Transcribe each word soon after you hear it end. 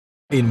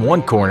In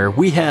one corner,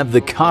 we have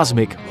the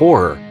cosmic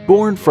horror,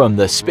 born from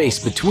the space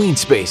between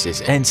spaces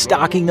and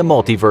stalking the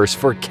multiverse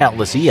for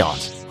countless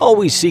eons,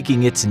 always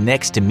seeking its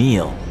next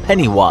meal,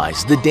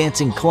 Pennywise the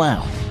dancing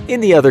clown.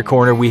 In the other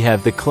corner, we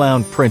have the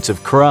clown prince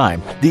of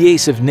crime, the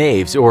ace of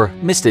knaves, or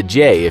Mr.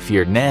 J if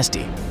you're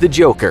nasty, the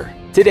Joker.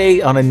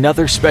 Today, on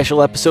another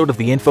special episode of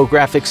the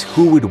Infographics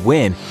Who Would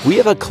Win, we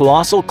have a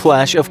colossal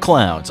clash of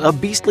clowns, a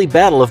beastly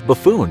battle of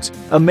buffoons,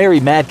 a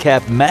merry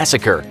madcap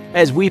massacre,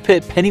 as we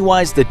pit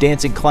Pennywise the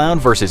dancing clown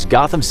versus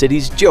Gotham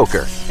City's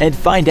Joker, and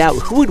find out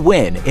who would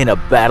win in a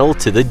battle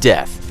to the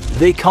death.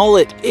 They call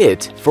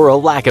it for a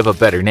lack of a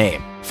better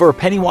name, for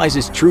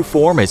Pennywise's true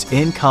form is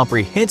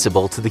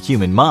incomprehensible to the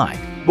human mind.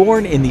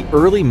 Born in the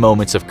early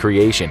moments of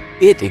creation,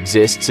 it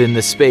exists in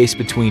the space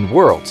between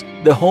worlds,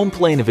 the home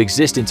plane of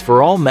existence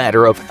for all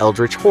matter of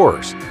eldritch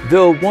horrors.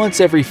 Though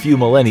once every few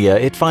millennia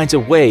it finds a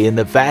way in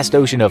the vast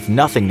ocean of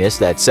nothingness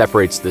that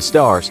separates the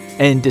stars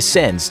and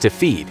descends to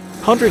feed.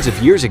 Hundreds of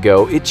years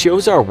ago, it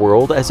chose our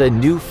world as a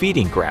new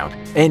feeding ground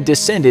and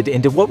descended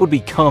into what would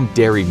become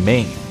Derry,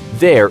 Maine.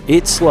 There,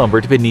 it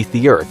slumbered beneath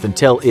the earth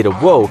until it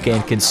awoke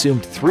and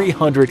consumed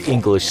 300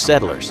 English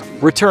settlers,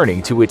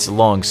 returning to its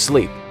long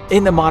sleep.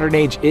 In the modern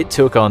age, it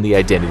took on the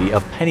identity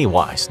of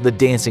Pennywise, the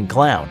dancing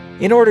clown.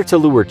 In order to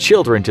lure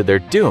children to their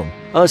doom,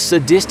 a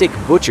sadistic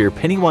butcher,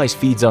 Pennywise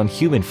feeds on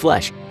human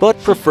flesh,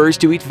 but prefers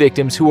to eat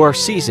victims who are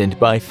seasoned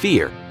by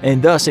fear,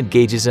 and thus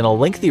engages in a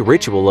lengthy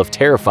ritual of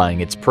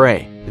terrifying its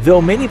prey.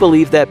 Though many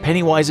believe that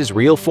Pennywise's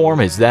real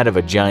form is that of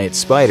a giant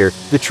spider,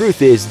 the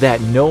truth is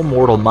that no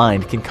mortal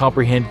mind can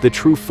comprehend the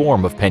true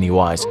form of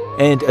Pennywise,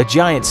 and a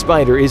giant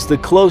spider is the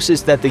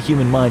closest that the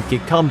human mind can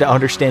come to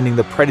understanding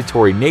the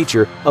predatory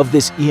nature of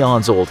this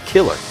eons-old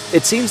killer.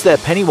 It seems that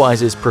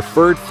Pennywise's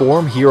preferred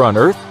form here on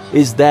Earth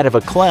is that of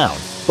a clown,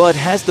 but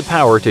has the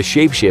power to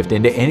shapeshift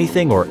into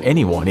anything or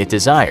anyone it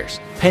desires.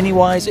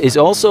 Pennywise is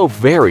also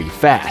very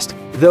fast,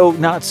 though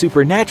not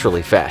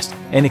supernaturally fast,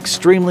 and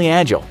extremely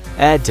agile.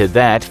 Add to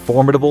that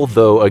formidable,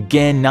 though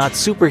again not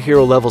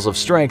superhero levels of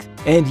strength,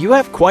 and you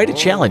have quite a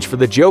challenge for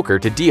the Joker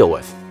to deal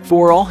with.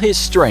 For all his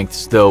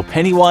strengths, though,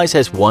 Pennywise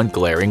has one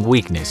glaring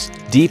weakness.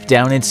 Deep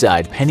down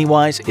inside,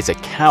 Pennywise is a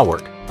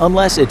coward.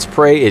 Unless its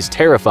prey is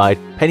terrified,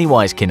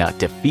 Pennywise cannot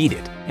defeat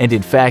it, and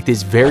in fact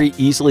is very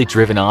easily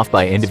driven off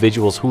by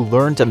individuals who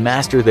learn to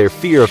master their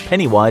fear of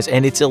Pennywise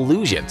and its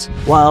illusions.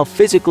 While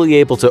physically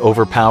able to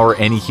overpower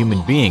any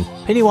human being,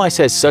 Pennywise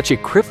has such a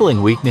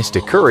crippling weakness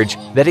to courage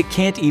that it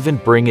can't even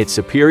bring its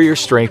superior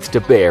strength to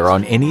bear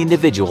on any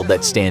individual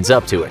that stands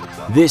up to it.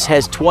 This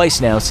has twice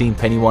now seen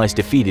Pennywise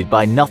defeated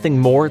by nothing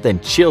more than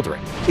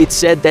children. It's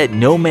said that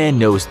no man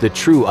knows the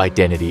true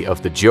identity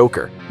of the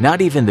Joker,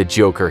 not even the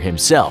Joker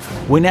himself.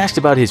 When asked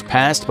about his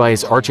past by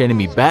his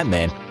archenemy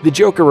Batman, the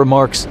Joker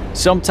remarks,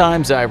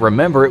 "Sometimes I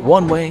remember it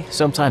one way,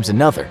 sometimes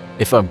another.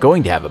 If I'm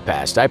going to have a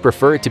past, I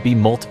prefer it to be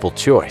multiple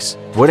choice."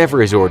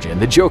 Whatever his origin,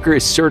 the Joker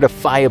is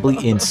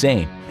certifiably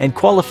insane and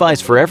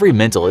qualifies for every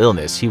mental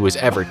illness he was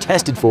ever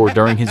tested for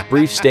during his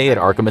brief stay at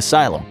Arkham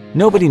Asylum.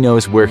 Nobody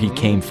knows where he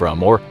came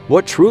from or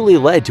what truly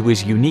led to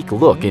his unique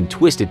look and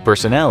twisted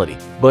personality,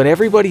 but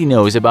everybody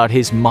knows about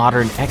his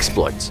modern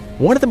exploits.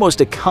 One of the most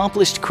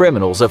accomplished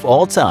criminals of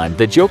all time,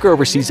 the Joker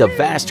oversees a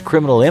vast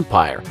criminal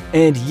empire,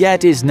 and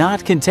yet is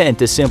not content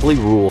to simply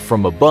rule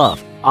from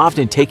above,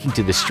 often taking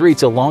to the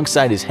streets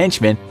alongside his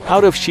henchmen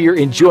out of sheer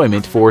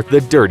enjoyment for the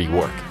dirty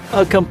work.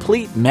 A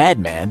complete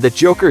madman, the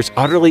Joker is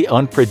utterly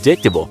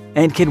unpredictable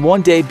and can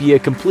one day be a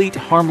complete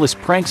harmless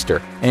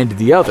prankster, and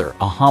the other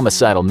a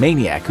homicidal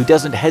maniac who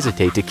doesn't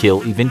hesitate to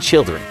kill even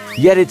children.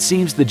 Yet it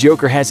seems the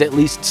Joker has at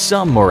least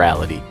some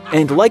morality,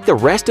 and like the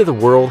rest of the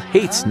world,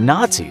 hates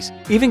Nazis,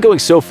 even going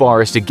so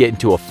far as to get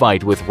into a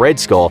fight with Red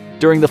Skull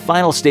during the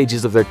final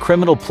stages of their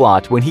criminal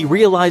plot when he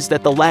realized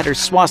that the latter's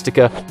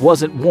swastika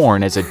wasn't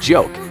worn as a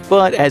joke,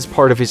 but as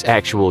part of his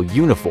actual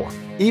uniform.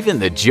 Even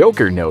the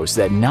Joker knows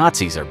that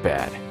Nazis are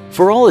bad.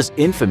 For all his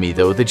infamy,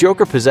 though, the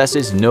Joker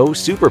possesses no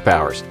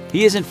superpowers.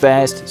 He isn't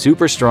fast,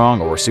 super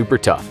strong, or super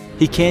tough.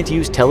 He can't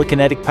use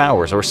telekinetic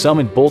powers or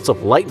summon bolts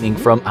of lightning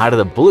from out of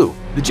the blue.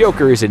 The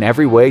Joker is in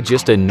every way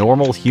just a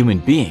normal human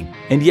being,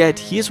 and yet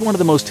he is one of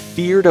the most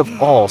feared of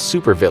all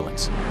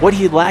supervillains. What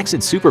he lacks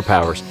in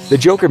superpowers, the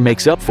Joker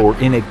makes up for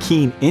in a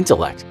keen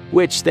intellect,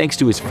 which, thanks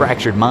to his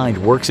fractured mind,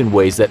 works in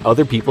ways that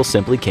other people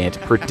simply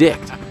can't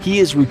predict. He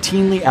is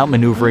routinely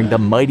outmaneuvering the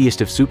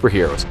mightiest of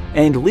superheroes,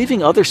 and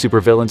leaving other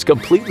supervillains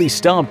completely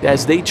stumped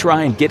as they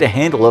try and get a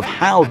handle of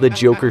how the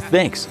Joker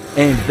thinks.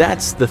 And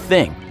that's the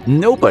thing.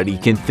 Nobody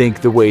can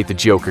think the way the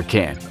Joker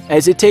can,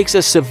 as it takes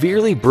a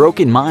severely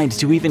broken mind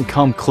to even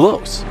come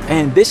close.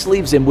 And this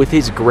leaves him with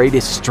his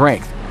greatest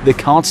strength, the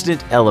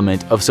constant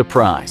element of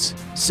surprise.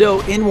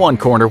 So in one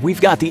corner, we've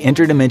got the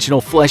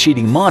interdimensional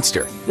flesh-eating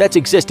monster that's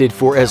existed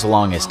for as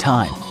long as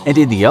time, and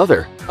in the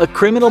other, a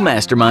criminal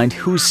mastermind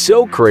who's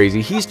so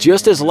crazy he's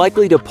just as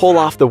likely to pull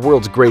off the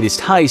world's greatest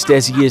heist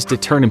as he is to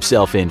turn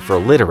himself in for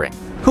littering.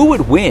 Who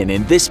would win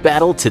in this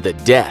battle to the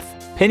death?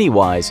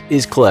 Pennywise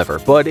is clever,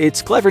 but its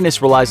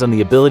cleverness relies on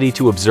the ability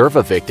to observe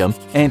a victim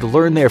and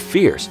learn their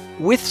fears.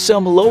 With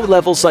some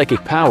low-level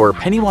psychic power,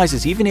 Pennywise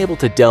is even able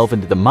to delve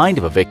into the mind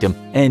of a victim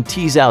and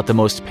tease out the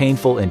most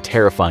painful and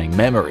terrifying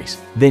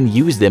memories, then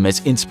use them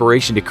as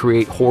inspiration to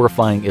create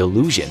horrifying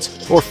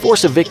illusions or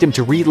force a victim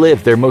to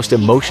relive their most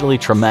emotionally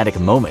traumatic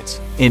moments.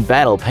 In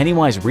battle,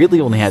 Pennywise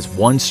really only has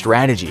one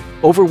strategy: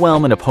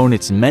 overwhelm an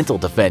opponent's mental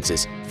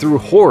defenses through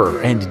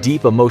horror and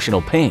deep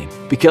emotional pain,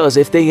 because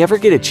if they ever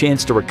get a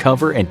chance to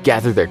recover and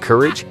gather their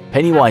courage,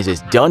 Pennywise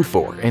is done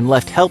for and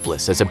left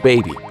helpless as a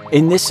baby.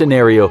 In this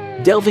scenario,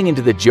 delving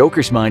into the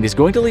Joker's mind is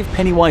going to leave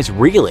Pennywise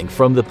reeling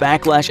from the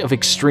backlash of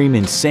extreme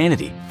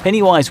insanity.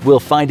 Pennywise will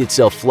find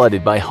itself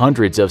flooded by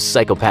hundreds of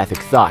psychopathic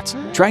thoughts,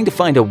 trying to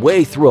find a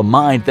way through a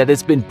mind that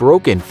has been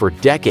broken for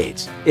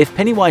decades. If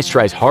Pennywise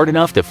tries hard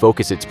enough to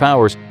focus its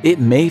powers, it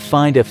may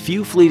find a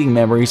few fleeting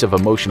memories of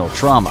emotional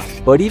trauma,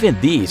 but even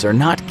these are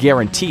not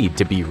guaranteed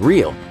to be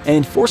real,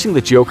 and forcing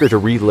the Joker to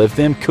relive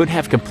them could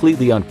have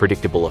completely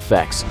unpredictable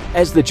effects.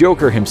 As the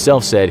Joker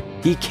himself said,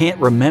 he can't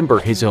remember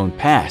his own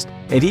past,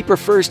 and he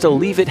prefers to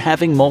leave it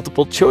having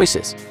multiple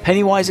choices.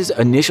 Pennywise's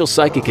initial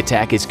psychic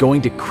attack is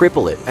going to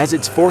cripple it as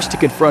it's forced to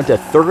confront a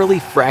thoroughly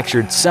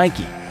fractured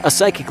psyche, a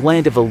psychic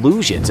land of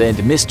illusions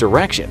and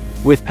misdirection,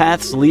 with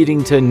paths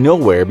leading to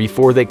nowhere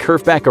before they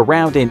curve back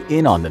around and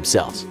in on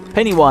themselves.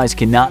 Pennywise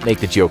cannot make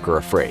the Joker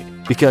afraid,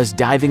 because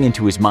diving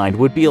into his mind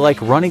would be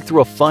like running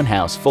through a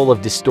funhouse full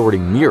of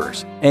distorting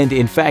mirrors. And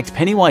in fact,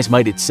 Pennywise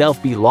might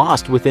itself be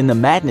lost within the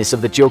madness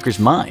of the Joker's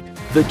mind.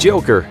 The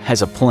Joker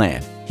has a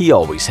plan. He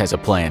always has a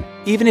plan,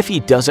 even if he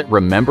doesn't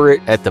remember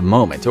it at the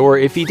moment, or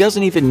if he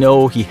doesn't even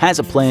know he has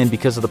a plan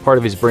because of the part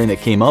of his brain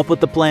that came up with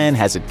the plan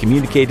hasn't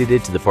communicated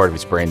it to the part of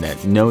his brain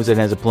that knows it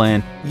has a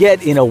plan.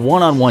 Yet in a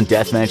one-on-one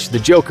deathmatch, the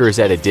Joker is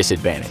at a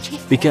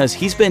disadvantage, because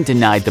he's been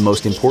denied the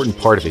most important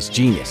part of his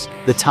genius,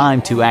 the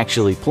time to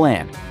actually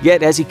plan.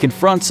 Yet as he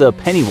confronts a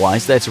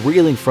Pennywise that's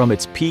reeling from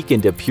its peak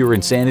into pure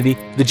insanity,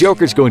 the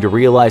Joker's going to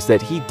realize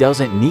that he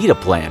doesn't need a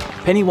plan.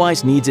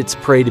 Pennywise needs its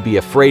prey to be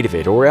afraid of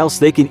it, or else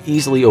they can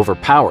easily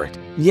overpower it.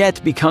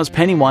 Yet, because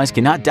Pennywise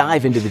cannot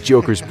dive into the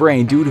Joker's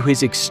brain due to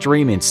his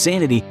extreme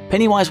insanity,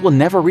 Pennywise will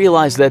never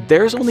realize that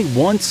there's only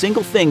one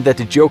single thing that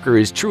the Joker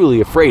is truly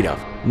afraid of: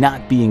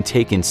 not being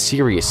taken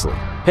seriously.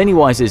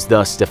 Pennywise is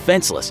thus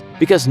defenseless,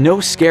 because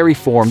no scary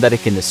form that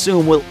it can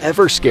assume will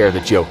ever scare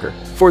the Joker.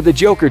 For the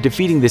Joker,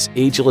 defeating this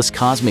ageless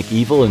cosmic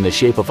evil in the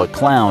shape of a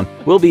clown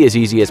will be as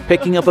easy as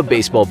picking up a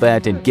baseball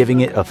bat and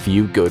giving it a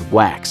few good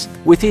whacks.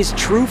 With his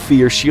true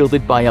fear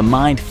shielded by a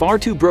mind far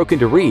too broken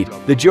to read,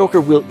 the Joker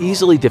will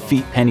easily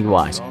defeat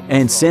Pennywise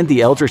and send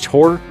the eldritch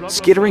horror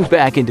skittering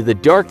back into the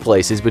dark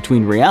places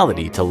between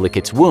reality to lick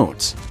its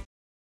wounds.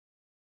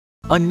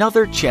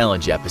 Another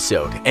challenge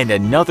episode and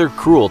another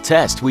cruel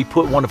test we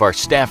put one of our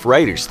staff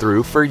writers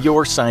through for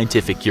your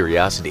scientific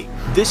curiosity.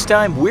 This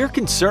time, we're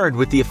concerned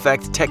with the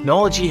effect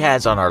technology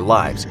has on our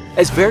lives.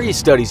 As various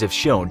studies have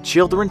shown,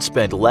 children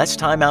spend less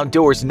time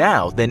outdoors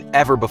now than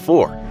ever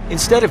before.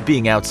 Instead of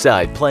being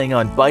outside playing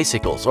on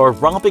bicycles or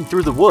romping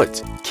through the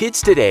woods,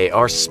 kids today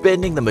are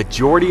spending the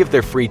majority of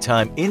their free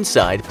time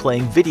inside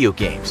playing video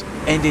games.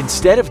 And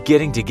instead of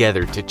getting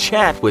together to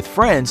chat with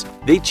friends,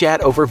 they chat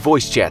over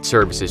voice chat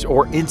services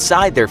or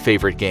inside their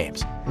favorite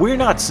games. We're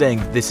not saying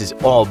that this is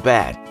all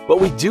bad,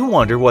 but we do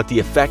wonder what the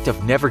effect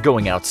of never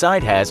going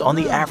outside has on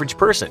the average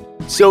person.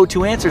 So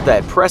to answer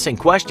that pressing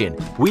question,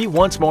 we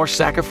once more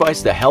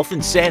sacrifice the health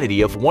and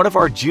sanity of one of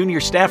our junior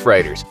staff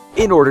writers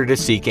in order to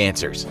seek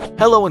answers.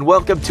 Hello and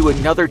welcome to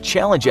another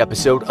challenge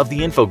episode of the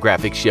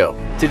Infographics Show.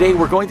 Today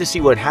we're going to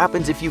see what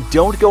happens if you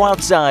don't go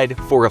outside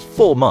for a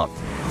full month.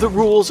 The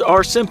rules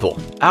are simple.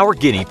 Our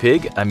guinea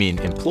pig,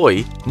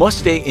 employee, must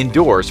stay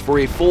indoors for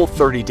a full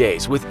 30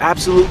 days with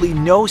absolutely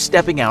no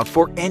stepping out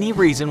for any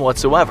reason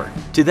whatsoever.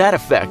 To that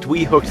effect,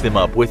 we hooked them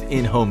up with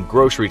in-home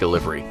grocery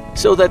delivery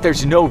so that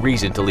there's no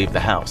reason to leave the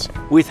house.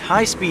 With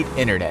high-speed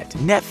internet,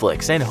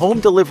 Netflix, and home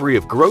delivery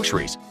of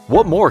groceries,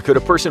 what more could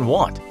a person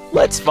want?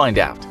 Let's find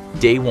out.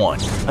 Day 1.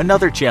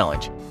 Another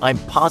challenge. I'm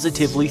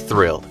positively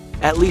thrilled.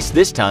 At least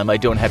this time I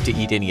don't have to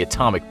eat any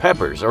atomic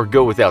peppers or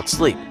go without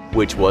sleep,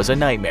 which was a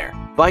nightmare.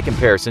 By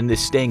comparison,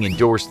 this staying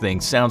indoors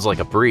thing sounds like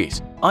a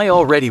breeze. I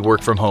already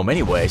work from home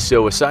anyway,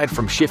 so aside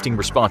from shifting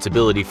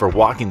responsibility for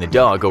walking the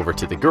dog over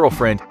to the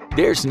girlfriend,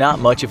 there's not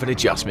much of an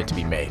adjustment to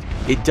be made.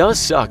 It does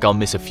suck I'll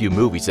miss a few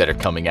movies that are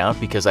coming out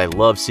because I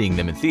love seeing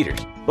them in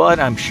theaters, but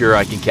I'm sure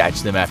I can catch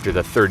them after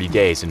the 30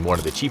 days in one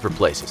of the cheaper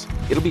places.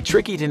 It'll be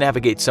tricky to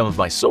navigate some of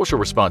my social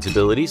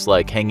responsibilities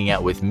like hanging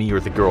out with me or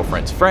the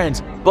girlfriend's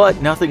friends,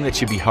 but nothing that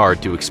should be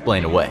hard to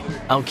explain away.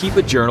 I'll keep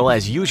a journal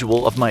as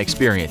usual of my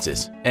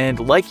experiences, and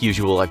like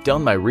usual, I've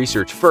done my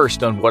research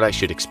first on what I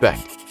should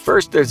expect.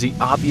 First, there's the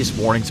obvious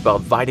warnings about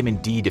vitamin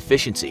D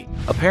deficiency.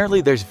 Apparently,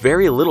 there's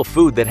very little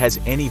food that has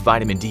any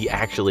vitamin D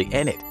actually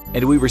in it,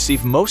 and we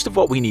receive most of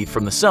what we need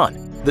from the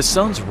sun. The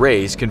sun's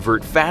rays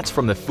convert fats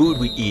from the food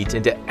we eat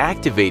into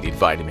activated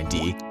vitamin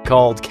D,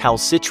 called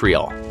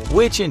calcitriol,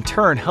 which in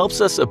turn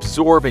helps us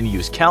absorb and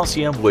use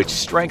calcium, which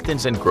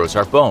strengthens and grows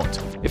our bones.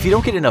 If you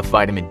don't get enough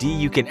vitamin D,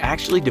 you can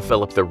actually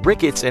develop the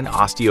rickets and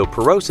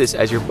osteoporosis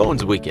as your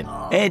bones weaken,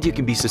 and you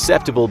can be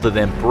susceptible to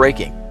them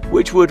breaking,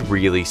 which would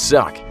really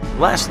suck.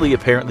 Lastly,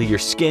 apparently your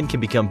skin can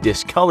become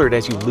discolored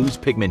as you lose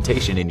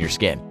pigmentation in your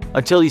skin,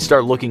 until you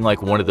start looking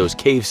like one of those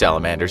cave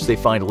salamanders they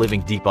find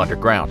living deep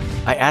underground.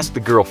 I asked the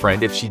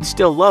girlfriend if she'd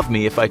still love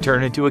me if I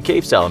turned into a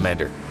cave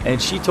salamander,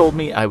 and she told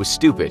me I was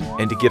stupid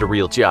and to get a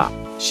real job.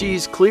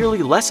 She's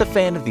clearly less a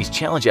fan of these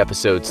challenge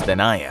episodes than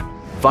I am.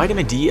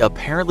 Vitamin D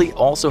apparently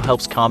also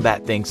helps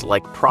combat things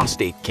like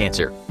prostate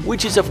cancer,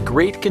 which is of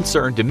great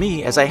concern to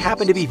me as I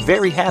happen to be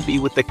very happy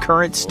with the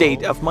current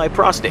state of my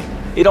prostate.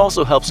 It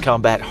also helps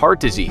combat heart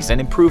disease and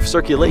improve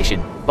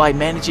circulation by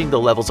managing the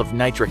levels of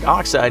nitric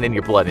oxide in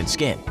your blood and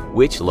skin,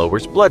 which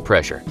lowers blood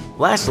pressure.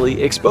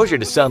 Lastly, exposure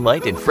to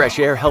sunlight and fresh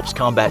air helps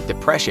combat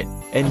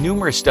depression, and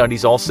numerous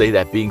studies all say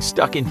that being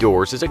stuck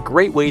indoors is a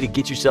great way to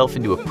get yourself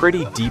into a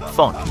pretty deep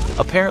funk.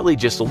 Apparently,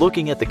 just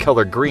looking at the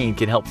color green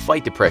can help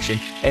fight depression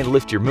and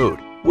lift your mood,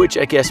 which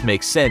I guess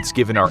makes sense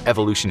given our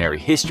evolutionary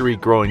history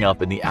growing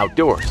up in the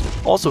outdoors.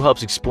 Also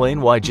helps explain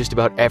why just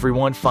about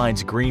everyone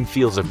finds green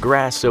fields of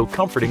grass so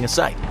comforting a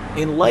sight.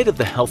 In light of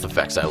the health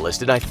effects I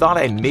listed, I thought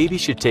I maybe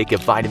should take a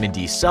vitamin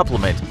D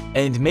supplement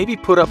and maybe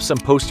put up some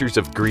posters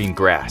of green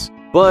grass.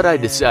 But I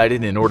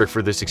decided in order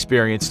for this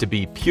experience to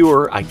be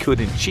pure, I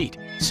couldn't cheat.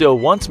 So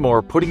once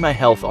more, putting my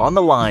health on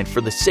the line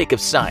for the sake of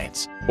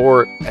science,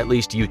 or at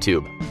least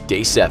YouTube.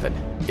 Day 7.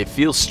 It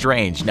feels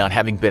strange not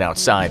having been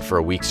outside for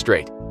a week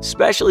straight,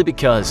 especially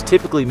because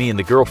typically me and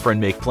the girlfriend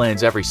make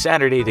plans every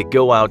Saturday to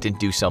go out and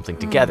do something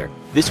together.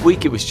 This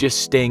week it was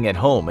just staying at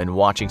home and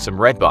watching some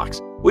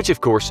Redbox, which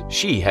of course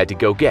she had to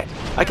go get.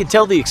 I can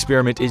tell the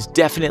experiment is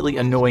definitely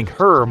annoying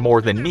her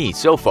more than me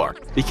so far,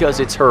 because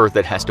it's her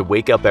that has to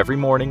wake up every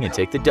morning and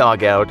take the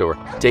dog out or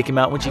take him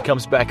out when she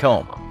comes back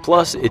home.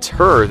 Plus, it's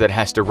her that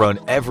has to run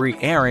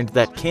every errand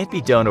that can't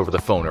be done over the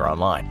phone or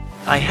online.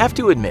 I have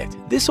to admit,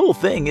 this whole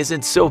thing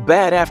isn't so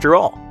bad after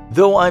all,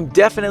 though I'm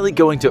definitely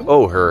going to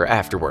owe her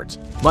afterwards.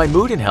 My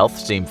mood and health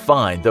seem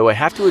fine, though I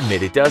have to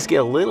admit it does get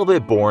a little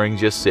bit boring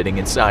just sitting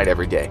inside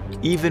every day,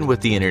 even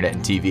with the internet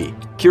and TV.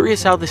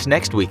 Curious how this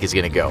next week is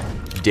gonna go.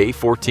 Day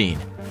 14.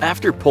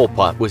 After Pol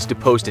Pot was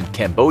deposed in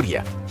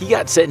Cambodia, he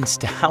got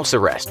sentenced to house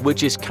arrest,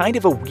 which is kind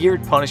of a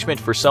weird punishment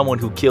for someone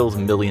who killed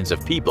millions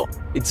of people.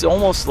 It's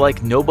almost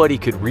like nobody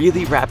could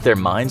really wrap their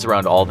minds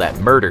around all that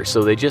murder,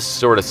 so they just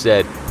sort of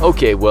said,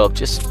 okay, well,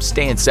 just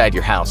stay inside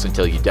your house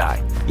until you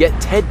die. Yet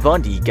Ted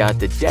Bundy got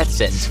the death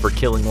sentence for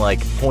killing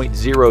like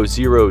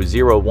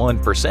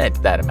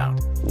 0.0001% that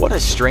amount. What a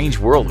strange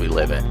world we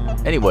live in.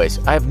 Anyways,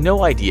 I have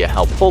no idea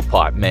how Pol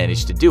Pot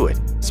managed to do it,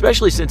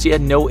 especially since he had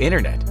no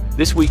internet.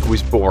 This week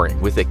was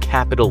boring with a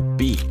capital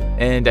B,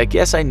 and I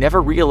guess I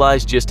never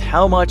realized just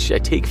how much I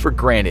take for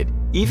granted.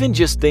 Even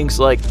just things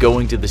like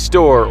going to the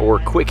store or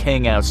quick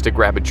hangouts to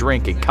grab a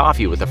drink and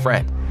coffee with a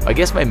friend. I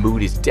guess my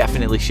mood is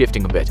definitely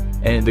shifting a bit,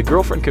 and the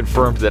girlfriend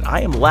confirmed that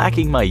I am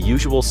lacking my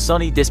usual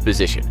sunny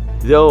disposition,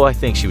 though I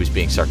think she was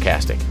being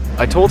sarcastic.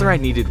 I told her I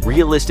needed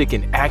realistic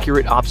and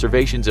accurate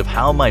observations of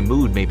how my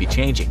mood may be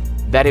changing,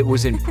 that it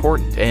was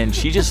important, and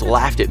she just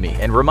laughed at me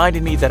and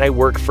reminded me that I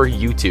work for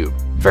YouTube.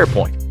 Fair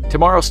point.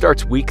 Tomorrow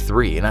starts week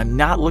 3, and I'm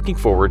not looking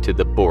forward to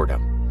the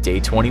boredom. Day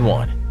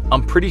 21.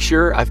 I'm pretty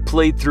sure I've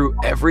played through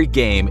every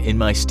game in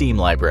my Steam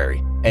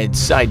library. And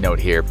side note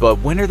here, but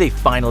when are they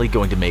finally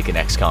going to make an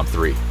XCOM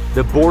 3?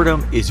 The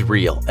boredom is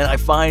real, and I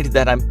find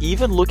that I'm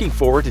even looking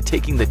forward to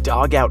taking the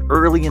dog out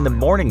early in the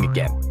morning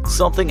again,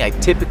 something I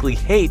typically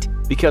hate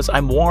because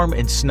I'm warm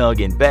and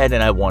snug in bed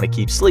and I want to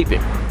keep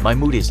sleeping. My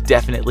mood is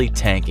definitely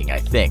tanking, I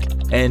think,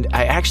 and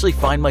I actually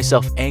find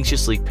myself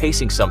anxiously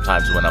pacing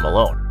sometimes when I'm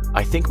alone.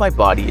 I think my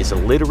body is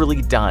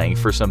literally dying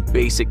for some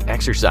basic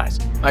exercise.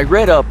 I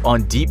read up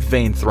on deep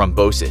vein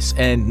thrombosis,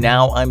 and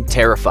now I'm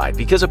terrified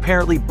because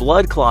apparently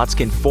blood clots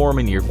can form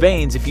in your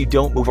veins if you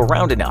don't move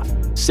around enough.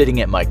 Sitting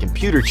at my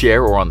computer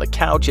chair or on the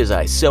couch as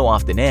I so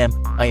often am,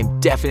 I am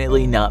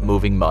definitely not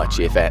moving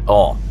much, if at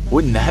all.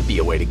 Wouldn't that be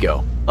a way to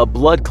go? A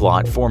blood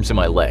clot forms in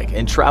my leg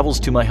and travels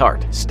to my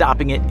heart,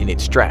 stopping it in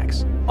its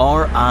tracks.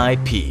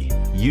 R.I.P.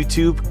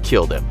 YouTube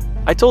killed him.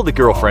 I told the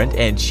girlfriend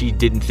and she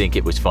didn't think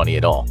it was funny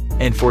at all,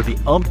 and for the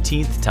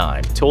umpteenth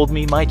time told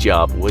me my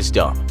job was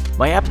dumb.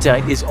 My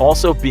appetite is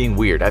also being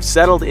weird. I've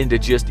settled into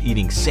just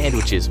eating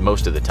sandwiches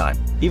most of the time.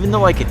 Even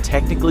though I can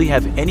technically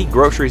have any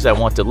groceries I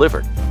want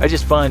delivered, I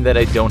just find that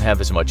I don't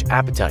have as much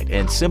appetite,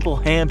 and simple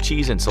ham,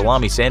 cheese, and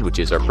salami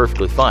sandwiches are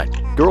perfectly fine.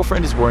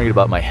 Girlfriend is worried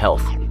about my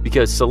health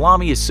because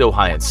salami is so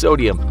high in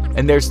sodium,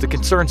 and there's the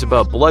concerns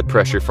about blood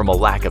pressure from a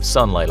lack of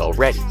sunlight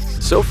already.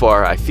 So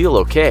far, I feel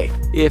okay,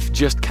 if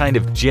just kind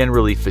of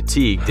generally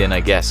fatigued and I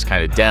guess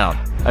kind of down.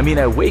 I mean,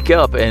 I wake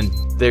up and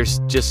there's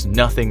just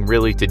nothing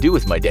really to do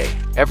with my day.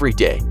 Every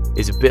day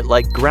is a bit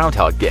like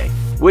Groundhog Day,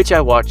 which I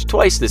watched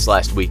twice this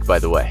last week, by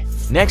the way.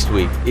 Next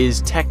week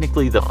is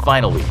technically the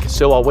final week,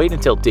 so I'll wait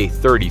until day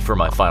 30 for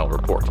my final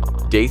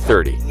report. Day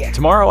 30.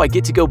 Tomorrow I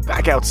get to go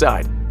back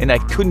outside, and I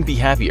couldn't be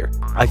happier.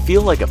 I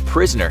feel like a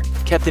prisoner,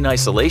 kept in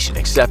isolation,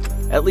 except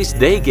at least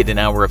they get an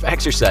hour of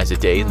exercise a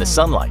day in the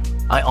sunlight.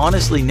 I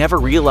honestly never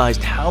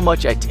realized how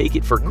much I take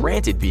it for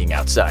granted being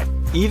outside.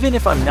 Even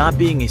if I'm not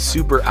being a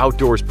super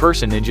outdoors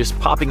person and just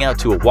popping out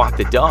to walk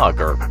the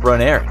dog or run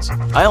errands.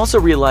 I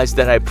also realized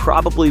that I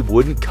probably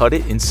wouldn't cut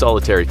it in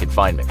solitary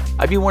confinement.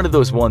 I'd be one of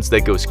those ones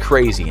that goes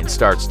crazy and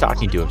starts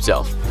talking to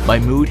himself. My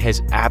mood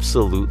has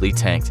absolutely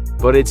tanked,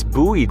 but it's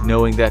buoyed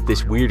knowing that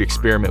this weird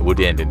experiment would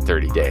end in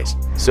 30 days.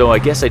 So I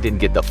guess I didn't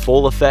get the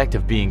full effect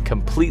of being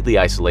completely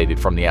isolated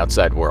from the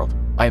outside world.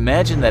 I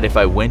imagine that if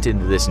I went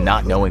into this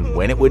not knowing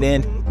when it would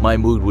end, my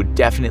mood would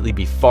definitely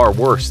be far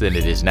worse than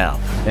it is now.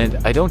 And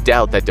I don't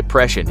doubt that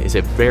depression is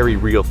a very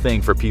real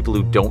thing for people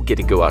who don't get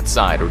to go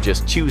outside or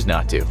just choose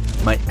not to.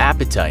 My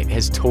appetite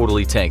has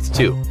totally tanked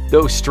too,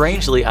 though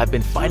strangely I've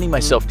been finding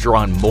myself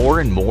drawn more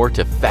and more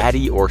to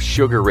fatty or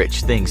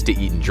sugar-rich things to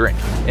eat and drink.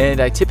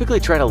 And I typically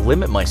try to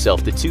limit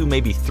myself to 2,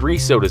 maybe 3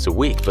 sodas a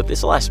week, but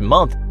this last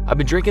month, I've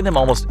been drinking them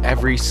almost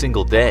every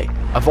single day.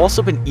 I've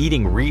also been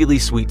eating really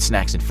sweet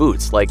snacks and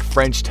foods like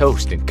French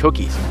toast and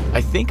cookies.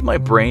 I think my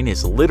brain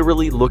is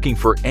literally looking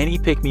for any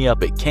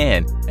pick-me-up it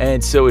can,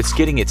 and so it's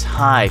getting its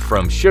high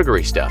from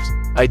sugary stuffs.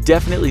 I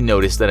definitely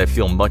noticed that I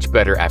feel much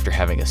better after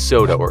having a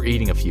soda or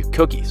eating a few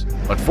cookies.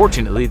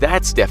 Unfortunately,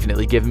 that's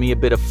definitely given me a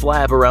bit of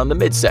flab around the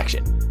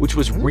midsection, which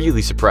was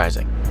really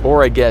surprising.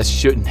 Or I guess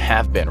shouldn't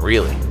have been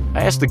really.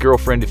 I asked the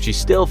girlfriend if she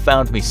still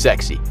found me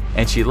sexy,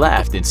 and she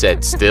laughed and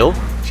said, "Still?"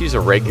 She's a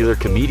regular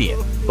comedian.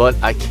 But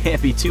I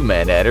can't be too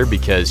mad at her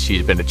because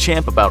she's been a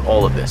champ about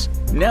all of this.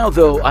 Now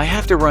though, I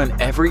have to run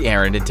every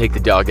errand and take the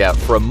dog out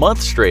for a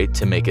month straight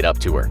to make it up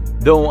to her.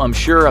 Though I'm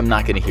sure I'm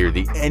not going to hear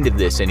the end of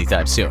this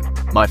anytime soon.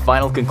 My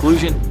final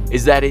conclusion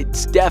is that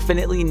it's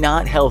definitely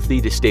not healthy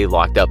to stay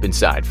locked up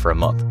inside for a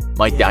month.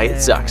 My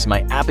diet sucks,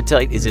 my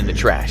appetite is in the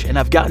trash, and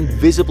I've gotten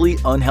visibly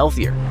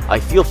unhealthier. I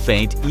feel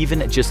faint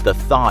even at just the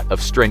thought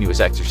of strenuous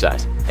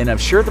exercise, and I'm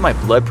sure that my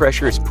blood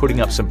pressure is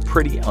putting up some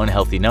pretty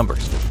unhealthy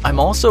numbers. I'm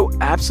also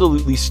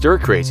absolutely stir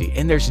crazy,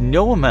 and there's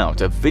no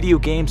amount of video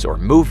games or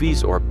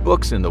movies or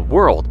books in the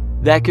world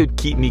that could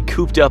keep me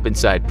cooped up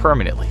inside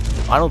permanently.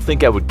 I don't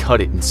think I would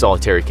cut it in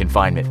solitary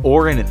confinement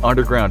or in an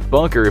underground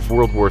bunker if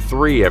World War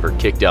III ever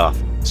kicked off.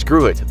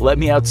 Screw it, let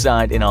me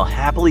outside and I'll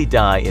happily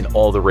die in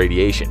all the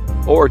radiation,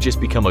 or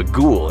just become a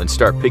ghoul and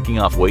start picking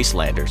off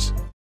wastelanders.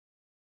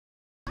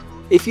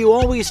 If you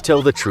always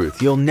tell the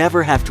truth, you'll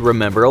never have to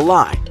remember a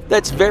lie.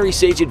 That's very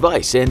sage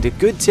advice and a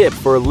good tip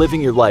for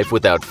living your life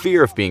without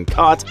fear of being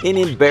caught in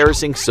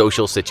embarrassing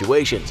social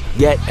situations.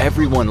 Yet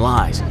everyone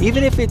lies,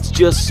 even if it's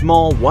just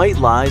small white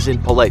lies in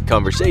polite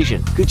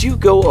conversation. Could you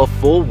go a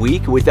full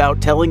week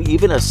without telling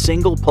even a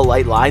single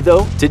polite lie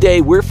though? Today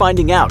we're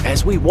finding out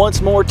as we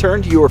once more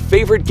turn to your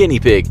favorite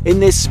guinea pig in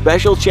this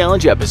special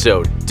challenge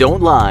episode.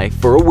 Don't lie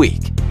for a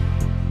week.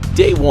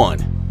 Day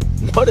 1.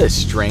 What a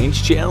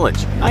strange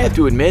challenge. I have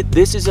to admit,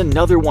 this is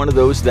another one of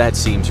those that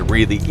seems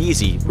really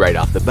easy right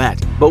off the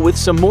bat. But with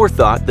some more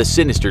thought, the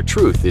sinister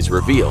truth is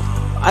revealed.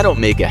 I don't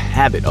make a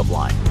habit of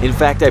lying. In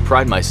fact, I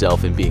pride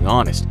myself in being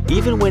honest,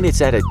 even when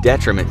it's at a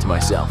detriment to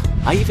myself.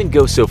 I even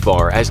go so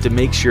far as to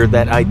make sure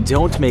that I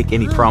don't make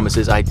any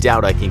promises I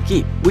doubt I can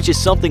keep, which is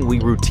something we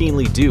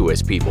routinely do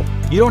as people.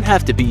 You don't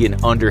have to be an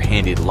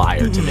underhanded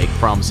liar to make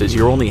promises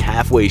you're only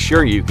halfway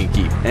sure you can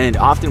keep, and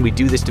often we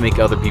do this to make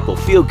other people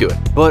feel good.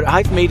 But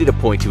I've made it a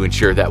point to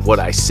ensure that what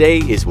I say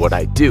is what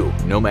I do,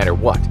 no matter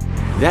what.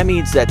 That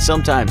means that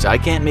sometimes I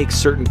can't make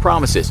certain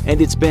promises,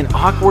 and it's been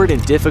awkward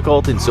and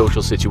difficult in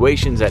social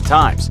situations at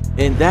times.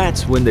 And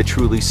that's when the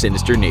truly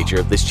sinister nature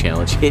of this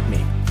challenge hit me.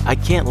 I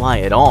can't lie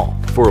at all,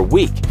 for a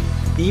week,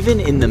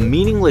 even in the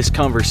meaningless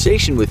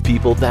conversation with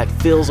people that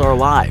fills our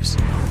lives.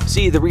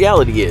 See, the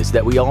reality is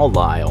that we all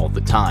lie all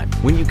the time.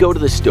 When you go to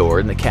the store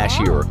and the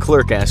cashier or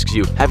clerk asks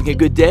you, "Having a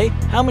good day?"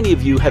 How many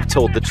of you have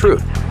told the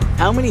truth?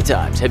 How many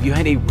times have you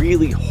had a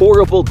really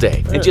horrible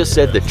day and just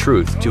said the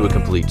truth to a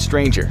complete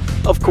stranger?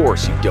 Of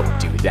course you don't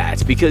do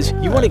that because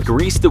you want to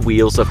grease the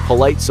wheels of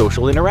polite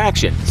social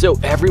interaction. So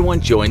everyone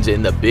joins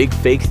in the big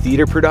fake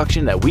theater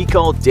production that we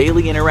call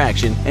daily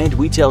interaction, and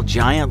we tell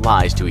giant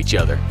lies to each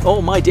other.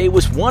 "Oh, my day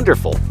was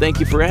wonderful. Thank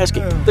you for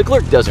asking." The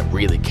clerk doesn't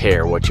really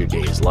care what your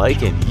day is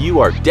like, and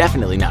you are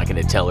definitely not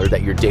going to tell her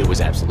that your day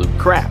was absolute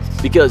crap,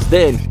 because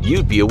then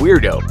you'd be a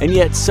weirdo. And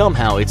yet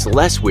somehow it's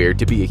less weird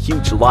to be a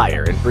huge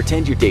liar and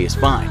pretend your day is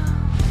fine.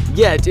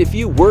 Yet, if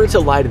you were to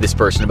lie to this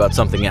person about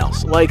something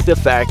else, like the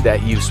fact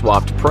that you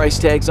swapped price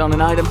tags on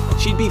an item,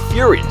 she'd be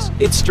furious.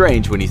 It's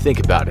strange when you think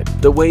about it,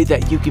 the way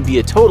that you can be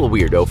a total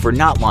weirdo for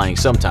not lying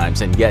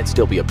sometimes and yet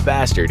still be a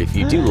bastard if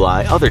you do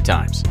lie other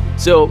times.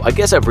 So I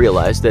guess I've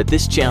realized that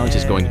this challenge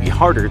is going to be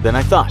harder than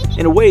I thought.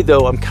 In a way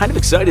though, I'm kind of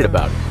excited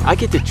about it. I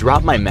get to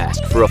drop my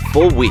mask for a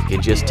full week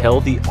and just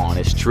tell the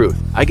honest truth.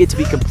 I get to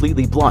be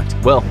completely blunt,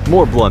 well,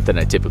 more blunt than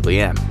I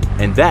typically am,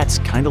 and that's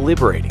kind of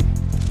liberating.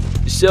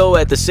 So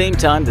at the same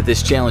time that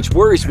this challenge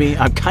worries me,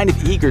 I'm kind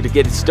of eager to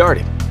get it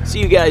started. See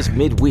you guys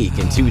midweek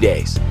in 2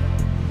 days.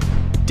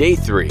 Day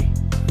 3.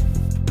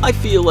 I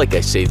feel like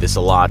I say this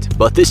a lot,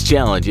 but this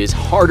challenge is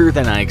harder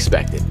than I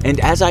expected. And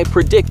as I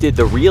predicted,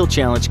 the real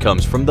challenge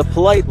comes from the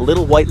polite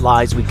little white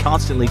lies we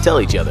constantly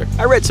tell each other.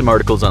 I read some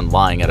articles on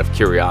lying out of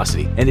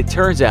curiosity, and it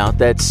turns out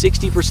that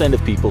 60%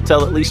 of people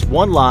tell at least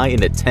one lie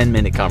in a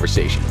 10-minute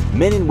conversation.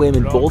 Men and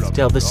women both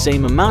tell the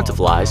same amount of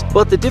lies,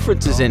 but the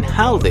difference is in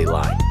how they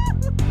lie.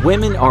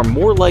 Women are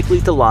more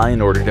likely to lie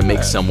in order to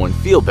make someone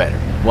feel better,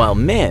 while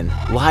men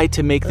lie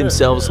to make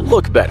themselves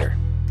look better.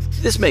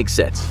 This makes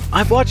sense.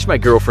 I've watched my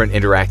girlfriend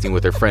interacting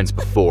with her friends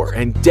before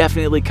and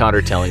definitely caught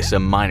her telling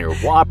some minor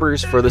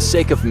whoppers for the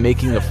sake of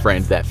making a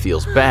friend that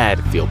feels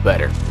bad feel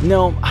better.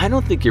 No, I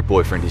don't think your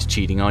boyfriend is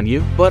cheating on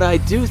you, but I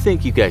do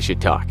think you guys should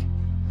talk.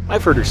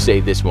 I've heard her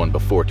say this one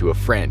before to a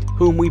friend,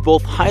 whom we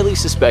both highly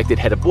suspected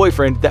had a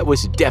boyfriend that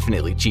was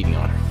definitely cheating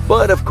on her.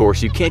 But of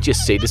course, you can't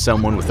just say to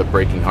someone with a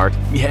breaking heart,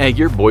 yeah,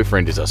 your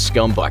boyfriend is a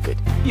scumbucket.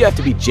 You have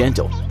to be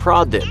gentle,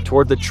 prod them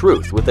toward the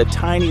truth with a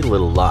tiny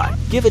little lie.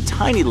 Give a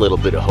tiny little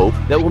bit of hope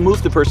that will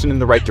move the person in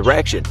the right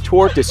direction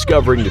toward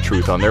discovering the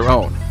truth on their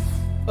own.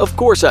 Of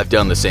course I've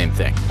done the same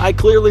thing. I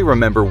clearly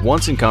remember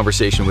once in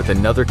conversation with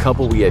another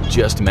couple we had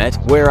just met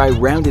where I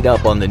rounded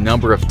up on the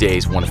number of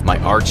days one of my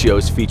art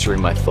shows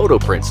featuring my photo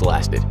prints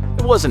lasted.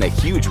 It wasn't a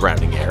huge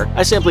rounding error.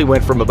 I simply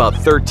went from about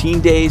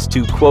 13 days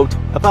to, quote,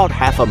 about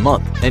half a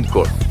month, end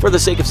quote, for the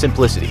sake of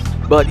simplicity.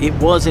 But it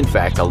was in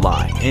fact a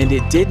lie, and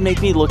it did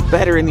make me look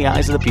better in the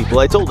eyes of the people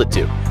I told it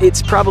to.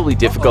 It's probably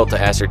difficult to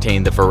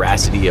ascertain the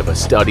veracity of a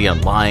study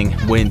on lying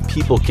when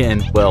people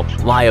can, well,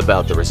 lie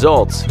about the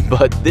results,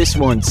 but this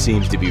one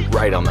seems to be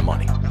right on the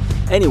money.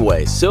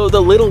 Anyway, so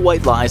the little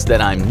white lies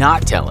that I'm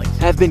not telling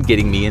have been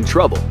getting me in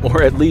trouble,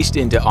 or at least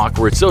into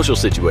awkward social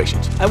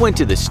situations. I went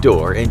to the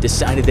store and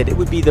decided that it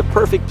would be the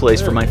perfect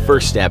place for my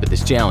first stab at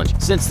this challenge,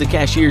 since the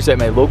cashiers at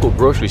my local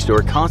grocery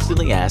store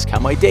constantly ask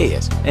how my day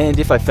is, and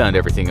if I found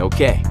everything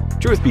okay.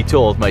 Truth be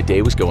told, my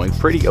day was going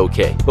pretty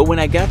okay, but when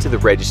I got to the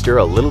register,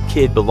 a little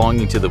kid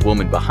belonging to the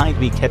woman behind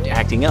me kept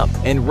acting up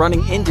and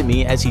running into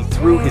me as he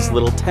threw his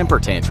little temper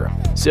tantrum.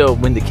 So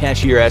when the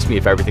cashier asked me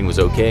if everything was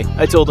okay,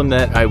 I told him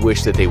that I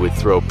wished that they would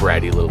throw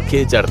bratty little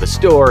kids out of the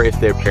store if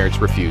their parents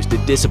refused to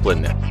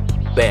discipline them.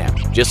 Bam!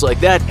 Just like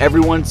that,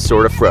 everyone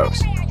sort of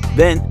froze.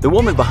 Then the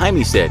woman behind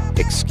me said,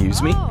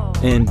 "Excuse me?"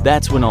 And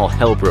that's when all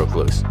hell broke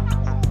loose.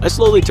 I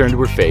slowly turned to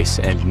her face,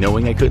 and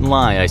knowing I couldn't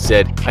lie, I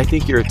said, "I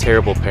think you're a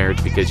terrible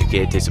parent because you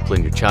can't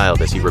discipline your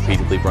child as he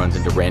repeatedly runs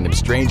into random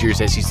strangers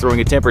as he's throwing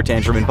a temper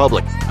tantrum in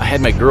public." I had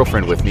my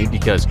girlfriend with me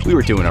because we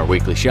were doing our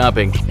weekly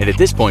shopping, and at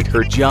this point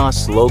her jaw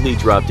slowly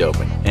dropped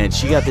open, and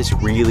she got this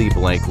really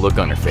blank look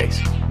on her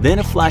face. Then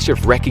a flash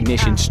of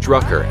recognition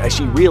struck her as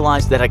she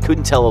realized that I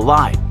couldn't tell a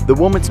lie. The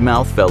woman's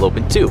mouth fell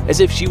open too, as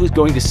if she was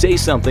going to say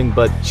something,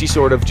 but she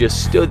sort of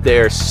just stood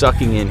there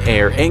sucking in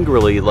air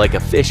angrily like a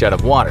fish out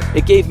of water.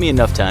 It gave me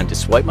enough time to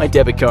swipe my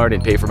debit card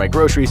and pay for my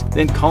groceries,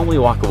 then calmly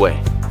walk away.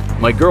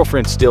 My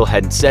girlfriend still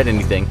hadn't said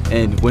anything,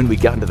 and when we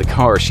got into the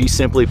car, she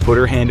simply put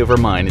her hand over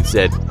mine and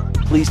said,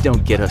 "Please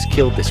don't get us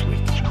killed this week."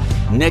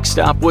 Next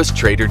stop was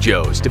Trader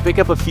Joe's to pick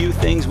up a few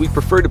things we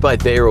prefer to buy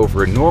there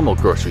over a normal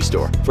grocery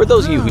store. For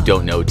those of you who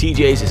don't know,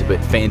 TJ's is a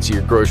bit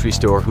fancier grocery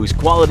store whose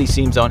quality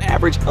seems on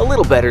average a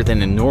little better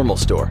than a normal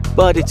store,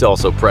 but it's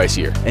also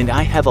pricier, and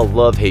I have a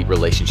love-hate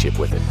relationship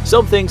with it.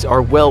 Some things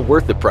are well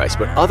worth the price,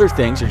 but other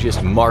things are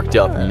just marked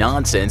up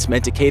nonsense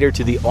meant to cater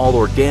to the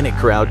all-organic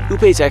crowd who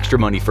pays extra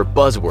money for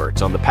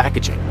buzzwords on the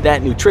packaging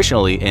that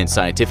nutritionally and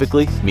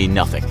scientifically mean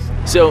nothing.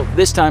 So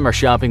this time our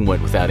shopping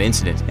went without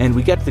incident, and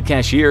we got to the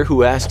cashier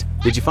who asked,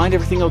 "Did you find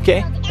everything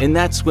okay?" And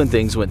that's when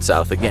things went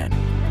south again.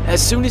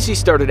 As soon as he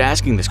started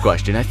asking this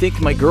question, I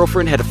think my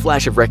girlfriend had a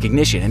flash of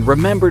recognition and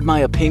remembered my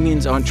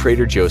opinions on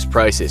Trader Joe's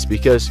prices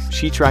because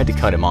she tried to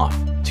cut him off.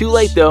 Too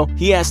late though,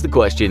 he asked the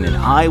question and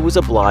I was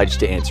obliged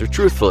to answer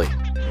truthfully.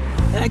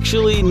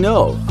 Actually,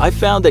 no. I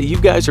found that you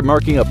guys are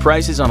marking up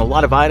prices on a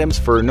lot of items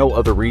for no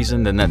other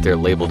reason than that they're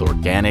labeled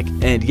organic,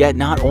 and yet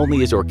not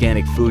only is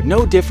organic food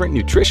no different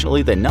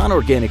nutritionally than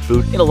non-organic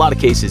food, in a lot of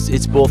cases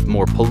it's both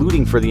more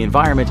polluting for the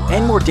environment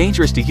and more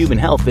dangerous to human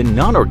health than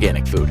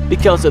non-organic food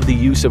because of the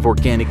use of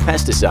organic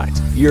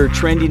pesticides. Your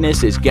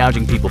trendiness is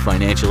gouging people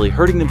financially,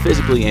 hurting them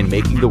physically, and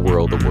making the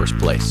world a worse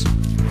place.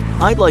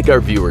 I'd like our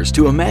viewers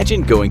to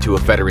imagine going to a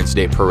Veterans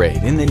Day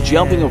parade and then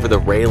jumping over the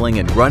railing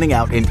and running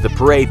out into the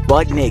parade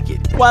butt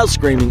naked while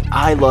screaming,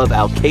 "I love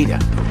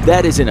Al-Qaeda."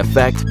 That is in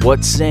effect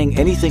what saying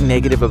anything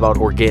negative about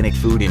organic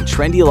food in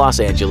trendy Los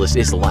Angeles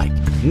is like.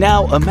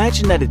 Now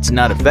imagine that it's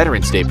not a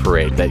Veterans Day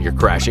parade that you're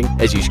crashing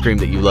as you scream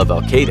that you love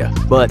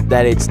Al-Qaeda, but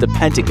that it's the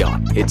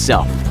Pentagon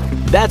itself.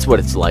 That's what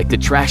it's like to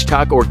trash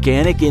talk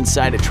organic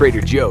inside a Trader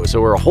Joe's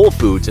or a Whole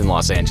Foods in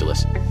Los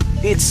Angeles.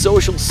 It's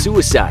social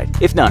suicide,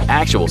 if not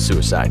actual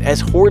suicide,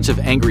 as hordes of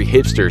angry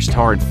hipsters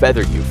tar and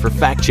feather you for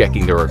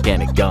fact-checking their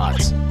organic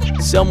gods.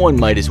 Someone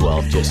might as well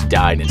have just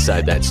died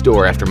inside that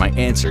store after my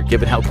answer,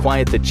 given how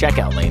quiet the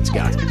checkout lanes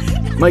got.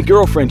 My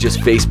girlfriend just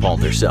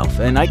facepalmed herself,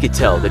 and I could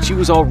tell that she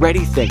was already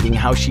thinking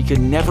how she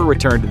could never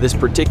return to this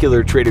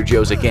particular Trader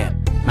Joe's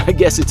again. I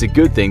guess it's a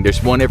good thing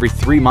there's one every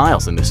 3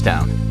 miles in this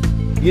town.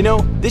 You know,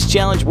 this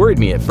challenge worried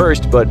me at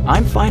first, but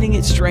I'm finding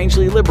it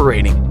strangely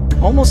liberating,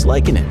 almost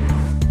liking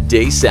it.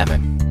 Day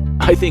 7.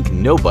 I think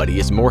nobody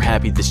is more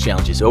happy this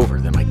challenge is over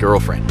than my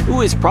girlfriend,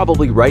 who is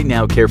probably right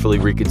now carefully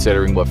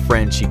reconsidering what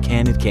friends she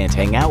can and can't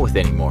hang out with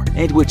anymore,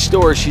 and which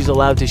stores she's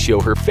allowed to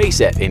show her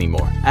face at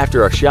anymore.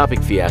 After our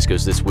shopping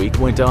fiascos this week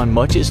went on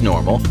much as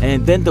normal,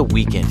 and then the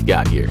weekend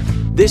got here.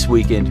 This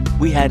weekend,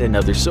 we had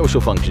another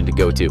social function to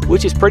go to,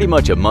 which is pretty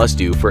much a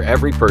must-do for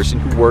every person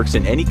who works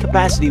in any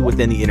capacity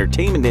within the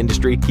entertainment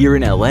industry here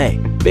in LA.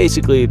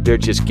 Basically, they're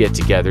just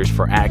get-togethers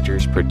for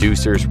actors,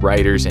 producers,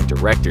 writers, and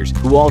directors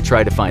who all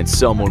try to find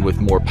someone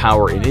with more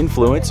power and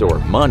influence or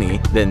money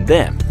than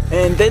them.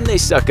 And then they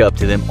suck up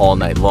to them all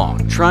night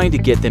long, trying to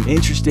get them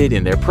interested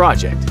in their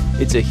project.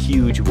 It's a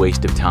huge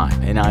waste of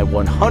time, and I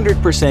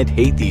 100%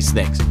 hate these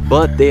things,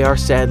 but they are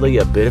sadly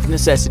a bit of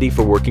necessity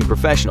for working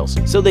professionals,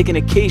 so they can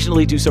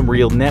occasionally do some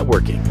real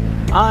networking.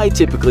 I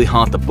typically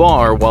haunt the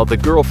bar while the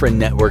girlfriend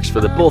networks for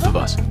the both of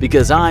us,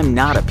 because I'm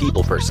not a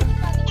people person.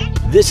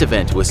 This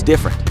event was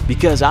different,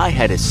 because I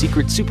had a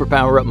secret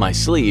superpower up my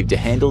sleeve to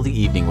handle the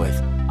evening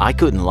with. I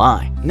couldn't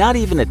lie. Not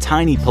even a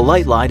tiny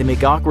polite lie to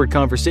make awkward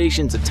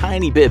conversations a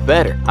tiny bit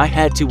better. I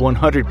had to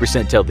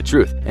 100% tell the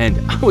truth, and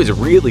I was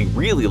really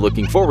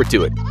looking forward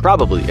to it,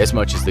 probably as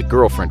much as the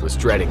girlfriend was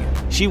dreading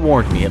it. She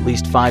warned me at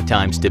least 5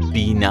 times to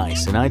be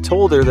nice, and I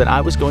told her that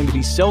I was going to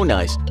be so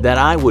nice that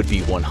I would be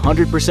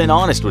 100%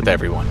 honest with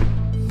everyone.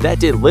 That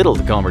did little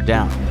to calm her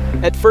down.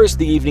 At first,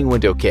 the evening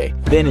went okay.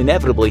 Then,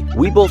 inevitably,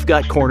 we both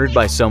got cornered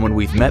by someone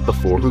we've met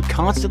before who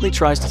constantly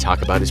tries to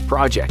talk about his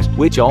projects,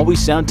 which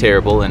always sound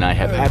terrible and I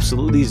have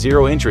absolutely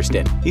zero interest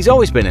in. He's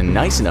always been a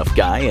nice enough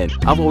guy, and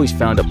I've always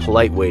found a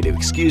polite way to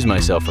excuse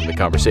myself from the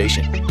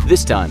conversation.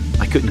 This time,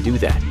 I couldn't do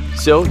that.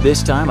 So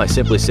this time I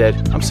simply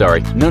said, "I'm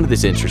sorry, none of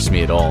this interests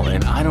me at all,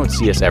 and I don't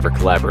see us ever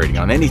collaborating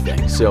on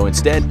anything, so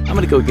instead, I'm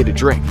gonna go get a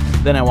drink."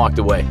 Then I walked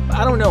away.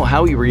 I don't know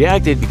how he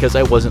reacted because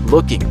I wasn't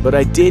looking, but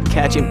I did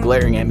catch him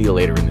glaring at me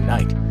later in the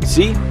night.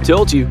 See?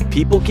 Told you,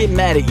 people get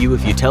mad at you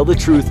if you tell the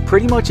truth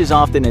pretty much as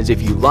often as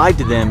if you lied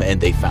to them and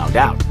they found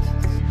out.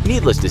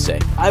 Needless to say,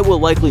 I will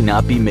likely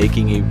not be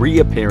making a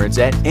reappearance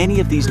at any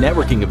of these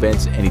networking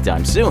events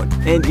anytime soon.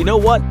 And you know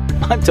what?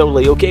 I'm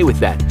totally okay with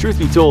that. Truth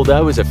be told,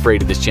 I was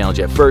afraid of this challenge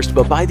at first,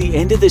 but by the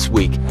end of this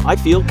week, I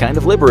feel kind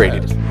of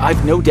liberated.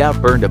 I've no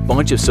doubt burned a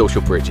bunch of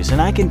social bridges,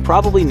 and I can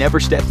probably never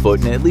step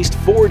foot in at least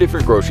 4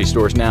 different grocery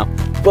stores now.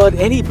 But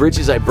any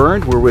bridges I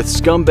burned were with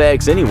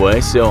scumbags anyway,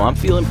 so I'm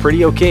feeling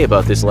pretty okay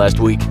about this last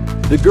week.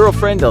 The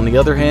girlfriend, on the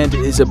other hand,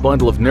 is a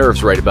bundle of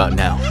nerves right about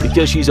now,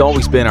 because she's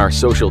always been our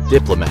social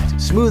diplomat,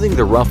 smoothing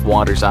the rough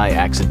waters I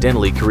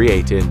accidentally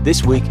create, and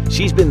this week,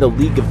 she's been the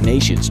League of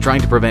Nations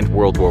trying to prevent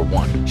World War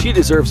I. She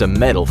deserves a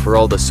medal for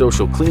all the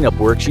social cleanup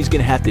work she's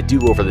gonna have to do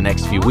over the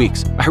next few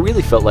weeks. I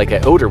really felt like I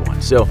owed her one,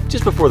 so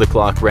just before the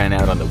clock ran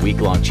out on the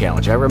week-long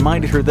challenge, I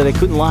reminded her that I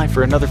couldn't lie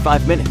for another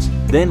 5 minutes.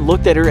 Then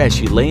looked at her as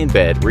she lay in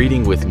bed,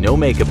 reading with no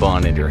makeup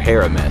on and her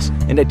hair a mess,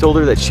 and I told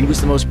her that she was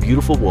the most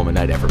beautiful woman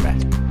I'd ever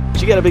met.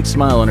 She got a big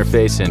smile on her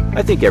face, and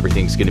I think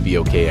everything's gonna be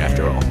okay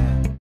after all.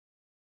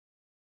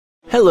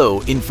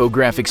 Hello,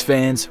 Infographics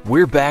fans!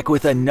 We're back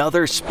with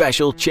another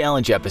special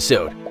challenge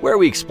episode, where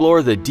we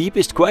explore the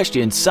deepest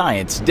questions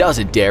science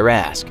doesn't dare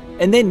ask,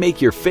 and then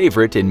make your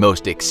favorite and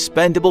most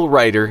expendable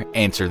writer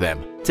answer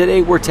them.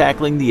 Today we're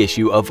tackling the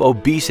issue of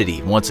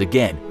obesity once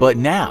again, but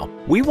now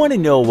we want to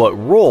know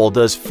what role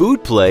does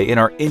food play in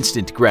our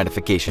instant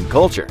gratification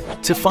culture.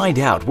 To find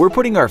out, we're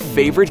putting our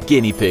favorite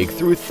guinea pig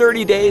through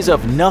 30 days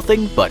of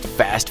nothing but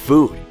fast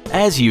food.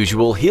 As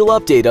usual, he'll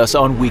update us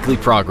on weekly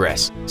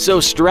progress, so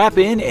strap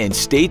in and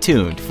stay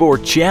tuned for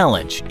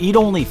Challenge Eat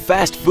Only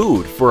Fast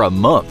Food for a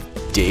Month,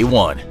 Day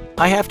 1.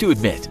 I have to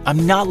admit,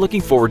 I'm not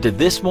looking forward to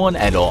this one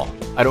at all.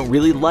 I don't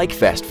really like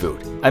fast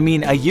food. I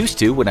mean, I used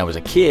to when I was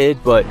a kid,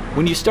 but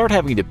when you start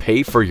having to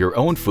pay for your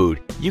own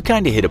food, you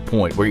kinda hit a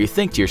point where you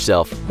think to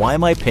yourself, why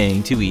am I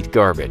paying to eat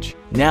garbage?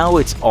 Now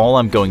it's all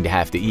I'm going to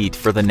have to eat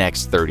for the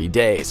next 30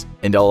 days.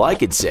 And all I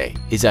could say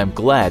is I'm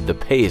glad the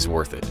pay is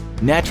worth it.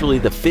 Naturally,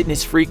 the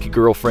fitness freak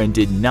girlfriend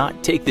did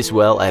not take this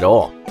well at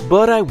all,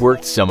 but I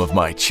worked some of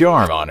my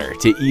charm on her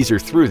to ease her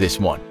through this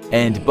one.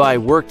 And by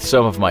worked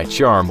some of my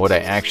charm, what I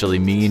actually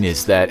mean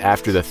is that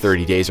after the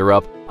 30 days are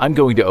up, I'm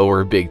going to owe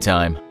her big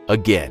time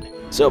again.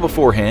 So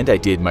beforehand, I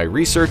did my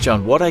research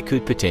on what I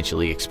could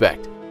potentially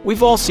expect.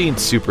 We've all seen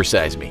Super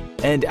Size Me,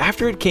 and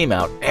after it came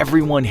out,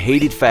 everyone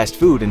hated fast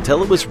food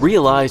until it was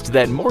realized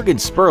that Morgan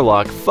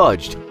Spurlock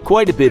fudged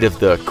quite a bit of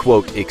the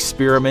quote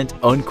experiment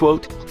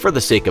unquote for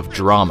the sake of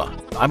drama.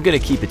 I'm gonna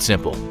keep it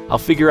simple. I'll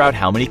figure out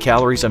how many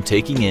calories I'm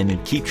taking in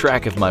and keep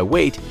track of my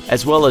weight,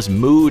 as well as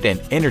mood and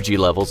energy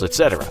levels,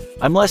 etc.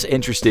 I'm less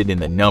interested in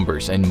the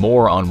numbers and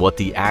more on what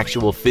the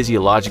actual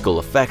physiological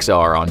effects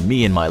are on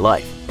me and my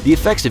life. The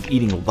effects of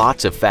eating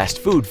lots of fast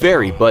food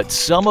vary, but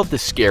some of the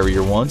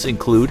scarier ones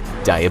include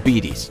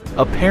diabetes.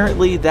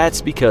 Apparently,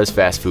 that's because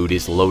fast food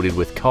is loaded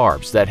with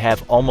carbs that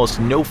have almost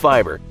no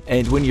fiber,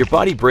 and when your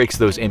body breaks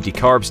those empty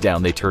carbs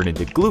down, they turn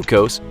into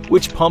glucose,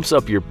 which pumps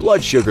up your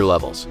blood sugar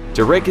levels.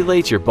 To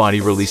regulate, your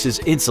body releases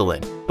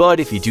insulin, But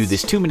if you do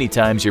this too many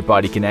times, your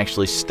body can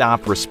actually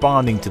stop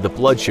responding to the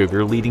blood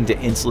sugar, leading to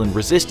insulin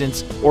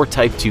resistance or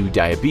type 2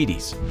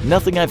 diabetes.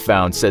 Nothing I've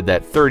found said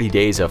that 30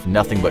 days of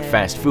nothing but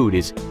fast food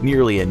is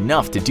nearly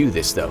enough to do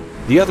this though.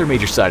 The other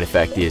major side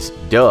effect is,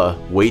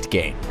 weight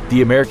gain.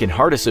 The American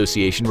Heart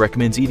Association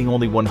recommends eating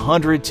only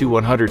 100 to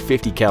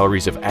 150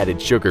 calories of added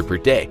sugar per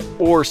day,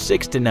 or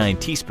 6 to 9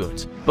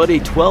 teaspoons. But a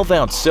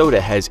 12-ounce soda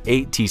has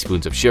 8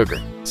 teaspoons of sugar.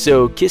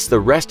 So kiss the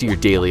rest of your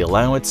daily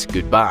allowance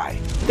goodbye.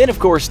 Then of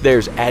course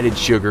there's added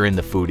sugar in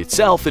the food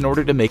itself in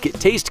order to make it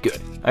taste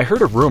good. I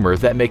heard a rumor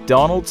that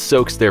McDonald's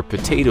soaks their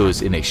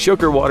potatoes in a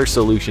sugar water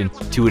solution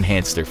to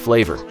enhance their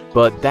flavor,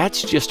 but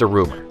that's just a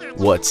rumor.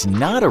 What's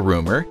not a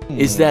rumor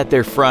is that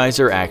their fries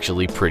are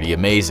actually pretty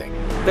amazing.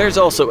 There's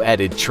also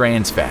added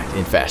trans fat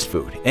in fast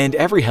food, and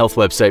every health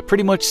website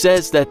pretty much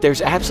says that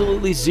there's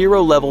absolutely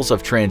 0 levels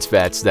of trans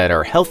fats that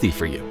are healthy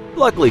for you.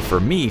 Luckily for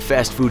me,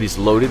 fast food is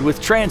loaded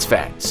with trans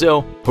fat,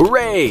 so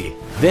hooray!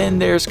 Then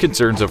there's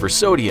concerns over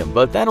sodium,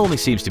 but that only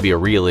seems to be a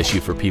real issue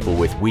for people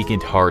with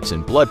weakened hearts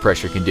and blood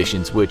pressure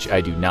conditions, which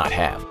I do not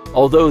have.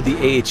 Although the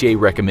AHA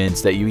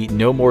recommends that you eat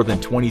no more than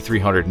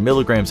 2,300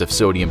 milligrams of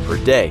sodium per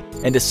day,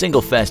 and a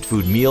single fast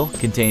food meal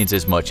contains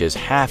as much as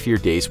half your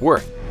day's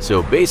worth.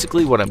 So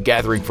basically what I'm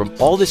gathering from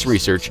all this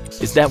research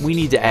is that we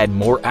need to add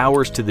more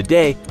hours to the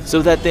day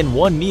so that then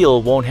one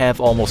meal won't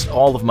have almost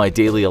all of my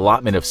daily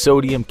allotment of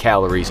sodium,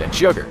 calories, and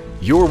sugar.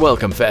 You're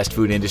welcome, fast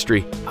food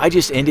industry. I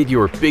just ended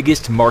your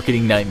biggest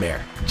marketing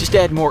nightmare. Just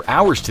add more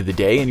hours to the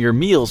day and your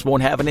meals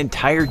won't have an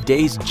entire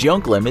day's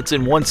junk limits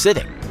in one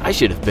sitting. I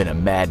should have been a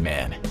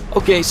madman.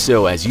 Okay,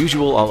 so as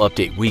usual, I'll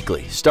update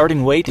weekly.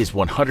 Starting weight is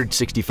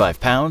 165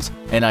 pounds,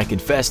 and I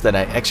confess that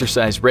I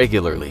exercise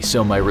regularly,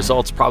 so my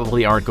results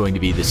probably aren't going to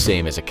be the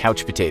same as a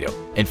couch potato.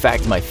 In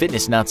fact, my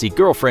fitness Nazi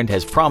girlfriend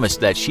has promised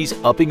that she's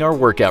upping our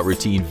workout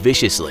routine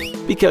viciously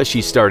because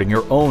she's starting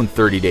her own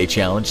 30-day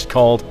challenge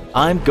called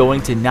 "I'm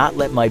going to not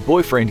let my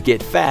boyfriend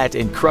get fat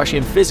and crush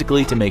him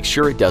physically to make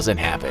sure it doesn't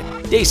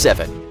happen." Day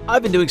 7.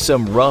 I've been doing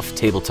some rough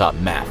tabletop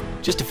math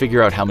just to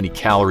figure out how many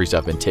calories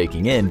I've been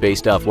taking in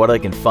based off what I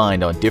can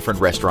find on different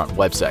restaurant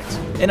websites.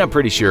 And I'm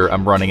pretty sure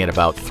I'm running at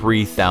about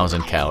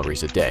 3,000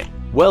 calories a day.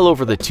 Well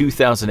over the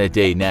 2,000 a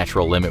day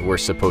natural limit we're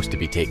supposed to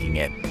be taking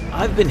in.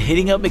 I've been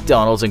hitting up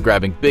McDonald's and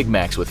grabbing Big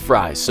Macs with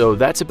fries, so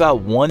that's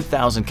about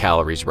 1,000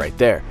 calories right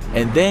there.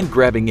 And then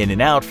grabbing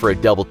In-N-Out for a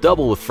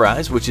double-double with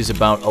fries, which is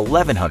about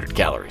 1,100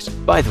 calories.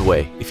 By the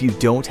way, if you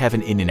don't have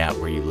an In-N-Out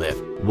where you live,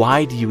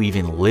 why do you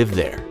even live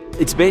there?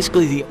 It's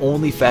basically the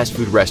only fast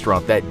food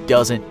restaurant that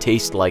doesn't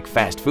taste like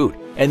fast food,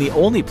 and the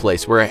only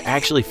place where I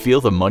actually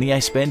feel the money I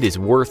spend is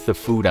worth the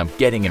food I'm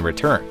getting in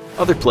return.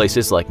 Other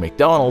places like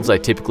McDonald's, I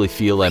typically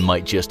feel I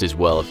might just as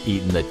well have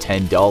eaten the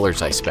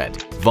 $10 I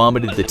spent,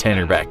 vomited the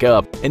tenner back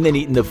up, and then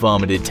eaten the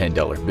vomited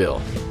 $10 bill.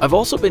 I've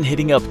also been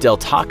hitting up Del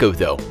Taco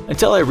though,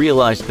 until I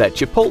realized that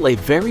Chipotle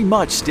very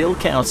much still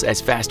counts as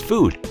fast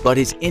food, but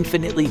is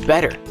infinitely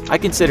better. I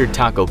considered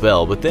Taco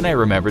Bell, but then I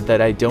remembered that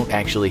I don't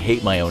actually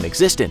hate my own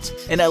existence,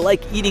 and I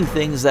like eating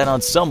things that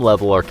on some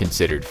level are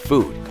considered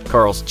food.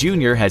 Carl's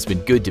Jr. has been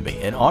good to me,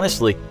 and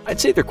honestly, I'd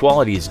say their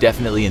quality is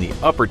definitely in the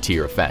upper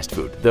tier of fast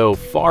food, though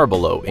far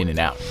below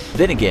In-N-Out.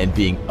 Then again,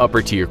 being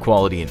upper tier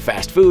quality in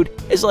fast food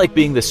is like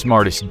being the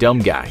smartest dumb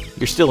guy.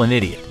 You're still an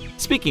idiot.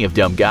 Speaking of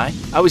dumb guy,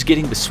 I was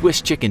getting the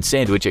Swiss chicken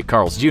sandwich at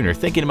Carl's Jr.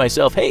 thinking to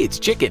myself, hey, it's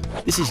chicken.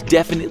 This is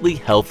definitely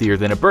healthier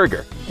than a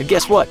burger. And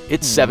guess what?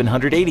 It's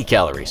 780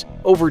 calories.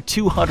 Over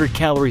 200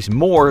 calories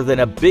more than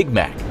a Big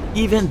Mac.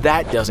 Even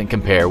that doesn't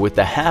compare with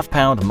the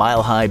half-pound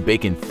mile-high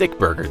bacon thick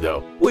burger though,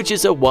 which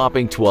is a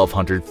whopping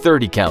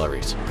 1,230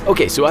 calories.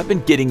 Okay, so I've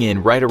been getting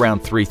in right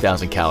around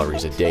 3,000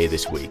 calories a day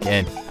this week,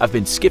 and I've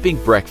been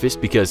skipping breakfast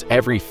because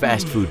every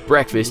fast food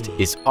breakfast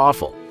is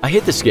awful. I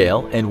hit the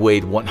scale and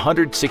weighed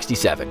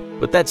 167,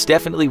 but that's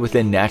definitely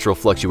within natural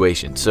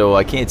fluctuation, so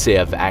I can't say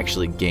I've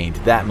actually gained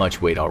that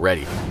much weight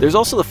already. There's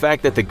also the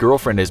fact that the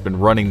girlfriend has been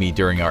running me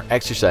during our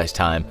exercise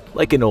time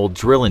like an old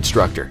drill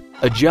instructor,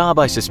 a job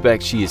I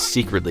suspect she is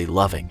secretly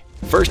loving.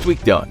 First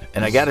week done,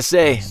 and I gotta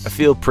say, I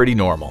feel pretty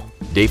normal.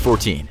 Day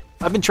 14.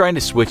 I've been trying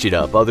to switch it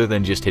up other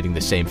than just hitting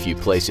the same few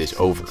places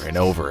over and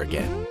over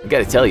again. I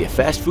gotta tell you,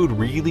 fast food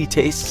really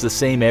tastes the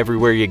same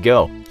everywhere you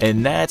go,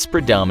 and that's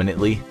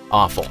predominantly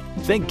awful.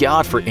 Thank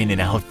God for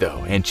In-N-Out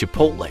though, and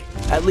Chipotle.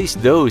 At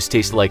least those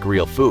taste like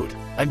real food.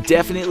 I'm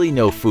definitely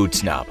no food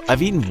snob.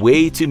 I've eaten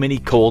way too many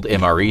cold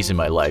MREs in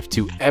my life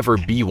to ever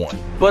be one.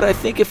 But I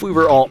think if we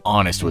were all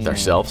honest with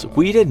ourselves,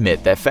 we'd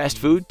admit that fast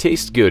food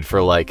tastes good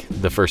for like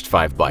the first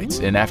 5 bites,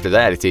 and after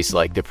that it tastes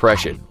like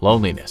depression,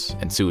 loneliness,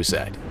 and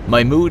suicide.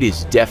 My mood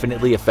is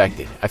definitely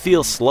affected. I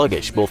feel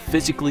sluggish both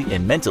physically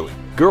and mentally.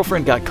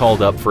 Girlfriend got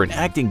called up for an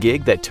acting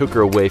gig that took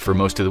her away for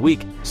most of the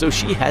week, so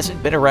she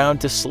hasn't been around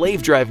to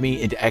slave drive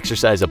me into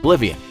exercise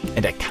oblivion,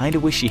 and I kinda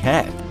wish she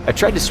had. I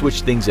tried to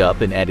switch things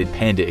up and added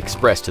Panda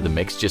Express to the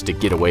mix just to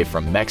get away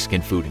from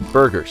Mexican food and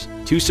burgers.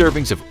 2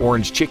 servings of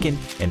orange chicken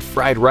and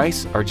fried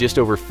rice are just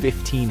over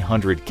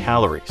 1,500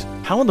 calories.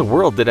 How in the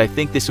world did I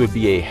think this would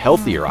be a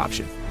healthier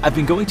option? I've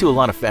been going to a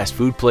lot of fast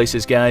food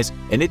places, guys,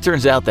 and it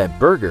turns out that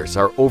burgers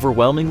are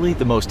overwhelmingly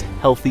the most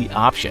healthy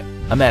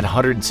option. I'm at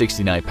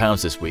 169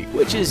 pounds this week,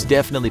 which is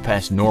definitely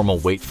past normal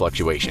weight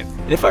fluctuation.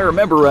 And if I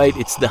remember right,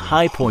 it's the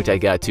high point I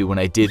got to when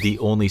I did the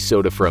only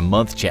soda for a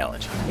month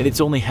challenge, and it's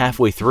only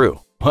halfway through.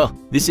 Well,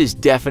 this is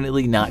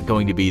definitely not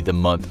going to be the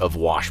month of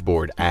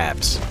washboard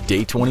abs.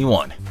 Day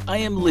 21. I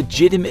am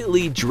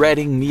legitimately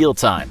dreading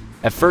mealtime.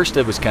 At first,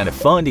 it was kind of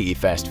fun to eat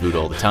fast food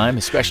all the time,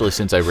 especially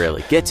since I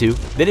rarely get to.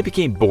 Then it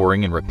became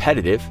boring and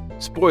repetitive.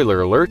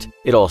 Spoiler alert,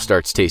 it all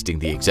starts tasting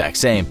the exact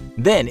same.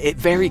 Then it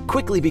very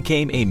quickly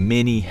became a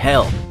mini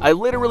hell. I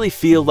literally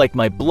feel like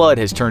my blood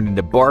has turned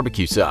into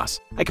barbecue sauce.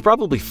 I could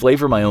probably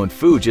flavor my own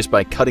food just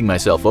by cutting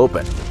myself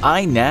open.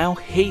 I now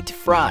hate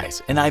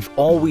fries, and I've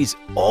always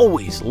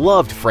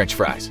loved French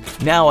fries.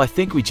 Now I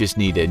think we just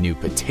need a new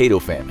potato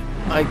famine.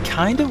 I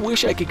kinda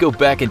wish I could go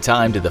back in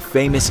time to the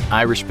famous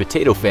Irish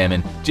potato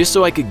famine just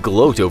so I could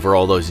gloat over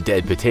all those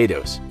dead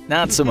potatoes.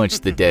 Not so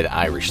much the dead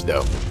Irish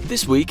though.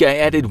 This week I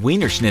added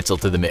Wiener Schnitzel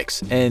to the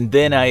mix, and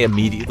then I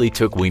immediately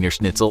took Wiener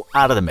Schnitzel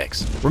out of the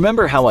mix.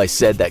 Remember how I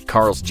said that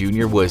Carl's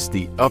Jr. was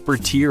the upper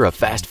tier of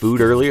fast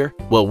food earlier?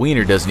 Well,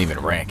 Wiener doesn't even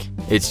rank.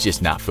 It's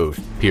just not food,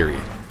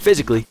 period.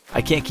 Physically,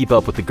 I can't keep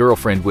up with the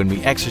girlfriend when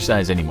we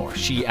exercise anymore.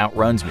 She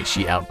outruns me,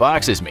 she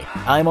outboxes me.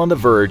 I'm on the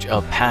verge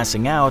of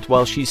passing out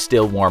while she's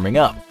still warming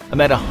up.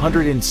 I'm at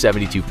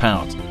 172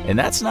 pounds, and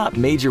that's not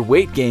major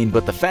weight gain,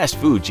 but the fast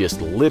food just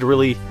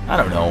literally, I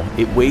don't know,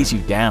 it weighs you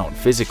down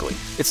physically.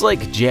 It's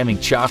like jamming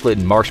chocolate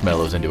and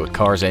marshmallows into a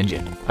car's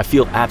engine. I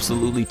feel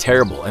absolutely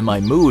terrible, and my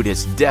mood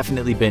has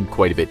definitely been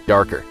quite a bit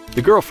darker.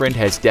 The girlfriend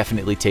has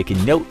definitely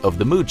taken note of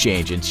the mood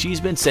change, and she's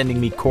been sending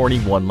me corny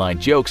one-line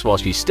jokes while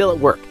she's still at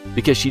work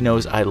because she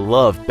knows I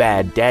love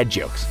bad dad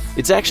jokes.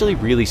 It's actually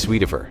really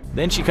sweet of her.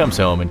 Then she comes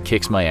home and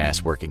kicks my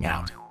ass working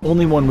out.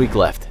 Only 1 week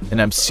left,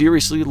 and I'm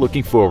seriously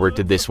looking forward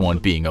to this one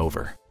being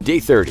over. Day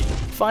 30.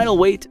 Final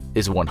weight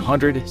is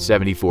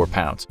 174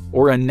 pounds,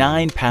 or a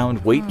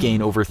 9-pound weight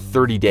gain over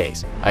 30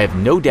 days. I have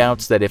no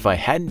doubts that if I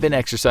hadn't been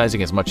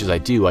exercising as much as I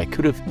do, I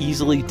could have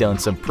easily done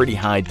some pretty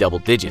high double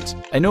digits.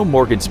 I know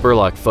Morgan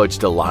Spurlock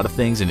fudged a lot of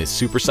things in his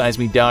Super Size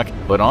Me doc,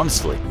 but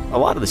honestly, a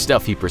lot of the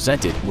stuff he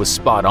presented was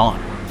spot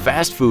on.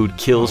 Fast food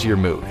kills your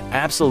mood,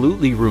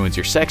 absolutely ruins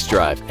your sex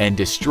drive, and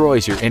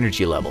destroys your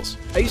energy levels.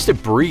 I used to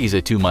breeze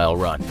a 2-mile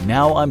run,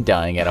 now I'm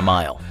dying at a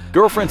mile.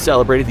 Girlfriend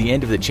celebrated the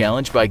end of the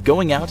challenge by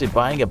going out and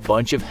buying a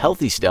bunch of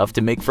healthy stuff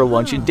to make for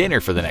lunch and dinner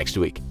for the next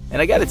week.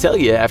 And I gotta tell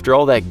you, after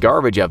all that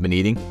garbage I've been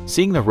eating,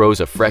 seeing the rows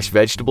of fresh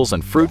vegetables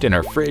and fruit in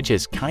our fridge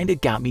has kinda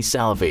got me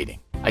salivating.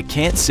 I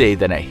can't say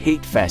that I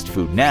hate fast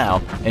food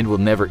now and will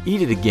never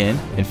eat it again.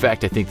 In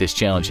fact, I think this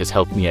challenge has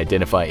helped me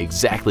identify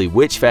exactly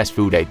which fast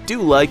food I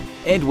do like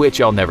and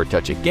which I'll never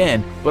touch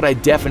again, but I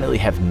definitely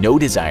have no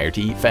desire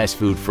to eat fast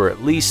food for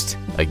at least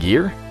a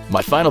year.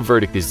 My final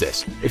verdict is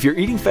this: if you're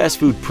eating fast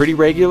food pretty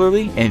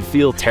regularly and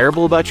feel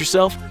terrible about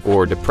yourself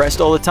or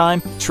depressed all the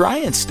time, try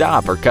and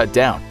stop or cut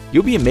down.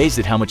 You'll be amazed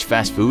at how much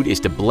fast food is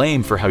to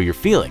blame for how you're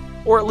feeling,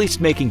 or at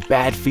least making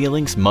bad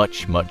feelings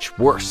much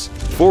worse.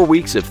 4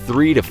 weeks of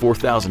 3,000 to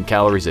 4,000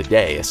 calories a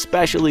day,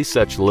 especially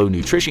such low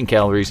nutrition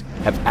calories,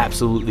 have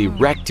absolutely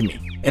wrecked me.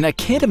 And I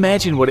can't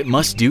imagine what it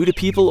must do to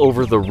people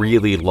over the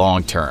really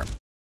long term.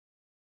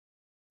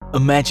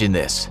 Imagine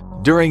this.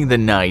 During the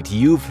night,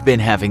 you've been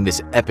having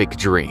this epic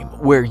dream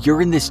where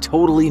you're in this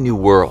totally new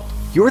world.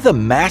 You're the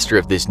master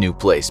of this new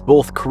place,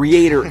 both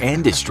creator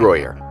and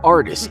destroyer,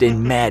 artist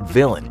and mad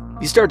villain.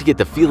 You start to get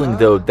the feeling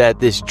though that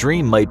this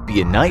dream might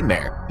be a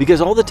nightmare,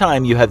 because all the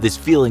time you have this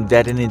feeling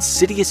that an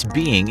insidious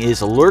being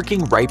is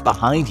lurking right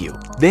behind you.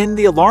 Then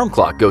the alarm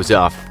clock goes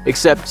off,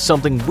 except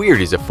something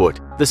weird is afoot.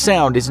 The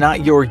sound is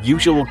not your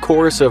usual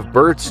chorus of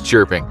birds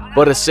chirping,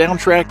 but a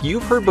soundtrack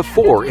you've heard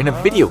before in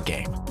a video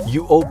game.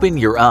 You open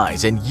your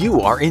eyes and you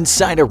are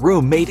inside a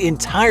room made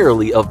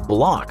entirely of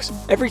blocks.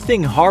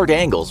 Everything hard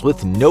angles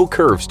with no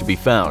curves to be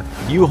found.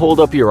 You hold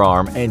up your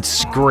arm and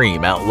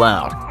scream out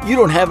loud. You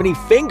don't have any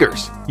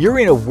fingers. You're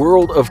in a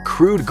world of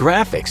crude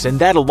graphics, and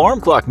that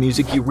alarm clock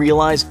music you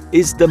realize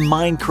is the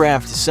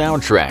Minecraft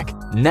soundtrack.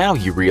 Now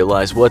you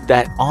realize what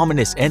that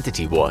ominous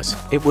entity was.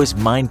 It was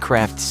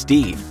Minecraft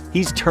Steve.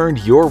 He's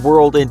turned your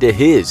world into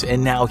his,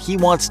 and now he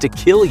wants to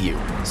kill you.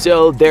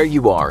 So there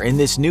you are in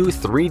this new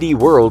 3D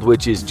world,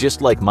 which is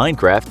just like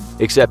Minecraft,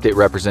 except it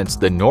represents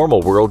the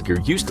normal world you're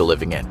used to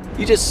living in.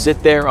 You just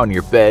sit there on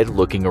your bed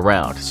looking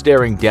around,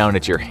 staring down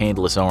at your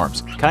handless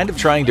arms, kind of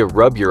trying to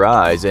rub your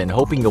eyes and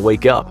hoping to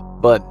wake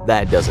up. But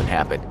that doesn't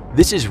happen.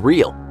 This is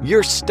real.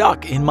 You're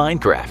stuck in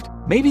Minecraft.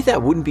 Maybe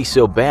that wouldn't be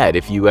so bad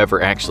if you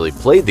ever actually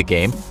played the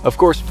game. Of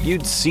course,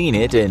 you'd seen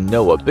it and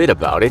know a bit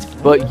about it,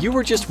 but you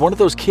were just one of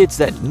those kids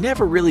that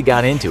never really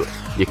got into it.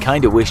 You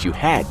kinda wish you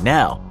had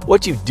now.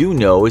 What you do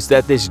know is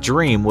that this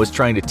dream was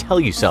trying to tell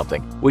you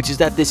something, which is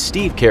that this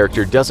Steve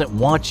character doesn't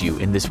want you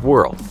in this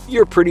world.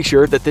 You're pretty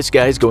sure that this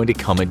guy is going to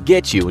come and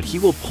get you, and he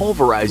will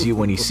pulverize you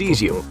when he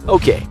sees you.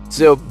 Okay,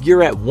 so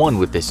you're at one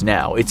with this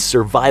now. It's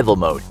survival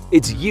mode.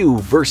 It's you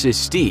versus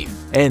Steve,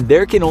 and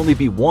there can only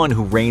be one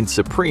who reigns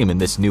supreme in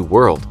this new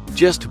world.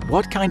 Just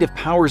what kind of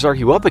powers are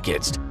you up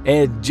against?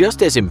 And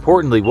just as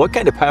importantly, what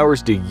kind of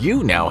powers do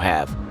you now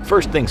have?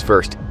 First things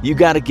first, you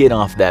gotta get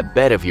off that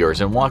bed of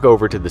yours and walk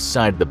over to the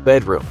side of the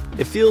bedroom.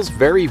 It feels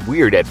very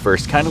weird at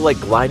first, kind of like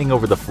gliding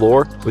over the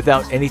floor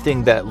without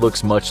anything that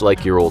looks much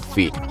like your old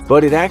feet.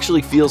 But it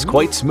actually feels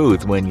quite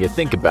smooth when you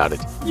think about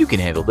it. You can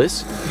handle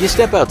this. You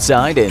step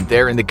outside and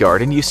there in the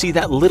garden you see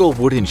that little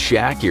wooden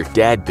shack your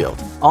dad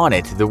built. On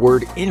it, the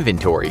word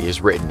inventory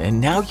is written,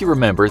 and now you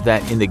remember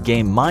that in the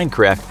game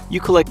Minecraft, you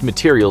collect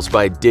materials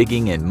by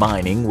digging and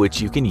mining, which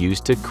you can use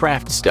to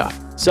craft stuff.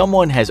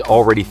 Someone has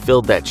already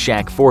filled that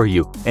shack for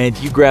you, and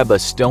you grab a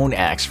stone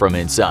axe from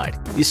inside.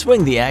 You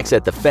swing the axe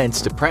at the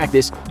fence to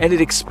practice, and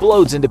it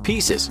explodes into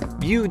pieces.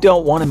 You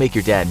don't want to make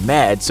your dad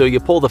mad, so you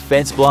pull the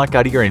fence block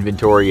out of your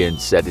inventory and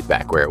set it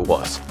back where it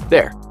was.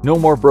 There, no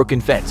more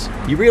broken fence.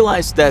 You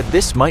realize that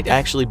this might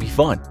actually be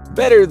fun.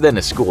 Better than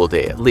a school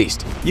day, at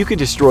least. You can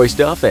destroy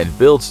stuff and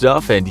build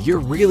stuff, and you're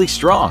really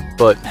strong.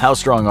 But how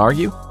strong are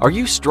you? Are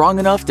you strong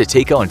enough to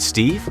take on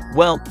Steve?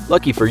 Well,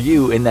 lucky for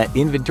you, in that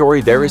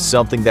inventory there is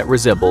something that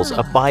resembles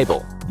a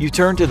Bible. You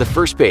turn to the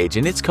first page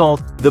and it's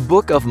called The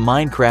Book of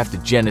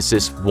Minecraft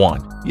Genesis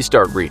 1. You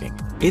start reading.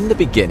 In the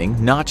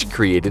beginning, Notch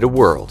created a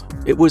world.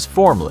 It was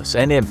formless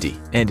and empty,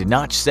 and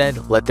Notch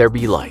said, "Let there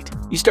be light."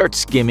 You start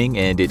skimming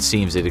and it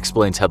seems it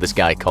explains how this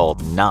guy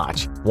called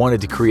Notch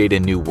wanted to create a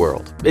new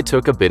world. It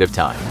took a bit of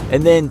time.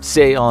 And then,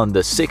 say on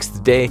the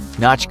 6th day,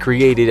 Notch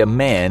created a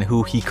man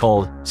who he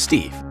called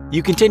Steve.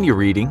 You continue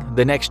reading,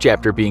 the next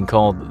chapter being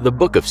called The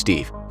Book of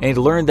Steve, and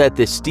learn that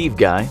this Steve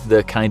guy,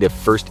 the kind of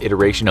first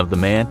iteration of the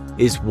man,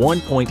 is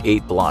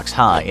 1.8 blocks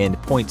high and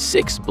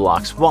 0.6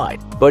 blocks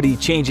wide, but he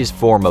changes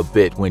form a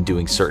bit when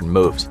doing certain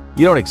moves.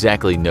 You don't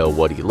exactly know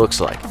what he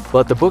looks like,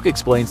 but the book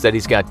explains that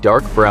he's got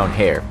dark brown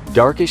hair,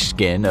 darkish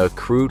skin, a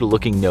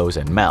crude-looking nose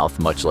and mouth,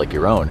 much like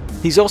your own.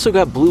 He's also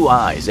got blue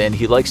eyes, and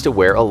he likes to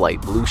wear a light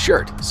blue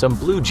shirt, some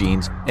blue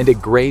jeans, and a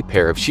gray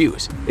pair of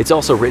shoes. It's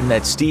also written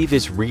that Steve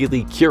is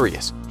really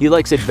curious. He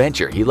likes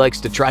adventure, he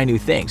likes to try new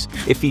things.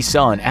 If he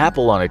saw an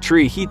apple on a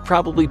tree, he'd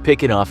probably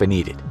pick it off and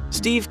eat it.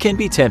 Steve can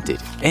be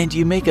tempted, and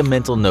you make a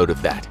mental note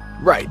of that.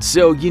 Right,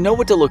 so you know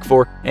what to look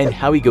for and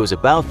how he goes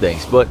about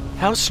things, but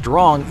how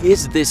strong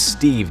is this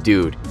Steve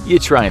dude? You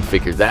try and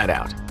figure that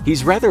out.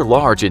 He's rather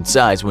large in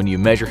size when you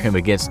measure him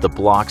against the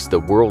blocks the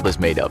world is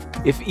made of.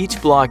 If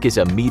each block is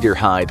a meter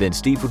high, then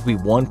Steve would be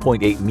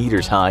 1.8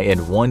 meters high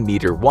and 1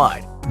 meter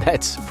wide.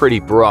 That's pretty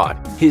broad.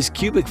 His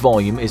cubic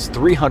volume is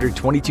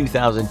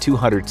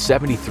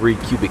 322,273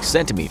 cubic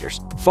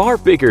centimeters, far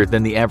bigger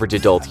than the average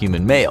adult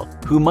human male,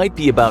 who might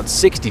be about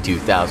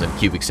 62,000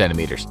 cubic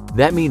centimeters.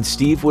 That means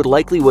Steve would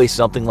likely weigh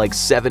something like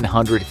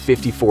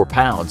 754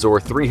 pounds or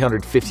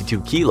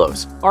 352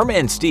 kilos. Our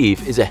man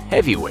Steve is a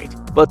heavyweight.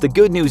 But the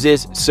good news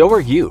is, so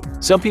are you.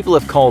 Some people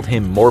have called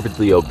him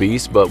morbidly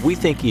obese, but we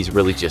think he's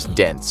really just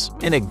dense,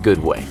 in a good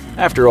way.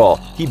 After all,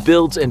 he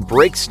builds and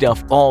breaks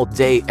stuff all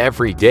day,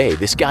 every day.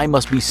 This guy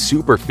must be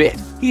super fit.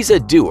 He's a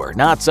doer,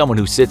 not someone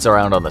who sits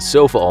around on the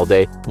sofa all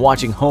day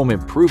watching home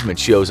improvement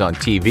shows on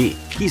TV.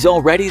 He's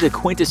already the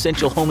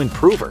quintessential home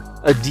improver,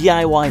 a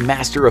DIY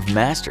master of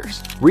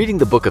masters. Reading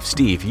the Book of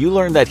Steve, you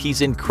learn that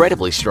he's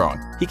incredibly strong.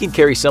 He can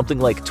carry something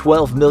like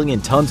 12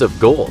 million tons of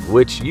gold,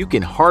 which you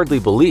can hardly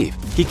believe.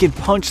 He can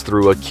punch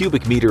through a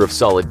cubic meter of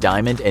solid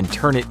diamond and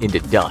turn it into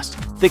dust.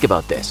 Think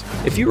about this.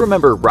 If you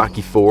remember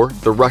Rocky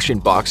IV, the Russian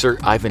boxer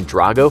Ivan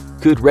Drago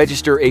could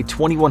register a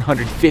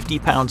 2,150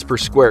 pounds per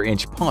square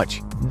inch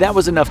punch. That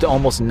was enough to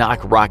almost knock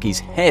Rocky's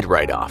head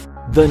right off.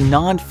 The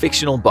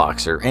non-fictional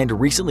boxer and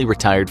recently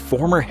retired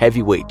former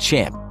heavyweight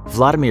champ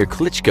Vladimir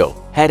Klitschko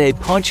had a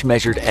punch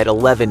measured at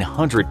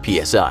 1,100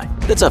 psi.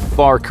 That's a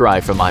far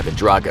cry from Ivan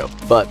Drago,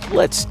 but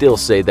let's still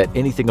say that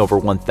anything over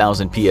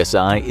 1,000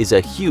 psi is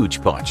a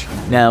huge punch.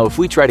 Now, if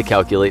we try to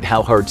calculate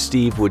how hard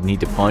Steve would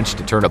need to punch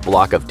to turn a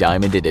block of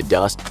diamond into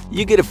dust,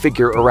 you get a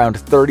figure around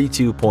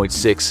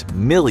 32.6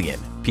 million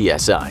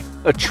psi.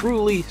 A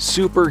truly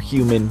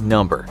superhuman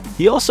number.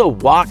 He also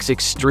walks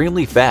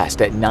extremely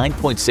fast at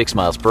 9.6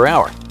 miles per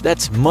hour.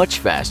 That's much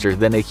faster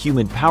than a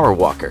human power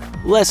walker.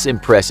 Less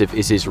impressive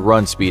is his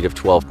run speed of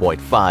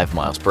 12.5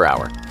 miles per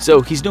hour.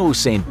 So he's no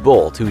Usain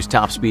Bolt, whose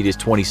top speed is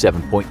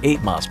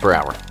 27.8 miles per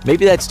hour.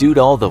 Maybe that's due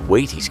to all the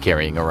weight he's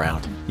carrying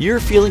around.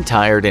 You're feeling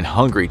tired and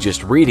hungry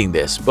just reading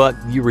this, but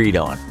you read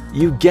on.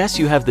 You guess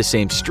you have the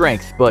same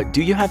strength, but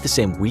do you have the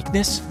same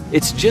weakness?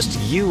 It's just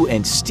you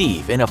and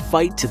Steve in a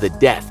fight to the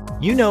death.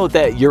 You know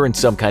that you're in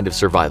some kind of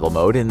survival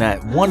mode and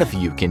that one of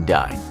you can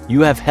die.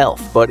 You have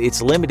health, but it's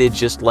limited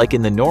just like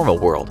in the normal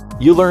world.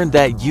 You learn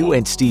that you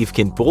and Steve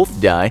can both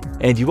die,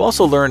 and you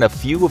also learn a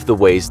few of the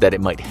ways that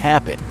it might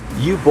happen.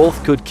 You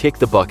both could kick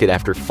the bucket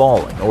after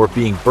falling, or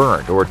being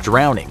burned, or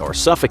drowning, or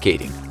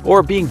suffocating,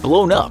 or being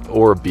blown up,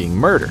 or being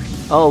murdered.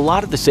 A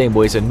lot of the same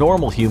ways a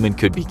normal human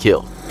could be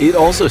killed. It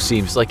also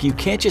seems like you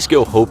can't just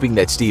go hoping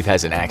that Steve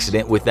has an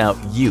accident without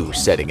you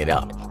setting it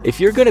up.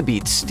 If you're gonna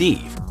beat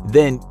Steve,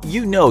 then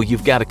you know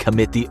you've got to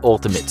commit the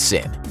ultimate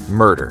sin –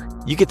 murder.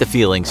 You get the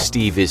feeling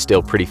Steve is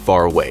still pretty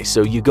far away,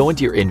 so you go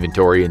into your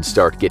inventory and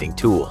start getting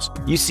tools.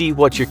 You see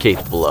what you're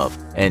capable of.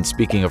 And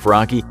speaking of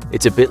Rocky,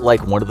 it's a bit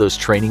like one of those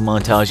training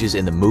montages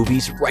in the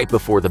movies right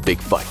before the big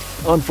fight.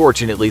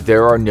 Unfortunately,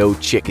 there are no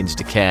chickens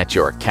to catch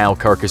or cow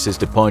carcasses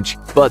to punch,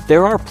 but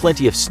there are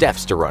plenty of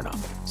steps to run up.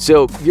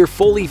 So you're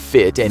fully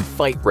fit and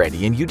fight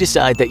ready, and you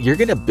decide that you're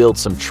gonna build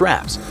some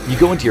traps. You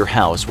go into your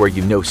house where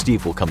you know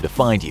Steve will come to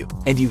find you,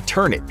 and you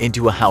turn it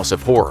into a house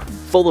of horror,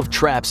 full of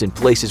traps and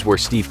places where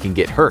Steve can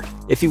get hurt.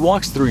 If he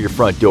walks through your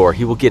front door,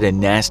 he will get a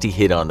nasty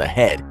hit on the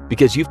head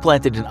because you've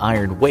planted an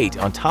iron weight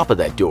on top of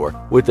that door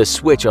with a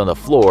switch on the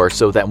floor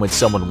so that when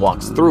someone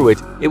walks through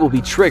it, it will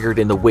be triggered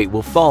and the weight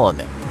will fall on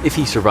them. If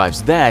he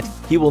survives that,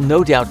 he will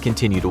no doubt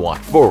continue to walk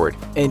forward,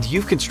 and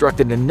you've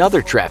constructed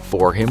another trap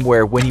for him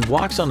where when he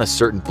walks on a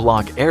certain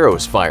block,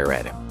 arrows fire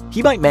at him.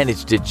 He might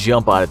manage to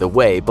jump out of the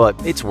way, but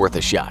it's worth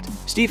a shot.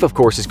 Steve, of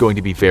course, is going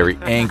to be very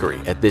angry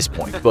at this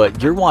point,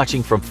 but you're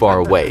watching from far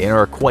away and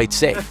are quite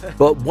safe.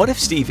 But what if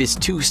Steve is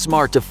too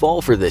smart to fall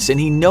for this and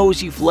he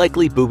knows you've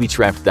likely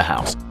booby-trapped the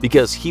house,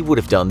 because he would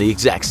have done the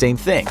exact same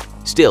thing?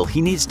 Still, he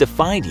needs to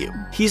find you.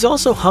 He's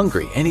also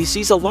hungry, and he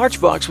sees a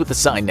large box with a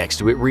sign next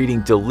to it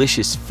reading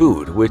 "Delicious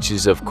Food," which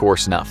is of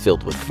course not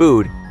filled with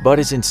food, but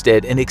is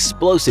instead an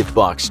explosive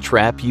box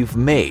trap you've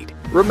made.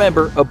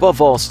 Remember, above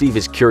all, Steve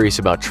is curious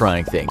about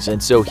trying things,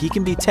 and so he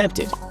can be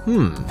tempted.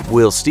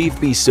 Will Steve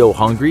be so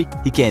hungry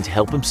he can't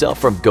help himself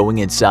from going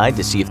inside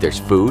to see if there's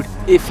food?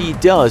 If he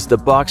does, the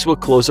box will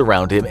close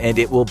around him and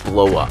it will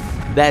blow up.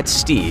 That's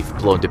Steve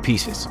blown to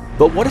pieces.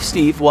 But what if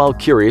Steve, while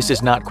curious,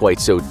 is not quite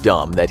so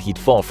dumb that he'd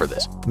fall for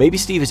this? Maybe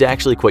Steve is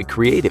actually quite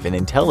creative and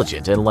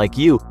intelligent and, like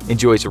you,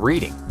 enjoys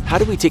reading. How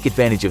do we take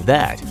advantage of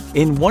that?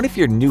 In one of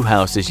your new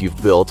houses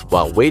you've built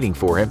while waiting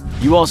for him,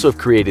 you also have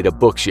created a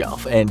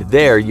bookshelf, and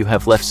there you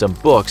have left some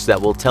books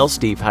that will tell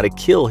Steve how to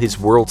kill his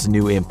world's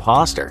new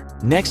imposter.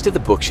 Next to the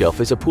bookshelf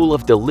is a pool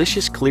of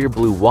delicious clear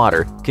blue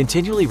water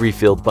continually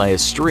refilled by a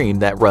stream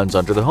that runs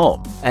under the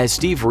home. As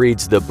Steve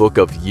reads the book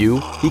of you,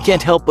 he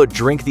can't help but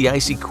drink the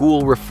icy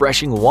cool,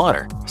 refreshing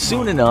water.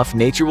 Soon enough,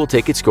 nature will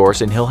take its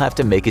course and he'll have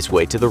to make his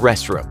way to the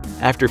restroom.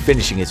 After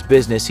finishing his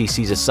business, he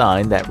sees a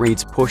sign that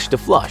reads "Push to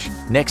Flush"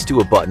 next to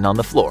a button on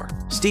the floor.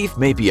 Steve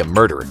may be a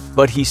murderer,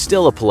 but he's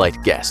still a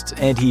polite guest,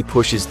 and he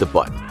pushes the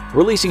button,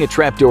 releasing a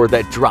trapdoor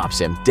that drops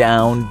him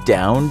down,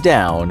 down,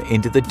 down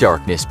into the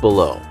darkness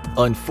below.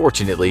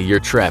 Unfortunately,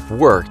 your trap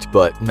worked,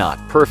 but not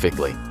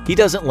perfectly. He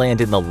doesn't land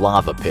in the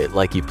lava pit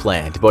like he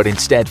planned, but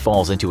instead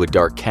falls into a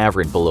dark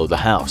cavern below the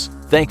house.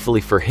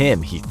 Thankfully for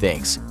him, he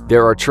thinks.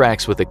 There are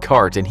tracks with a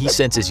cart and he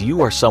senses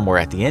you are somewhere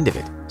at the end of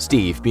it.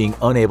 Steve, being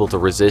unable to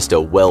resist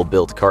a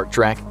well-built cart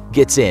track,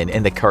 gets in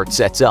and the cart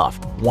sets off,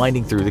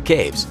 winding through the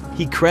caves.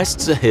 He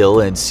crests a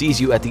hill and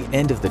sees you at the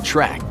end of the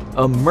track,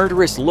 a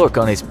murderous look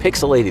on his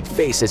pixelated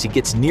face as he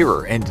gets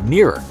nearer and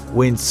nearer,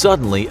 when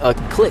suddenly a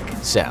click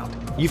sound.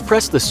 You've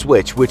pressed the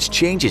switch which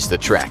changes the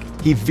track.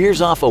 He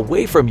veers off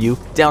away from you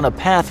down a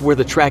path where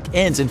the track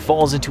ends and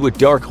falls into a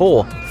dark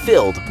hole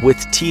filled with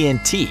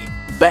TNT.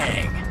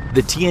 Bang!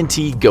 The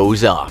TNT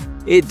goes off.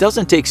 It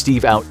doesn't take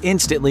Steve out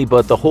instantly,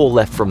 but the hole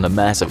left from the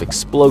massive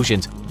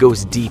explosions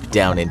goes deep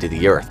down into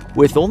the earth,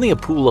 with only a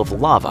pool of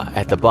lava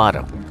at the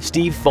bottom.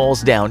 Steve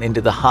falls down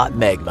into the hot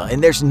magma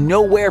and there's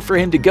nowhere for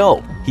him to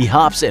go. He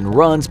hops and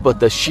runs, but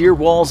the sheer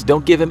walls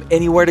don't give him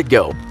anywhere to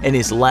go, and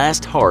his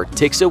last heart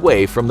ticks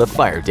away from the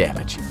fire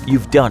damage.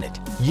 You've done it.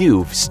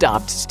 You've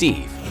stopped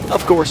Steve.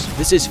 Of course,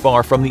 this is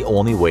far from the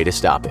only way to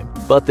stop him,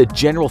 but the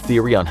general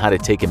theory on how to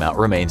take him out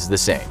remains the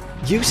same.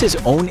 Use his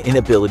own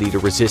inability to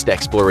resist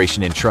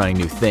exploration and trying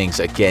new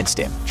things against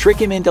him. Trick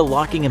him into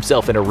locking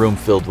himself in a room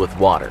filled with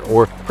water,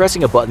 or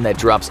pressing a button that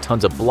drops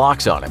tons of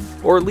blocks on him,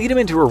 or lead him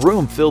into a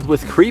room filled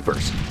with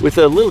creepers. With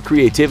a little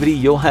creativity,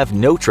 you'll have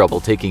no trouble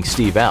taking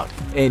Steve out,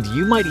 and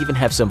you might even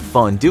have some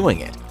fun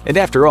doing it. And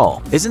after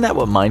all, isn't that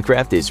what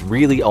Minecraft is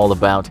really all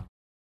about?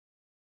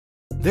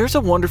 There's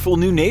a wonderful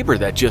new neighbor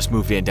that just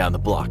moved in down the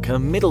block, a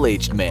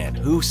middle-aged man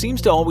who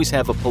seems to always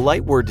have a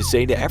polite word to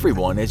say to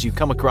everyone as you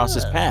come across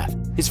his path.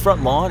 His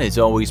front lawn is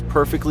always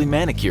perfectly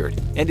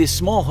manicured, and his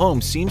small home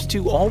seems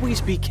to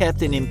always be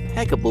kept in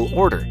impeccable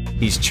order.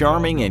 He's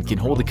charming and can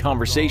hold a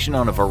conversation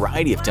on a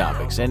variety of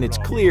topics, and it's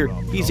clear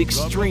he's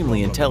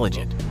extremely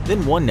intelligent.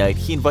 Then one night,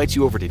 he invites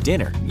you over to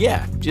dinner.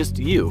 Yeah, just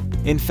you.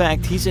 In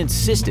fact, he's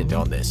insistent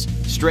on this.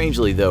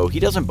 Strangely though, he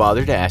doesn't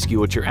bother to ask you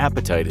what your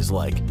appetite is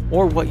like,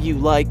 or what you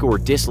like or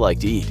dislike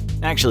to eat.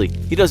 Actually,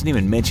 he doesn't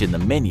even mention the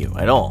menu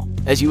at all.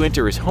 As you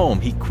enter his home,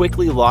 he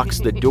quickly locks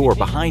the door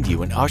behind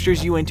you and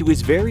ushers you into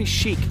his very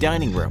chic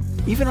dining room.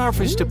 Even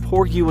offers to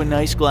pour you a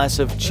nice glass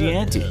of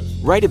Chianti.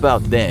 Right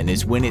about then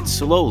is when it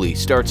slowly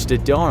starts to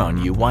dawn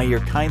on you why your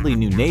kindly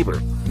new neighbor,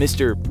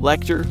 Mr.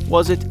 Lecter,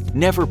 was it,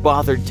 never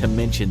bothered to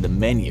mention the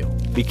menu.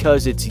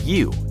 Because it's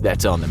you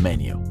that's on the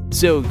menu.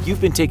 So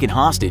you've been taken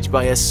hostage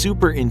by a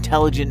super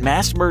intelligent,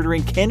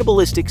 mass-murdering,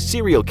 cannibalistic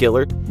serial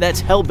killer that's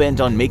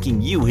hell-bent on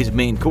making you his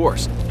main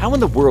course. How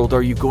in the world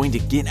are you going to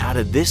get out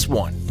of this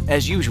one?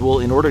 As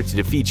usual, in order to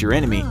defeat your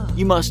enemy,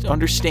 you must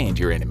understand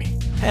your enemy.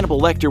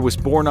 Hannibal Lecter was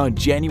born on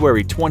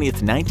January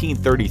 20th,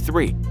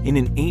 1933 in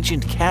an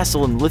ancient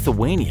castle in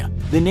Lithuania,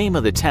 the name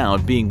of the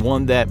town being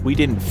one that we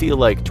didn't feel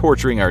like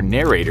torturing our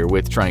narrator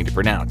with trying to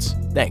pronounce.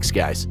 Thanks,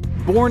 guys.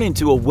 Born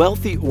into a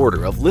wealthy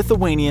order of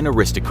Lithuanian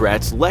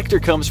aristocrats,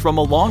 Lecter comes from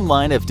a long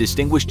line of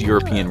distinguished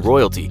European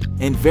royalty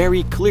and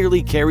very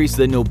clearly carries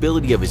the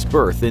nobility of his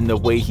birth in the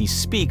way he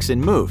speaks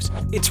and moves.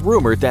 It's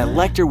rumored that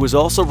Lecter was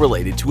also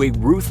related to a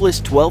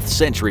ruthless 12th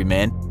century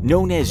man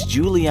known as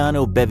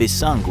Giuliano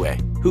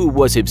Bevisangue, who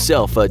was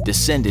himself a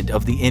descendant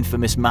of the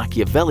infamous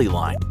Machiavelli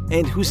line,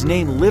 and whose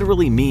name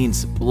literally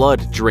means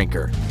blood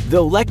drinker.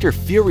 Though Lecter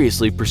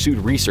furiously pursued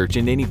research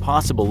into any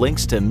possible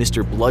links to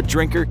Mr. Blood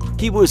Drinker,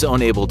 he was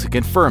unable to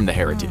confirm the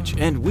heritage,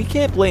 and we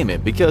can't blame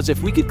him because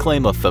if we could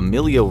claim a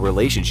familial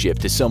relationship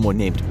to someone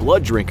named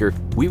Blood Drinker,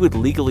 we would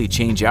legally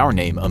change our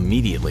name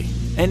immediately.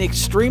 An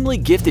extremely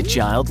gifted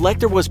child,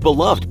 Lecter was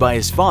beloved by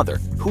his father,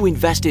 who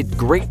invested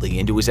greatly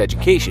into his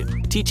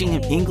education, teaching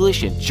him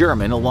English and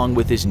German along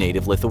with his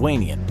native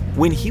Lithuanian.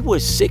 When he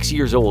was 6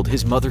 years old,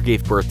 his mother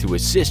gave birth to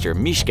his sister,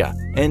 Mishka,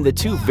 and the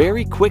two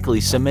very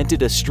quickly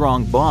cemented a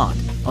strong bond.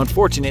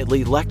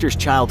 Unfortunately, Lecter's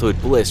childhood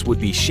bliss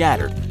would be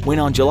shattered when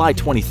on July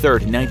 23,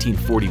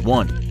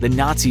 1941, the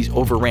Nazis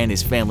overran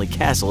his family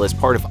castle as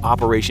part of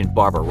Operation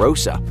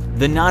Barbarossa,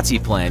 the Nazi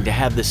plan to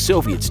have the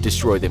Soviets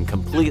destroy them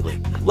completely.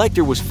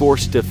 Lecter was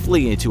forced to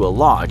flee into a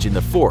lodge in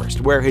the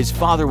forest where his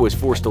father was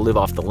forced to live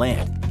off the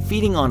land,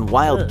 feeding on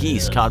wild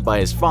geese caught by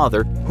his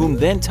father, whom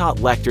then taught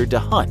Lecter to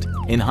hunt.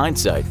 In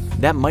hindsight,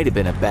 that might have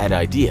been a bad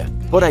idea,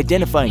 but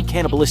identifying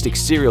cannibalistic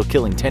serial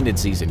killing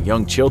tendencies in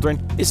young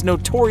children is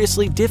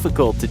notoriously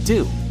difficult to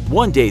do.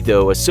 One day,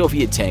 though, a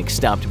Soviet tank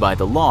stopped by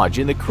the lodge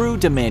and the crew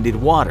demanded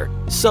water.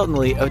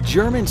 Suddenly, a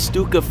German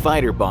Stuka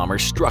fighter bomber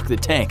struck the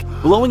tank,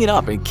 blowing it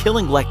up and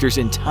killing Lecter's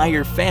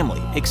entire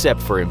family, except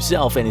for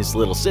himself and his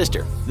little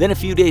sister. Then a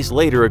few days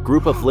later, a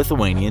group of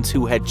Lithuanians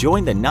who had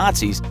joined the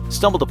Nazis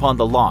stumbled upon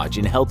the lodge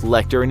and held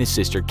Lecter and his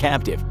sister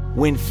captive.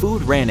 When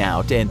food ran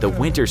out and the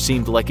winter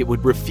seemed like it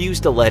would refuse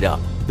to let up,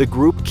 the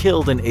group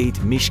killed and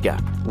ate Mishka,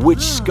 which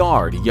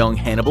scarred young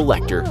Hannibal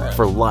Lecter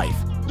for life.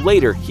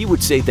 Later, he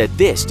would say that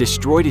this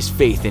destroyed his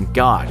faith in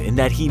God and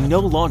that he no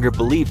longer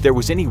believed there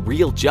was any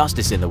real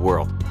justice in the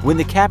world. When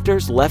the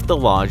captors left the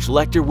lodge,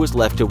 Lecter was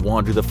left to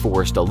wander the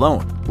forest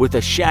alone, with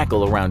a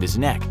shackle around his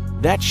neck.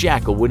 That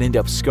shackle would end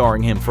up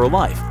scarring him for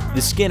life,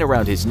 the skin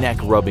around his neck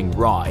rubbing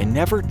raw and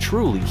never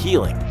truly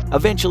healing.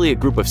 Eventually, a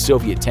group of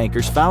Soviet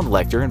tankers found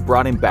Lecter and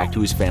brought him back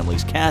to his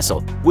family's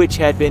castle, which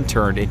had been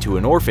turned into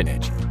an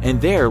orphanage.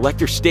 And there,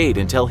 Lecter stayed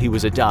until he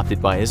was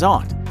adopted by his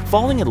aunt.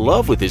 Falling in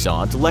love with his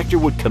aunt,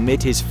 Lecter would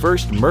commit his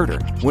first murder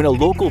when a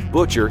local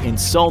butcher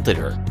insulted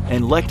her,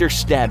 and Lecter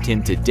stabbed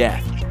him to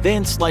death,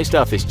 then sliced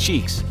off his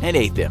cheeks and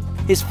ate them,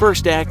 his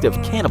first act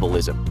of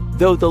cannibalism.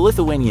 Though the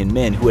Lithuanian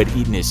men who had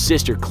eaten his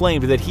sister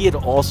claimed that he had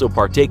also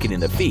partaken in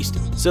the feast,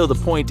 so the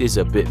point is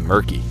a bit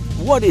murky.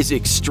 What is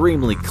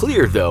extremely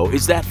clear, though,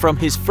 is that from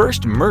his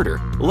first murder,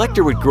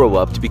 Lecter would grow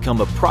up to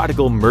become a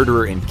prodigal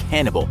murderer and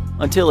cannibal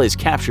until his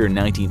capture in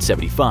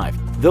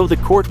 1975. Though the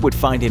court would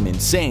find him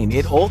insane,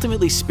 it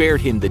ultimately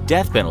spared him the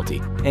death penalty,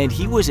 and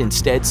he was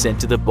instead sent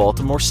to the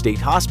Baltimore State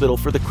Hospital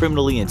for the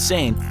criminally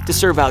insane to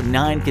serve out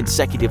 9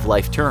 consecutive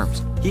life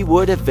terms. He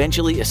would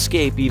eventually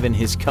escape even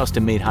his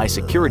custom-made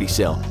high-security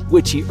cell,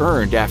 which he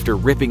earned after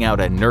ripping out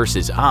a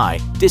nurse's eye,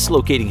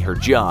 dislocating her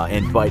jaw,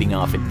 and biting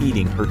off and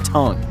eating her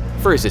tongue.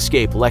 For his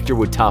escape, Lecter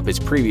would top his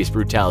previous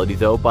brutality,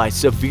 though, by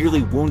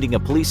severely wounding a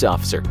police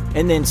officer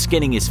and then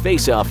skinning his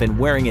face off and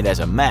wearing it as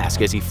a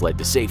mask as he fled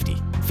to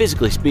safety.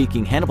 Physically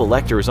speaking, Hannibal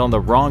Lecter is on the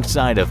wrong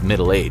side of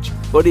middle age,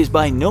 but is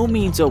by no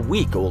means a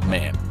weak old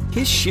man.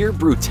 His sheer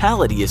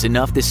brutality is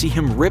enough to see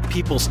him rip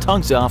people's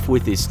tongues off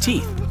with his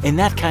teeth, and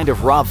that kind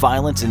of raw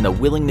violence and the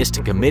willingness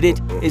to commit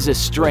it is a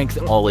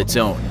strength all its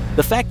own.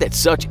 The fact that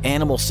such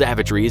animal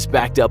savagery is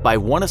backed up by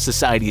one of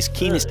society's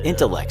keenest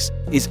intellects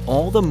is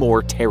all the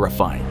more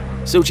terrifying.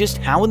 So just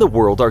how in the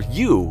world are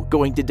you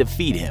going to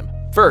defeat him?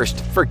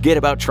 First, forget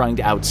about trying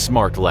to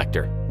outsmart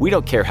Lecter. We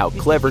don't care how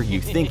clever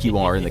you think you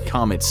are in the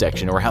comments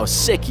section or how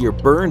sick your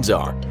burns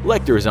are.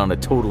 Lecter is on a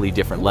totally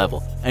different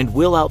level and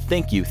will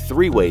outthink you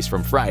 3 ways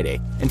from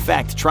Friday. In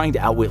fact, trying to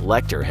outwit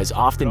Lecter has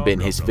often been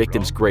his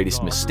victim's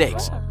greatest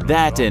mistakes.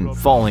 That and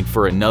falling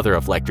for another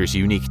of Lecter's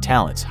unique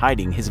talents,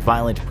 hiding his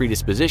violent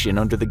predisposition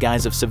under the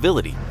guise of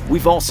civility.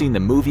 We've all seen the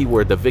movie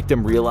where the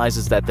victim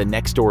realizes that the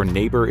next-door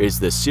neighbor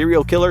is the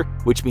serial killer,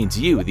 which means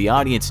you, the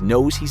audience,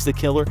 knows he's the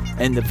killer,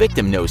 and the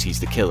victim knows he's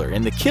the killer,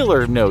 and the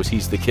killer knows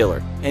he's the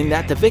killer, and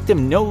that the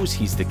victim knows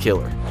he's the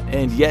killer.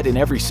 And yet in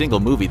every single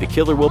movie, the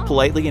killer will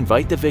politely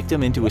invite the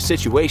victim into a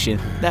situation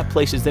that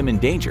places them in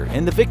danger,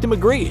 and the victim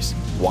agrees.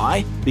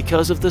 Why?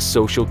 Because of the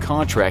social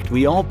contract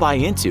we all buy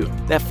into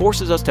that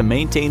forces us to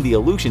maintain the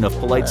illusion of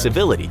polite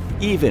civility,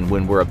 even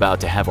when we're about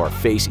to have our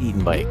face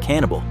eaten by a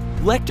cannibal.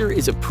 Lecter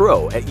is a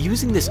pro at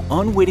using this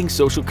unwitting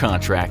social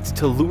contract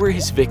to lure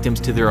his victims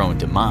to their own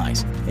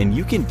demise. And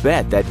you can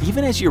bet that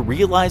even as you're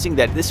realizing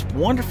that this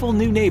wonderful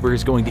new neighbor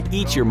is going to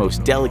eat your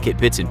most delicate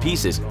bits and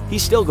pieces,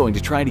 he's still going to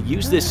try to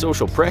use this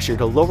social pressure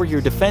to lower your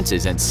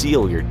defenses and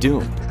seal your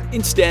doom.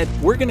 Instead,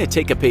 we're going to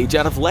take a page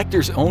out of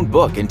Lecter's own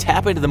book and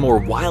tap into the more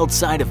wild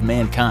side of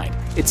mankind.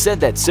 It's said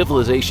that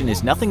civilization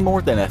is nothing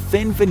more than a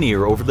thin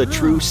veneer over the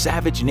true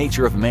savage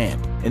nature of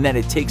man, and that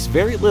it takes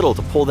very little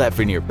to pull that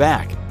veneer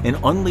back and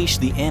unleash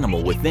the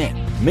animal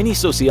within. Many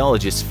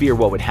sociologists fear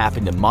what would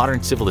happen to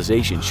modern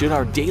civilization should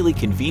our daily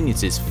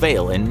conveniences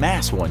fail en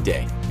masse one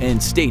day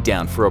and stay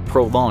down for a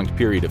prolonged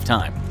period of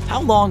time.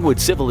 How long would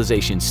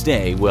civilization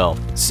stay, well,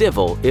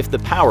 civil if the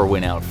power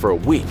went out for a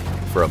week,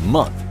 for a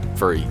month,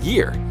 for a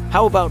year?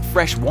 How about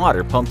fresh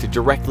water pumped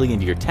directly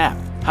into your tap?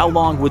 How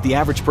long would the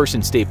average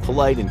person stay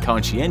polite and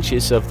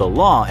conscientious of the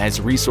law as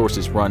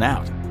resources run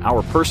out?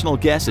 Our personal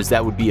guess is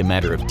that would be a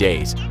matter of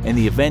days, and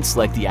the events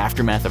like the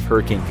aftermath of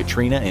Hurricane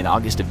Katrina in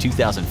August of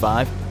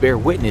 2005 bear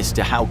witness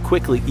to how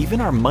quickly even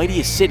our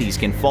mightiest cities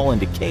can fall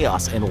into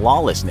chaos and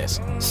lawlessness.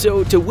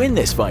 So to win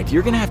this fight,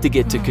 you're going to have to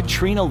get to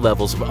Katrina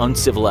levels of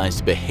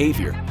uncivilized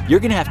behavior. You're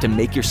going to have to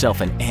make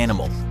yourself an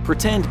animal.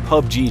 Pretend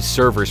PUBG's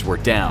servers were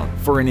down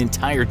for an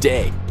entire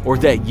day, or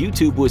that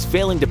YouTube was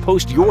failing to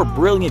post your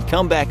brilliant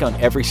comeback on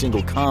every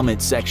single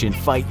comment section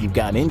fight you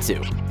got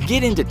into.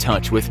 Get into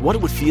touch with what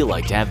it would feel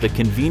like to have the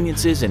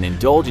conveniences and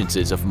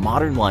indulgences of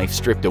modern life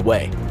stripped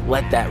away.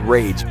 Let that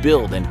rage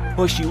build and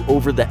push you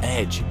over the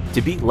edge.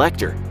 To beat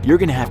Lecter, you're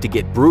gonna have to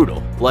get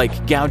brutal,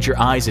 like gouge your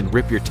eyes and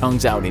rip your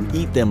tongues out and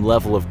eat them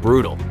level of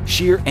brutal.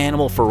 Sheer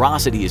animal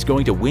ferocity is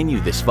going to win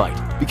you this fight,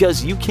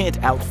 because you can't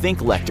outthink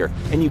Lecter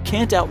and you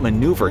can't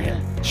outmaneuver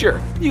him.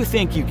 Sure, you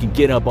think you can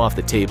get up off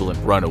the table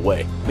and run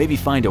away, maybe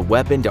find a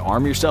weapon to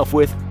arm yourself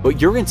with, but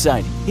you're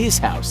inside his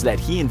house that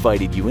he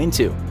invited you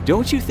into.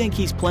 Don't you think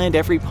he's planned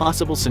every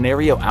possible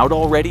scenario out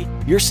already?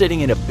 You're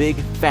sitting in a big,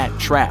 fat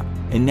trap,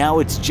 and now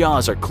its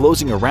jaws are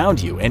closing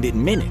around you, and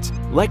in minutes,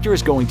 Lecter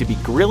is going to be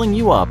grilling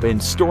you up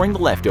and storing the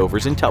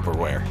leftovers in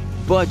Tupperware.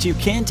 But you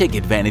can take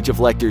advantage of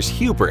Lecter's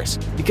hubris,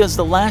 because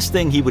the last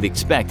thing he would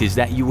expect is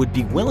that you would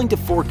be willing to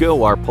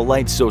forego our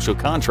polite social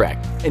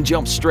contract and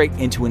jump straight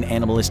into an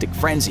animalistic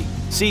frenzy.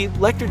 See,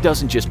 Lecter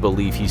doesn't just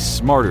believe he's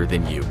smarter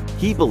than you,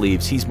 he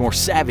believes he's more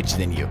savage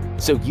than you.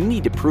 So you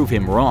need to prove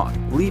him wrong.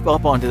 Leap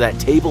up onto that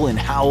table and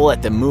howl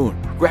at the moon.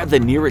 Grab the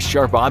nearest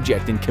sharp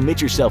object and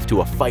commit yourself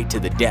to a fight to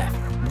the death.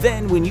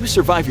 Then, when you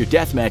survive your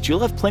deathmatch, you'll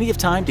have plenty of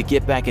time to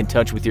get back in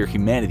touch with your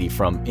humanity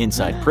from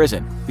inside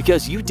prison,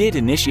 because you did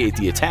initiate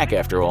the attack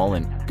after all,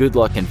 and good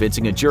luck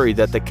convincing a jury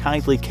that the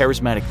kindly,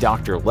 charismatic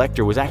Dr.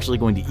 Lecter was actually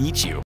going to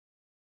eat you.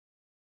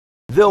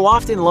 Though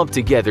often lumped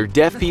together,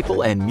 deaf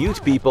people and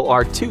mute people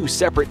are two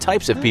separate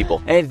types of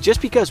people, and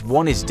just because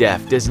one is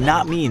deaf does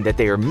not mean that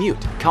they are mute.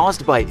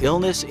 Caused by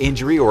illness,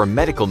 injury, or a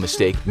medical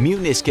mistake,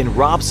 muteness can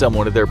rob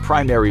someone of their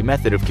primary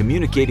method of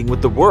communicating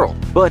with the world.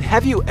 But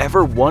have you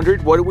ever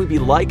wondered what it would be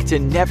like to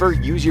never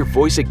use your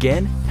voice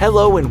again?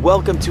 Hello and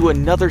welcome to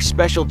another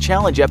special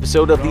challenge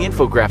episode of the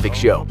Infographics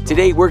Show.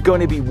 Today we're going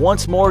to be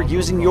once more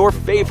using your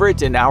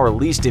favorite and our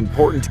least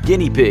important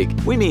guinea pig,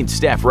 we mean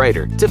staff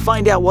writer, to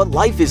find out what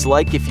life is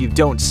like if you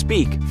don't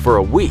speak for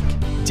a week.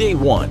 Day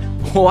 1.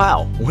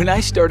 Wow, when I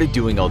started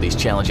doing all these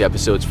challenge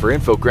episodes for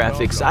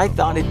Infographics, I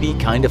thought it'd be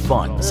kind of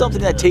fun.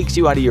 Something that takes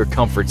you out of your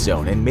comfort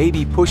zone and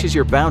maybe pushes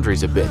your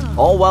boundaries a bit,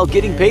 all while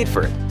getting paid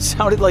for it.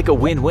 Sounded like a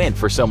win-win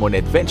for someone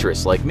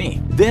adventurous like me.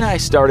 Then I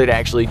started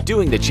actually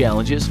doing the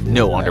challenges.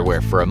 No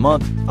underwear for a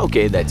month.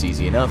 Okay, that's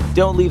easy enough.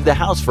 Don't leave the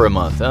house for a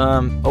month.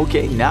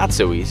 Okay, not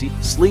so easy.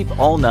 Sleep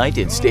all night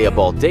and stay up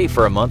all day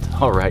for a month.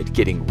 Alright,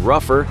 getting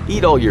rougher.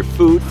 Eat all your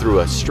food through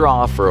a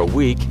straw for a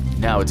week.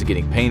 Now it's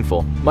getting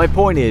painful. My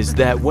point is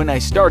that when I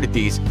started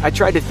these, I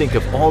tried to think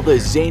of all the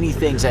zany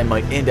things I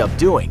might end up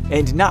doing,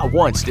 and not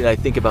once did I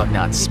think about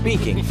not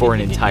speaking for an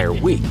entire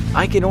week.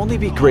 I can only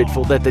be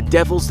grateful that the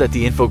devils that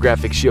the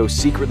Infographics Show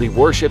secretly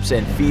worships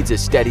and feeds a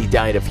steady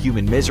diet of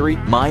human misery,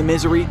 my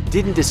misery,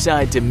 didn't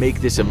decide to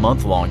make this a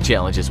month-long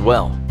challenge as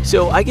well.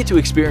 So I get to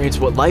experience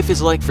what life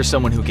is like for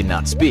someone who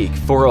cannot speak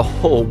for a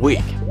whole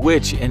week.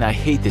 Which, and I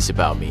hate this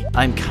about me,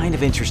 I'm kind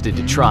of interested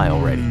to try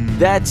already.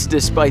 That's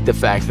despite the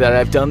fact that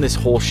I've done this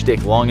whole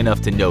shtick long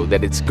enough to know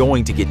that it's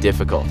going to get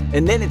difficult,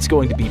 and then it's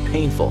going to be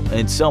painful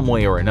in some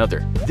way or another.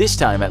 This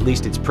time, at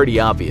least, it's pretty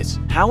obvious.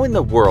 How in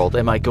the world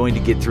am I going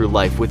to get through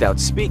life without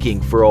speaking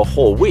for a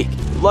whole week?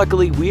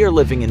 Luckily, we are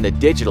living in the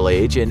digital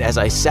age, and as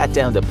I sat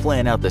down to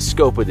plan out the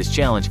scope of this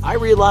challenge, I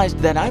realized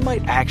that I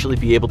might actually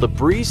be able to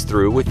breeze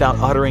through without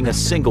uttering a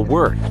single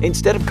word.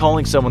 Instead of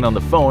calling someone on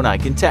the phone, I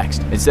can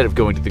text. Instead of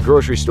going to the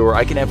grocery store,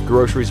 I can have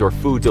groceries or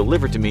food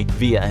delivered to me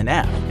via an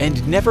app,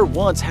 and never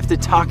once have to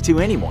talk to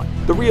anyone.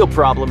 The real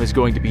problem is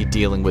going to be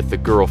dealing with the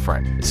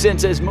girlfriend,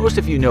 since as most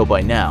of you know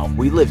by now,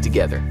 we live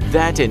together.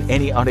 That and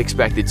any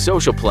unexpected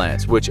social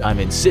plans, which I'm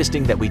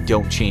insisting that we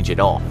don't change at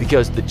all,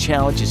 because the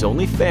challenge is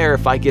only fair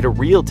if I get a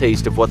real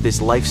taste of what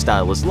this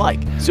lifestyle is like.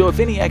 So if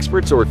any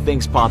experts or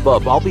things pop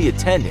up, I'll be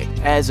attending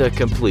as a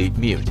complete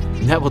mute.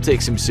 That will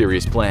take some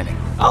serious planning.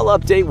 I'll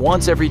update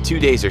once every 2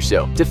 days or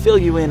so to fill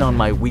you in on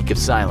my week of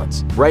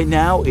silence. Right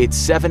now, it's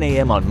 7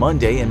 a.m. on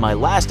Monday, and my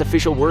last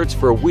official words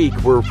for a week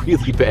were a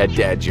really bad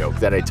dad joke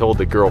that I told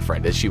the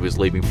girlfriend as she was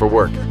leaving for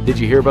work. Did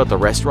you hear about the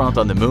restaurant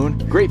on the moon?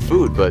 Great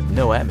food, but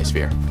no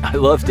atmosphere. I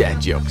love dad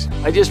jokes.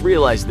 I just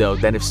realized though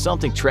that if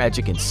something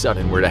tragic and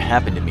sudden were to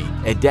happen to me,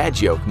 a dad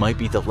joke might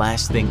be the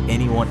last thing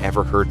anyone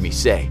ever heard me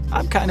say.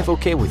 I'm kind of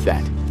okay with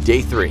that.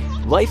 Day 3.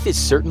 Life is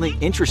certainly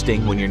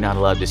interesting when you're not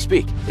allowed to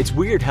speak. It's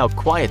weird how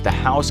quiet the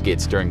house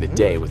gets during the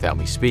day without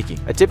me speaking.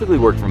 I typically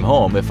work from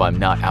home if I'm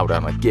not out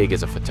on a gig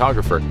as a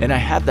photographer, and I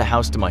have the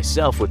house to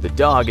myself with the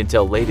dog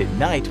until late at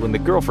night when the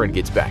girlfriend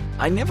gets back.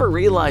 I never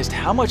realized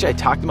how much I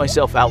talk to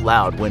myself out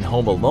loud when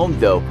home alone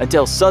though,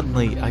 until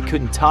suddenly I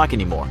couldn't talk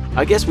anymore.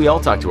 I guess we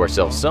all talk to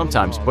ourselves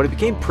sometimes, but it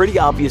became pretty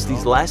obvious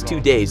these last 2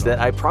 days that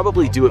I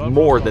probably do it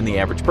more than the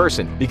average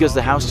person because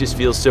the house just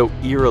feels so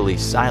eerily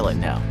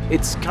silent now.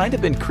 It's kind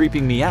of been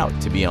creeping me out,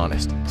 to be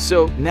honest.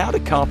 So now to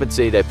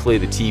compensate, I play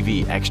the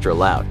TV extra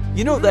loud.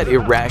 You know that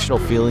irrational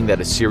feeling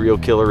that a serial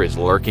killer is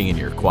lurking in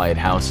your quiet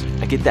house?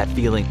 I get that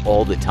feeling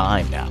all the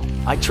time now.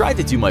 I tried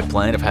to do my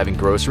plan of having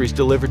groceries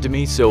delivered to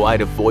me so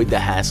I'd avoid the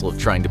hassle of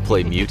trying to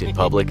play mute in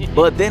public,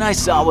 but then I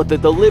saw what the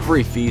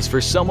delivery fees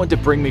for someone to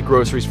bring me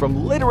groceries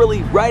from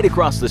literally right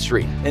across the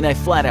street, and I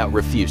flat out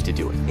refused to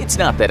do it. It's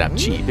not that I'm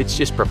cheap, it's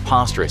just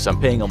preposterous. I'm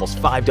paying almost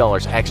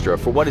 $5 extra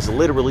for what is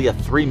literally a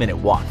 3-minute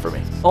walk for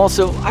me.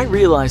 Also, I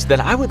realized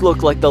that I would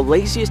look like the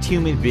laziest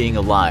human being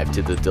alive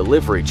to the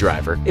delivery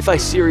driver if I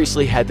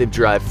seriously had them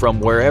drive from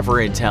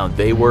wherever in town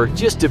they were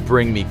just to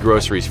bring me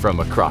groceries from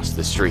across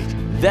the street.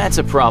 That's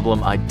a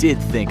problem I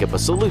did think of a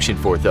solution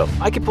for though.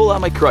 I could pull out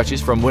my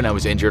crutches from when I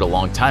was injured a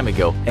long time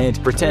ago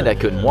and pretend I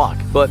couldn't walk,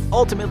 but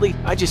ultimately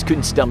I just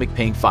couldn't stomach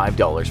paying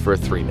 $5 for a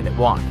 3-minute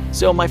walk.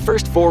 So my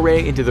first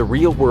foray into the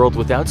real world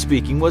without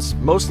speaking was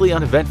mostly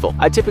uneventful.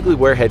 I typically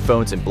wear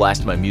headphones and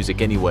blast my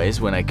music anyways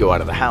when I go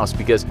out of the house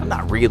because I'm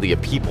not really a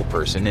people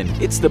person, and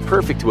it's the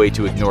perfect way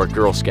to ignore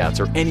Girl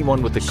Scouts or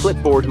anyone with a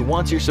clipboard who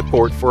wants your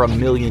support for a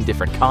million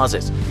different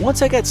causes.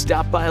 Once I got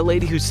stopped by a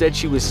lady who said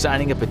she was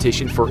signing a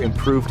petition for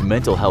improved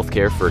mental health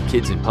care for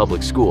kids in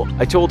public school.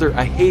 I told her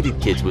I hated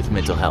kids with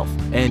mental health,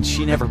 and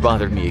she never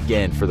bothered me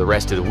again for the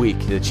rest of the week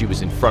that she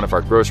was in front of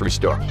our grocery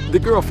store. The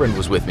girlfriend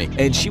was with me,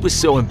 and she was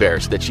so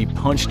embarrassed that she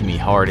punched me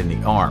hard in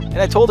the arm. And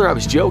I told her I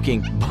was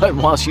joking, but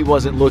while she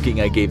wasn't looking,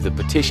 I gave the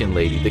petition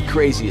lady the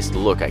craziest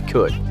look I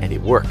could, and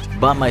it worked.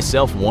 Bought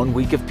myself 1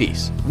 week of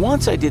peace.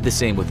 Once I did the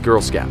same with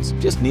Girl Scouts.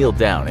 Just kneeled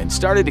down and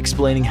started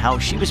explaining how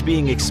she was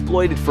being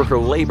exploited for her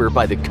labor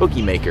by the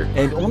cookie maker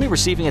and only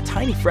receiving a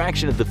tiny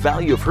fraction of the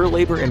value of her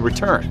labor in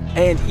return.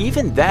 And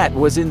even that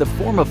was in the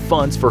form of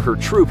funds for her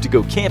troop to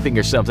go camping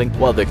or something,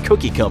 while the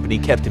cookie company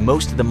kept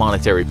most of the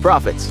monetary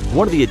profits.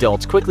 One of the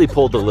adults quickly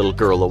pulled the little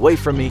girl away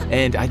from me,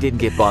 and I didn't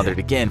get bothered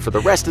again for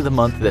the rest of the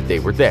month that they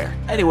were there.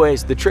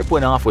 Anyways, the trip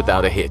went off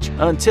without a hitch,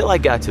 until I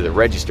got to the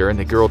register and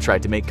the girl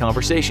tried to make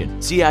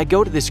conversation. See, I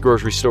go to this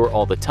grocery store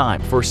all the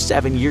time for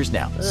 7 years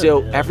now,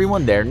 so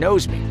everyone there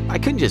knows me. I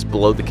couldn't just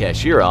blow the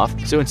cashier off,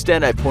 so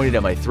instead I pointed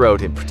at my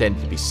throat and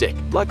pretended to be sick.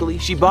 Luckily,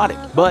 she bought it,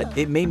 but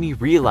it made me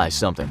realize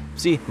something.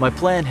 See, my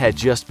plan had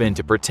just been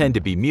to pretend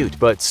to be mute,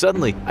 but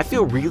suddenly I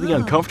feel really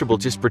uncomfortable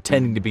just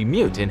pretending to be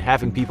mute and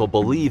having people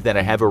believe that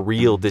I have a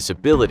real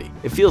disability.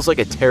 It feels like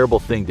a terrible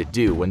thing to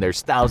do when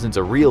there's thousands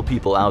of real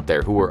people out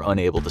there who are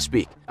unable to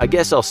speak. I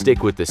guess I'll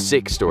stick with the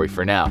sick story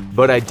for now,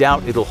 but I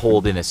doubt it'll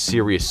hold in a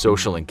serious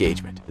social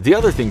engagement. The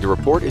other thing to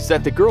report is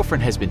that the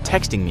girlfriend has been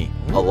texting me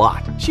a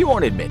lot. She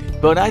won't admit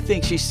it, but I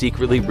think she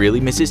secretly really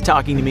misses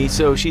talking to me,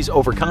 so she's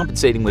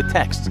overcompensating with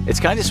texts. It's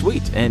kind of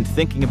sweet, and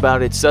thinking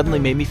about it suddenly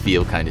made me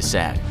feel kind of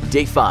sad.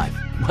 Day 5.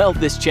 Well,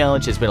 this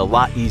challenge has been a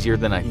lot easier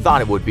than I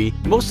thought it would be,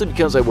 mostly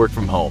because I work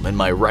from home and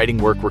my writing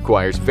work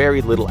requires very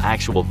little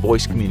actual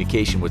voice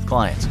communication with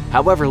clients.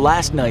 However,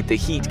 last night the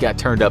heat got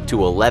turned up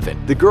to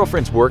 11. The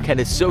girlfriend's work had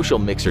a social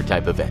mixer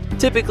type event.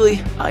 Typically,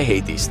 I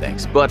hate these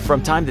things, but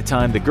from time to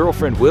time the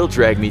girlfriend will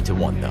drag me to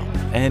one though.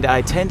 And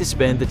I tend to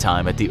spend the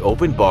time at the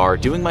open bar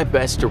doing my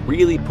best to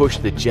really push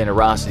the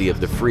generosity of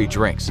the free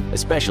drinks,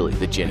 especially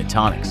the gin and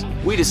tonics.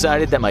 We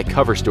decided that my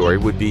cover story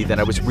would be that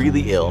I was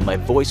really ill, my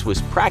voice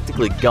was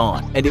practically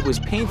gone, and it was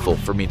painful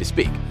for me to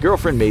speak.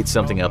 Girlfriend made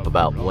something up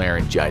about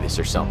laryngitis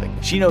or something.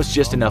 She knows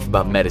just enough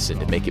about medicine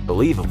to make it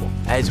believable.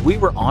 As we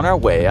were on our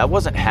way, I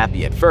wasn't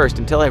happy at first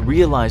until I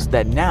realized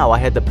that now I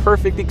had the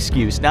perfect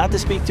excuse not to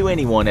speak to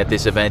anyone at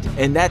this event,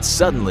 and that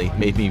suddenly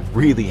made me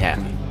really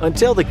happy.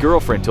 Until the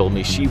girlfriend told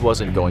me she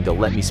wasn't going to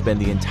let me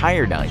spend the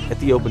entire night at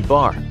the open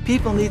bar.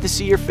 People need to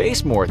see your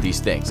face more at these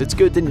things. It's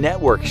good to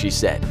network, she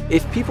said.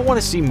 If people want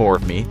to see more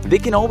of me, they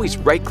can always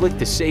right-click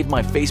to save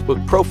my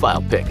Facebook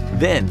profile pic.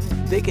 Then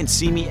they can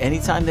see me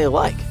anytime they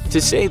like. To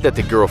say that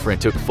the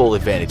girlfriend took full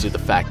advantage of the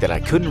fact that I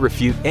couldn't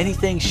refute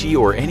anything she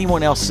or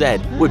anyone else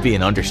said would be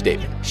an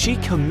understatement. She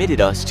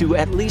committed us to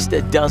at least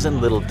a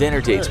dozen little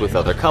dinner dates with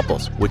other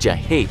couples, which I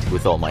hate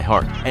with all my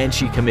heart. And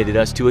she committed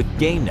us to a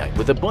game night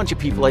with a bunch of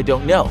people I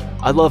don't know.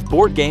 I love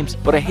board games,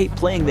 but I hate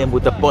playing them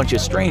with a bunch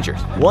of strangers.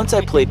 Once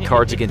I played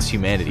Cards Against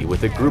Humanity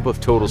with a group of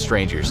total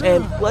strangers,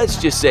 and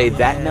let's just say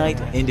that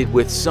night ended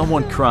with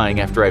someone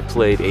crying after I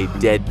played a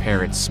dead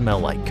parent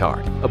smell-like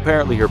card.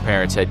 Apparently her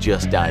parents had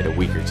just died a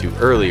week or two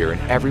earlier,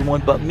 and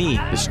everyone but me,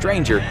 the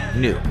stranger,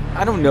 knew.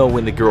 I don't know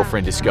when the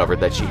girlfriend discovered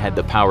that she had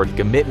the power to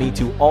commit me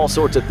to all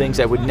sorts of things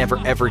I would never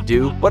ever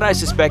do, but I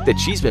suspect that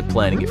she's been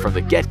planning it from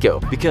the get-go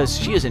because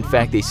she is in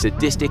fact a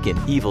sadistic and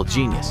evil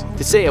genius.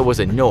 To say I was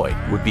annoyed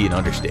would be an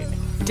understatement.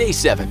 Day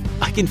 7.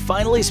 I can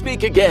finally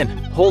speak again!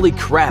 Holy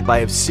crap, I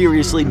have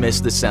seriously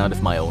missed the sound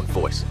of my own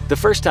voice. The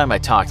first time I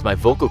talked, my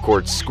vocal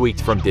cords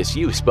squeaked from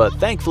disuse, but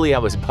thankfully I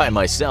was by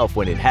myself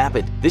when it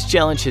happened. This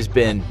challenge has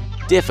been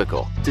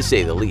difficult, to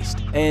say the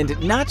least. And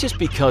not just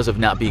because of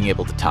not being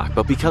able to talk,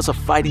 but because of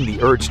fighting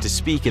the urge to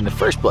speak in the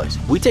first place.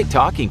 We take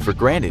talking for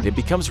granted. It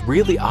becomes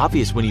really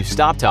obvious when you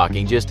stop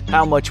talking just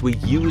how much we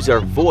use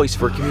our voice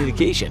for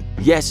communication.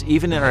 Yes,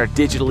 even in our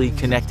digitally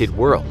connected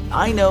world.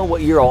 I know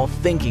what you're all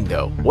thinking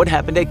though. What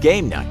happened at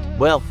game night?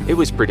 Well, it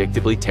was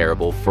predictably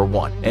terrible for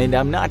one, and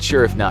I'm not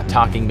sure if not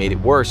talking made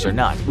it worse or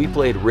not. We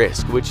played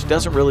Risk, which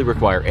doesn't really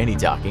require any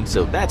talking,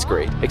 so that's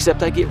great,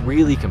 except I get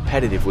really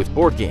competitive with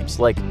board games,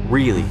 like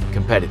really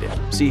competitive.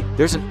 See,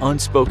 there's an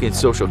unspoken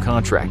social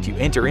contract you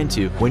enter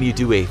into when you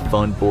do a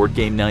fun board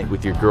game night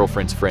with your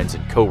girlfriend's friends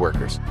and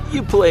coworkers.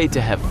 You play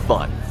to have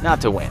fun, not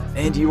to win,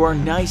 and you are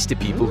nice to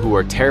people who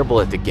are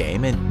terrible at the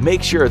game and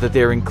make sure that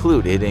they're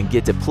included and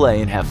get to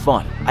play and have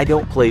fun. I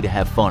don't play to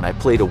have fun, I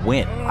play to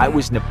win. I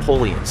was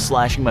Napoleon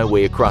slashing my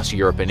way across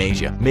Europe and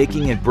Asia,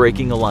 making and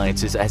breaking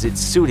alliances as it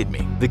suited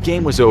me. The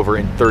game was over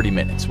in 30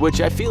 minutes, which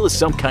I feel is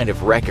some kind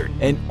of record,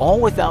 and all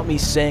without me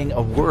saying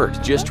a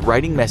word, just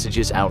writing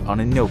messages out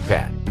on a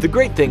notepad. The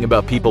great thing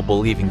about people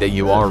believing that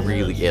you are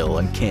really ill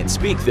and can't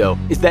speak though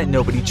is that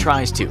nobody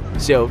tries to,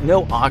 so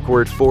no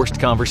awkward forced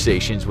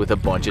conversations with a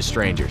bunch of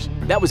strangers.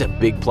 That was a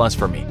big plus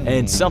for me,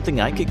 and something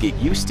I could get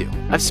used to.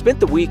 I've spent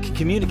the week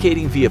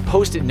communicating via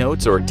post-it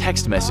notes or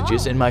text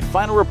messages, and my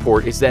final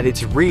report is that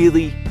it's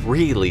really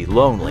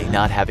lonely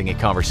not having a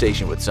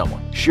conversation with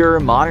someone.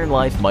 Sure, modern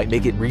life might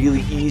make it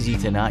really easy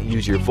to not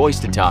use your voice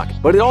to talk,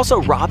 but it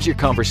also robs your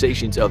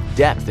conversations of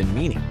depth and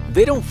meaning.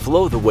 They don't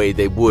flow the way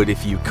they would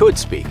if you could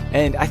speak,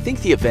 and I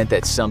think the event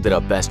that summed it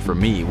up best for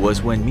me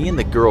was when me and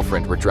the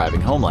girlfriend were driving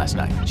home last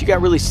night. She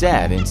got really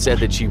sad and said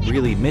that she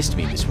really missed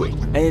me this week,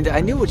 and I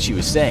knew what she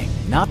was saying.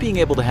 Not being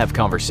able to have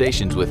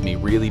conversations with me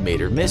really made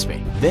her miss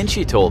me. Then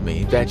she told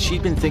me that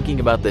she'd been thinking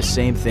about the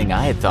same thing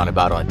I had thought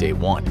about on day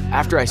 1.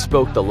 After I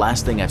spoke the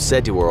last thing I've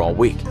said to her all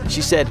week,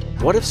 she said,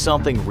 "What if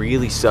something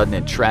really sudden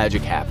and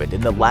tragic happened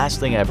and the last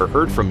thing I ever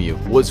heard from you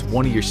was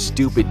one of your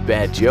stupid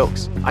bad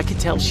jokes?" I could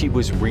tell she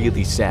was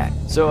really sad,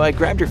 so I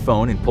grabbed her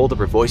phone and pulled up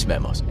her voice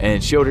memos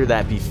and showed her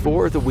that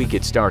before the week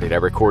had started I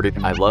recorded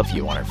 "I love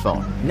you" on her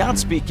phone. Not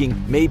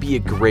speaking may be a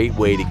great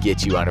way to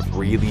get you out of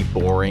really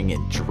boring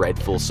and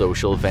dreadful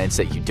social events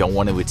that you don't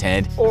want to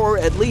attend, or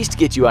at least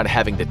get you out of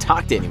having to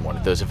talk to anyone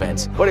at those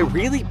events, but it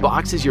really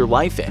boxes your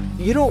life in.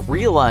 You don't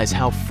realize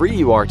how free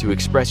you are to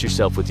express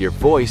yourself with your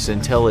voice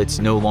until it's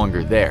no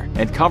longer there,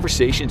 and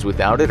conversations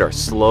without it are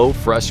slow,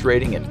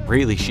 frustrating, and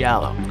really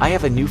shallow. I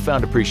have a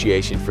newfound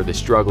appreciation for the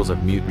struggles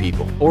of mute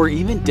people, or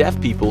even deaf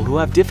people who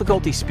have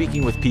difficulty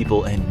speaking with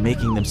people and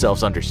making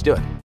themselves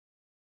understood.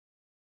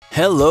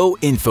 Hello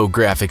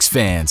Infographics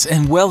fans,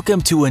 and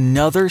welcome to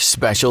another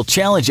special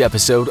challenge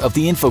episode of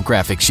the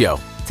Infographics Show.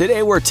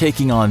 Today we're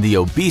taking on the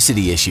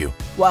obesity issue.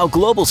 While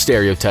global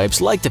stereotypes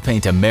like to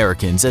paint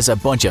Americans as a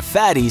bunch of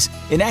fatties,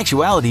 in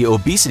actuality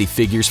obesity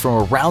figures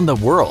from around the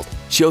world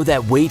show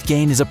that weight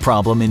gain is a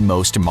problem in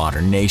most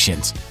modern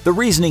nations. The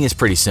reasoning is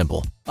pretty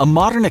simple. A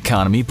modern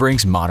economy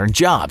brings modern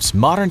jobs,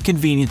 modern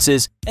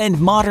conveniences,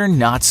 and modern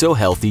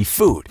not-so-healthy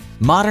food.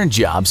 Modern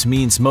jobs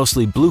means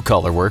mostly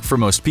blue-collar work for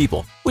most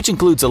people, which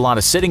includes a lot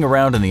of sitting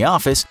around in the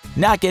office,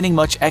 not getting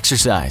much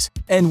exercise.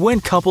 And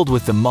when coupled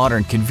with the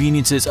modern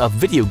conveniences of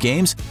video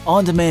games,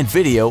 on-demand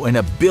video, and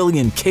a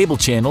billion cable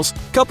channels,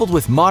 coupled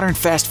with modern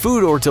fast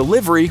food or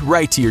delivery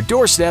right to your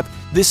doorstep,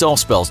 this all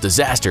spells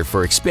disaster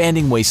for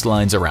expanding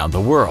waistlines around the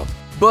world.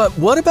 But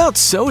what about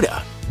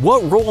soda?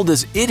 What role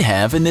does it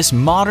have in this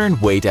modern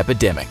weight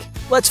epidemic?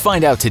 Let's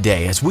find out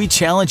today as we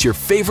challenge your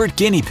favorite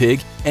guinea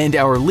pig and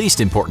our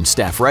least important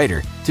staff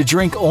writer to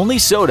drink only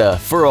soda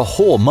for a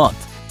whole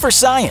month. For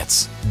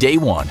science! Day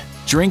 1.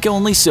 Drink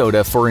only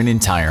soda for an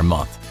entire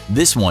month.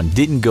 This one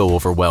didn't go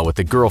over well with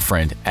the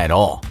girlfriend at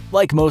all.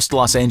 Like most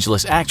Los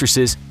Angeles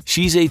actresses,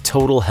 she's a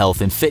total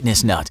health and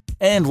fitness nut.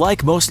 And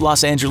like most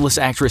Los Angeles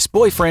actress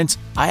boyfriends,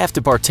 I have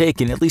to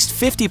partake in at least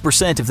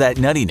 50% of that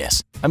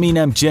nuttiness. I mean,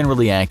 I'm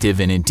generally active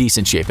and in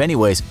decent shape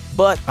anyways,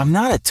 but I'm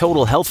not a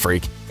total health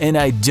freak, and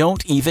I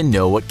don't even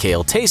know what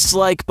kale tastes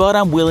like, but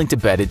I'm willing to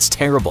bet it's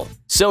terrible.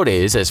 Soda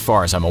is, as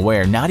far as I'm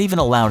aware, not even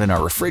allowed in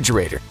our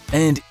refrigerator,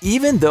 and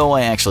even though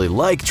I actually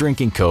like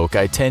drinking Coke,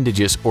 I tend to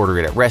just order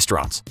it at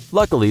restaurants.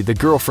 Luckily, the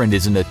girlfriend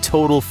isn't a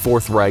total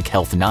Fourth Reich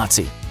health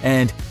Nazi,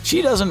 and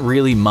she doesn't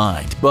really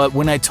mind, but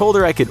when I told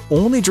her I could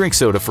only drink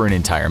soda for an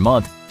entire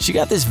month, she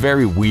got this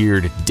very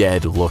weird,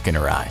 dead look in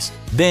her eyes.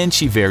 Then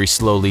she very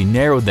slowly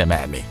narrowed them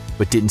at me,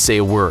 but didn't say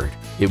a word.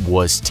 It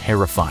was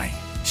terrifying.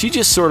 She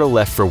just sort of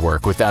left for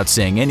work without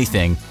saying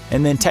anything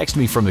and then texted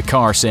me from the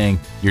car saying,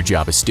 "Your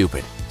job is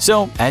stupid."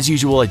 So, as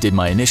usual, I did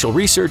my initial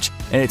research,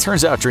 and it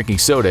turns out drinking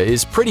soda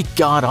is pretty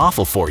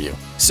god-awful for you.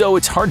 So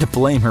it's hard to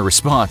blame her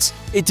response.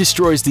 It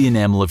destroys the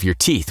enamel of your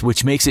teeth,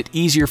 which makes it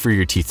easier for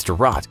your teeth to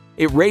rot.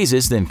 It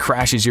raises then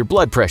crashes your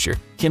blood pressure,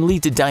 can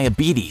lead to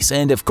diabetes,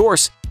 and of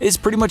course, is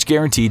pretty much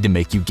guaranteed to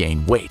make you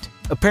gain weight.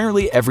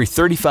 Apparently, every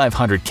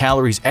 3,500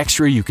 calories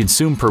extra you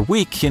consume per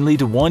week can lead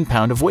to 1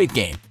 pound of weight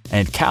gain,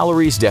 and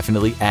calories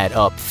definitely add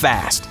up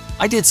fast.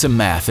 I did some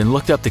math and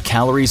looked up the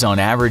calories on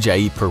average I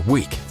eat per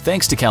week.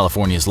 Thanks to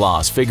California's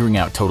laws, figuring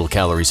out total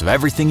calories of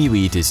everything you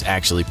eat is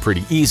actually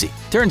pretty easy.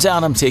 Turns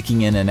out I'm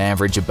taking in an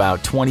average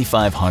about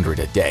 2,500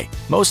 a day,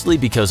 mostly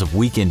because of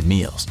weekend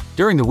meals.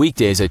 During the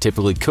weekdays, I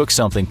typically cook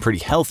something pretty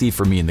healthy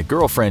for me and the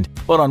girlfriend,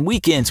 but on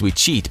weekends we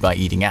cheat by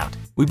eating out.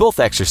 We both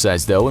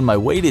exercise though, and my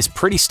weight is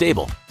pretty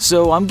stable,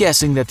 so I'm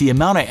guessing that the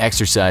amount I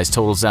exercise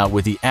totals out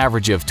with the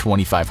average of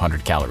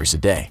 2,500 calories a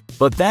day.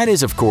 But that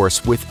is, of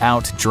course,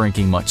 without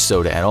drinking much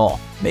soda at all,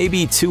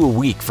 maybe 2 a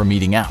week from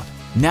eating out.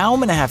 Now I'm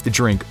gonna have to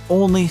drink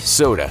only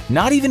soda,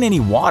 not even any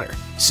water,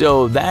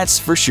 so that's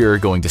for sure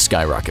going to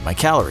skyrocket my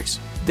calories.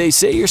 They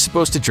say you're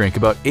supposed to drink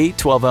about 8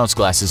 12-ounce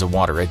glasses of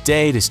water a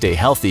day to stay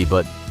healthy,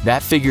 but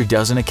that figure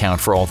doesn't account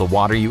for all the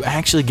water you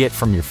actually get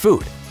from your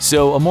food.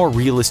 So a more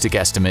realistic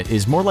estimate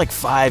is more like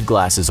 5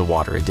 glasses of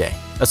water a day.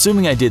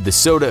 Assuming I did the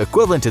soda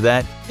equivalent to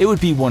that, it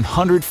would be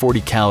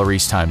 140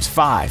 calories times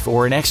 5,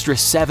 or an extra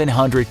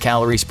 700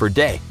 calories per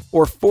day,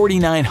 or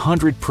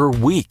 4,900 per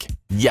week.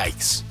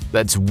 Yikes!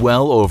 That's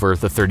well over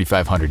the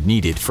 3,500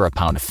 needed for a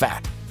pound of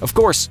fat. Of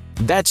course,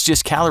 that's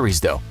just calories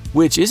though,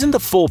 which isn't the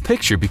full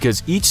picture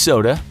because each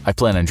soda, I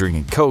plan on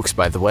drinking Cokes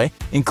by the way,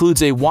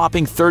 includes a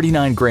whopping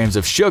 39 grams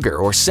of sugar,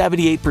 or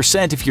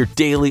 78% of your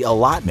daily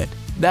allotment.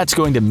 That's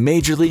going to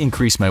majorly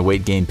increase my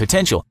weight gain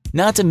potential,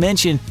 not to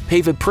mention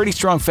pave a pretty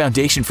strong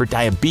foundation for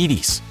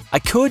diabetes. I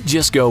could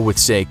just go with,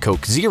 say,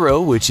 Coke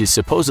Zero, which is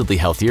supposedly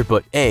healthier,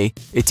 but A,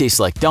 it tastes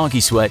like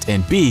donkey sweat,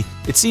 and B,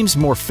 it seems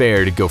more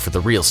fair to go for the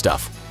real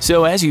stuff.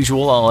 So as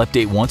usual, I'll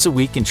update once a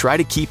week and try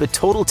to keep a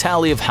total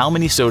tally of how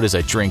many sodas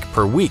I drink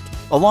per week,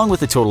 along with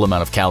the total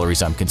amount of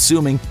calories I'm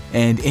consuming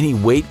and any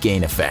weight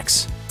gain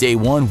effects. Day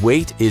 1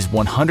 weight is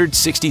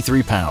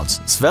 163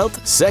 pounds, svelte,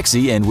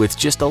 sexy, and with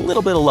just a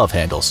little bit of love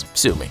handles,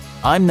 sue me.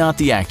 I'm not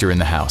the actor in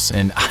the house,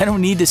 and I don't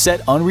need to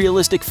set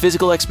unrealistic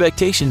physical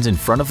expectations in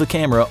front of the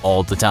camera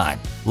all the time.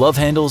 Love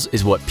handles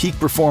is what peak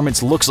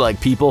performance looks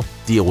like, people.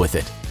 Deal with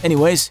it.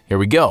 Anyways, here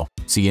we go.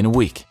 See you in a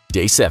week.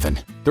 Day 7.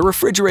 The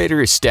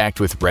refrigerator is stacked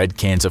with red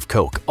cans of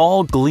Coke,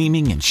 all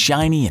gleaming and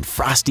shiny and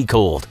frosty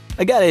cold.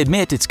 I gotta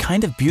admit, it's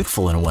kind of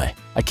beautiful in a way.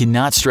 I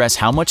cannot stress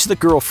how much the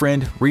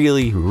girlfriend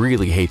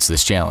really hates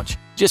this challenge.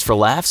 Just for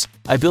laughs,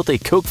 I built a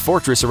Coke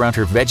fortress around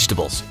her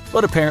vegetables,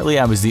 but apparently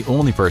I was the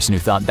only person who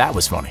thought that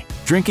was funny.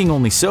 Drinking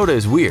only soda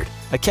is weird.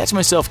 I catch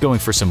myself going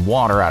for some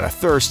water out of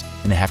thirst,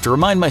 and I have to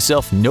remind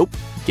myself, nope,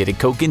 get a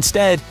Coke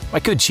instead. I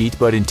could cheat,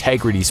 but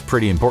integrity is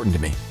pretty important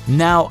to me.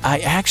 Now, I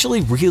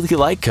actually really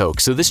like Coke,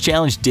 so this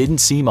challenge didn't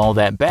seem all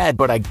that bad,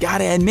 but I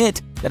gotta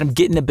admit that I'm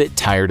getting a bit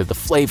tired of the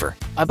flavor.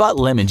 I bought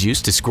lemon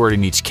juice to squirt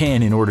in each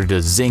can in order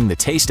to zing the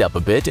taste up a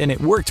bit, and it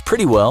worked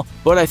pretty well,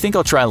 but I think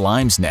I'll try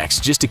limes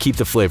next just to keep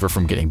the flavor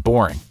from getting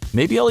boring.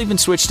 Maybe I'll even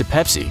switch to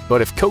Pepsi,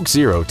 but if Coke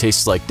Zero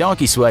tastes like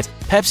donkey sweat,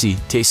 Pepsi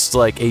tastes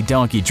like a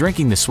donkey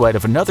drinking the sweat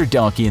of another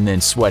donkey and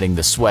then sweating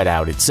the sweat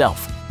out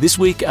itself. This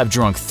week, I've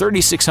drunk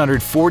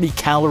 3,640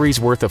 calories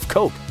worth of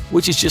Coke,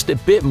 which is just a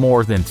bit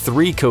more than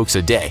 3 Cokes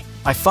a day.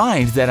 I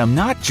find that I'm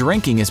not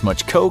drinking as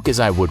much Coke as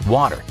I would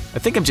water. I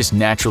think I'm just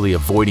naturally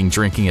avoiding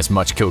drinking as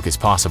much Coke as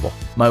possible.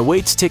 My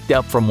weight's ticked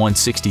up from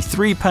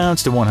 163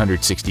 pounds to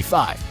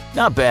 165.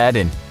 Not bad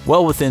and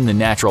well within the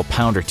natural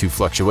pound or two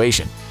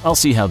fluctuation. I'll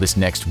see how this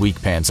next week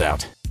pans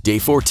out. Day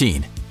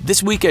 14.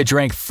 This week I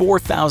drank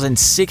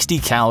 4,060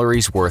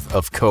 calories worth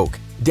of Coke.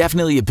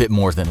 Definitely a bit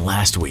more than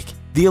last week.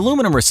 The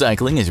aluminum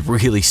recycling is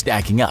really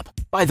stacking up.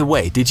 By the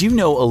way, did you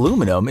know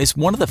aluminum is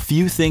one of the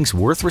few things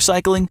worth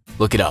recycling?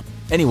 Look it up.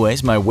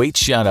 Anyways, my weight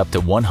shot up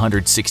to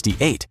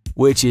 168,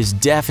 which is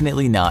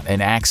definitely not an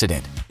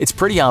accident. It's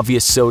pretty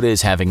obvious soda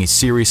is having a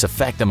serious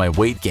effect on my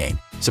weight gain.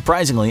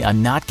 Surprisingly,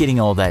 I'm not getting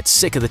all that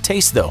sick of the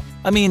taste though.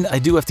 I mean, I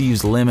do have to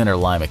use lemon or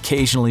lime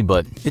occasionally,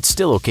 but it's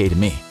still okay to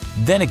me.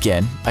 Then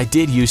again, I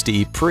did used to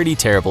eat pretty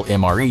terrible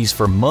MREs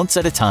for months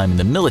at a time in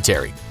the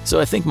military,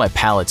 so I think my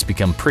palate's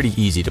become pretty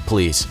easy to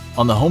please.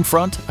 On the home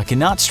front, I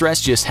cannot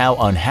stress just how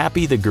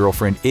unhappy the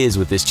girlfriend is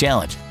with this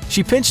challenge.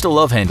 She pinched a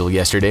love handle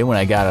yesterday when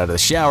I got out of the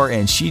shower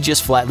and she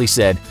just flatly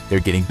said, "They're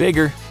getting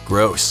bigger,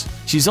 gross."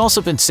 She's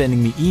also been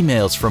sending me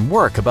emails from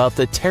work about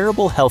the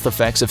terrible health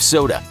effects of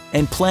soda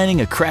and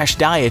planning a crash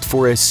diet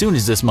for as soon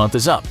as this month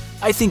is up.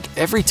 I think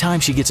every time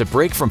she gets a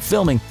break from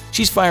filming,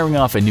 she's firing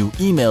off a new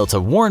email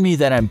to warn me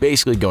that I'm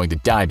basically going to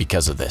die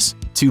because of this.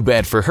 Too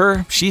bad for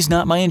her, she's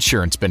not my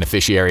insurance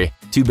beneficiary.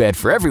 Too bad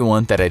for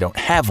everyone that I don't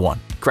have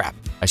one. Crap,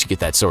 I should get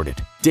that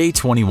sorted. Day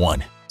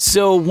 21.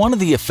 So one of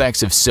the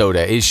effects of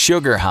soda is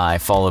sugar high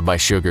followed by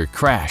sugar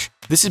crash.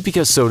 This is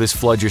because sodas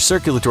flood your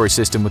circulatory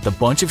system with a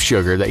bunch of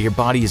sugar that your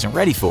body isn't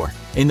ready for.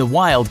 In the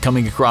wild,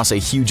 coming across a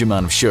huge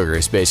amount of sugar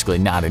is basically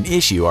not an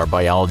issue our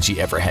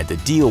biology ever had to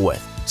deal with.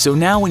 So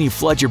now when you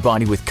flood your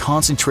body with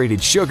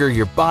concentrated sugar,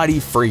 your body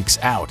freaks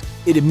out.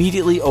 It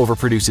immediately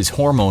overproduces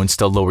hormones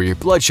to lower your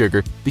blood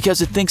sugar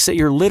because it thinks that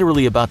you're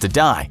literally about to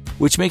die,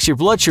 which makes your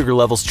blood sugar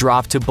levels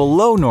drop to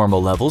below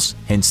normal levels,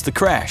 hence the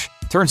crash.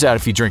 Turns out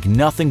if you drink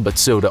nothing but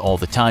soda all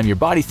the time, your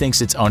body thinks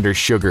it's under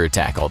sugar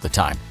attack all the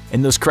time,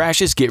 and those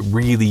crashes get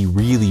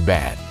really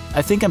bad.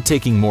 I think I'm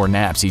taking more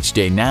naps each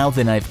day now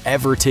than I've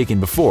ever taken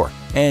before,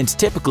 and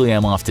typically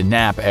I'm off to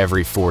nap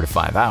every 4 to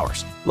 5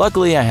 hours.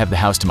 Luckily, I have the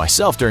house to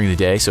myself during the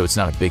day, so it's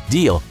not a big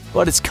deal,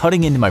 but it's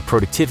cutting into my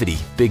productivity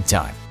big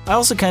time. I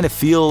also kind of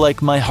feel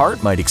like my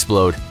heart might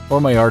explode,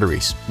 or my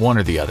arteries, one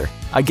or the other.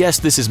 I guess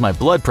this is my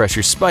blood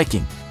pressure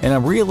spiking, and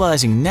I'm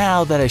realizing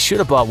now that I should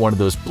have bought one of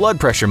those blood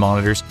pressure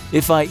monitors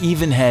if I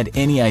even had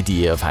any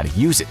idea of how to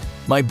use it.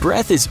 My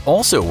breath is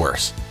also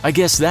worse. I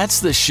guess that's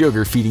the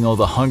sugar feeding all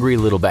the hungry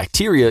little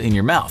bacteria in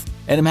your mouth,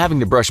 and I'm having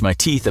to brush my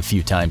teeth a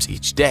few times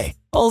each day.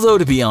 Although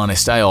to be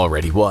honest, I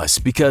already was,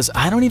 because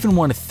I don't even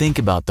want to think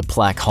about the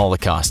plaque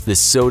holocaust this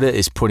soda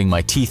is putting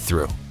my teeth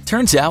through.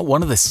 Turns out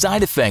one of the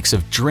side effects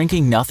of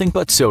drinking nothing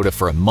but soda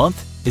for a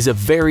month is a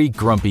very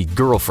grumpy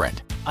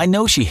girlfriend. I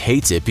know she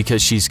hates it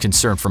because she's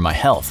concerned for my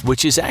health,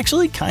 which is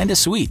actually kinda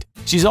sweet.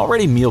 She's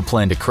already meal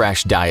planned a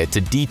crash diet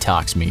to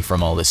detox me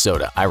from all this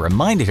soda. I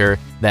reminded her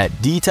that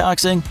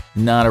detoxing,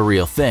 not a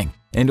real thing,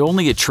 and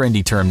only a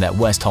trendy term that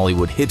West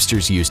Hollywood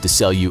hipsters use to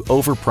sell you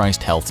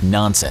overpriced health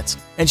nonsense.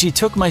 And she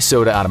took my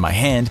soda out of my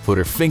hand, put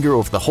her finger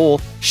over the hole,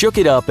 shook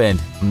it up and,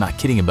 I'm not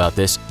kidding about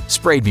this,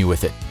 sprayed me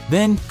with it.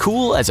 Then,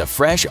 cool as a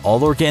fresh,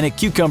 all-organic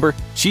cucumber,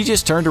 she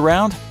just turned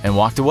around and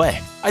walked away.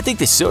 I think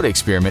this soda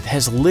experiment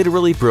has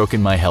literally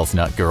broken my health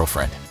nut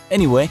girlfriend.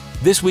 Anyway,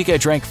 this week I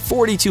drank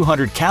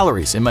 4,200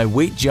 calories and my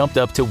weight jumped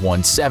up to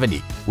 170,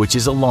 which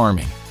is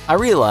alarming. I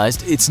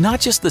realized it's not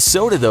just the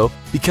soda though,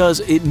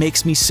 because it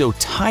makes me so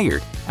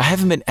tired. I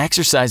haven't been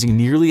exercising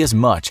nearly as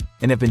much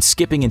and have been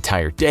skipping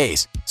entire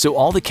days, so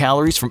all the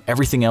calories from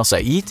everything else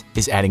I eat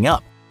is adding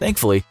up.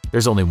 Thankfully,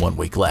 there's only 1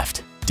 week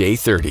left. Day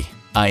 30.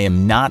 I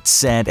am not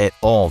sad at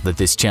all that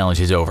this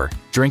challenge is over.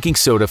 Drinking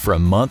soda for a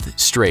month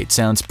straight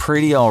sounds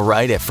pretty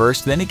alright at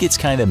first, then it gets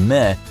kinda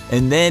meh,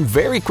 and then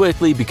very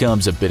quickly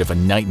becomes a bit of a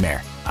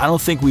nightmare. I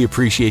don't think we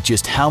appreciate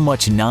just how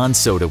much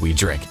non-soda we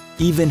drink,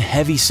 even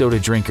heavy soda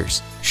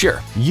drinkers.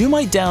 Sure, you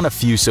might down a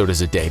few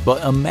sodas a day,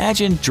 but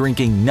imagine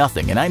drinking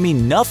nothing, and I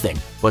mean nothing,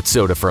 but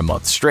soda for a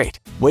month straight.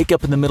 Wake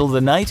up in the middle of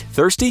the night,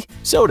 thirsty?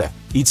 Soda.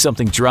 Eat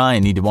something dry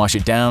and need to wash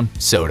it down?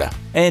 Soda.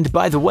 And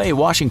by the way,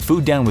 washing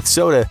food down with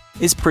soda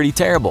is pretty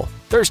terrible.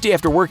 Thirsty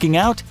after working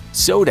out?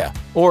 Soda.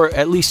 Or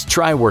at least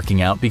try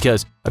working out,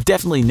 because I've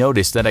definitely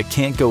noticed that I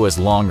can't go as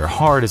long or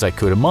hard as I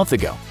could a month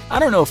ago. I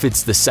don't know if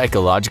it's the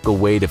psychological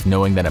weight of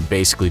knowing that I'm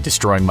basically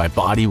destroying my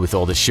body with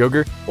all the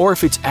sugar, or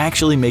if it's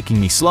actually making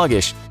me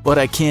sluggish, but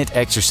I can't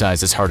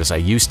exercise as hard as I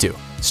used to.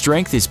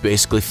 Strength is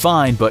basically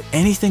fine, but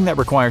anything that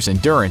requires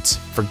endurance,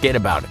 forget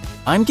about it.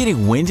 I'm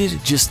getting winded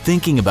just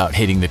thinking about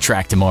hitting the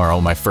track tomorrow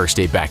on my first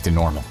day back to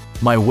normal.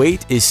 My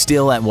weight is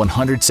still at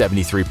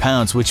 173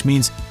 pounds, which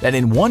means that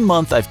in 1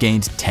 month I've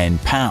gained 10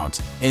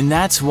 pounds. And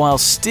that's while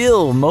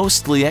still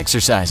mostly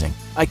exercising.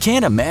 I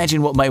can't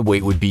imagine what my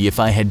weight would be if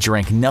I had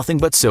drank nothing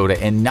but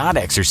soda and not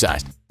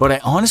exercised, but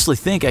I honestly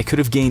think I could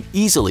have gained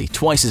easily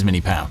twice as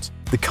many pounds.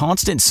 The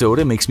constant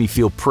soda makes me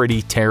feel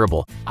pretty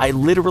terrible. I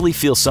literally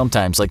feel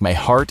sometimes like my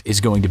heart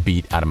is going to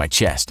beat out of my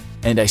chest.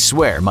 And I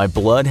swear my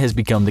blood has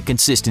become the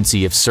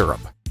consistency of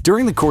syrup.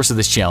 During the course of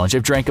this challenge,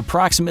 I've drank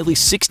approximately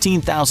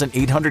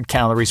 16,800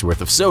 calories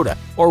worth of soda,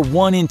 or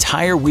 1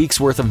 entire week's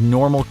worth of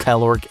normal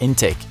caloric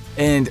intake.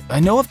 And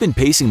I know I've been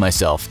pacing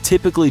myself,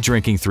 typically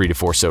drinking 3 to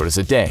 4 sodas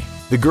a day.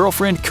 The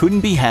girlfriend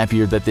couldn't be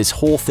happier that this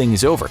whole thing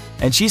is over,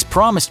 and she's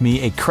promised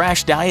me a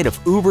crash diet of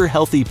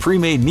uber-healthy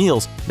pre-made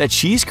meals that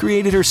she's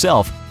created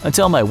herself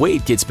until my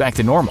weight gets back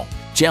to normal.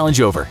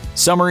 Challenge over.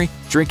 Summary: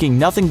 drinking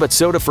nothing but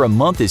soda for a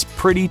month is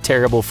pretty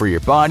terrible for your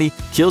body,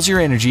 kills your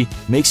energy,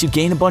 makes you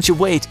gain a bunch of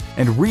weight,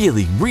 and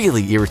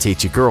really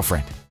irritates your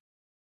girlfriend.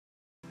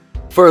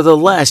 For the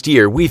last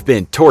year, we've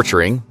been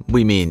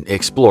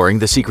exploring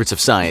the secrets of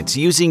science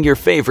using your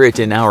favorite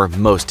and our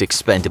most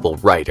expendable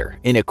writer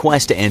in a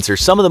quest to answer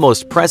some of the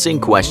most pressing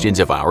questions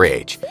of our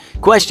age.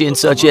 Questions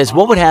such as,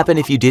 what would happen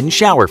if you didn't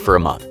shower for a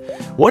month?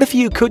 What if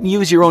you couldn't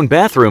use your own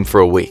bathroom for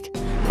a week?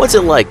 What's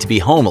it like to be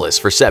homeless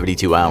for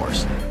 72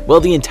 hours? Well,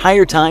 the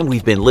entire time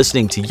we've been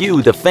listening to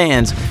you, the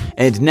fans,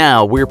 and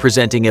now we're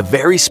presenting a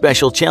very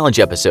special challenge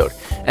episode,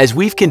 as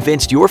we've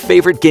convinced your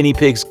favorite guinea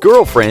pig's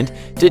girlfriend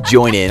to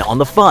join in on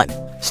the fun.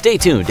 Stay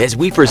tuned as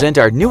we present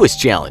our newest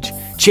challenge,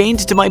 Chained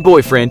to My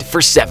Boyfriend for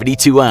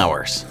 72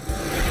 Hours.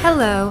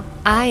 Hello,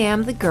 I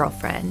am the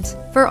girlfriend.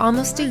 For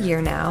almost a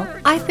year now,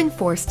 I've been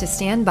forced to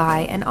stand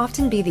by and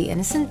often be the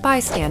innocent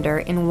bystander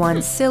in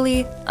one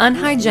silly,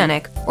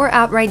 unhygienic, or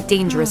outright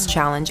dangerous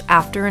challenge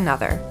after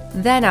another.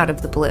 Then out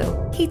of the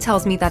blue, he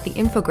tells me that the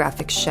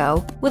Infographics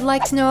show would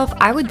like to know if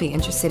I would be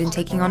interested in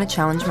taking on a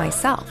challenge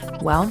myself.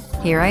 Well,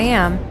 here I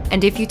am.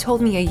 And if you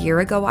told me a year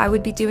ago I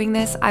would be doing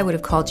this, I would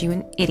have called you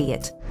an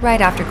idiot. Right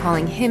after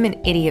calling him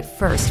an idiot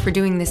first for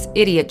doing this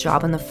idiot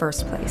job in the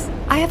first place.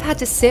 I have had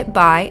to sit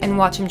by and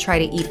watch him try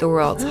to eat the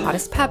world's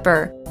hottest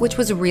pepper, which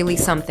was really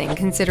something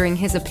considering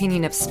his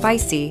opinion of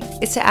spicy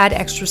is to add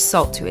extra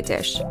salt to a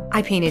dish.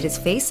 I painted his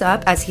face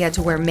up as he had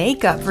to wear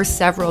makeup for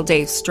several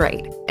days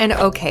straight. And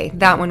okay,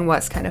 that one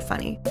was kind of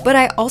funny. But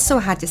I also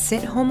had to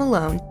sit home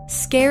alone,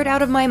 scared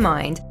out of my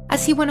mind,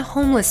 as he went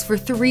homeless for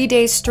 3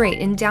 days straight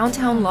in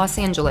downtown Los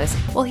Angeles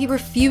while he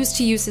refused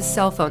to use his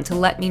cell phone to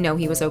let me know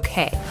he was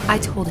okay. I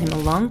told him a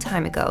long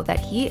time ago that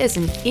he is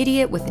an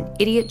idiot with an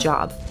idiot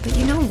job. But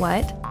you know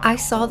what? I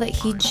saw that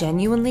he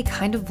genuinely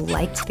kind of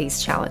liked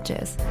these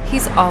challenges.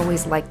 He's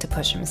always liked to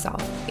push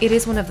himself. It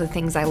is one of the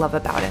things I love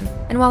about him.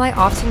 And while I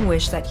often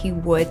wish that he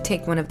would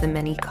take one of the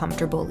many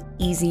comfortable,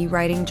 easy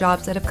writing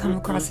jobs that have come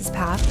across his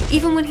path,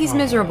 even when he's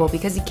miserable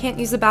because he can't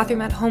use the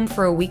bathroom at home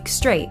for a week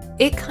straight,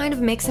 it kind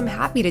of makes him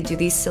happy to do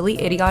these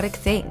silly, idiotic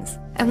things.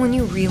 And when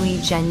you really,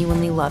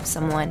 genuinely love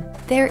someone,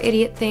 their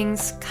idiot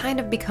things kind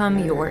of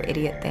become your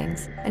idiot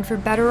things. And for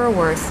better or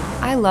worse,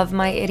 I love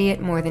my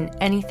idiot more than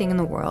anything in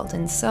the world,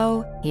 and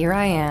so here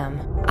I am.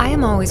 I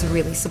am always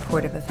really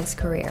supportive of his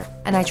career,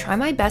 and I try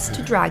my best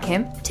to drag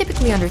him,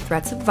 typically under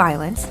threats of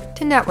violence,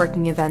 to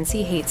networking events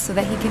he hates so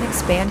that he can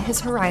expand his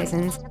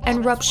horizons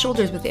and rub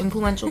shoulders with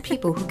influential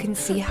people who can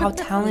see how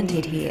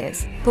talented he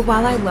is. But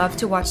while I love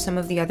to watch some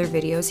of the other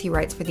videos he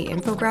writes for the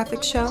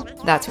Infographics show,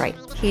 that's right,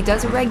 he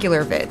does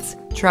regular vids.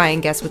 Try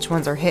and guess which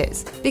ones are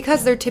his.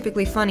 Because they're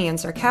typically funny and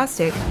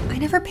sarcastic, I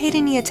never paid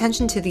any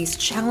attention to these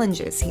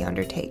challenges he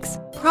undertakes.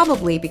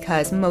 Probably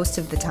because most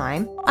of the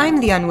time, I'm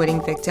the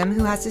unwitting victim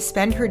who has to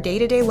spend her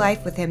day-to-day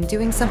life with him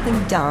doing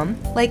something dumb,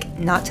 like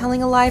not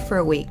telling a lie for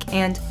a week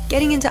and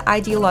getting into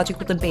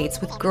ideological debates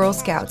with Girl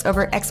Scouts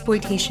over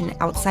exploitation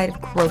outside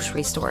of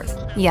grocery stores.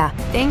 Yeah,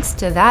 thanks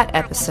to that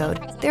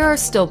episode, there are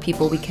still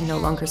people we can no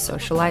longer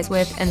socialize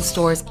with and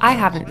stores I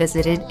haven't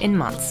visited in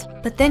months.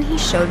 But then he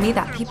showed me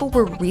that people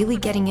were really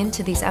getting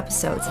into these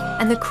episodes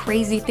and the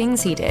crazy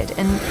things he did,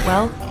 and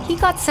well, he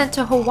got sent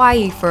to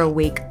Hawaii for a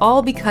week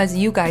all because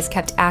you guys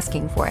kept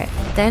asking for it.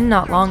 Then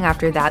not long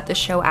after that, the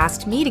show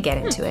asked me to get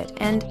into it,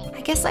 and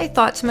I guess I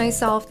thought to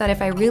myself that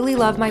if I really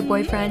love my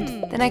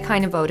boyfriend, then I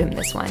kind of owed him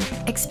this one,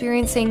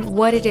 experiencing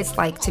what it is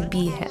like to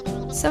be him.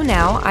 So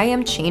now I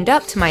am chained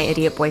up to my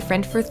idiot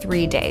boyfriend for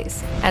 3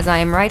 days. As I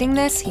am writing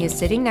this, he is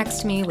sitting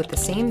next to me with the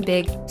same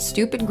big,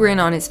 stupid grin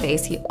on his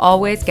face he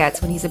always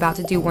gets when he's about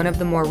to do one of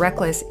the more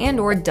reckless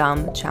and/or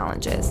dumb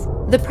challenges.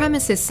 The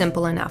premise is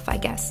simple enough, I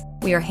guess.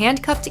 We are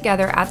handcuffed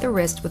together at the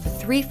wrist with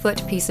a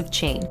 3-foot piece of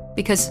chain,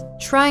 because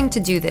trying to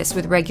do this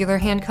with regular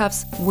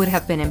handcuffs would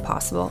have been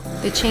impossible.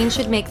 The chain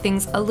should make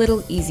things a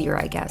little easier,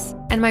 I guess.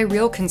 And my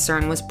real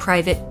concern was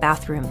private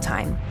bathroom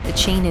time. The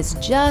chain is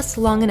just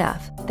long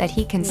enough that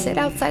he can sit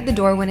outside the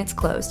door when it's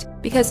closed,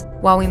 because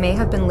while we may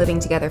have been living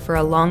together for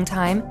a long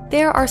time,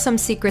 there are some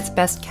secrets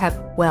best kept,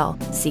 well,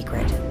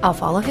 secret. I'll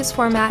follow his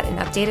format and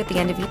update at the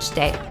end of each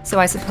day, so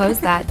I suppose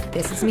that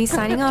this is me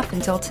signing off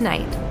until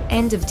tonight.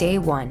 End of day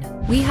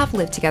 1. We have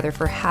lived together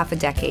for half a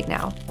decade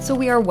now, so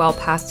we are well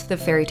past the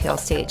fairy tale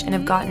stage and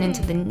have gotten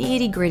into the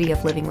nitty-gritty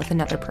of living with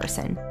another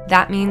person.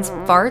 That means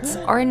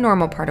farts are a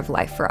normal part of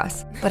life for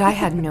us, but I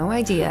had no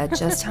idea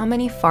just how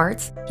many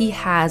farts he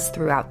has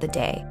throughout the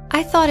day.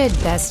 I thought at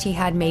best he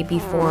had maybe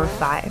 4 or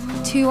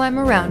 5. 2 I'm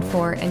around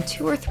for, and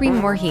 2 or 3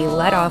 more he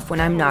let off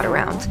when I'm not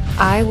around.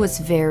 I was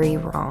very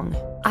wrong.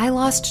 I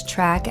lost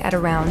track at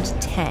around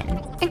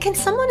 10. And can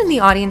someone in the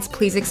audience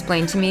please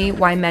explain to me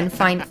why men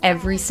find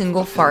every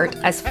single fart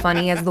as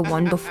funny as the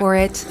one before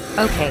it?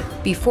 Okay,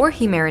 before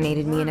he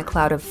marinated me in a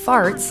cloud of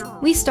farts,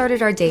 we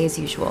started our day as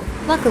usual.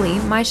 Luckily,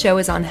 my show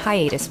is on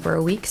hiatus for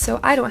a week, so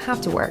I don't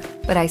have to work.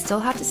 But I still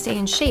have to stay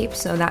in shape,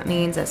 so that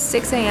means a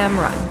 6 a.m.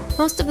 run.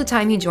 Most of the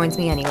time he joins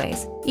me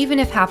anyways, even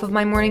if half of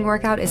my morning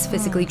workout is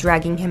physically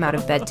dragging him out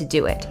of bed to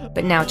do it.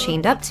 But now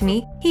chained up to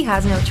me, he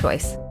has no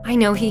choice. I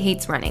know he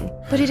hates running,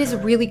 but it is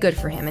really good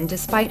for him, and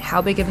despite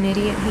how big of an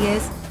idiot he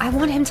is, I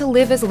want him to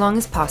live as long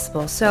as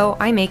possible, so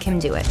I make him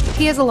do it.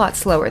 He is a lot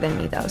slower than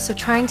me though, so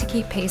trying to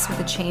keep pace with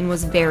the chain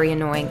was very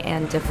annoying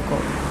and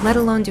difficult, let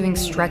alone doing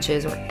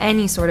stretches or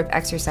any sort of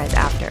exercise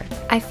after.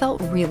 I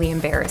felt really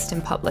embarrassed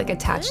in public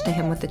attached to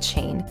him with the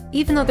chain,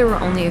 even though there were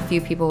only a few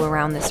people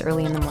around this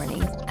early in the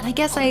morning. and I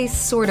guess I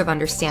sort of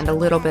understand a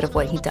little bit of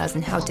what he does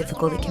and how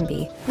difficult it can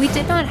be. We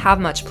did not have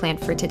much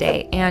planned for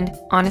today, and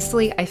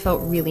honestly, I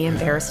felt really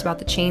embarrassed about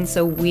the chain,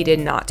 so we did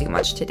not do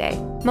much today.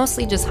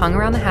 Mostly just hung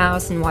around the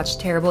house and watched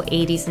terrible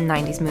 80s and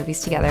 90s movies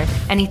together,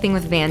 anything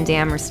with Van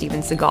Damme or Steven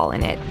Seagal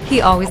in it.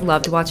 He always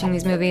loved watching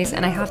these movies,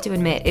 and I have to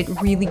admit,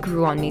 it really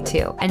grew on me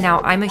too, and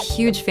now I'm a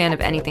huge fan of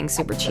anything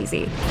super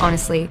cheesy.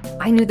 Honestly,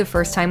 I knew the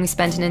first time we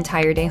spent an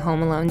entire day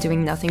home alone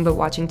doing nothing but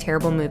watching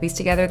terrible movies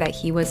together that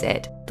he was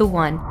it, the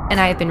one, and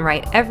I have been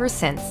right ever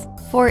since.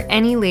 For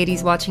any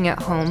ladies watching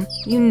at home,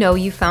 you know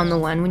you found the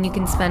one when you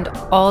can spend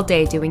all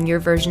day doing your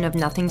version of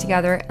nothing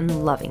together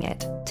and loving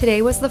it.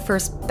 Today was the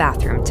first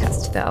bathroom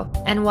test though,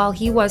 and while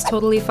he was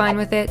totally fine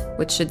with it,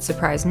 which should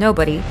surprise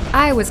nobody,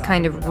 I was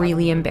kind of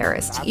really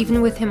embarrassed,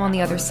 even with him on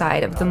the other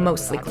side of the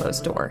mostly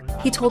closed door.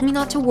 He told me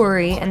not to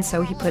worry, and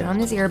so he put on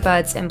his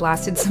earbuds and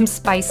blasted some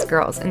Spice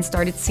Girls and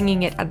started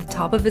singing it at the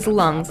top of his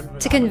lungs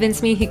to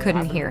convince me he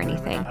couldn't hear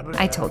anything.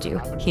 I told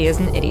you, he is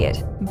an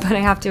idiot. But I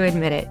have to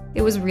admit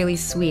it was really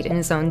sweet in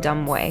his own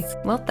dumb way.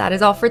 Well, that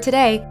is all for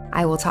today.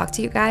 I will talk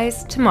to you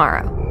guys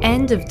tomorrow.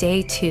 End of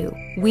day 2.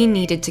 We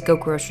needed to go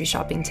grocery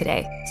shopping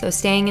today, so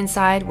staying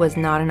inside was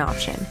not an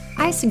option.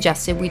 I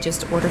suggested we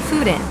just order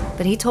food in,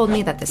 but he told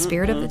me that the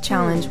spirit of the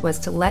challenge was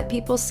to let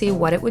people see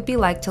what it would be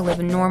like to live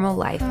a normal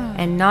life,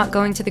 and not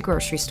going to the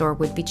grocery store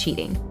would be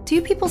cheating. Do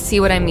you people see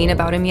what I mean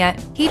about him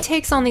yet? He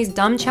takes on these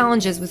dumb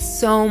challenges with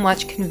so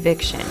much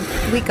conviction.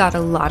 We got a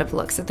lot of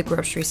looks at the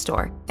grocery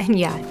store, and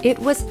yeah, it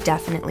was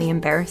definitely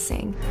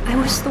embarrassing. I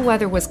wish the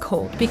weather was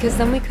cold, because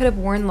then we could have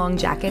worn long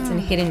jackets and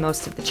hidden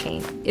most of the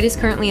chain. It is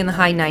currently in the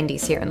high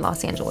 90s here in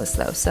Los Angeles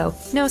though, so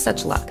no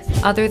such luck.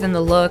 Other than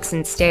the looks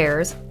and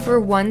stares, for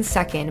 1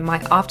 second, my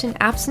often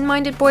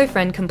absent-minded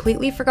boyfriend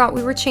completely forgot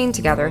we were chained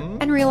together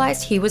and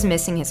realized he was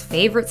missing his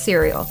favorite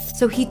cereal,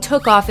 so he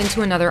took off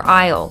into another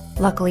aisle.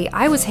 Luckily,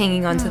 I was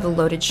hanging onto the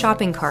loaded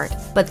shopping cart,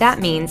 but that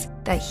means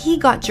that he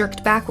got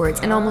jerked backwards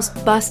and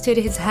almost busted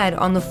his head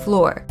on the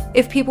floor.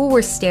 If people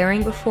were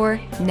staring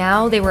before,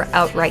 now they were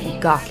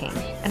outright gawking.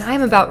 And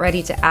I'm about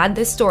ready to add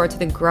this store to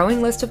the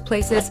growing list of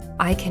places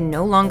I can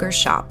no longer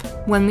shop.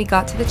 When we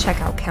got to the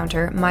checkout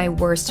counter, my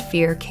worst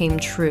fear came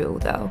true,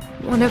 though.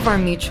 One of our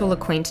mutual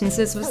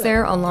acquaintances was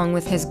there along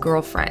with his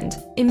girlfriend.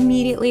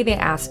 Immediately they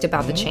asked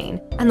about the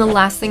chain, and the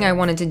last thing I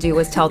wanted to do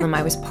was tell them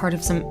I was part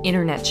of some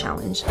internet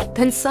challenge.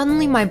 Then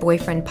suddenly my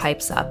boyfriend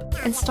pipes up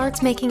and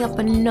starts making up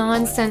a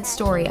nonsense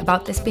story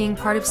about this being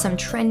part of some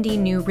trendy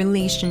new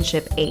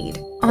relationship aid.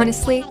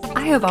 Honestly,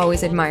 I have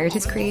always admired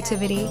his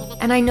creativity,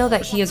 and I know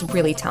that he is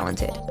really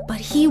talented, but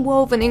he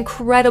wove an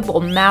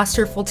incredible,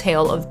 masterful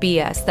tale of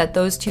BS that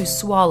those two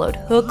swallowed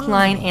hook,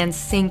 line, and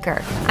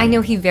sinker. I know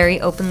he very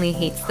openly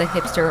hates the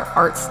hipster,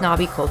 art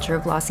snobby culture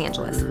of Los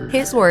Angeles.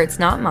 His words,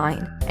 not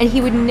mine. And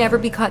he would never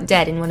be caught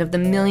dead in one of the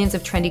millions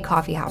of trendy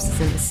coffee houses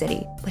in the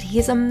city. But he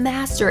is a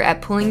master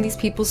at pulling these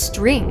people's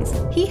strings.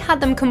 He had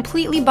them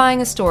completely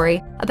buying a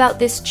story about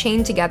this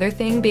chained together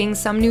thing being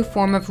some new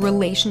form of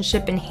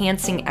relationship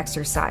enhancing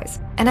exercise.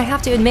 And I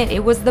have to admit,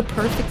 it was the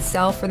perfect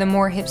sell for the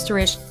more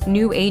hipsterish,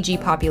 new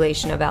agey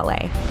population of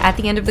LA. At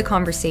the end of the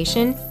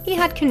conversation, he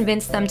had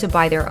convinced them to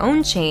buy their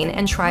own chain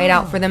and try it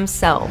out for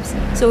themselves.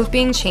 So if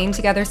being chained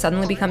together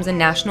suddenly becomes a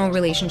national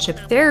relationship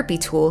therapy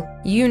tool,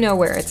 you know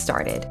where it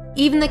started.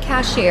 Even the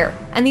cashier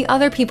and the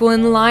other people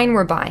in line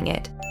were buying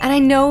it. And I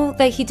know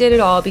that he did it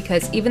all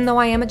because even though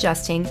I am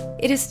adjusting,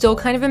 it is still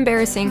kind of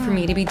embarrassing for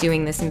me to be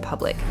doing this in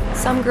public.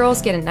 Some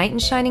girls get a knight in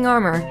shining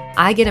armor.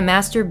 I get a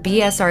master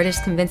BS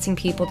artist convincing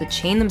people to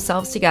chain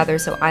themselves together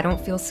so I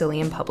don't feel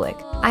silly in public.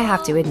 I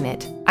have to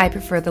admit, I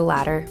prefer the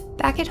latter.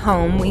 Back at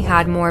home, we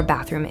had more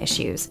bathroom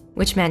issues,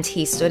 which meant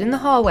he stood in the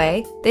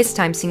hallway, this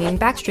time singing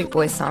Backstreet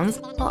Boys songs,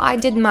 while I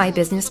did my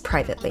business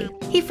privately.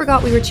 He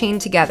forgot we were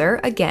chained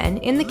together, again,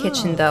 in the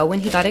kitchen though, when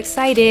he got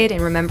excited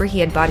and remembered he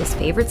had bought his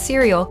favorite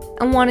cereal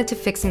and wanted to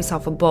fix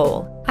himself a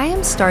bowl. I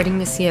am starting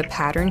to see a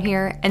pattern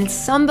here, and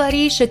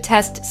somebody should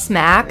test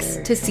smacks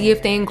to see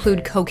if they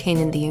include cocaine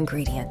in the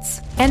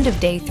ingredients. End of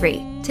day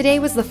 3. Today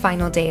was the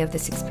final day of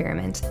this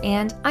experiment,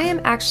 and I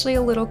am actually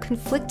a little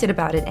conflicted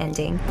about it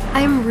ending. I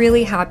am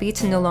really happy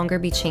to no longer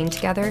be chained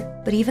together,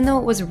 but even though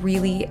it was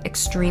really,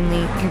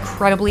 extremely,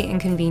 incredibly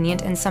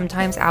inconvenient and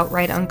sometimes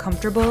outright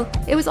uncomfortable,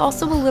 it was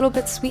also a little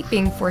bit sweet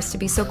being forced to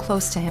be so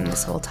close to him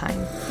this whole time.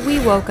 We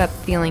woke up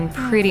feeling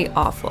pretty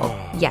awful.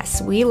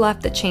 Yes, we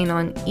left the chain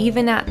on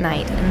even at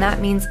night, and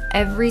that means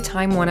every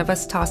time one of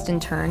us tossed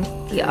and turned,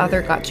 the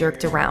other got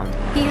jerked around.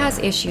 He has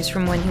issues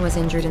from when he was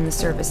injured in the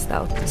service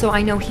though, so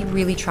I know he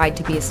really tried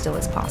to be as still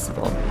as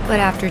possible.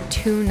 But after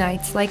 2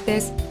 nights like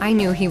this, I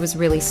knew he was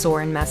really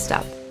sore and messed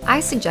up.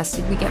 I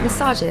suggested we get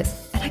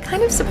massages, and I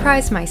kind of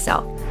surprised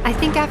myself. I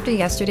think after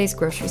yesterday's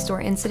grocery store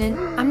incident,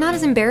 I'm not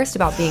as embarrassed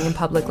about being in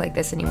public like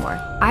this anymore.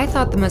 I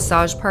thought the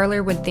massage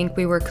parlor would think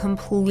we were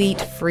complete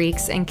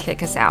freaks and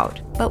kick us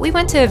out. but we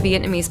went to a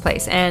Vietnamese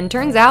place, and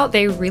turns out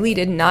they really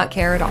did not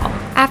care at all.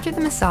 After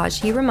the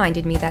massage, he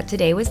reminded me that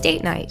today was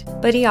date night,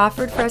 but he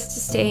offered for us to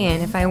stay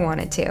in if I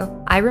wanted to.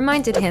 I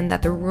reminded him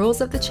that the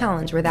rules of the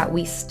challenge were that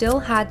we still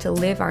had to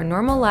live our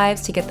normal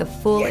lives to get the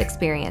full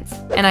experience,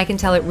 and I can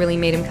tell it really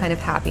made him kind of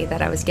happy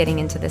that I was getting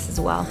into this as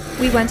well.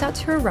 We went out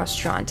to a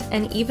restaurant,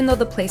 and even though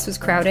the place was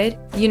crowded,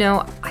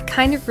 I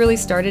kind of really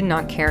started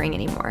not caring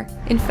anymore.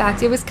 In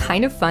fact, it was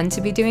kind of fun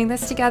to be doing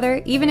this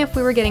together, even if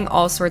we were getting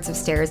all sorts of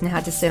stares and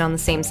had to sit on the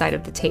same side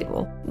of the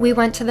table. We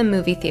went to the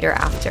movie theater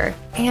after,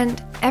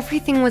 and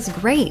everything was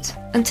great,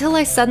 until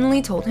I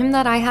suddenly told him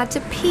that I had to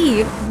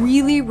pee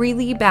really,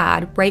 really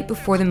bad right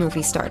before the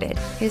movie started.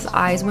 His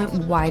eyes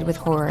went wide with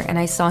horror, and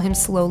I saw him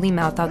slowly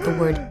mouth out the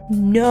word,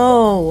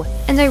 "No!"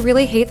 And I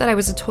really hate that I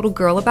was a total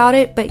girl about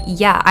it, but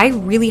yeah, I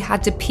really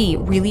had to pee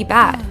really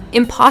bad.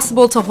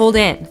 Impossible to hold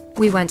in.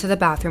 We went to the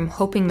bathroom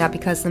hoping that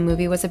because the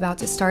movie was about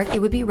to start, it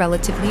would be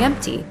relatively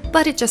empty.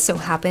 But it just so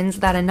happens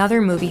that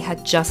another movie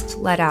had just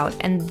let out,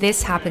 and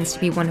this happens to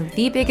be one of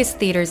the biggest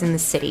theaters in the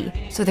city.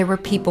 So there were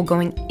people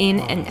going in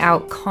and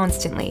out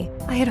constantly.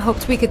 I had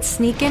hoped we could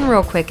sneak in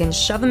real quick and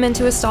shove him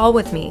into a stall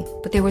with me,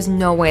 but there was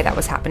no way that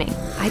was happening.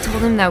 I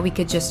told him that we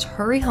could just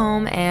hurry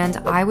home and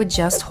I would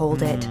just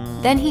hold it.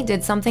 Then he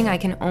did something I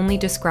can only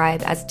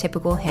describe as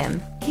typical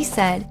him. He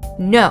said,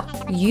 "No,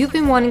 you've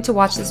been wanting to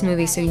watch this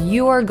movie, so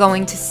you are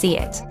going to see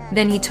it."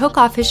 Then he took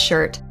off his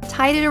shirt,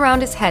 tied it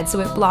around his head so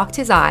it blocked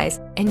his eyes,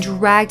 and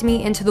dragged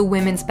me into the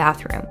women's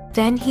bathroom.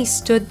 Then he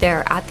stood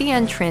there at the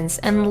entrance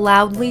and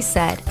loudly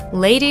said,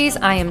 "Ladies,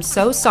 I am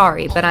so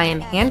sorry, but I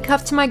am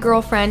handcuffed to my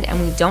girlfriend and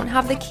we don't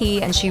have the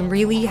key and she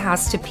really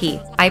has to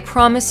pee. I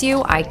promise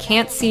you, I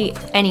can't see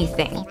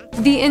anything."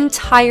 The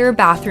entire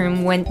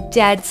bathroom went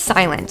dead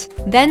silent.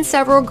 Then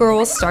several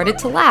girls started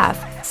to laugh.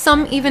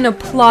 Some even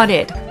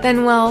applauded.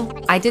 Then, well,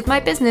 I did my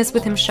business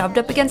with him shoved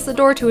up against the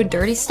door to a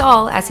dirty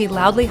stall as he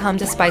loudly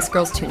hummed a Spice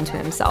Girls tune to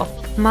himself.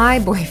 My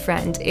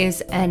boyfriend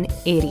is an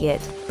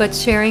idiot, but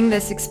sharing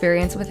this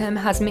experience with him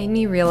has made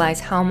me realize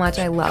how much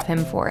I love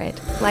him for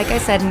it. Like I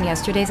said in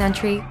yesterday's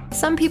entry,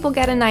 some people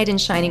get a knight in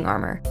shining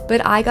armor,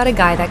 but I got a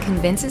guy that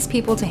convinces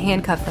people to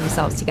handcuff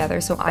themselves together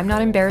so I'm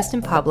not embarrassed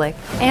in public,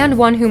 and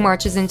one who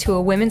marches into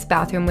a women's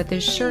bathroom with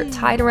his shirt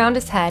tied around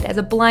his head as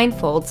a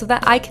blindfold so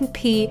that I can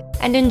pee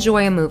and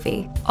enjoy a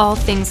movie. All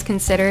things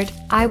considered,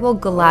 I will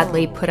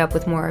gladly put up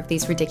with more of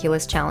these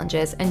ridiculous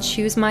challenges and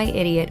choose my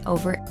idiot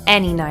over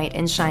any knight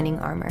in shining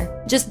armor.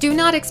 Just do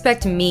not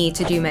expect me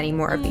to do many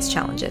more of these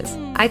challenges.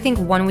 I think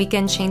one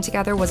weekend chained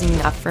together was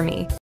enough for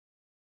me.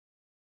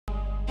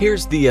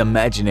 Here's the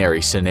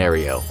imaginary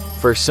scenario.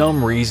 For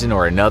some reason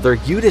or another,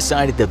 you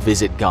decided to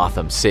visit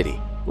Gotham City.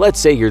 Let's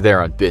say you're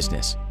there on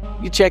business.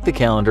 You check the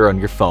calendar on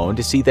your phone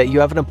to see that you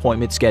have an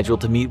appointment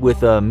scheduled to meet with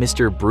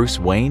Mr. Bruce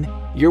Wayne.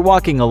 You're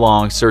walking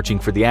along searching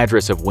for the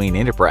address of Wayne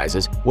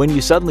Enterprises when you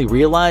suddenly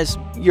realize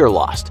you're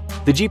lost.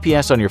 The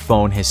GPS on your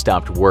phone has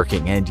stopped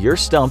working and you're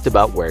stumped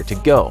about where to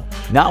go.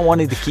 Not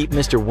wanting to keep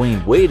Mr.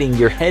 Wayne waiting,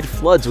 your head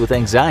floods with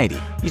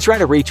anxiety. You try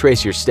to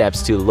retrace your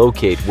steps to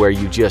locate where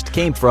you just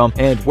came from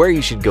and where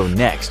you should go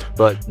next,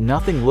 but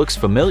nothing looks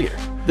familiar.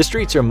 The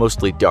streets are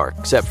mostly dark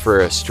except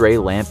for a stray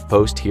lamp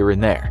post here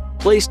and there.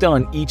 Placed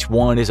on each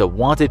one is a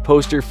wanted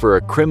poster for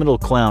a criminal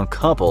clown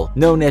couple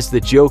known as the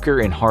Joker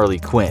and Harley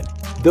Quinn.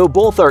 Though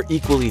both are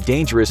equally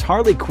dangerous,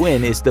 Harley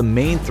Quinn is the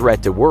main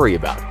threat to worry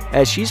about,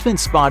 as she's been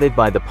spotted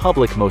by the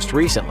public most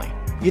recently.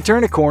 You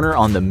turn a corner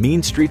on the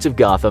mean streets of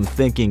Gotham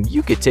thinking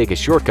you could take a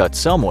shortcut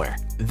somewhere.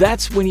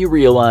 That's when you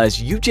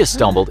realize you just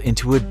stumbled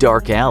into a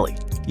dark alley.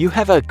 You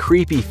have a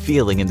creepy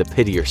feeling in the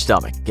pit of your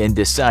stomach and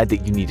decide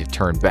that you need to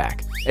turn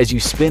back. As you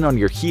spin on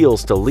your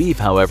heels to leave,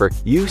 however,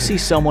 you see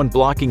someone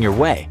blocking your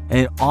way,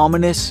 an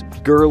ominous,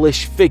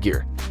 girlish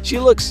figure. She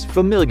looks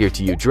familiar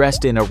to you,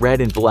 dressed in a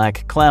red and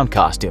black clown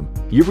costume.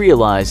 You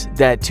realize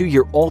that, to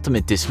your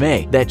ultimate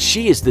dismay, that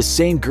she is the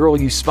same girl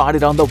you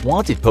spotted on the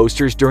wanted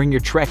posters during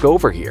your trek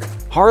over here.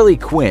 Harley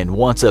Quinn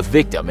wants a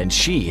victim and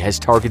she has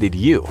targeted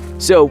you.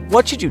 So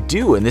what should you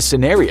do in this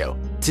scenario?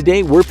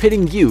 Today we're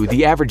pitting you,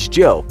 the average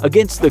Joe,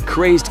 against the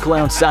crazed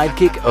clown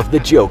sidekick of the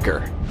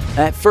Joker.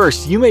 At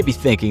first, you may be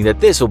thinking that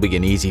this will be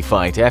an easy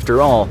fight.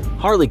 After all,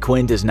 Harley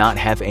Quinn does not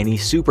have any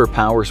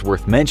superpowers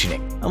worth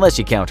mentioning, unless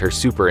you count her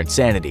super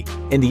insanity.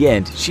 In the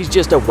end, she's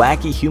just a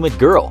wacky humid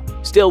girl.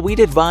 Still, we'd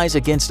advise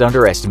against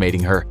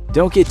underestimating her.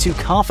 Don't get too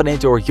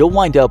confident or you'll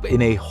wind up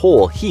in a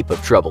whole heap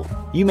of trouble.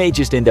 You may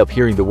just end up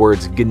hearing the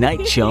words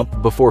 "goodnight,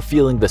 chump" before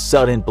feeling the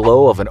sudden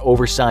blow of an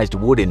oversized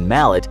wooden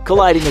mallet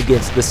colliding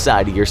against the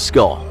side of your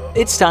skull.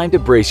 It's time to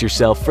brace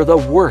yourself for the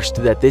worst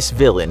that this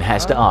villain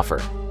has to offer.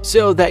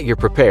 So that you're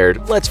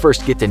prepared, let's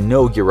first get to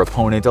know your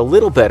opponent a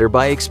little better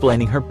by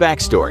explaining her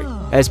backstory.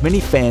 As many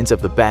fans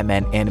of the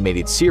Batman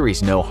animated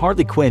series know,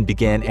 Harley Quinn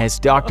began as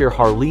Dr.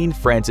 Harleen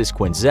Frances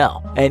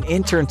Quinzel, an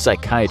intern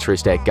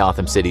psychiatrist at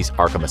Gotham City's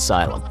Arkham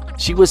Asylum.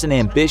 She was an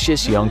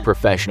ambitious young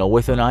professional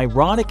with an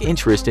ironic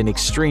interest in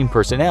extreme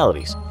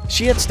personalities.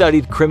 She had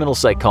studied criminal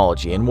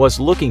psychology and was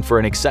looking for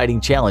an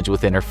exciting challenge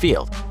within her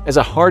field. As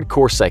a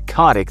hardcore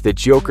psychotic, the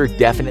Joker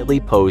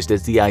definitely posed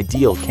as the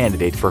ideal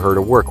candidate for her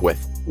to work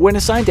with. When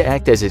assigned to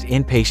act as his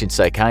inpatient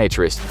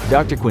psychiatrist,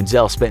 Dr.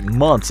 Quinzel spent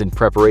months in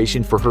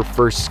preparation for her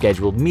first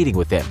scheduled meeting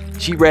with him.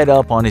 She read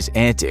up on his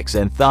antics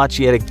and thought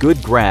she had a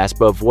good grasp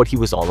of what he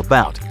was all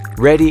about.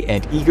 Ready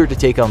and eager to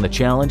take on the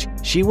challenge,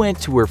 she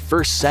went to her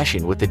first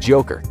session with the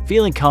Joker,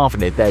 feeling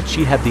confident that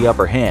she'd have the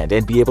upper hand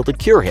and be able to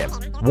cure him.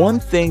 One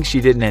thing she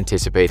didn't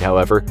anticipate,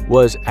 however,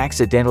 was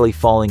accidentally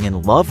falling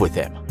in love with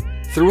him.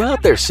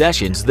 Throughout their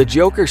sessions, the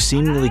Joker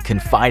seemingly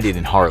confided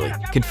in Harley,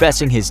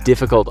 confessing his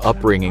difficult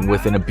upbringing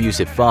with an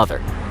abusive father.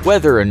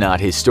 Whether or not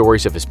his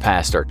stories of his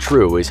past are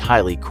true is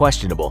highly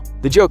questionable.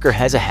 The Joker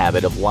has a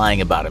habit of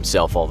lying about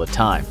himself all the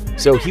time,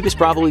 so he was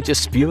probably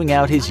just spewing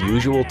out his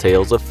usual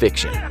tales of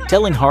fiction,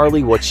 telling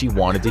Harley what she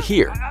wanted to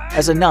hear.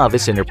 As a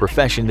novice in her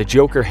profession, the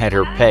Joker had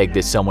her pegged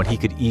as someone he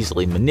could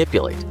easily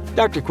manipulate.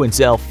 Dr.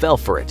 Quinzel fell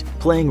for it,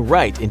 playing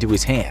right into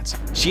his hands.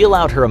 She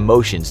allowed her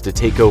emotions to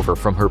take over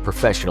from her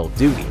professional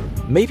duty.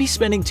 Maybe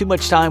spending too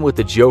much time with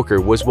the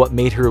Joker was what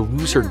made her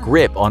lose her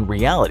grip on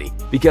reality,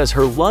 because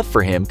her love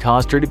for him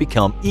caused her to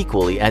become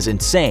equally as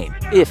insane,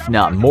 if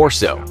not more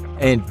so.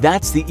 And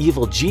that's the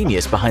evil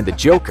genius behind the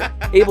Joker,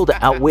 able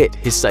to outwit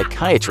his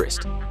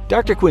psychiatrist.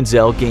 Dr.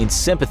 Quinzel gained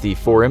sympathy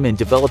for him and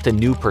developed a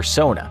new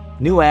persona,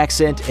 new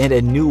accent, and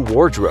a new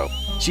wardrobe.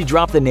 She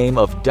dropped the name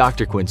of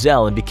Dr.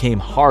 Quinzel and became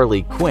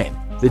Harley Quinn,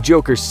 the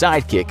Joker's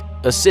sidekick,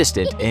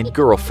 assistant, and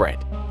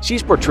girlfriend.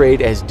 She's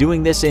portrayed as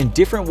doing this in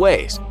different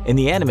ways. In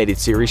the animated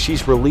series,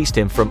 she's released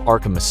him from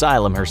Arkham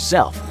Asylum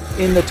herself.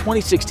 In the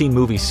 2016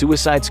 movie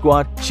Suicide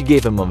Squad, she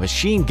gave him a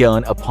machine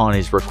gun upon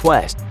his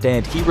request,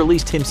 and he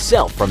released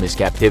himself from his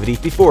captivity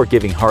before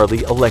giving Harley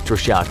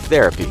electroshock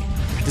therapy.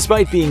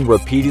 Despite being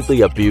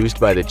repeatedly abused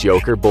by the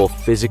Joker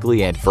both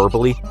physically and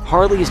verbally,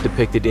 Harley is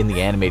depicted in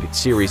the animated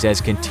series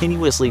as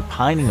continuously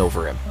pining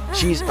over him.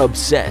 She's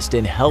obsessed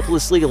and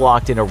helplessly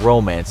locked in a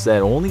romance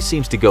that only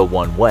seems to go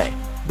one way.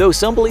 Though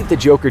some believe the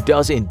Joker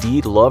does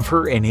indeed love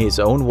her in his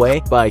own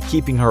way by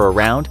keeping her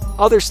around,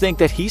 others think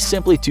that he's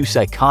simply too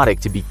psychotic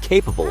to be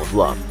capable of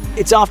love.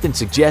 It's often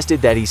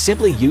suggested that he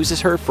simply uses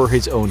her for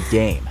his own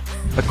game.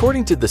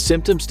 According to the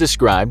symptoms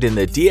described in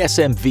the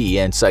DSM-V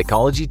and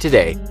Psychology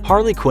Today,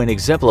 Harley Quinn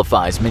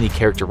exemplifies many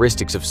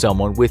characteristics of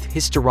someone with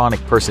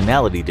histrionic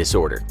personality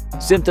disorder.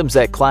 Symptoms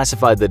that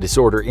classify the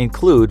disorder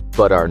include,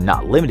 but are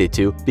not limited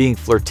to, being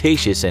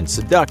flirtatious and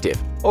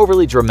seductive,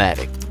 overly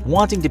dramatic,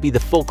 wanting to be the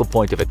focal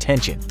point of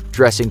attention,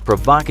 dressing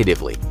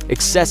provocatively,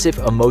 excessive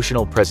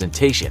emotional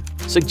presentation,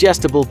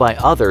 suggestible by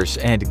others,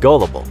 and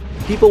gullible.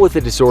 People with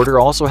the disorder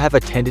also have a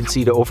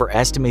tendency to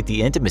overestimate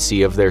the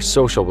intimacy of their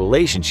social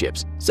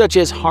relationships, such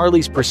as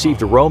Harley's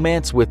perceived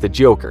romance with the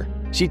Joker.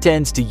 She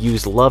tends to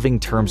use loving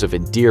terms of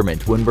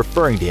endearment when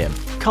referring to him,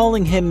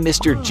 calling him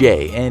Mr.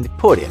 J and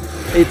Puddin'.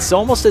 It's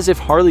almost as if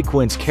Harley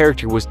Quinn's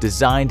character was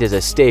designed as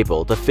a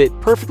staple to fit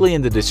perfectly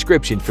in the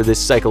description for this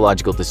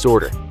psychological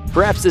disorder.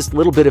 Perhaps this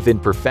little bit of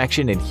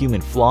imperfection and human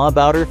flaw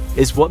about her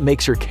is what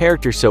makes her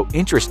character so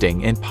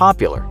interesting and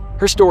popular.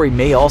 Her story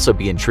may also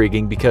be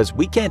intriguing because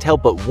we can't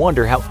help but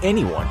wonder how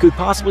anyone could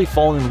possibly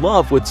fall in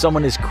love with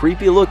someone as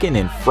creepy looking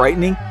and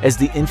frightening as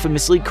the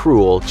infamously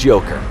cruel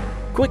Joker.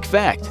 Quick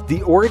fact,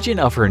 the origin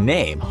of her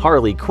name,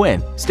 Harley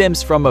Quinn,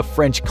 stems from a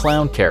French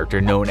clown character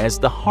known as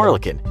the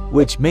Harlequin,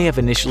 which may have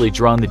initially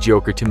drawn the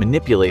Joker to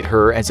manipulate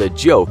her as a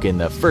joke in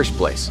the first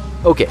place.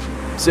 Okay,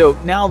 so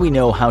now we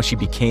know how she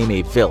became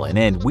a villain,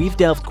 and we've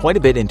delved quite a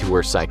bit into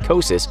her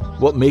psychosis.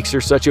 What makes her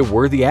such a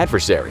worthy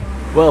adversary?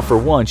 Well, for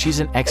one, she's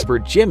an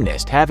expert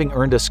gymnast, having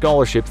earned a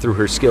scholarship through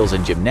her skills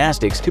in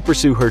gymnastics to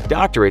pursue her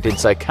doctorate in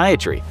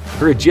psychiatry.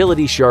 Her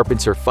agility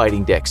sharpens her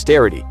fighting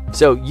dexterity,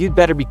 so you'd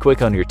better be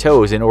quick on your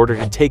toes in order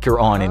to take her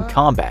on in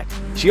combat.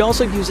 She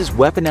also uses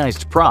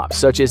weaponized props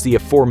such as the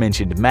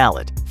aforementioned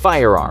mallet,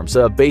 firearms,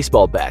 a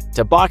baseball bat,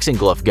 a boxing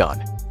glove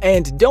gun.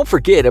 And don't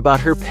forget about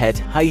her pet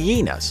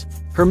hyenas.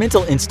 Her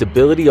mental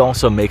instability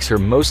also makes her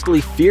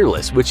mostly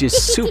fearless, which is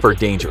super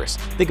dangerous.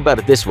 Think about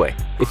it this way.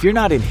 If you're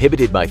not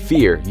inhibited by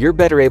fear, you're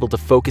better able to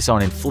focus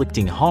on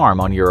inflicting harm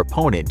on your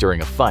opponent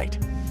during a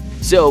fight.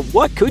 So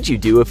what could you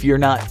do if you're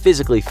not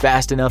physically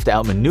fast enough to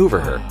outmaneuver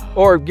her?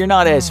 Or you're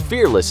not as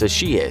fearless as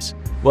she is?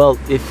 Well,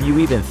 if you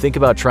even think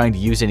about trying to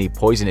use any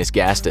poisonous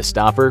gas to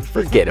stop her,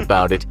 forget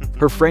about it.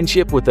 Her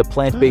friendship with the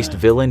plant-based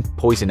villain,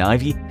 Poison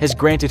Ivy, has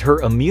granted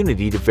her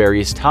immunity to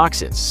various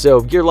toxins,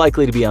 so you're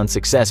likely to be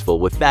unsuccessful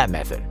with that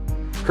method.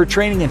 Her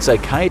training in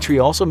psychiatry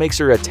also makes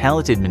her a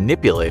talented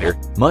manipulator,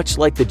 much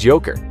like the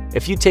Joker.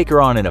 If you take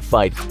her on in a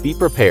fight, be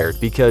prepared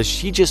because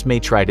she just may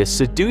try to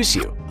seduce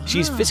you.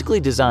 She's physically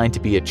designed to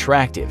be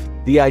attractive,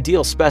 the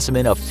ideal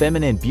specimen of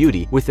feminine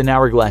beauty with an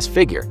hourglass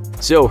figure,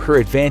 so her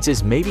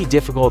advances may be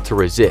difficult to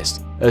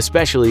resist,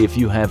 especially if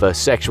you have a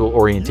sexual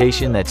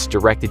orientation that's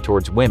directed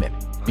towards women.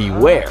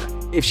 Beware!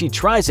 If she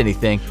tries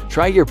anything,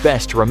 try your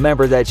best to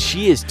remember that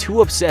she is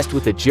too obsessed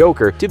with the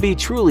Joker to be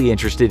truly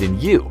interested in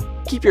you.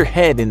 Keep your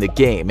head in the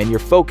game and your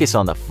focus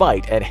on the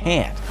fight at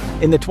hand.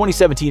 In the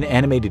 2017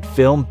 animated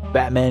film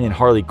Batman and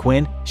Harley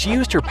Quinn, she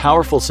used her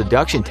powerful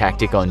seduction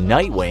tactic on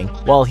Nightwing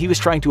while he was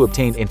trying to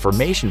obtain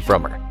information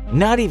from her.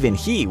 Not even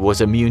he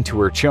was immune to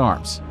her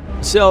charms.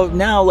 So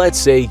now let's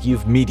say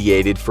you've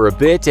mediated for a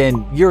bit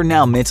and you're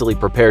now mentally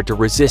prepared to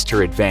resist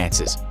her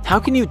advances. How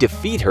can you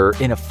defeat her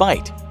in a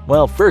fight?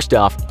 Well, first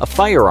off, a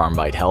firearm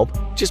might help.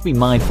 Just be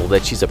mindful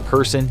that she's a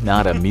person,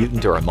 not a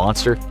mutant or a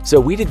monster, so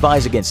we'd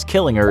advise against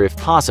killing her if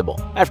possible.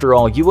 After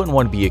all, you wouldn't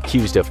want to be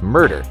accused of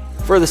murder.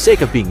 For the sake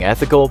of being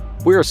ethical,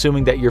 we're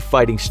assuming that you're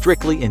fighting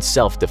strictly in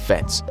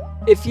self-defense.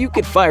 If you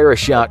could fire a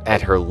shot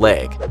at her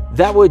leg,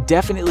 that would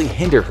definitely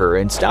hinder her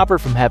and stop her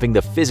from having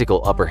the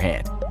physical upper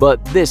hand.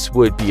 But this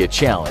would be a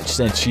challenge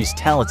since she's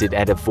talented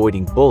at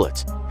avoiding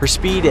bullets. Her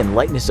speed and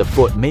lightness of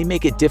foot may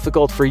make it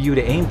difficult for you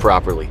to aim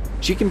properly.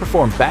 She can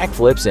perform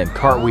backflips and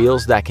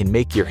cartwheels that can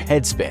make your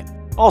head spin.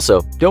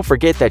 Also, don't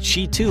forget that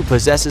she too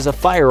possesses a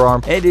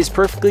firearm and is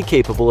perfectly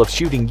capable of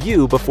shooting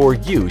you before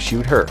you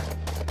shoot her.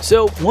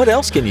 So what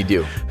else can you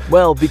do?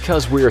 Well,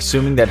 because we're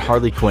assuming that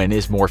Harley Quinn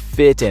is more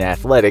fit and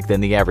athletic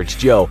than the average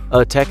Joe,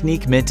 a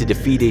technique meant to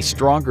defeat a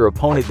stronger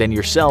opponent than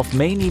yourself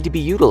may need to be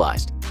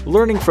utilized.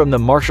 Learning from the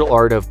martial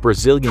art of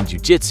Brazilian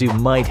Jiu-Jitsu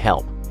might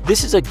help.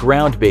 This is a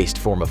ground-based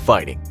form of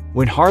fighting.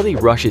 When Harley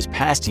rushes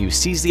past you,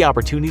 seize the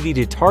opportunity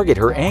to target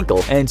her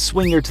ankle and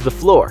swing her to the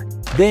floor.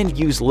 Then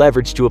use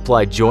leverage to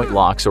apply joint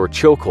locks or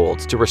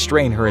chokeholds to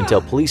restrain her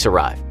until police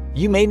arrive.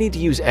 You may need to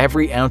use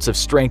every ounce of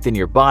strength in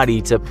your body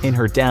to pin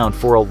her down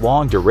for a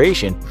long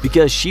duration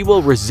because she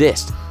will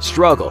resist,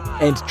 struggle,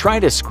 and try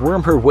to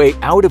squirm her way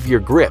out of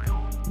your grip.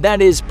 That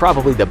is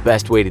probably the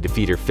best way to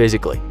defeat her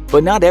physically.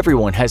 But not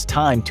everyone has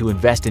time to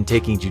invest in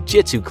taking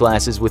jiu-jitsu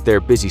classes with their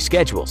busy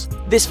schedules.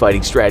 This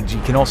fighting strategy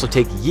can also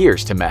take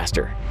years to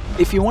master.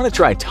 If you want to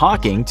try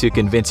talking to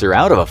convince her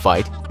out of a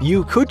fight,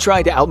 you could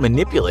try to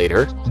outmanipulate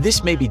her.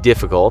 This may be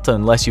difficult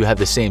unless you have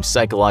the same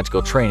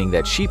psychological training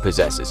that she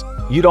possesses.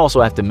 You'd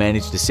also have to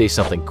manage to say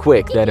something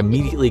quick that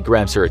immediately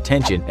grabs her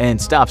attention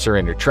and stops her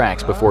in her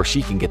tracks before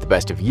she can get the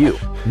best of you.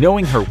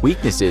 Knowing her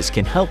weaknesses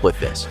can help with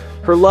this.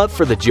 Her love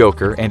for the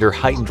Joker and her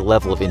heightened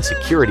level of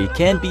insecurity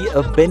can be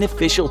a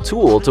beneficial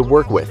tool to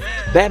work with.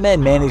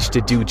 Batman managed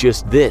to do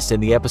just this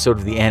in the episode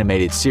of the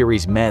animated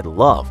series Mad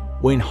Love,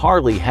 when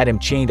Harley had him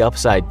chained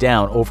upside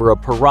down over a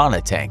piranha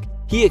tank.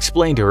 He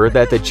explained to her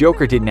that the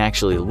Joker didn't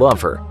actually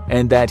love her,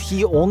 and that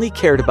he only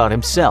cared about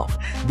himself.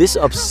 This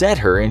upset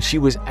her and she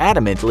was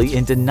adamantly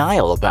in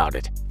denial about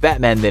it.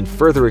 Batman then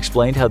further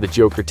explained how the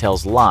Joker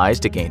tells lies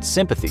to gain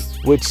sympathy,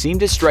 which seemed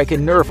to strike a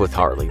nerve with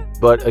Harley,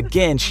 but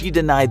again she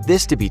denied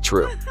this to be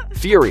true.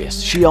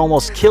 Furious, she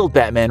almost killed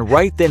Batman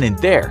right then and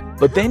there,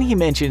 but then he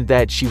mentioned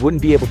that she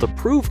wouldn't be able to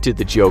prove to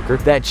the Joker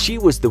that she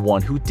was the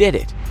one who did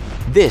it.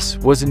 This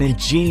was an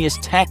ingenious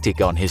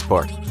tactic on his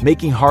part,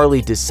 making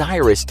Harley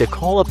desirous to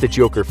call up the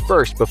Joker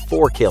first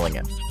before killing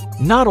him.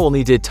 Not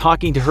only did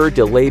talking to her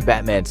delay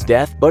Batman's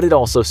death, but it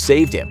also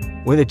saved him.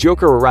 When the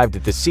Joker arrived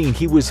at the scene,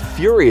 he was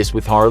furious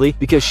with Harley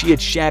because she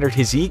had shattered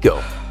his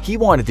ego. He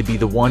wanted to be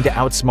the one to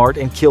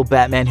outsmart and kill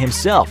Batman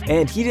himself,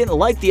 and he didn't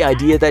like the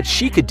idea that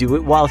she could do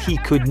it while he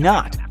could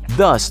not.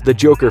 Thus, the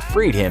Joker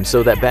freed him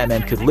so that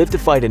Batman could live to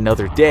fight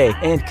another day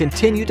and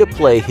continue to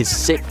play his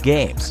sick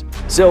games.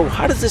 So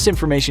how does this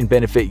information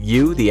benefit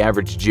you, the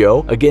average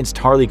Joe, against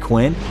Harley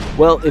Quinn?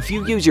 Well, if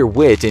you use your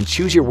wit and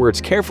choose your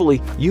words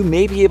carefully, you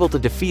may be able to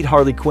defeat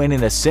Harley Quinn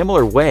in a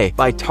similar way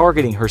by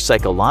targeting her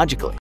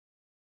psychologically.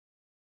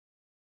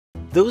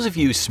 Those of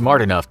you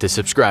smart enough to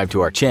subscribe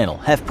to our channel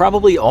have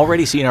probably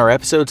already seen our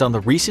episodes on the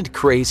recent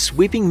craze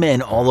sweeping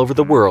men all over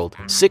the world,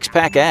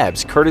 six-pack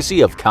abs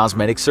courtesy of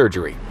cosmetic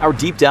surgery. Our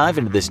deep dive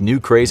into this new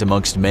craze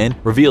amongst men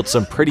revealed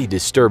some pretty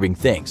disturbing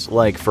things,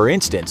 like for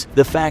instance,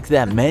 the fact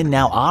that men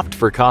now opt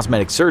for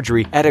cosmetic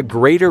surgery at a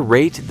greater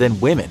rate than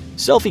women.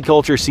 Selfie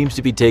culture seems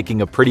to be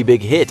taking a pretty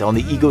big hit on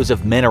the egos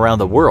of men around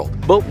the world.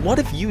 But what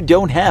if you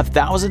don't have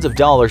thousands of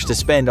dollars to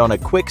spend on a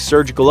quick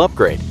surgical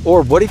upgrade?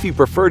 Or what if you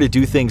prefer to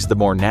do things the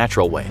more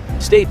natural way?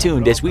 Stay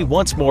tuned as we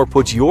once more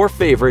put your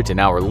favorite and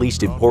our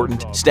least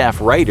important staff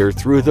writer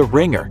through the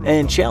ringer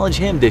and challenge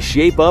him to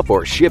shape up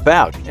or ship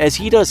out as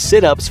he does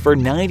sit-ups for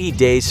 90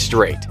 days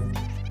straight.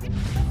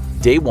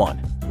 Day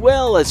 1.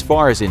 Well, as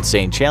far as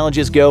insane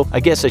challenges go, I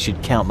guess I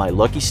should count my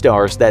lucky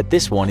stars that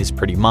this one is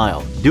pretty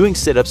mild. Doing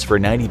sit-ups for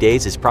 90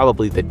 days is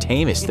probably the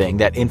tamest thing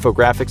that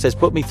Infographics has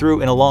put me through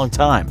in a long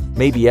time,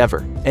 maybe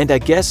ever. And I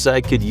guess I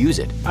could use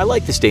it. I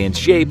like to stay in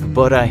shape,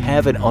 but I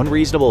have an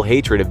unreasonable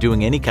hatred of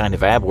doing any kind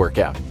of ab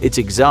workout. It's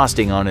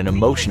exhausting on an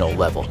emotional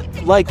level.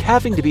 Like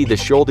having to be the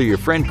shoulder your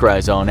friend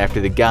cries on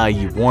after the guy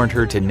you warned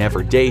her to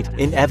never date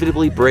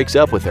inevitably breaks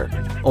up with her.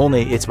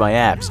 Only it's my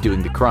abs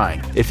doing the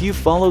crying. If you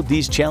followed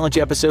these challenge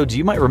episodes,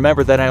 you might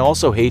remember that I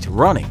also hate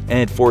running,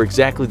 and for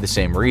exactly the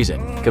same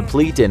reason: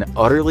 complete and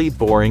utterly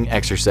boring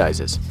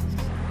exercises.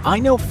 I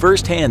know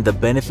firsthand the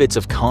benefits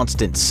of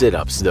constant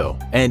sit-ups though,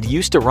 and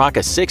used to rock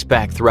a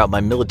six-pack throughout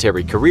my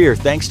military career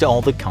thanks to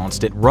all the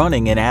constant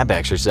running and ab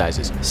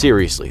exercises.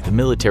 Seriously, the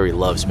military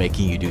loves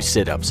making you do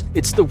sit-ups.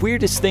 It's the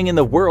weirdest thing in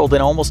the world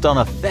and almost on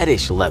a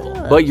fetish level.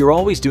 But you're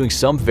always doing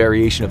some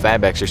variation of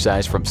ab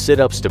exercise from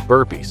sit-ups to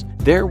burpees.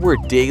 There were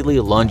daily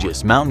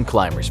lunges, mountain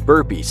climbers,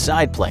 burpees,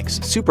 side planks,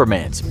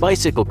 supermans,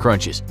 bicycle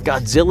crunches,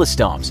 Godzilla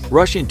stomps,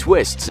 Russian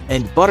twists,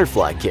 and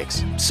butterfly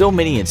kicks. So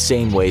many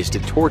insane ways to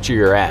torture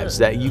your abs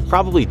that you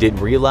probably didn't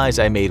realize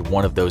I made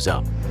one of those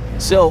up.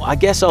 So I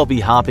guess I'll be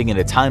hopping in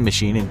a time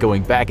machine and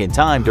going back in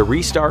time to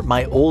restart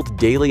my old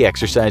daily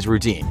exercise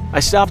routine. I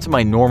stopped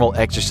my normal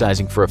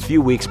exercising for a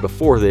few weeks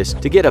before this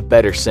to get a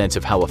better sense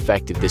of how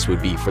effective this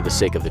would be for the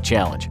sake of the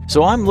challenge.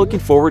 So I'm looking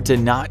forward to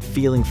not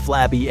feeling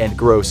flabby and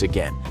gross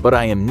again. But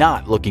I am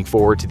not looking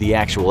forward to the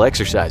actual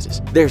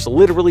exercises. There's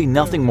literally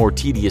nothing more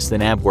tedious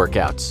than ab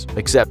workouts,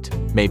 except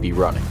maybe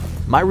running.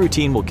 My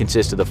routine will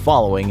consist of the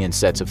following in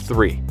sets of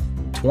 3.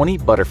 20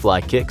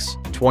 butterfly kicks,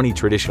 20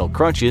 traditional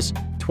crunches,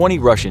 20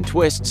 Russian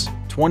twists,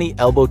 20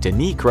 elbow to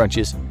knee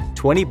crunches,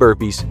 20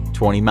 burpees,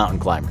 20 mountain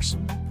climbers.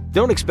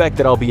 Don't expect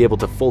that I'll be able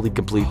to fully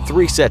complete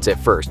 3 sets at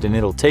first, and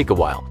it'll take a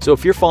while. So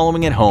if you're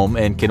following at home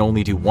and can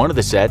only do one of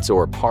the sets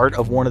or part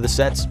of one of the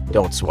sets,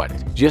 don't sweat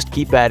it. Just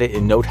keep at it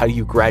and note how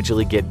you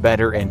gradually get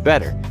better and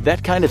better.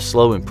 That kind of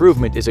slow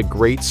improvement is a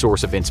great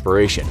source of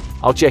inspiration.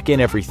 I'll check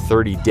in every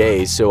 30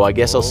 days, so I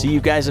guess I'll see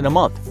you guys in a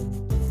month.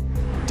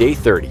 Day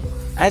 30.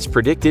 As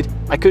predicted,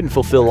 I couldn't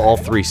fulfill all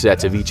 3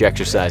 sets of each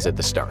exercise at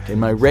the start. In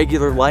my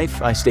regular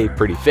life, I stayed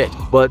pretty fit.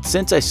 But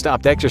since I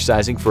stopped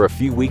exercising for a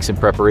few weeks in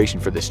preparation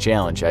for this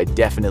challenge, I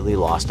definitely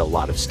lost a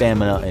lot of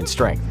stamina and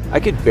strength.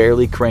 I could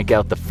barely crank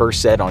out the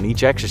first set on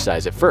each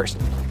exercise at first.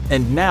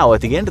 And now,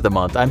 at the end of the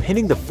month, I'm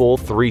hitting the full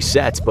 3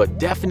 sets, but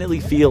definitely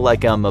feel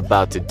like I'm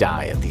about to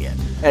die at the end.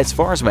 As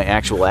far as my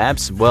actual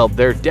abs, well,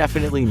 they're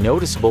definitely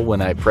noticeable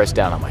when I press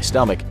down on my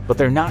stomach, but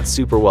they're not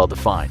super well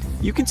defined.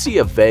 You can see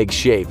a vague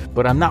shape,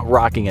 but I'm not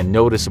rocking a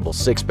noticeable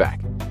six-pack.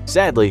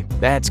 Sadly,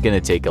 that's gonna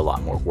take a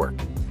lot more work.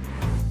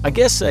 I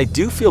guess I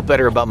do feel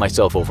better about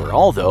myself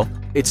overall though.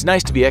 It's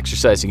nice to be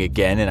exercising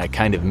again, and I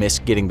kind of miss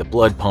getting the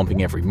blood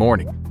pumping every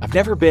morning. I've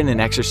never been an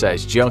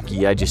exercise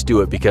junkie, I just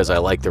do it because I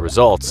like the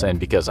results and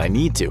because I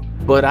need to.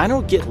 But I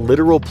don't get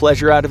literal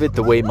pleasure out of it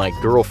the way my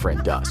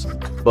girlfriend does.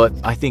 But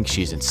I think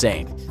she's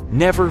insane.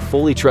 Never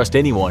fully trust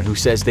anyone who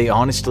says they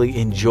honestly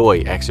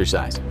enjoy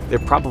exercise. They're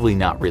probably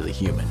not really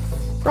human.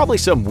 Probably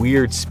some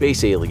weird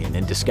space alien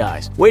in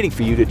disguise, waiting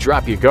for you to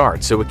drop your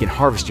guard so it can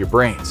harvest your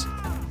brains.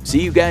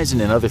 See you guys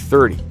in another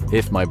 30,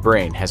 if my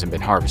brain hasn't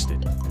been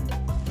harvested.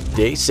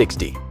 Day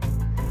 60.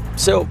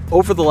 So,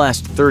 over the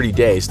last 30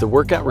 days, the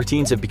workout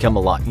routines have become a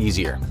lot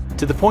easier,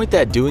 to the point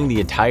that doing the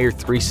entire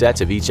 3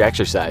 sets of each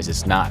exercise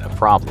is not a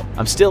problem.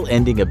 I'm still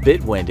ending a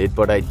bit winded,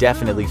 but I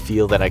definitely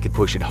feel that I could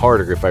push it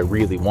harder if I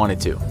really wanted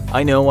to.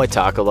 I know I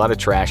talk a lot of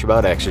trash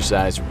about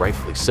exercise,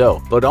 rightfully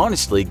so, but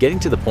honestly, getting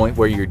to the point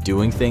where you're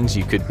doing things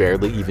you could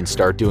barely even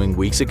start doing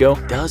weeks ago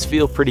does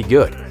feel pretty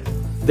good.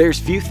 There's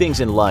few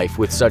things in life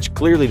with such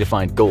clearly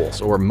defined goals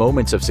or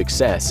moments of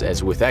success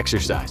as with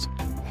exercise.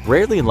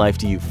 Rarely in life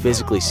do you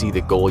physically see the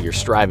goal you're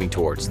striving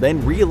towards,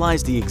 then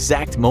realize the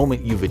exact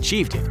moment you've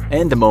achieved it,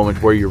 and the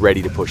moment where you're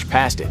ready to push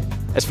past it.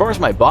 As far as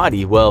my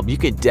body, well, you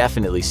can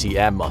definitely see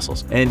ab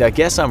muscles, and I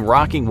guess I'm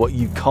rocking what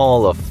you'd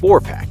call a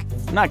 4-pack.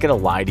 I'm not gonna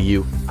lie to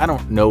you, I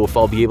don't know if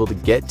I'll be able to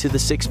get to the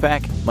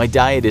 6-pack. My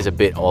diet is a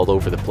bit all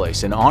over the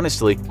place, and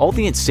honestly, all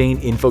the insane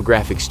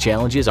infographics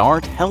challenges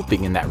aren't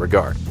helping in that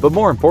regard. But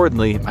more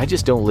importantly, I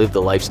just don't live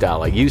the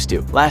lifestyle I used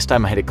to. Last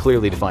time I had a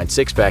clearly defined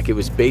 6-pack, it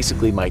was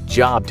basically my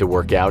job to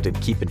work out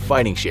and keep in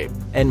fighting shape.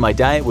 And my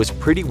diet was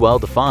pretty well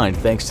defined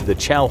thanks to the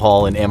chow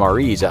hall and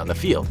MREs out in the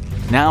field.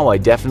 Now I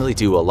definitely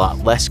do a lot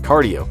less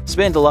cardio,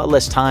 spend a lot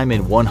less time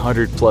in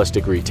 100+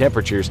 degree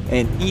temperatures,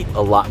 and eat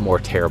a lot more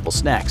terrible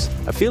snacks.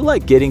 I feel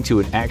like getting to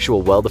an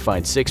actual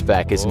well-defined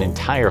 6-pack is an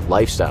entire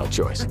lifestyle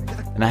choice,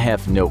 and I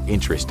have no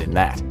interest in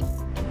that.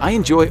 I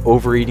enjoy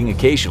overeating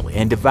occasionally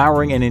and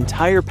devouring an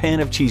entire pan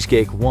of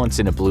cheesecake once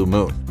in a blue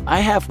moon.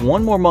 I have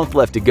 1 more month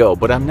left to go,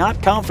 but I'm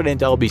not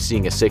confident I'll be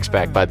seeing a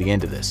 6-pack by the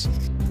end of this.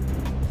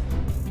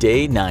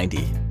 Day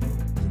 90.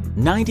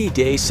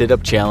 90-day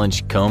sit-up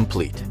challenge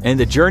complete, and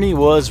the journey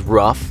was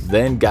rough,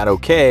 then got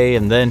okay,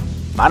 and then,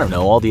 I don't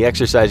know, all the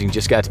exercising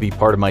just got to be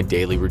part of my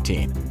daily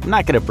routine. I'm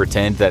not going to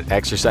pretend that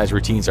exercise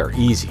routines are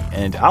easy,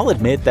 and I'll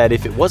admit that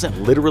if it wasn't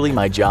literally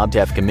my job to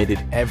have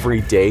committed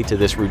every day to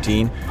this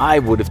routine, I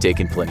would have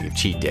taken plenty of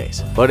cheat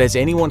days. But as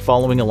anyone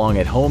following along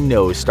at home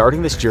knows,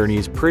 starting this journey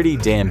is pretty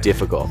damn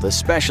difficult,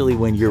 especially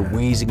when you're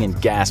wheezing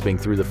and gasping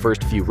through the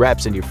first few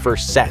reps in your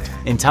first set.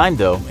 In time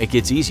though, it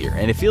gets easier,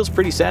 and it feels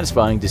pretty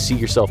satisfying to see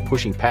yourself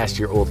pushing past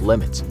your old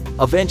limits.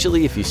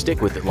 Eventually, if you stick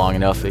with it long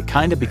enough, it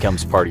kind of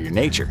becomes part of your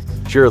nature.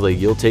 Surely,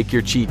 you'll take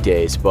your cheat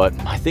days, but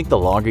I think the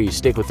longer you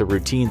stick with the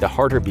routine, the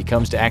harder it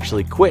becomes to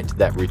actually quit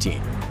that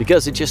routine,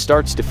 because it just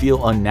starts to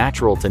feel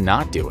unnatural to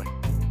not do it.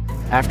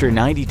 After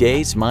 90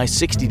 days, my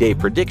 60-day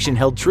prediction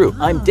held true.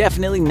 I'm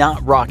definitely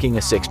not rocking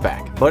a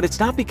six-pack. But it's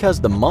not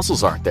because the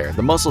muscles aren't there.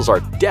 The muscles are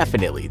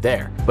definitely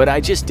there. But I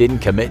just didn't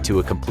commit to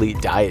a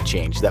complete diet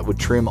change that would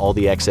trim all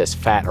the excess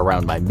fat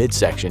around my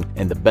midsection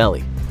and the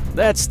belly.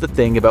 That's the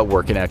thing about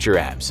working out your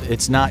abs.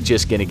 It's not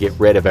just going to get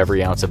rid of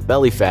every ounce of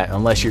belly fat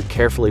unless you're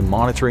carefully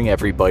monitoring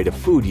every bite of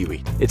food you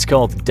eat. It's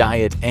called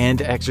diet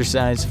and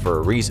exercise for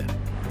a reason.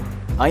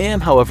 I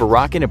am, however,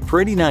 rocking a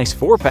pretty nice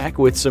 4-pack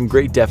with some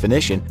great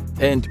definition,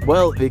 and,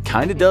 well, it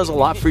kinda does a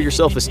lot for your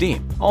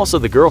self-esteem. Also,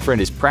 the girlfriend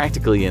is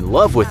practically in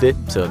love with it,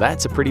 so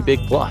that's a pretty big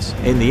plus.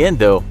 In the end,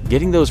 though,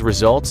 getting those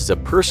results is a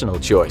personal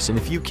choice, and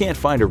if you can't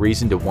find a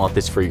reason to want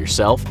this for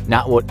yourself,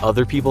 not what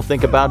other people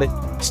think about it,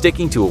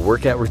 sticking to a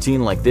workout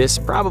routine like this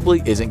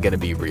probably isn't gonna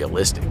be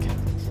realistic.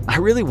 I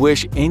really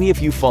wish any of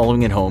you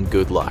following at home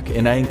good luck,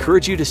 and I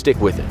encourage you to stick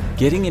with it.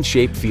 Getting in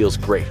shape feels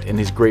great and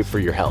is great for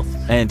your health.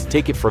 And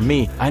take it from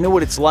me, I know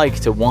what it's like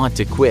to want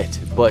to quit,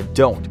 but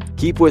don't.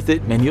 Keep with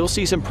it and you'll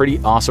see some pretty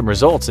awesome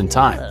results in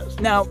time.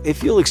 Now,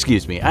 if you'll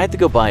excuse me, I had to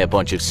go buy a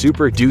bunch of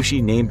super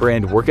douchey name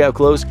brand workout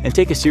clothes and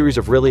take a series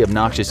of really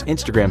obnoxious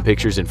Instagram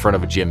pictures in front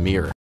of a gym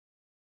mirror.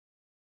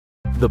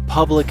 The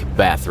public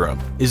bathroom.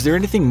 Is there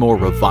anything more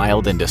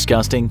reviled and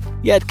disgusting,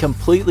 yet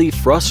completely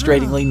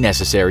frustratingly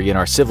necessary in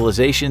our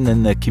civilization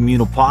than the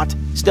communal pot?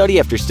 Study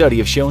after study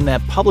have shown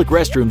that public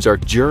restrooms are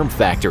germ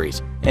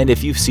factories. And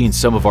if you've seen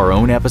some of our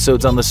own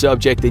episodes on the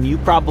subject, then you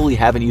probably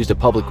haven't used a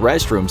public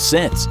restroom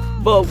since.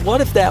 But what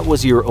if that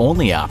was your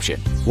only option?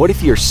 What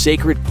if your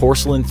sacred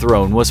porcelain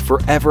throne was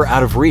forever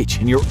out of reach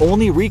and your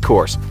only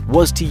recourse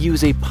was to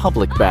use a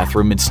public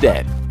bathroom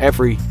instead?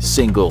 Every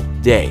single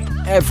day,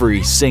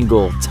 every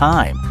single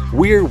time.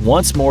 We're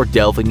once more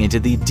delving into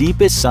the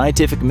deepest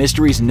scientific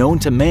mysteries known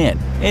to man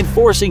and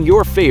forcing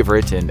your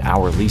favorite and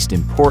our least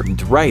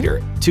important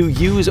writer to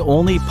use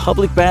only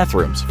public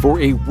bathrooms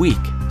for a week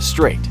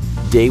straight.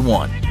 Day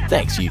 1.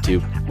 Thanks,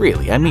 YouTube.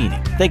 Really, I mean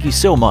it. Thank you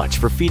so much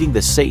for feeding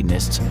the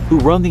Satanists who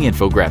run the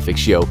Infographics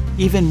show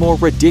even more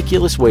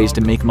ridiculous ways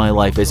to make my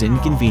life as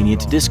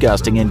inconvenient,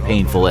 disgusting, and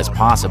painful as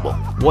possible.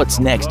 What's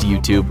next,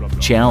 YouTube?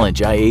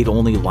 Challenge I ate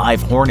only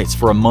live hornets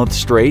for a month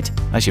straight?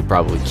 I should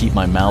probably keep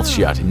my mouth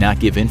shut and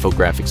not give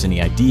Infographics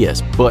any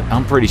ideas, but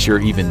I'm pretty sure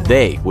even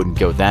they wouldn't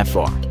go that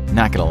far.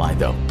 Not gonna lie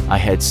though, I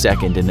had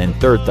second and then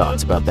third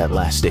thoughts about that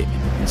last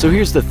statement. So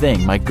here's the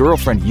thing, my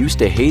girlfriend used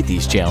to hate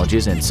these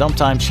challenges and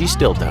sometimes she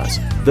still does.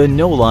 The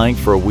no lying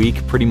for a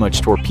week pretty much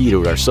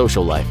torpedoed our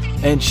social life,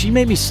 and she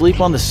made me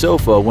sleep on the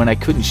sofa when I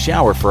couldn't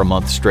shower for a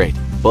month straight.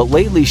 But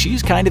lately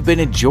she's kind of been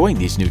enjoying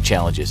these new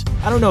challenges.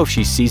 I don't know if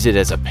she sees it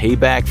as a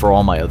payback for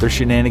all my other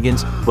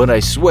shenanigans, but I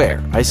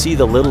swear I see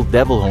the little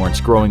devil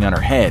horns growing on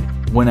her head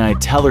when I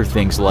tell her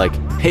things like,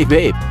 "Hey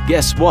babe,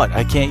 guess what?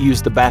 I can't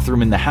use the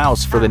bathroom in the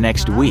house for the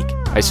next week."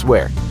 I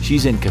swear,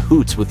 she's in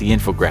cahoots with the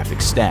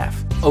Infographics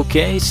staff.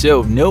 Okay,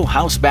 so no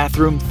house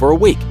bathroom for a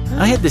week.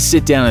 I had to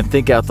sit down and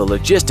think out the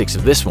logistics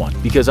of this one,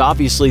 because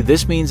obviously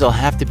this means I'll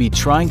have to be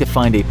trying to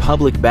find a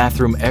public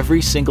bathroom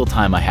every single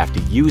time I have to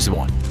use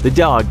one. The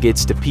dog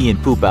gets to pee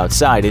and poop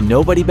outside and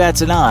nobody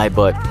bats an eye,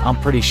 but I'm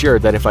pretty sure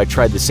that if I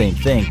tried the same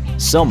thing,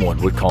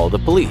 someone would call the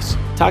police.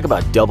 Talk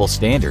about double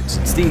standards,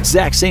 it's the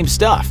exact same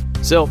stuff.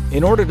 So,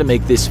 in order to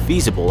make this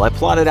feasible, I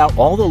plotted out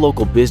all the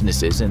local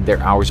businesses and their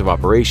hours of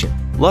operation.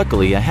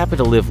 Luckily, I happen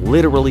to live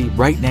literally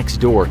right next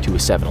door to a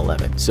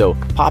 7-Eleven, so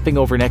popping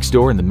over next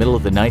door in the middle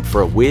of the night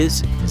for a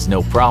whiz is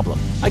no problem.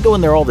 I go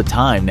in there all the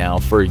time now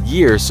for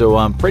years, so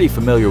I'm pretty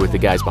familiar with the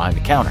guys behind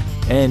the counter.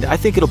 And I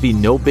think it'll be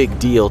no big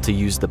deal to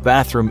use the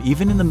bathroom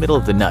even in the middle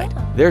of the night.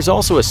 There's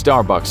also a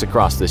Starbucks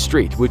across the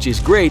street, which is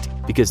great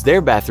because their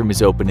bathroom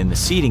is open in the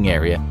seating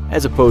area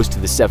as opposed to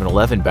the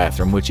 7-Eleven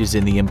bathroom, which is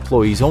in the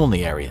employees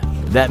only area.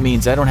 That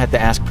means I don't have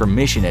to ask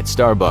permission at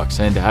Starbucks,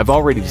 and I've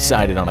already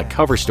decided on a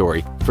cover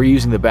story for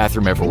using the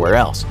bathroom everywhere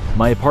else.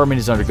 My apartment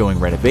is undergoing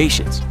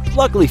renovations.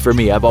 Luckily for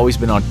me, I've always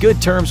been on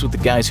good terms with the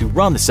guys who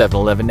run the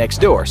 7-Eleven next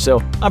door,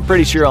 so I'm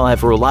pretty sure I'll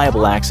have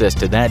reliable access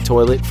to that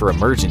toilet for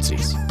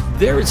emergencies.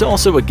 There is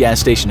also a gas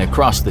station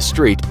across the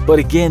street, but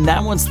again,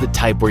 that one's the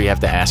type where you have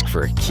to ask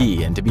for a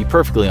key, and to be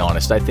perfectly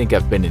honest, I think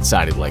I've been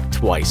inside it like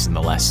twice in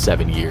the last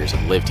 7 years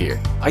I've lived here.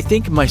 I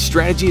think my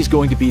strategy is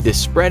going to be to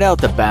spread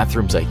out the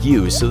bathrooms I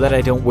use so that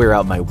I don't wear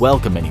out my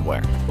welcome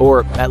anywhere,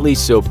 or at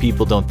least so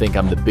people don't think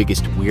I'm the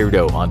biggest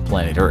weirdo on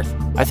planet Earth.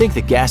 I think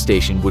the gas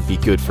station would be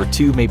good for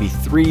 2, maybe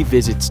 3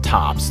 visits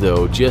tops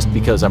though, just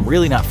because I'm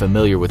really not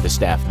familiar with the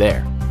staff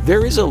there.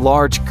 There is a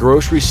large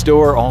grocery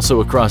store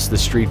also across the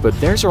street, but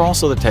theirs are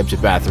also the types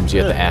of bathrooms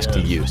you have to ask to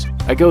use.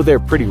 I go there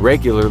pretty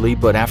regularly,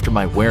 but after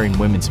my wearing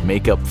women's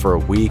makeup for a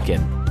week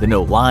and the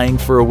no lying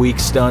for a week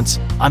stunts,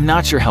 I'm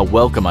not sure how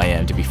welcome I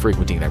am to be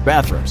frequenting their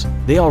bathrooms.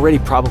 They already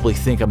probably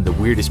think I'm the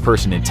weirdest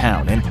person in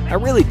town, and I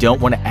really don't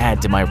want to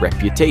add to my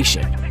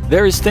reputation.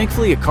 There is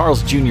thankfully a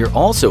Carl's Jr.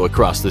 also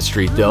across the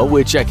street though,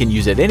 which I can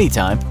use at any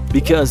time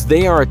because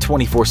they are a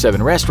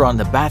 24/7 restaurant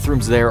and the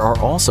bathrooms there are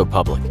also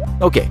public.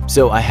 Okay,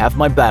 so I have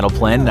my battle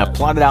plan and I've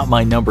plotted out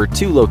my number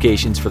 2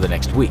 locations for the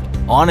next week.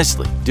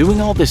 Honestly, doing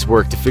all this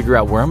work to figure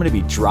out where I'm going to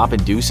be dropping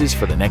deuces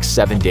for the next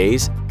 7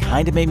 days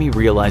kind of made me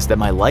realize that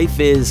my life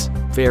is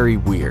very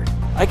weird.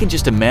 I can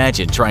just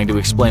imagine trying to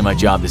explain my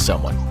job to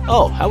someone.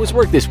 Oh, how was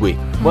work this week?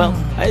 Well,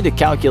 I had to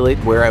calculate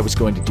where I was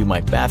going to do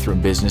my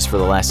bathroom business for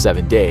the last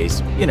 7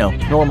 days. You know,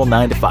 normal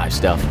 9 to 5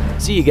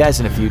 stuff. See you guys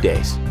in a few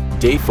days.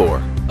 Day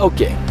 4.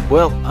 Okay,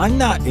 well, I'm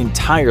not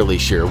entirely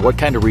sure what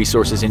kind of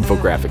resources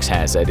Infographics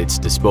has at its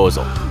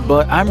disposal,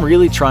 but I'm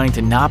really trying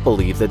to not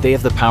believe that they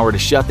have the power to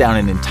shut down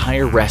an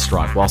entire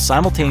restaurant while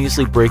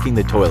simultaneously breaking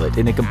the toilet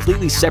in a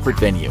completely separate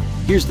venue.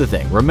 Here's the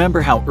thing,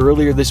 remember how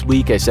earlier this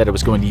week I said I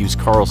was going to use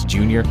Carl's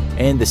Jr.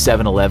 and the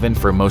 7-Eleven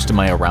for most of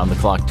my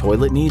around-the-clock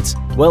toilet needs?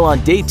 Well,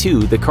 on day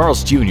 2, the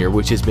Carl's Jr.,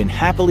 which has been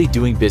happily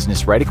doing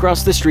business right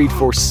across the street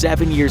for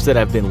 7 years that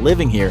I've been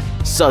living here,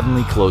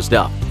 suddenly closed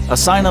up. A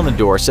sign on the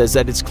door says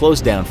that it's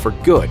closed down for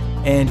good,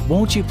 and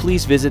won't you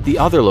please visit the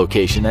other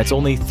location that's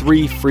only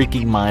 3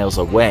 freaking miles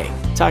away.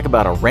 Talk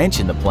about a wrench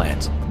in the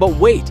plans. But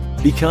wait,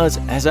 because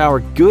as our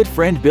good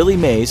friend Billy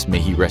Mays, may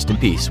he rest in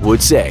peace,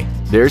 would say,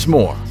 there's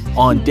more.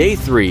 On day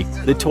 3,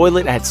 the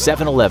toilet at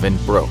 7-Eleven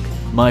broke.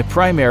 My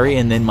primary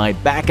and then my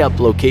backup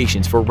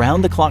locations for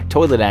round-the-clock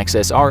toilet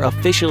access are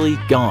officially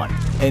gone.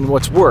 And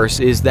what's worse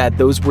is that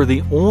those were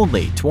the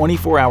only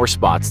 24-hour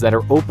spots that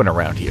are open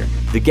around here.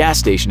 The gas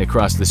station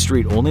across the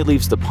street only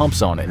leaves the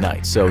pumps on at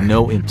night, so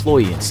no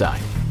employee inside.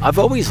 I've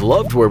always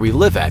loved where we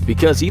live at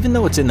because even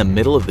though it's in the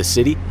middle of the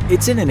city,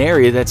 it's in an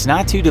area that's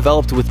not too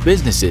developed with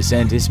businesses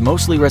and is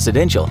mostly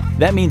residential.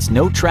 That means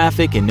no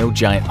traffic and no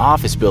giant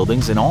office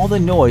buildings and all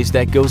the noise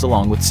that goes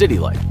along with city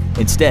life.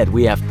 Instead,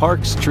 we have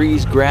parks,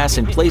 trees, grass,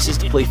 and places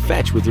to play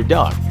fetch with your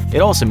dog.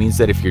 It also means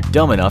that if you're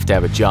dumb enough to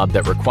have a job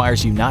that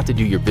requires you not to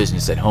do your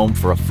business at home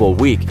for a full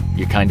week,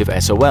 you're kind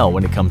of SOL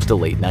when it comes to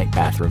late-night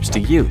bathrooms to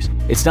use.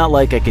 It's not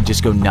like I can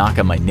just go knock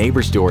on my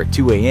neighbor's door at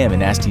 2 a.m.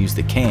 and ask to use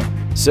the can.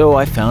 So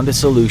I found a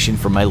solution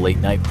for my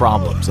late-night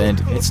problems,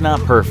 and it's not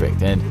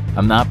perfect, and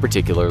I'm not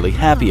particularly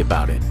happy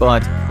about it,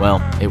 but,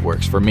 well, it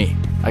works for me.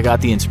 I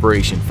got the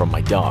inspiration from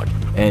my dog,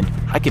 and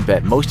I can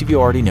bet most of you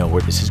already know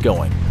where this is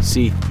going.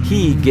 See,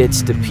 he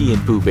gets to pee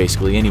and poo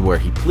basically anywhere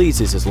he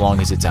pleases as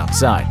long as it's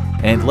outside.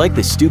 And like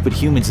the stupid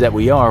humans that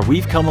we are,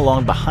 we've come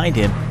along behind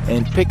him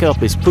and pick up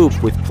his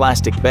poop with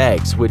plastic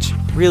bags, which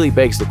really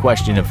begs the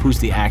question of who's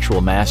the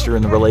actual master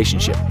in the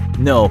relationship.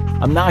 No,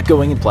 I'm not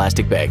going in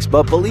plastic bags,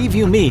 but believe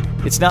you me,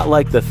 it's not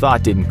like the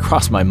thought didn't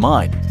cross my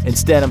mind.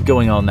 Instead, I'm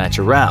going all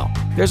natural.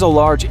 There's a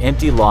large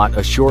empty lot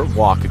a short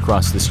walk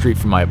across the street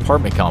from my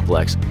apartment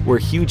complex where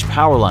huge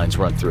power lines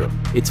run through.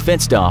 It's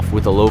fenced off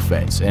with a low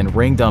fence and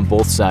ringed on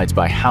both sides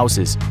by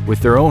houses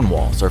with their own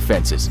walls or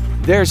fences.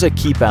 There's a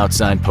keep out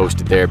sign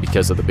posted there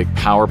because of the big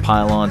power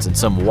pylons and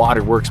some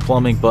waterworks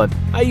plumbing, but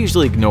I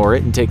usually ignore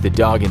it and take the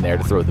dog in there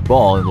to throw the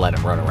ball and let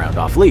him run around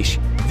off leash.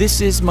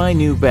 This is my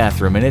new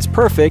bathroom, and it's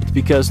perfect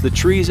because the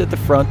trees at the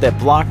front that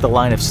block the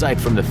line of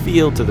sight from the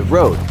field to the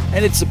road,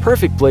 and it's the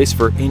perfect place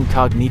for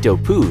incognito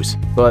poos.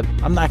 But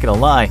I'm not gonna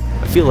lie,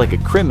 I feel like a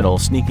criminal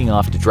sneaking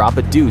off to drop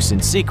a deuce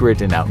in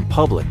secret and out in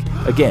public.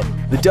 Again,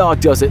 the dog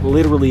does it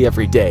literally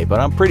every day, but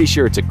I'm pretty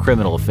sure it's a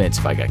criminal offense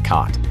if I got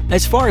caught.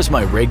 As far as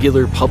my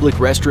regular public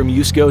restroom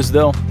use goes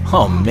though,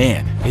 oh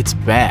man, it's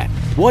bad.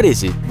 What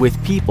is it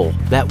with people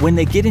that when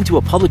they get into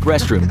a public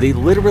restroom, they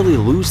literally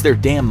lose their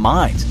damn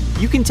minds?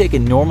 You can take a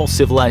normal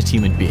civilized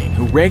human being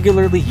who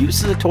regularly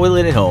uses a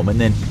toilet at home and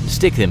then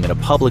stick them in a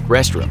public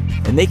restroom,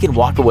 and they can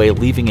walk away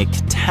leaving a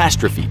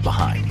catastrophe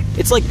behind.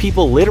 It's like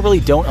people literally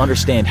don't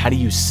understand how to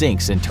use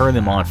sinks and turn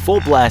them on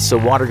full blast so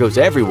water goes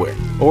everywhere,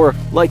 or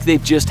like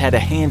they've just had a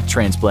hand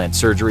transplant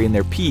surgery and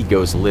their pee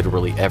goes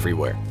literally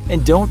everywhere.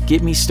 And don't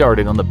get me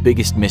started on the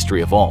biggest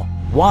mystery of all.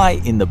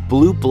 Why in the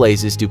blue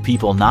blazes do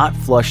people not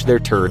flush their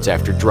turds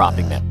after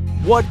dropping them?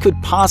 What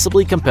could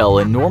possibly compel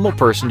a normal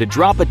person to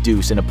drop a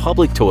deuce in a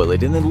public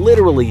toilet and then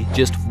literally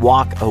just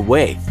walk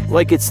away,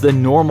 like it's the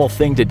normal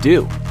thing to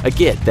do? I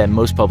get that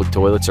most public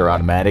toilets are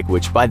automatic,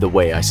 which by the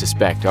way I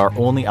suspect are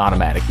only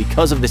automatic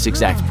because of this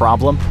exact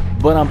problem,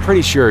 but I'm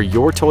pretty sure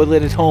your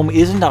toilet at home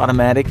isn't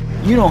automatic.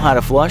 You know how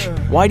to flush.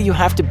 Why do you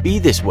have to be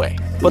this way?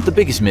 But the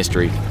biggest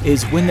mystery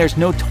is when there's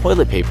no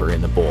toilet paper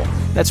in the bowl.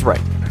 That's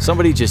right,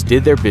 somebody just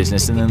did their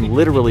business and then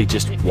literally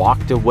just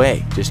walked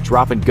away, just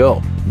drop and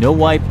go. No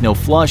wipe, no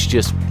flush,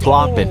 just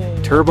plop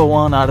and turbo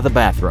on out of the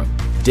bathroom.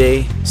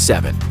 Day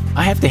 7.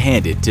 I have to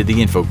hand it to the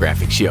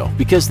Infographics show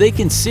because they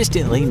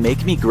consistently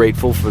make me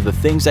grateful for the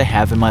things I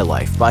have in my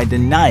life by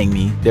denying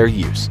me their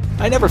use.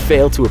 I never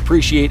fail to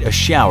appreciate a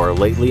shower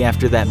lately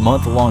after that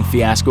month-long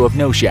fiasco of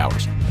no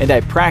showers, and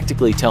I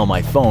practically tell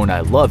my phone I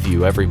love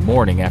you every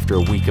morning after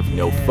a week of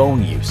no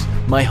phone use.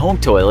 My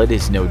home toilet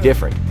is no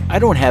different. I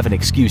don't have an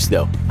excuse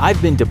though.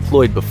 I've been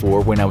deployed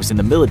before when I was in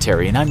the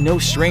military and I'm no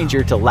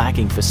stranger to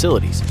lacking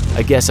facilities.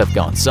 I guess I've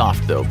gone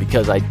soft though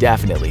because I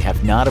definitely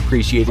have not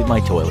appreciated my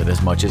toilet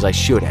as much as I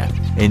should have.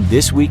 And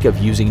this week of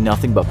using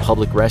nothing but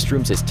public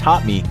restrooms has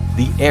taught me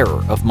the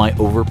error of my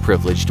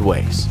overprivileged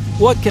ways.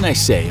 What can I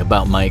say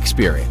about my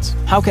experience?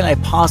 How can I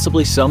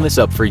possibly sum this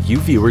up for you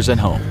viewers at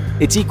home?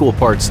 It's equal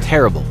parts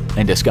terrible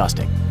and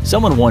disgusting.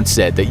 Someone once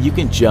said that you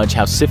can judge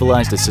how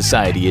civilized a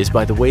society is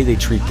by the way they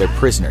treat their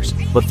prisoners,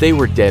 but they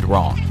were dead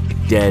wrong.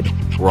 Dead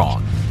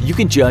wrong. You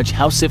can judge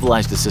how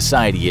civilized a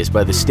society is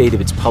by the state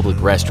of its public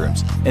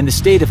restrooms, and the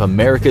state of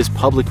America's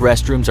public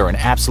restrooms are an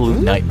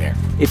absolute nightmare.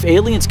 If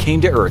aliens came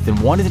to Earth and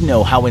wanted to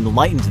know how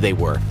enlightened they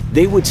were,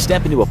 they would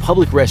step into a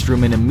public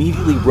restroom and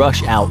immediately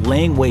rush out,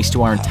 laying waste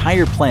to our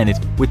entire planet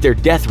with their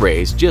death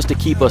rays just to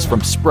keep us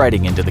from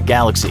spreading into the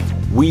galaxy.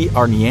 We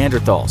are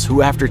Neanderthals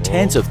who, after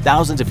tens of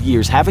thousands of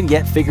years, haven't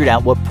yet figured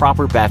out what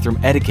proper bathroom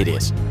etiquette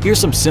is. Here's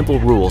some simple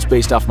rules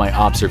based off my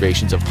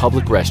observations of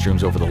public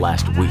restrooms over the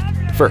last week.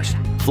 First,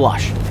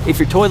 flush. If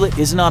your toilet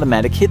isn't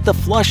automatic, hit the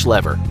flush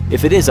lever.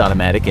 If it is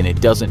automatic and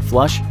it doesn't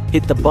flush,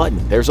 hit the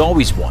button. There's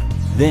always one.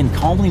 Then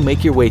calmly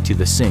make your way to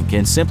the sink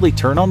and simply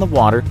turn on the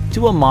water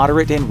to a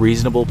moderate and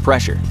reasonable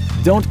pressure.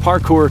 Don't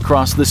parkour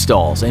across the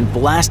stalls and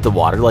blast the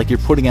water like you're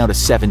putting out a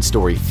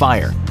 7-story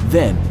fire.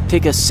 Then,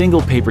 take a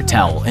single paper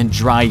towel and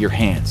dry your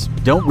hands.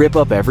 Don't rip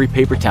up every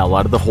paper towel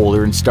out of the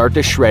holder and start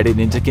to shred it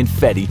into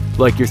confetti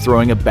like you're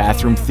throwing a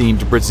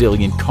bathroom-themed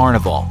Brazilian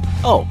carnival.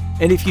 Oh,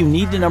 and if you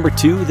need to number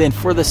 2, then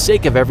for the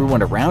sake of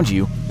everyone around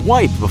you,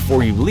 wipe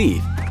before you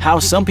leave. How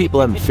some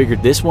people haven't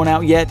figured this one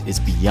out yet is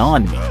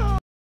beyond me.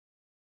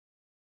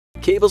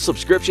 Cable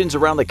subscriptions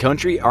around the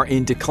country are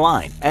in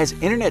decline as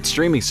internet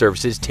streaming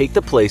services take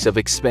the place of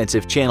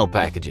expensive channel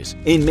packages.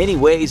 In many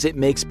ways, it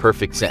makes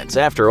perfect sense.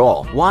 After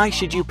all, why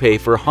should you pay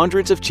for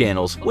hundreds of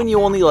channels when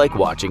you only like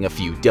watching a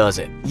few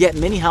dozen? Yet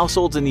many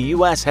households in the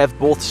US have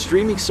both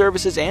streaming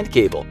services and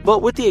cable.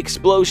 But with the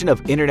explosion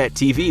of internet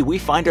TV, we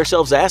find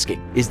ourselves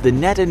asking, is the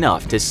net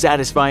enough to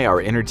satisfy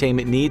our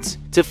entertainment needs?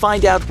 To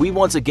find out, we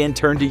once again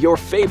turn to your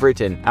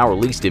favorite and our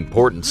least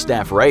important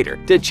staff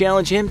writer to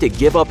challenge him to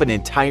give up an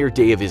entire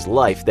day of his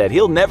life that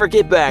he'll never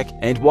get back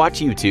and watch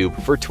YouTube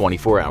for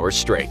 24 hours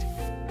straight.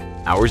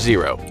 Hour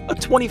 0. A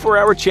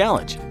 24-hour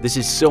challenge. This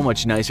is so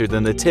much nicer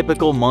than the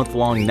typical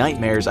month-long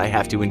nightmares I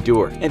have to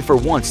endure. And for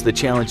once, the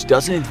challenge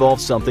doesn't involve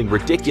something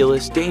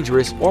ridiculous,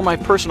 dangerous, or my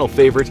personal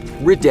favorite,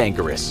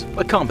 ridiculous.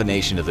 A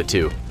combination of the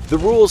two. The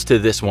rules to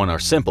this one are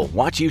simple.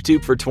 Watch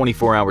YouTube for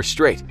 24 hours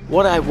straight.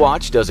 What I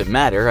watch doesn't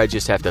matter, I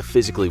just have to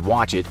physically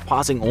watch it,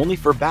 pausing only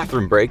for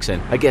bathroom breaks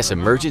and I guess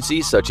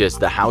emergencies such as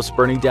the house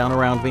burning down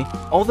around me.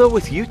 Although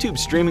with YouTube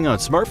streaming on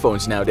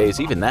smartphones nowadays,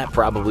 even that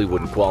probably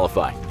wouldn't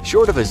qualify.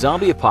 Short of a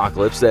zombie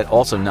apocalypse that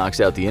also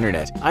knocks out the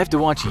internet, I have to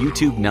watch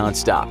YouTube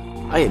non-stop.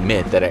 I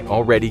admit that I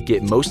already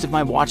get most of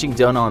my watching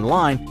done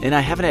online, and I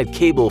haven't had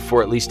cable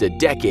for at least a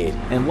decade,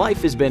 and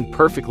life has been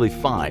perfectly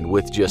fine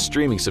with just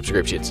streaming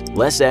subscriptions.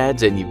 Less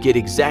ads and you get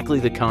exactly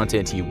the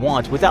content you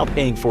want without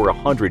paying for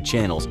 100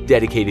 channels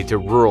dedicated to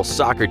rural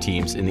soccer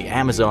teams in the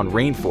Amazon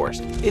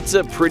rainforest. It's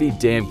a pretty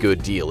damn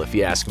good deal if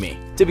you ask me.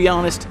 To be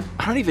honest,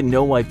 I don't even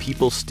know why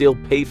people still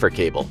pay for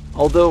cable.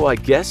 Although I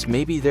guess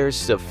maybe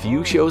there's a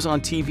few shows on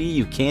TV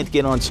you can't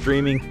get on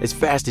streaming as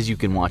fast as you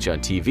can watch on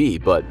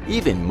TV, but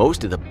even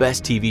most of the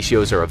best TV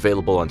shows are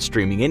available on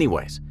streaming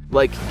anyways.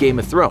 Like Game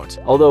of Thrones,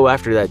 although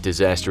after that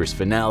disastrous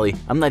finale,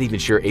 I'm not even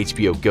sure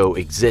HBO Go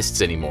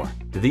exists anymore.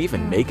 Do they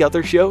even make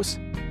other shows?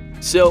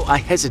 So I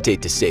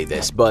hesitate to say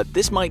this, but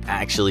this might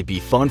actually be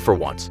fun for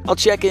once. I'll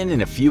check in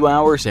a few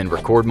hours and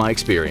record my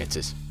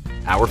experiences.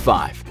 Hour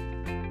 5.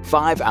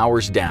 5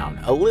 hours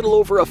down, a little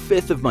over a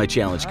fifth of my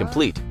challenge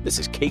complete. This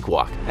is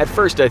cakewalk. At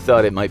first I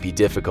thought it might be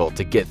difficult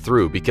to get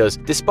through because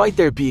despite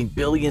there being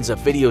billions of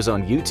videos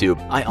on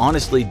YouTube, I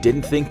honestly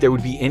didn't think there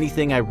would be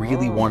anything I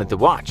really wanted to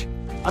watch.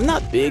 I'm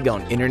not big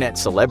on internet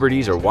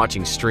celebrities or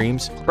watching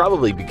streams,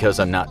 probably because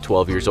I'm not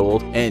 12 years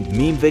old, and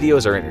meme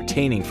videos are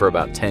entertaining for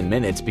about 10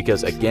 minutes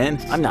because,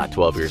 again, I'm not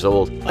 12 years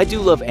old. I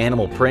do love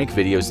animal prank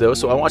videos though,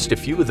 so I watched a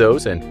few of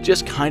those and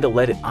just kinda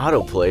let it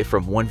autoplay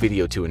from one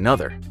video to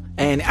another.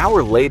 An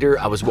hour later,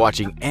 I was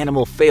watching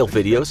animal fail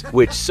videos,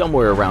 which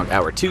somewhere around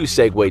hour 2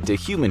 segued to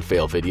human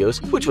fail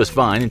videos, which was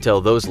fine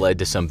until those led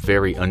to some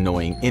very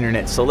annoying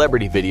internet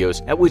celebrity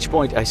videos, at which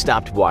point I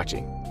stopped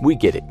watching. We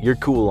get it, you're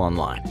cool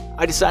online.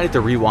 I decided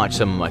to rewatch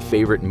some of my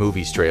favorite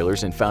movies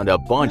trailers and found a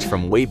bunch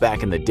from way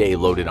back in the day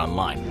loaded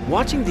online.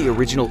 Watching the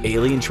original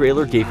Alien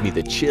trailer gave me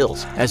the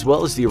chills, as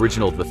well as the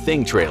original The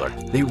Thing trailer.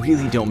 They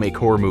really don't make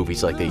horror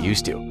movies like they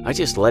used to. I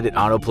just let it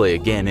autoplay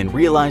again and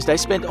realized I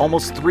spent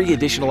almost 3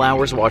 additional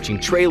hours watching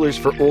trailers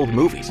for old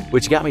movies,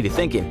 which got me to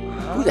thinking,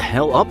 who the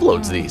hell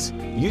uploads these?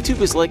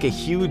 YouTube is like a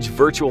huge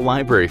virtual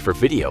library for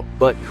video,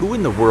 but who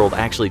in the world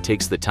actually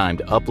takes the time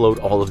to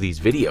upload all of these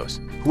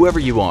videos? Whoever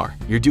you are,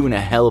 you're doing a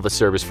hell of a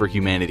service for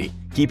humanity.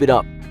 Keep it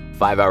up.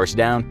 5 hours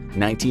down,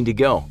 19 to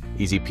go.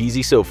 Easy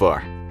peasy so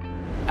far.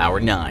 Hour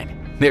 9.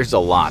 There's a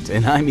lot,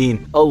 and I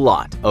mean a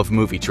lot, of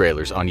movie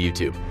trailers on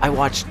YouTube. I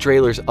watched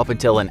trailers up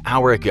until an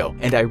hour ago,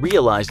 and I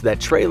realized that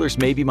trailers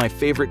may be my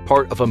favorite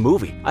part of a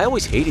movie. I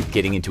always hated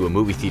getting into a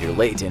movie theater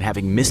late and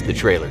having missed the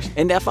trailers.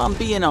 And if I'm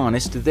being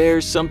honest,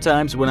 there's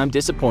sometimes when I'm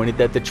disappointed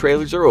that the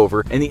trailers are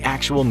over and the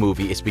actual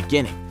movie is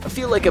beginning. I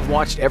feel like I've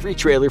watched every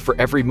trailer for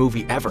every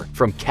movie ever,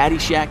 from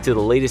Caddyshack to the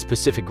latest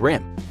Pacific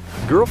Rim.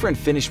 Girlfriend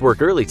finished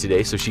work early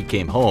today, so she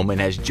came home and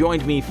has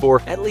joined me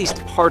for at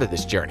least part of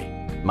this journey.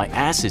 My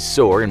ass is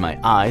sore and my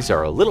eyes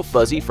are a little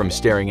fuzzy from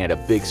staring at a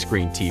big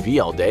screen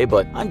TV all day,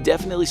 but I'm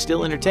definitely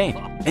still entertained.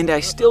 And I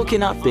still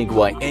cannot think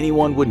why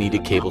anyone would need a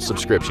cable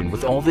subscription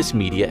with all this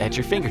media at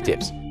your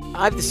fingertips.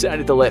 I've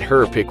decided to let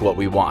her pick what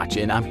we watch,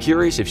 and I'm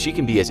curious if she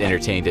can be as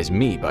entertained as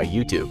me by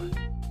YouTube.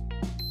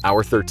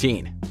 Hour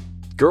 13.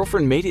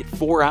 Girlfriend made it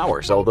 4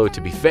 hours, although to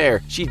be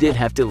fair, she did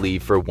have to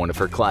leave for one of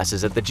her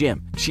classes at the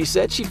gym. She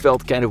said she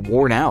felt kind of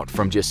worn out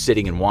from just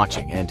sitting and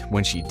watching, and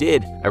when she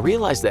did, I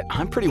realized that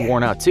I'm pretty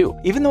worn out too.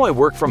 Even though I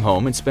work from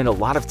home and spend a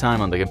lot of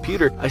time on the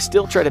computer, I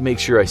still try to make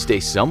sure I stay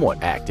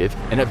somewhat active,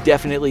 and I've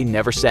definitely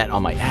never sat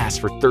on my ass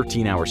for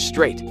 13 hours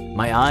straight.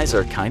 My eyes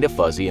are kind of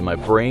fuzzy and my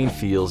brain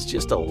feels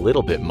just a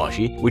little bit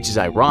mushy, which is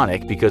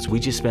ironic because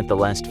we just spent the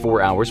last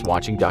 4 hours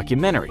watching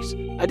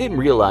documentaries. I didn't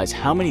realize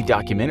how many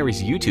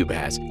documentaries YouTube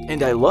has,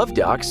 and I love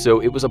docs,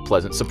 so it was a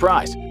pleasant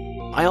surprise.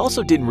 I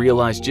also didn't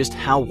realize just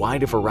how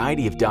wide a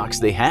variety of docs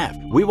they have.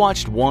 We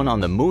watched one on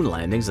the moon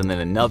landings and then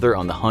another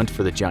on the hunt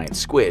for the giant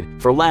squid.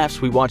 For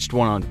laughs, we watched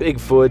one on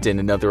Bigfoot and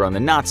another on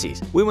the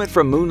Nazis. We went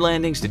from moon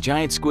landings to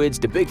giant squids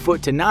to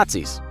Bigfoot to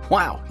Nazis.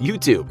 Wow,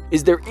 YouTube,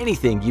 is there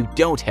anything you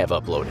don't have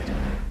uploaded?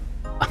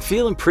 I'm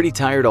feeling pretty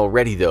tired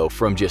already though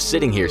from just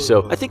sitting here,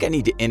 so I think I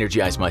need to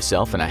energize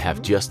myself, and I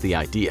have just the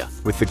idea.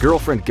 With the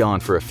girlfriend gone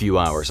for a few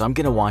hours, I'm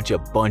gonna watch a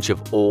bunch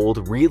of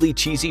old, really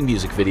cheesy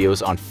music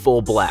videos on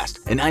full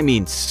blast. And I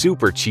mean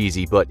super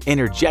cheesy but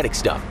energetic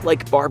stuff,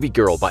 like Barbie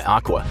Girl by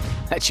Aqua.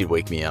 That should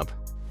wake me up.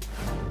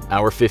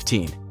 Hour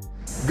 15.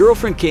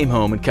 Girlfriend came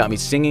home and caught me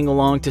singing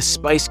along to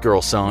Spice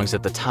Girl songs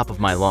at the top of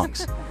my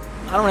lungs.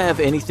 I don't have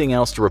anything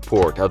else to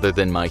report other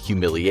than my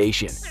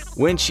humiliation.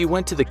 When she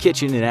went to the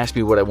kitchen and asked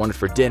me what I wanted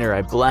for dinner,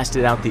 I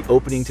blasted out the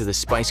opening to the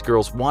Spice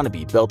Girls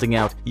Wannabe, belting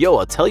out, "Yo,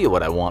 I'll tell you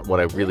what I want, what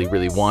I really,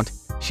 really want."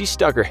 She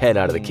stuck her head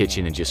out of the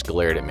kitchen and just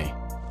glared at me.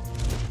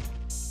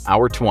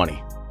 Hour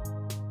 20.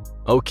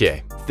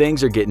 Okay,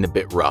 things are getting a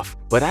bit rough,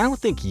 but I don't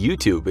think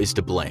YouTube is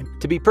to blame.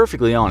 To be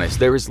perfectly honest,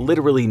 there is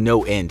literally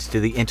no end to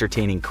the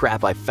entertaining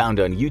crap I've found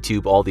on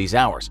YouTube all these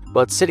hours,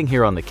 but sitting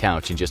here on the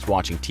couch and just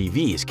watching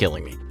TV is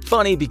killing me.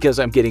 Funny because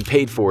I'm getting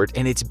paid for it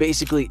and it's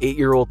basically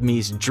 8-year-old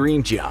me's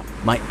dream job.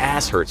 My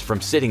ass hurts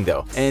from sitting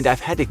though, and I've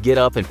had to get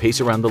up and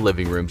pace around the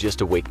living room just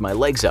to wake my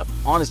legs up.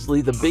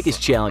 Honestly, the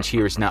biggest challenge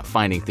here is not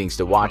finding things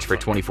to watch for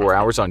 24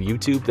 hours on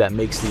YouTube that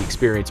makes the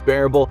experience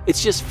bearable,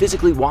 it's just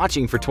physically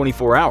watching for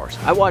 24 hours.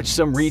 I watched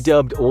some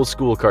redubbed old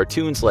school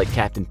cartoons like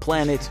Captain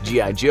Planet,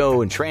 G.I.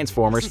 Joe, and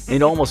Transformers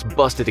and almost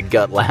busted a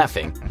gut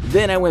laughing.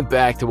 Then I went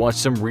back to watch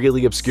some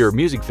really obscure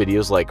music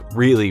videos like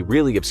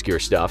really obscure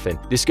stuff and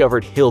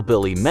discovered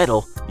hillbilly metal.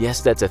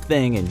 Yes, that's a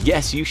thing, and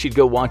yes, you should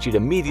go watch it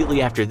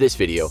immediately after this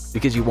video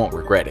because you won't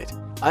regret it.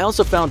 I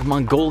also found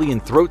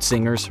Mongolian throat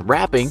singers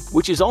rapping,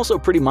 which is also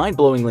pretty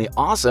mind-blowingly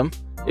awesome.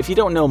 If you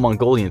don't know,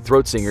 Mongolian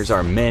throat singers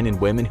are men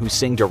and women who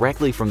sing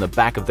directly from the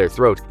back of their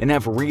throat and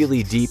have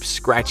really deep,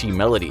 scratchy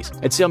melodies.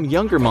 And some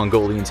younger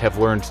Mongolians have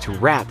learned to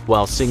rap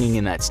while singing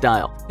in that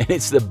style, and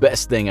it's the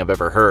best thing I've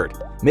ever heard.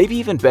 Maybe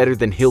even better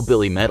than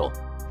hillbilly metal.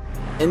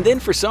 And then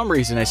for some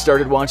reason I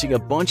started watching a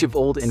bunch of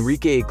old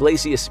Enrique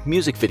Iglesias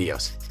music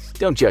videos.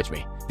 Don't judge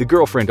me, the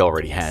girlfriend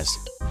already has.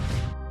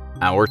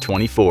 Hour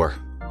 24.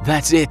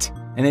 That's it!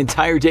 An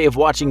entire day of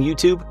watching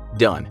YouTube?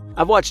 Done.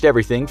 I've watched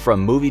everything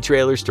from movie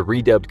trailers to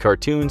redubbed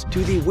cartoons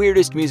to the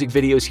weirdest music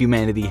videos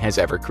humanity has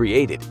ever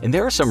created. And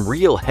there are some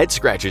real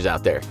head-scratchers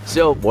out there.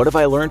 So what have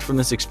I learned from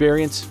this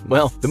experience?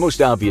 Well, the most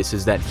obvious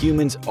is that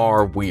humans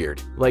are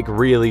weird. Like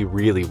really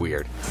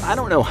weird. I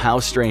don't know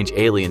how strange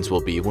aliens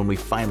will be when we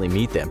finally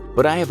meet them,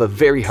 but I have a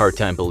very hard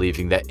time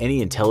believing that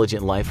any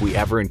intelligent life we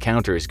ever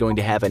encounter is going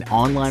to have an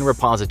online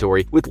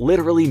repository with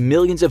literally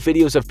millions of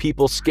videos of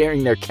people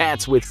scaring their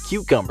cats with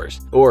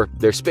cucumbers. Or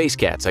their space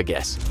cats, I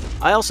guess.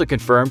 I also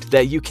confirmed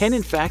that you can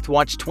in fact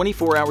watch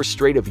 24 hours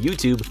straight of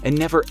YouTube and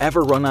never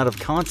ever run out of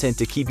content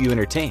to keep you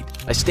entertained.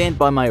 I stand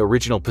by my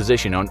original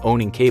position on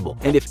owning cable,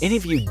 and if any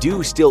of you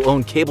do still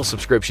own cable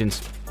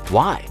subscriptions,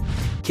 why?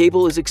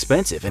 Cable is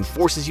expensive and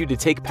forces you to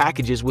take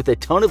packages with a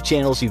ton of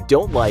channels you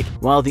don't like,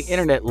 while the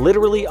internet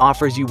literally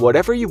offers you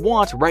whatever you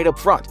want right up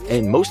front,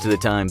 and most of the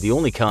time the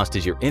only cost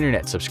is your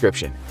internet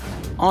subscription.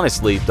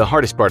 Honestly, the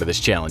hardest part of this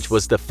challenge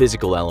was the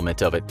physical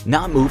element of it.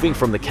 Not moving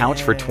from the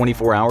couch for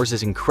 24 hours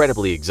is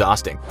incredibly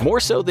exhausting, more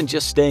so than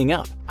just staying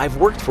up. I've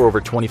worked for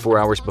over 24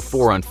 hours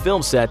before on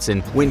film sets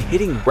and when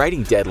hitting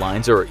writing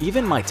deadlines or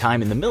even my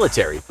time in the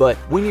military, but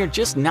when you're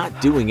just not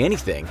doing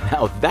anything,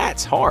 now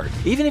that's hard.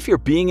 Even if you're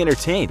being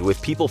entertained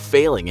with people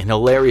failing in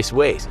hilarious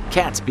ways,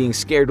 cats being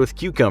scared with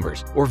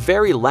cucumbers, or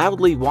very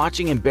loudly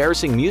watching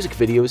embarrassing music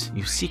videos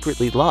you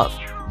secretly love.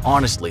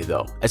 Honestly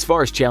though, as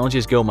far as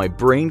challenges go, my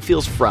brain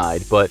feels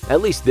fried, but at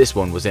least this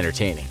one was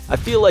entertaining. I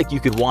feel like you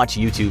could watch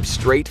YouTube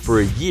straight for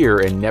a year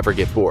and never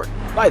get bored.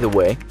 By the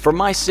way, for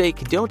my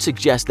sake, don't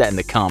suggest that in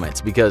the comments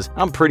because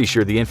I'm pretty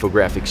sure the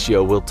Infographics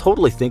show will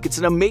totally think it's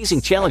an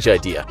amazing challenge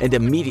idea and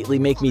immediately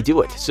make me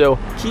do it. So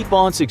keep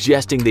on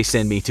suggesting they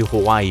send me to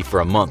Hawaii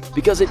for a month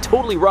because it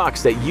totally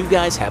rocks that you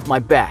guys have my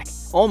back.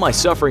 All my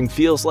suffering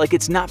feels like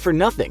it's not for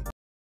nothing.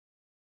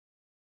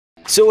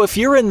 So if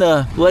you're in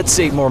the, let's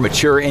say, more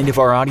mature end of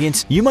our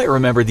audience, you might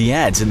remember the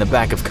ads in the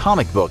back of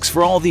comic books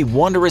for all the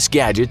wondrous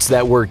gadgets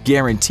that were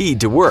guaranteed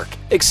to work.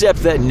 Except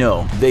that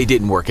no, they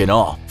didn't work at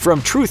all.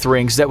 From truth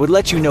rings that would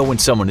let you know when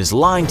someone is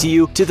lying to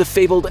you, to the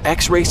fabled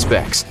X-ray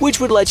specs, which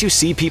would let you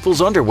see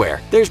people's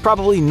underwear. There's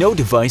probably no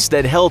device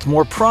that held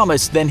more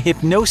promise than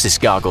hypnosis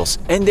goggles.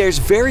 And there's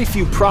very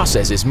few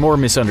processes more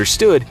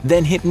misunderstood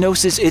than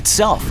hypnosis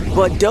itself.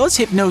 But does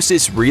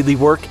hypnosis really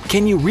work?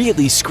 Can you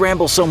really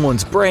scramble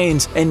someone's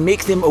brains and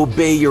make them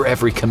obey your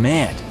every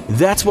command?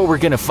 That's what we're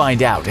going to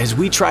find out as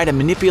we try to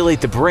manipulate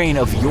the brain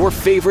of your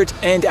favorite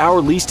and our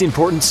least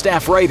important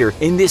staff writer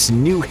in this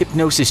new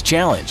hypnosis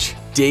challenge.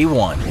 Day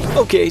 1.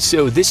 Okay,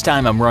 so this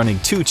time I'm running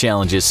 2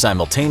 challenges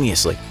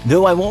simultaneously,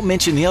 though I won't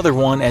mention the other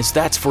one as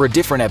that's for a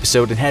different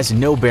episode and has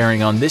no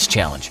bearing on this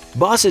challenge.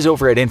 Bosses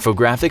over at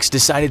Infographics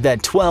decided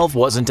that 12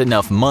 wasn't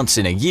enough months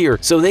in a year,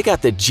 so they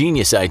got the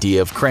genius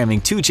idea of cramming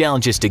 2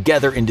 challenges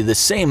together into the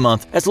same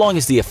month as long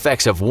as the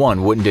effects of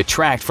one wouldn't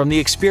detract from the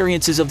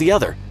experiences of the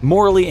other.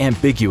 Morally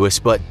ambiguous,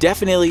 but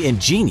definitely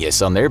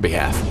ingenious on their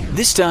behalf.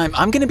 This time,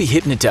 I'm going to be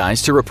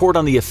hypnotized to report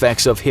on the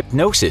effects of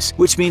hypnosis,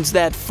 which means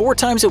that 4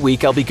 times a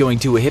week I'll be going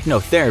to a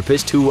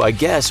hypnotherapist who I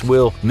guess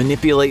will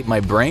manipulate my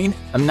brain.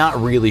 I'm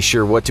not really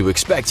sure what to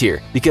expect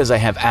here because I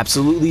have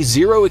absolutely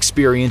zero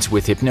experience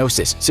with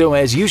hypnosis, so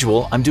as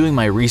usual I'm doing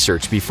my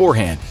research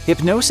beforehand.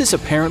 Hypnosis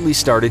apparently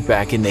started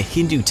back in the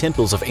Hindu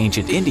temples of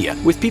ancient India,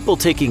 with people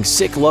taking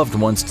sick loved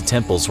ones to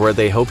temples where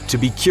they hoped to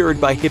be cured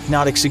by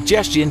hypnotic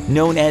suggestion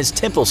known as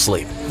temple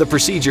sleep. The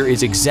procedure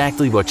is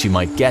exactly what you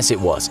might guess it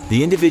was.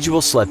 The individual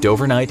slept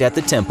overnight at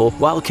the temple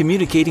while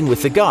communicating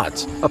with the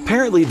gods.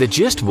 Apparently the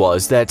gist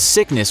was that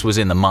sickness was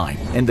in the mind,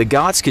 and the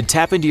gods could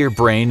tap into your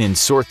brain and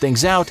sort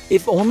things out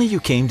if only you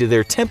came to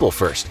their temple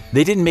first.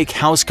 They didn't make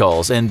house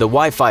calls, and the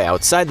Wi-Fi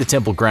outside the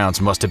temple grounds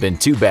must have been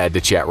too bad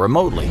to chat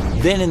remotely.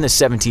 Then in the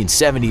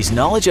 1770s,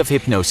 knowledge of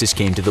hypnosis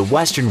came to the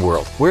Western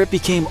world, where it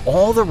became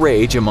all the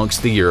rage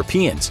amongst the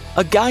Europeans.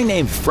 A guy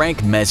named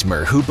Frank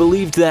Mesmer, who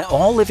believed that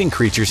all living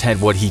creatures had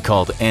what he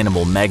called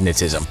animal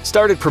magnetism,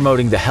 started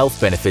promoting the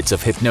health benefits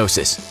of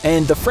hypnosis.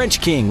 And the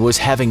French king was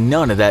having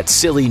none of that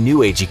silly new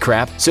agey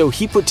crap, so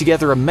he put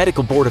together a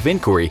medical board of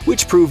inquiry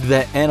which proved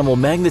that animal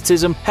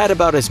magnetism had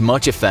about as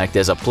much effect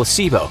as a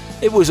placebo.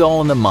 It was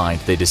all in the mind,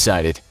 they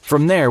decided.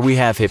 From there, we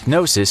have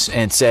hypnosis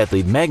and,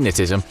 sadly,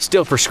 magnetism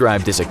still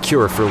prescribed as a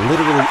cure for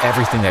literally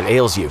everything that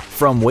ails you,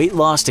 from weight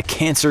loss to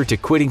cancer to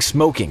quitting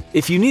smoking.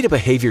 If you need a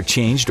behavior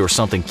changed or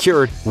something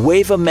cured,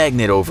 wave a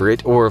magnet over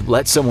it or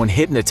let someone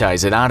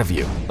hypnotize it out of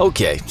you.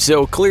 Okay,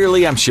 so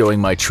clearly I'm showing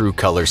my true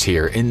colors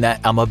here in that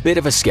I'm a bit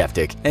of a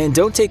skeptic, and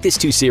don't take this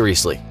too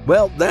seriously.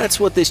 Well,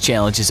 that's what this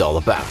challenge is all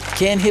about.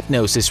 Can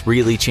hypnosis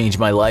really change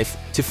my life?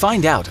 To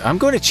find out, I'm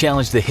going to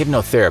challenge the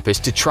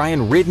hypnotherapist to try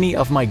and rid me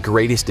of my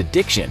greatest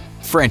addiction: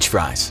 French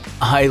fries.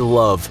 I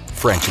love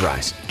French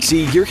fries.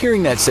 See, you're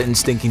hearing that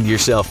sentence thinking to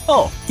yourself,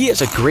 oh, he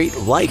has a great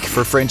like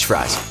for French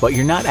fries, but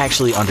you're not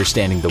actually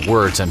understanding the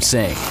words I'm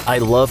saying. I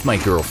love my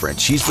girlfriend,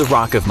 she's the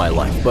rock of my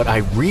life, but I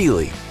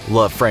really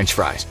love French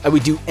fries. I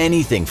would do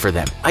anything for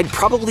them. I'd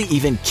probably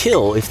even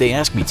kill if they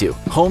asked me to.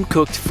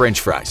 Home-cooked French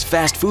fries,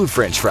 fast food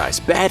French fries,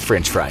 bad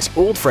French fries,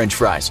 old French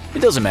fries.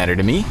 It doesn't matter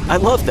to me. I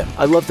love them.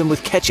 I love them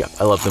with ketchup.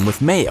 I love them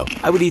with mayo.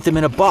 I would eat them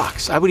in a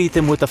box. I would eat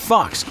them with a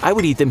fox. I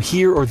would eat them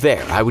here or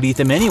there. I would eat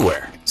them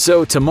anywhere.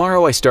 So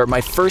tomorrow I start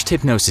my first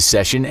hypnosis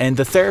session, and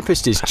the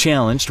therapist is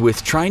challenged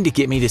with trying to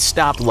get me to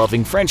stop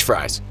loving French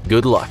fries.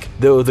 Good luck.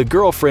 Though the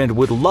girlfriend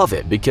would love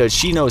it because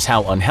she knows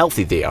how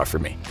unhealthy they are for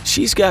me.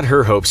 She's got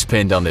her hopes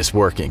pinned on this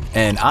working,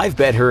 and I've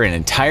bet her an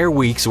entire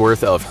week's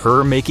worth of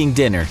her making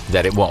dinner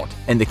that it won't.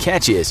 And the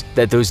catch is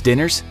that those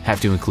dinners have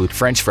to include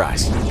French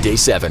fries. Day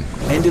 7.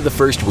 End of the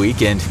first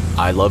week, and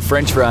I love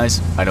French fries.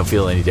 I don't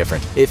feel any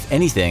different. If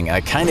anything, I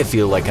kind of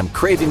feel like I'm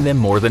craving them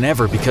more than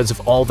ever because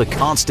of all the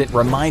constant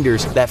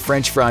reminders that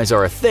French fries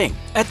are a thing.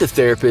 At the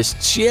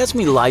therapist, she has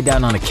me lie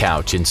down on a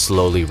couch and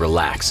slowly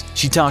relax.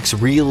 She talks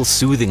real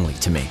soothingly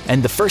to me,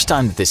 and the first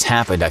time that this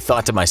happened, I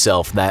thought to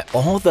myself that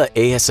all the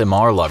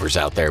ASMR lovers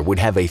out there would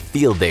have a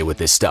field day with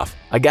this stuff.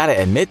 I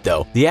gotta admit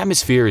though, the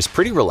atmosphere is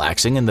pretty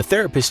relaxing and the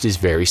therapist is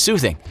very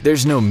soothing.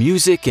 There's no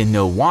music and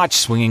no watch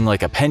swinging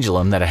like a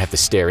pendulum that I have to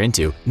stare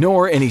into,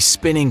 nor any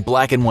spinning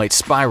black and white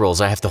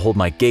spirals I have to hold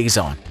my gaze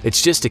on.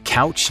 It's just a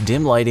couch,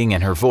 dim lighting,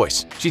 and her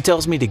voice. She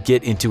tells me to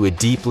get into a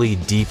deeply,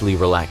 deeply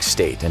relaxed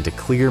state and to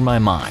clear my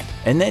mind.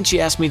 And then she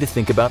asks me to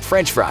think about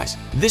French fries.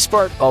 This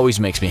part always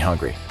makes me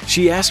hungry.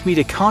 She asked me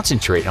to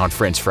concentrate on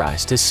French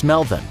fries, to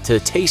smell them, to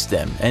taste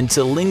them, and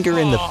to linger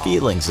in the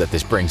feelings that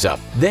this brings up.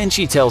 Then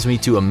she tells me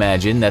to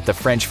imagine that the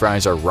French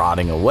fries are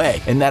rotting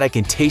away and that I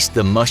can taste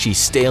the mushy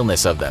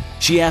staleness of them.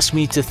 She asked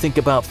me to think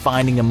about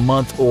finding a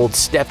month-old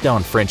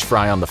stepped-on French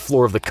fry on the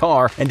floor of the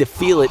car and to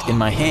feel it in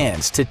my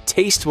hands, to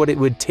taste what it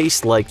would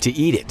taste like to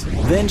eat it.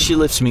 Then she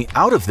lifts me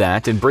out of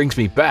that and brings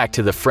me back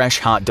to the fresh,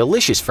 hot,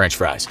 delicious French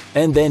fries,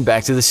 and then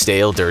back to the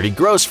stale, dirty,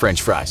 gross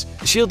French fries.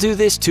 She'll do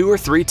this 2 or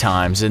 3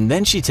 times, and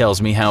then she she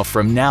tells me how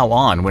from now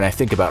on when I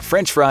think about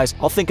French fries,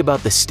 I'll think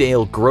about the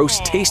stale,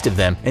 gross taste of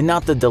them and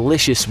not the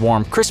delicious,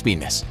 warm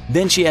crispiness.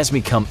 Then she has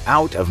me come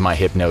out of my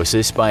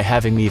hypnosis by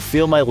having me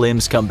feel my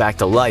limbs come back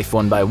to life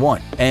one by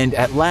one. And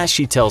at last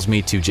she tells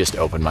me to just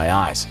open my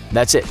eyes.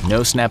 That's it.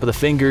 No snap of the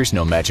fingers,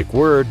 no magic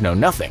word, no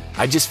nothing.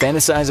 I just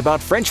fantasize about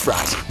French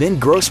fries, then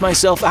gross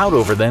myself out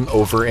over them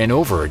over and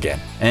over again.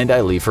 And I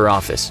leave her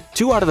office.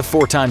 2 out of the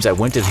 4 times I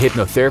went to the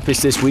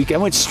hypnotherapist this week, I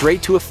went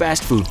straight to a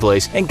fast food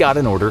place and got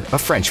an order of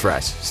French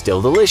fries.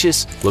 Still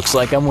delicious. Looks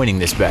like I'm winning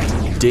this bet.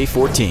 Day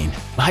 14.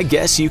 I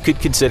guess you could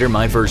consider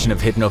my version of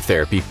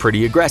hypnotherapy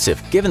pretty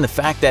aggressive, given the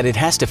fact that it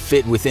has to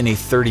fit within a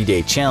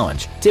 30-day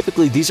challenge.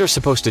 Typically, these are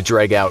supposed to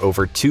drag out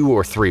over 2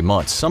 or 3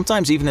 months,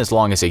 sometimes even as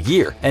long as a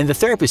year, and the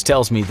therapist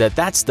tells me that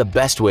that's the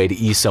best way to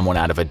ease someone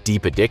out of a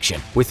deep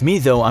addiction. With me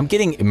though, I'm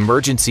getting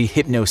emergency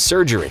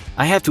hypnosurgery.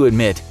 I have to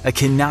admit, I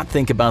cannot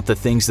think about the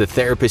things the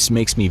therapist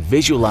makes me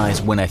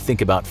visualize when I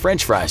think about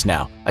French fries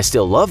now. I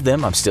still love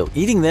them, I'm still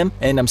eating them,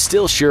 and I'm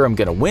still sure I'm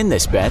gonna win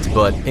this bet,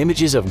 but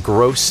images of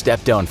gross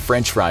stepped-on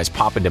French fries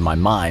pop into my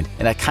mind,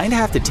 and I kinda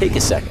have to take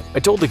a second. I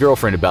told the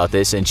girlfriend about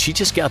this, and she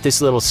just got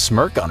this little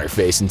smirk on her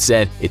face and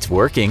said, "It's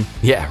working."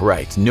 Yeah,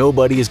 right,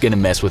 nobody is gonna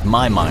mess with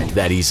my mind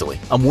that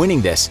easily. I'm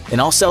winning this, and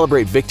I'll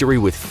celebrate victory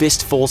with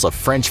fistfuls of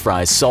French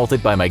fries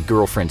salted by my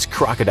girlfriend's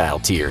crocodile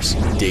tears.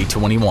 Day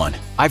 21.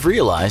 I've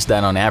realized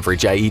that on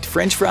average I eat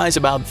French fries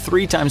about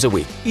 3 times a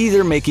week,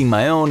 either making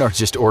my own or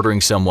just ordering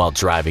some while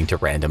driving to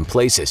random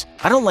places.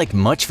 I don't like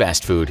much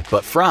fast food,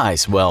 but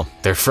fries, well,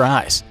 they're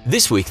fries.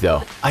 This week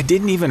though, I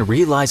didn't even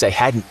realize I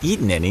hadn't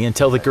eaten any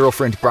until the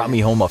girlfriend brought me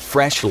home a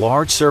fresh,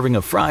 large serving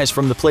of fries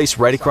from the place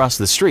right across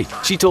the street.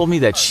 She told me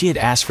that she had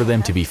asked for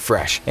them to be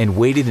fresh and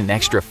waited an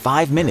extra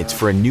 5 minutes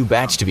for a new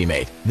batch to be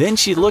made. Then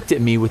she looked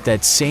at me with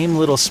that same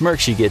little smirk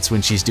she gets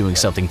when she's doing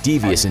something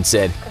devious and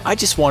said, "I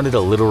just wanted a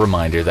little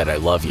reminder that I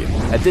love you."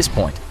 At this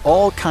point,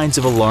 all kinds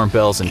of alarm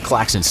bells and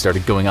klaxons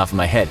started going off in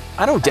my head.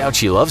 I don't doubt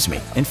she loves me.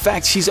 In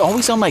fact, she's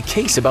always on my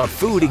case about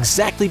food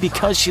exactly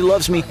because she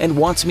loves me and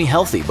wants me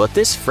healthy, but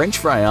this French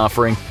fry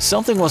offering,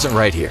 something wasn't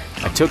right here.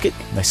 I took it,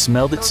 I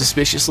smelled it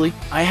suspiciously.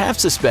 I have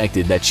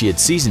suspected that she had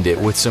seasoned it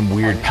with some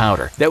weird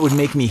powder that would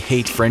make me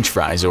hate French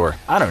fries, or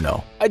I don't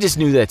know. I just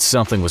knew that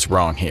something was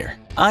wrong here.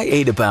 I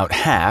ate about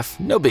half,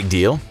 no big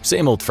deal,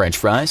 same old French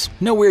fries,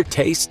 no weird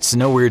tastes,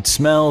 no weird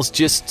smells,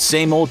 just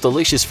same old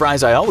delicious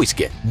fries I always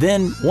get.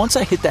 Then, once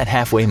I hit that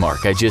halfway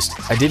mark, I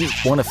didn't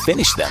want to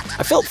finish them.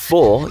 I felt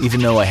full,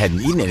 even though I hadn't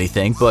eaten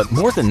anything, but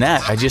more than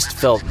that, I just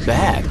felt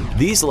bad.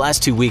 These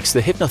last 2 weeks,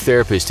 the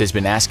hypnotherapist has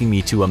been asking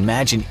me to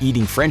imagine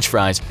eating French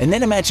fries and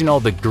then imagine all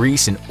the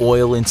grease and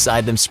oil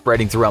inside them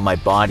spreading throughout my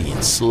body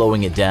and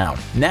slowing it down.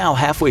 Now,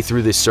 halfway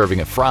through this serving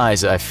of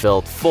fries, I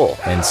felt full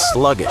and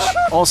sluggish.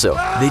 Also,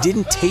 they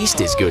didn't taste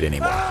as good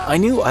anymore. I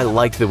knew I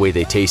liked the way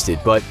they tasted,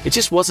 but it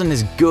just wasn't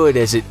as good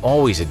as it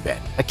always had been.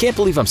 I can't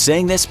believe I'm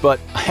saying this, but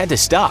I had to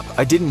stop.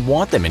 I didn't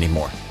want them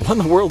anymore. What in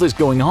the world is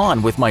going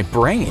on with my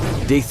brain?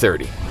 Day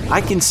 30. I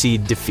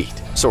concede defeat.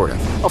 Sort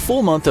of. A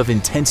full month of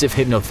intensive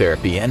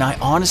hypnotherapy, and I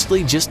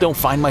honestly just don't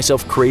find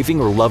myself craving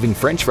or loving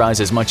French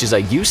fries as much as I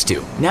used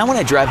to. Now when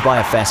I drive by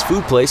a fast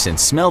food place and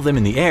smell them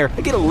in the air,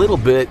 I get a little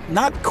bit,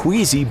 not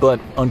queasy, but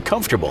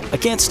uncomfortable. I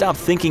can't stop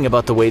thinking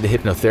about the way the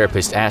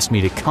hypnotherapist asked me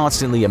to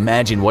constantly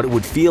imagine what it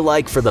would feel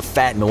like for the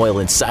fat and oil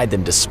inside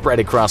them to spread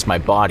across my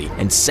body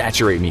and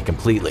saturate me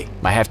completely.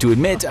 I have to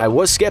admit, I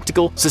was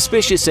skeptical,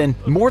 suspicious, and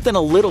more than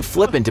a little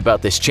flippant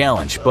about this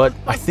challenge, but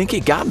I think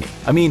it got me.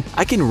 I mean,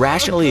 I can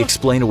rationally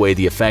explain away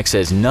the effects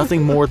as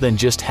nothing more than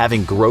just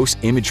having gross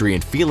imagery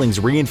and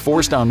feelings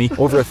reinforced on me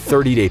over a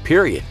 30-day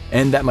period,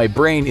 and that my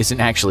brain isn't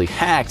actually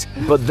hacked.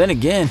 But then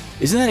again,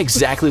 isn't that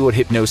exactly what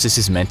hypnosis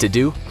is meant to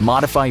do?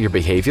 Modify your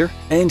behavior?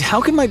 And how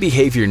can my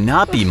behavior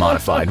not be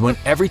modified when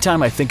every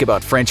time I think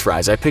about French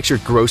fries, I picture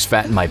gross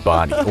fat in my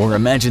body, or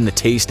imagine the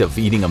taste of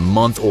eating a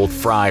month-old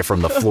fry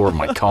from the floor of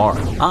my car?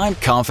 I'm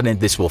confident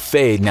this will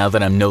fade now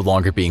that I'm no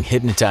longer being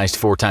hypnotized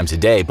 4 times a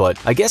day, but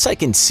I guess I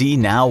can see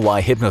now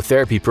why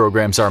hypnotherapy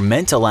programs are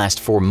meant to last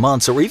for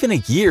months or even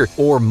a year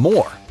or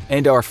more,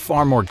 and are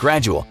far more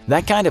gradual.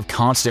 That kind of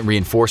constant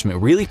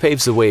reinforcement really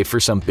paves the way for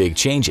some big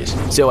changes.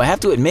 So I have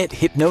to admit,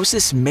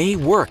 hypnosis may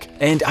work,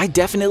 and I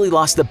definitely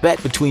lost the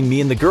bet between me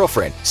and the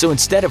girlfriend. So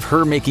instead of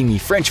her making me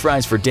French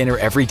fries for dinner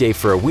every day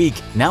for a week,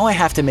 now I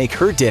have to make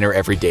her dinner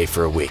every day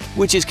for a week,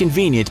 which is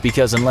convenient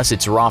because unless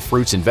it's raw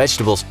fruits and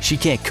vegetables, she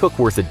can't cook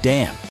worth a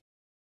damn.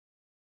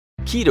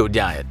 Keto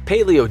diet,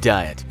 paleo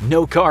diet,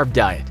 no-carb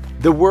diet.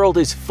 The world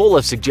is full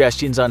of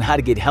suggestions on how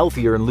to get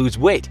healthier and lose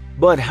weight,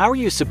 but how are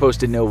you supposed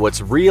to know what's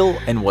real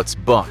and what's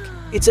bunk?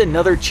 It's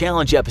another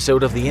challenge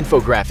episode of the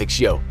Infographics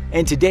Show,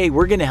 and today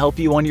we're going to help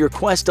you on your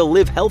quest to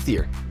live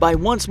healthier by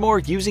once more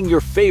using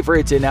your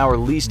favorite and our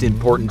least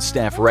important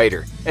staff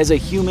writer as a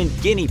human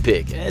guinea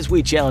pig as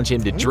we challenge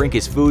him to drink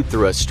his food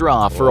through a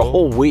straw for a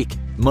whole week.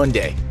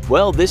 Monday.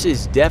 Well, this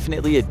is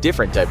definitely a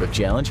different type of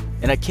challenge,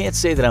 and I can't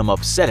say that I'm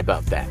upset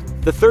about that.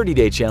 The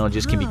 30-day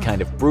challenges can be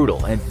kind of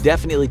brutal and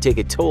definitely take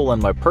a toll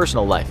on my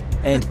personal life,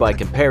 and by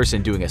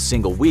comparison doing a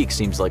single week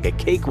seems like a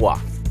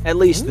cakewalk. At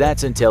least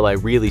that's until I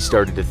really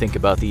started to think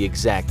about the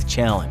exact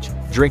challenge.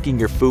 Drinking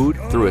your food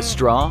through a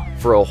straw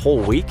for a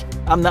whole week?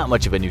 I'm not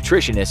much of a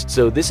nutritionist,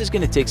 so this is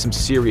going to take some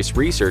serious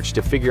research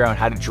to figure out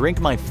how to drink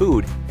my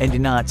food and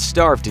not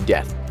starve to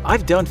death.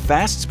 I've done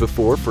fasts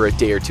before for a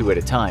day or two at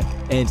a time,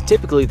 and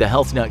typically the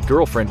health nut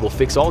girlfriend will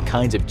fix all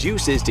kinds of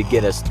juices to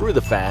get us through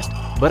the fast,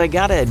 but I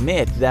gotta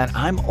admit that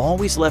I'm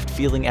always left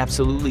feeling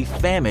absolutely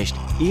famished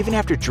even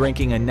after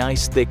drinking a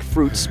nice thick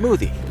fruit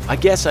smoothie. I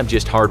guess I'm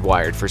just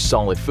hardwired for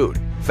solid food.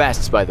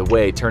 Fasts, by the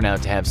way, turn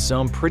out to have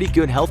some pretty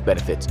good health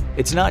benefits.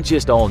 It's not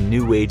just all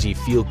new agey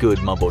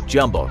feel-good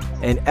mumbo-jumbo,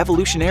 and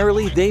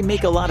evolutionarily they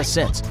make a lot of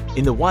sense.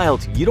 In the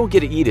wild, you don't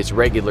get to eat as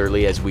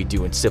regularly as we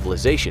do in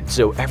civilization,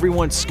 so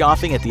everyone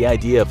scoffing at the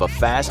idea of a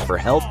fast for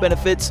health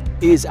benefits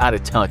is out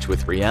of touch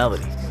with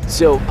reality.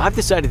 So I've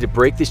decided to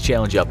break this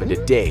challenge up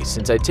into days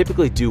since I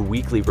typically do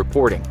weekly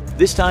reporting.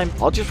 This time,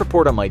 I'll just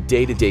report on my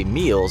day-to-day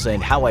meals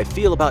and how I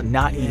feel about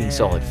not eating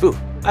solid food.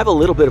 I have a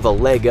little bit of a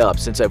leg up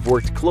since I've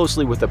worked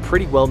closely with a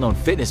pretty well-known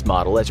fitness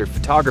model as her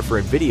photographer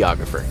and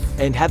videographer,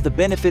 and have the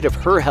benefit of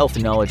her health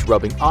knowledge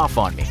rubbing off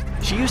on me.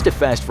 She used to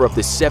fast for up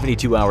to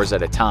 72 hours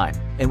at a time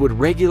and would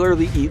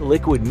regularly eat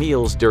liquid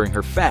meals during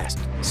her fast,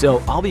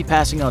 so I'll be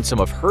passing on some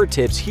of her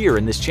tips here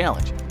in this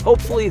challenge.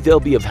 Hopefully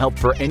they'll be of help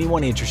for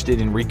anyone interested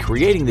in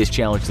recreating this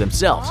challenge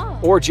themselves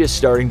or just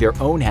starting their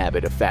own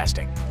habit of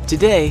fasting.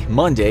 Today,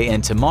 Monday,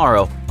 and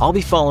tomorrow, I'll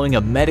be following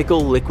a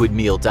medical liquid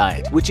meal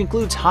diet, which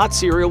includes hot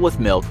cereal with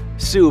milk,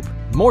 soup,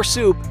 more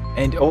soup,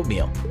 and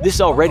oatmeal.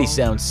 This already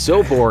sounds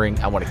so boring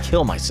I want to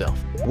kill myself.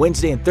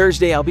 Wednesday and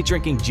Thursday, I'll be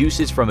drinking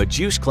juices from a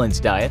juice cleanse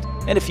diet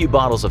and a few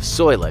bottles of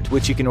Soylent,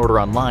 which you can order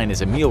online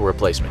as a meal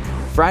replacement.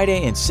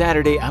 Friday and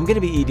Saturday, I'm going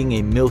to be eating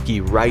a milky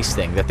rice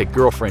thing that the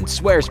girlfriend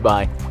swears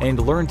by and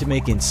learned to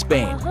make in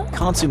Spain,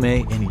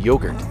 consommé and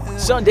yogurt.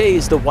 Sunday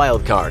is the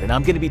wild card, and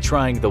I'm going to be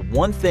trying the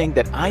one thing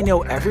that I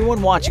know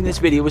everyone watching this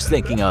video is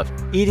thinking of,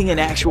 eating an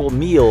actual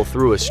meal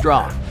through a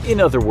straw.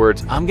 In other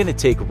words, I'm going to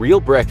take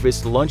real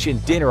breakfast, lunch,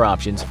 and dinner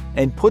options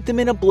and put them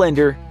in a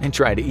blender and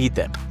try to eat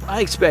them.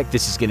 I expect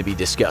this is going to be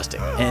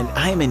disgusting, and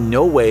I am in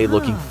no way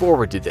looking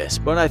forward to this,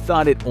 but I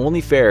thought it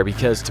only fair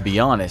because, to be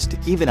honest,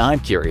 even I'm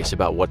curious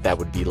about what that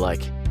would be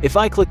like. If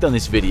I clicked on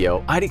this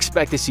video, I'd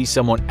expect to see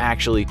someone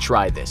actually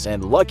try this,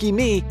 and lucky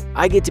me,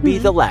 I get to be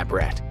the lab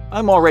rat.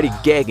 I'm already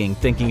gagging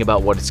thinking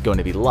about what it's going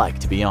to be like,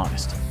 to be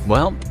honest.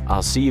 Well,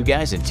 I'll see you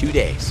guys in 2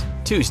 days.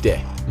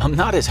 Tuesday. I'm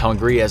not as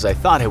hungry as I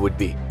thought I would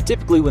be.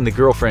 Typically when the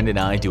girlfriend and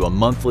I do a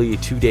monthly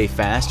 2-day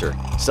fast or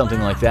something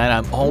like that,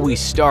 I'm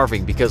always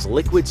starving because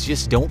liquids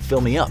just don't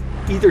fill me up.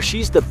 Either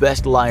she's the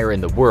best liar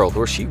in the world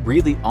or she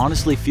really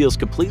honestly feels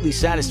completely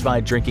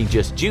satisfied drinking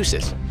just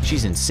juices.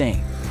 She's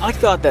insane. I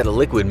thought that a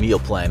liquid meal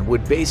plan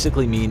would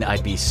basically mean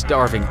I'd be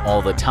starving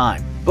all the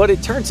time. But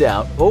it turns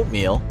out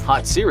oatmeal,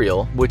 hot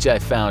cereal, which I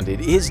found it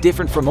is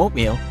different from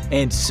oatmeal,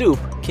 and soup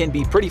can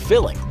be pretty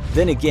filling.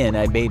 Then again,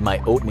 I made my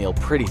oatmeal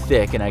pretty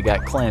thick and I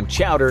got clam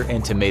chowder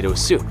and tomato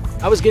soup.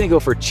 I was gonna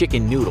go for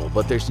chicken noodle,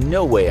 but there's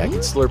no way I can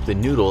slurp the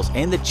noodles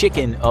and the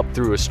chicken up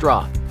through a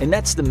straw. And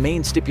that's the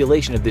main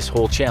stipulation of this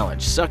whole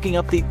challenge. Sucking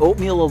up the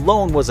oatmeal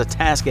alone was a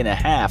task and a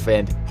half,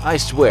 and I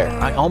swear,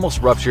 I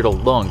almost ruptured a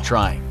lung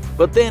trying.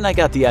 But then I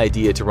got the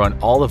idea to run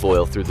olive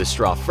oil through the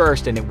straw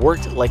first and it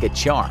worked like a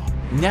charm.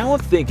 Now I'm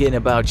thinking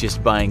about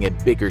just buying a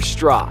bigger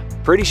straw.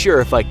 Pretty sure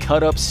if I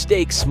cut up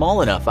steak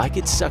small enough, I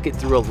could suck it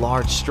through a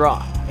large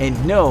straw.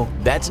 And no,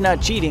 that's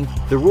not cheating.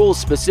 The rules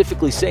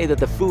specifically say that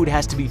the food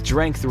has to be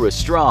drank through a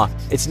straw.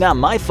 It's not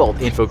my fault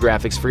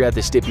Infographics forgot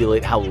to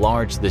stipulate how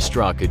large the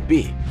straw could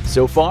be.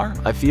 So far,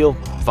 I feel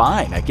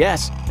fine, I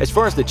guess. As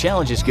far as the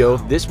challenges go,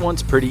 this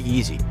one's pretty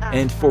easy.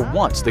 And for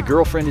once, the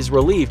girlfriend is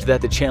relieved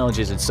that the challenge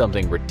isn't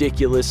something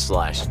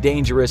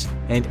ridiculous/dangerous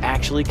and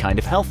actually kind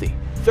of healthy.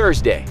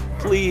 Thursday,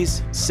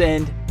 please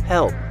send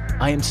help.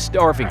 I am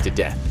starving to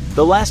death.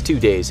 The last 2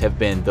 days have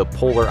been the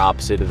polar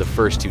opposite of the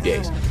first 2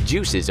 days.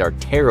 Juices are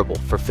terrible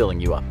for filling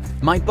you up.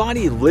 My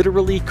body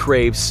literally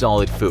craves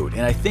solid food,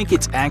 and I think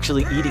it's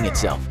actually eating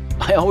itself.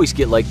 I always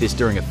get like this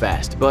during a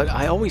fast, but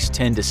I always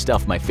tend to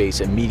stuff my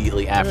face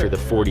immediately after the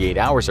 48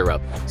 hours are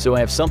up, so I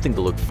have something to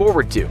look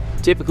forward to.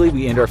 Typically,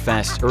 we end our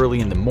fasts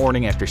early in the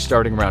morning after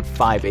starting around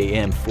 5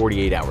 a.m.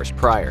 48 hours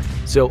prior.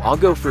 So I'll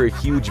go for a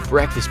huge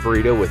breakfast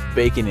burrito with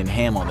bacon and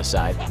ham on the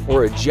side,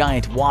 or a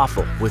giant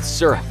waffle with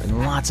syrup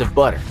and lots of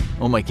butter.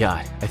 Oh my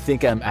god, I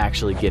think I'm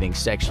actually getting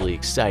sexually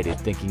excited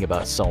thinking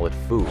about solid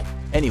food.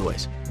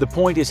 Anyways, the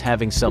point is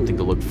having something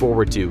to look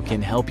forward to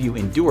can help you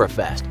endure a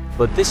fast.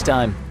 But this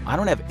time, I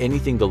don't have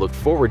anything to look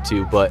forward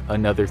to but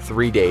another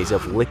 3 days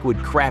of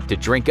liquid crap to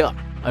drink up.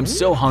 I'm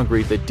so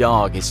hungry the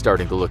dog is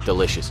starting to look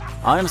delicious.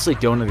 I honestly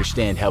don't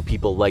understand how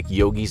people like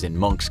yogis and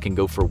monks can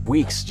go for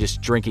weeks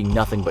just drinking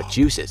nothing but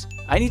juices.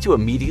 I need to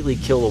immediately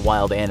kill a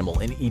wild animal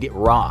and eat it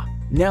raw.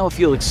 Now if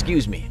you'll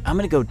excuse me, I'm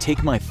gonna go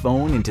take my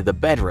phone into the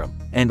bedroom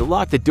and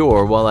lock the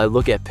door while I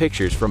look at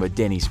pictures from a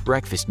Denny's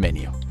breakfast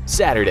menu.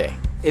 Saturday.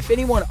 If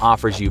anyone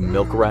offers you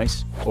milk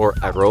rice or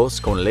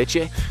arroz con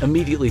leche,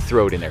 immediately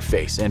throw it in their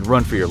face and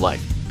run for your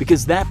life.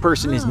 because that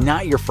person is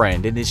not your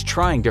friend and is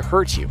trying to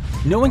hurt you.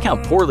 Knowing how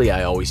poorly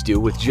I always do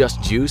with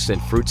just juice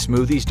and fruit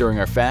smoothies during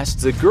our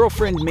fasts, the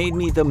girlfriend made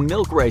me the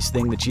milk rice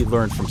thing that she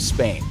learned from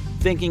Spain,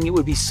 thinking it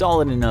would be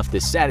solid enough to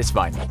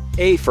satisfy me.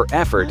 A for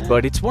effort,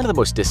 but it's one of the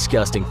most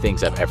disgusting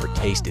things I've ever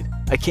tasted.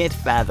 I can't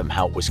fathom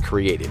how it was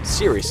created.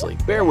 Seriously,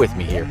 bear with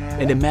me here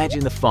and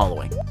imagine the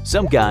following.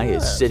 Some guy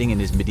is sitting in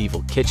his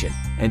medieval kitchen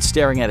and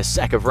staring at a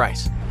sack of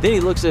rice. Then he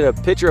looks at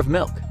a pitcher of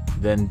milk,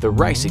 then the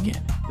rice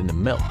again, then the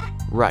milk,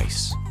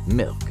 rice,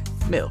 milk,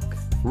 milk,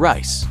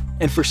 rice.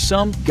 And for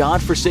some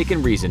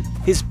godforsaken reason,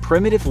 his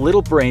primitive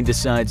little brain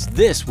decides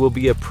this will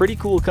be a pretty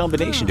cool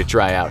combination to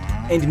try out.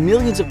 And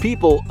millions of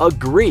people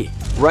agree.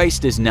 Rice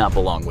does not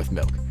belong with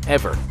milk,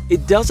 ever.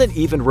 It doesn't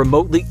even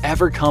remotely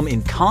ever come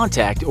in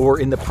contact or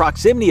in the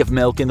proximity of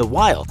milk in the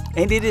wild,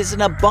 and it is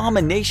an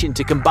abomination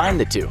to combine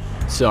the two.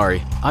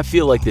 Sorry, I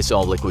feel like this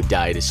all-liquid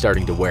diet is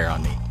starting to wear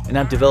on me, and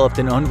I've developed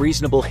an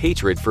unreasonable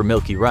hatred for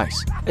milky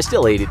rice. I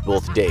still ate it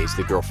both days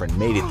the girlfriend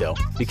made it though,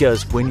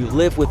 because when you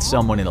live with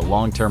someone in a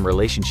long-term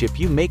relationship,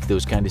 you make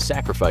those kind of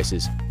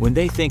sacrifices when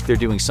they think they're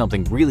doing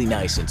something really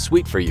nice and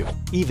sweet for you,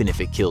 even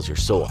if it kills your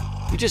soul.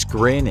 You just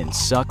grin and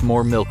suck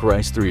more milk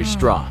rice through your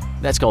straw.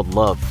 That's called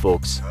love,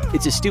 folks.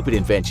 It's a stupid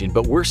invention,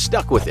 but we're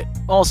stuck with it.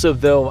 Also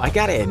though, I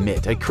gotta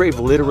admit, I crave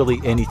literally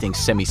anything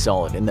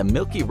semi-solid, and the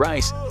milky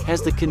rice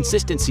has the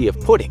consistency of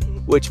pudding,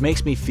 which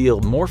makes me feel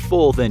more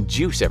full than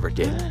juice ever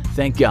did.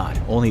 Thank God,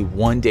 only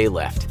one day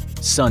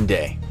left.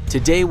 Sunday.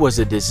 Today was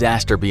a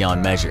disaster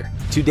beyond measure.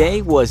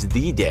 Today was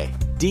the day.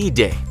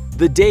 D-Day.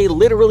 The day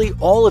literally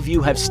all of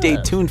you have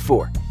stayed tuned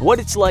for. What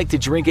it's like to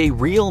drink a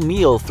real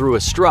meal through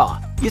a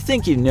straw. You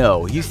think you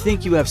know, you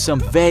think you have some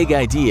vague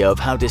idea of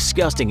how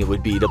disgusting it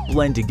would be to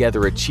blend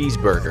together a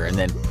cheeseburger and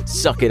then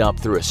suck it up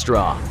through a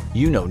straw.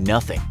 You know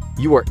nothing.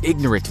 You are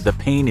ignorant to the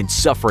pain and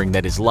suffering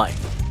that is life.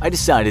 I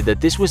decided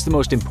that this was the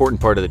most important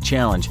part of the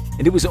challenge,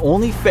 and it was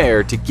only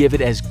fair to give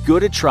it as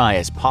good a try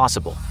as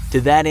possible.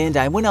 To that end,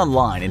 I went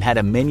online and had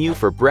a menu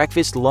for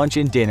breakfast, lunch,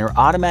 and dinner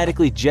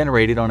automatically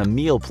generated on a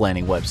meal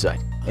planning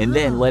website, and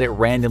then let it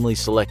randomly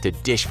select a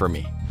dish for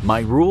me. My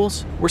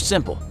rules were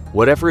simple.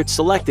 Whatever it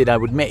selected, I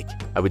would make.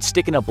 I would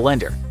stick in a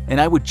blender, and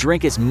I would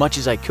drink as much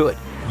as I could.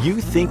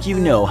 You think you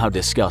know how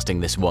disgusting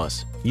this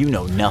was. You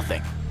know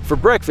nothing. For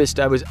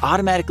breakfast, I was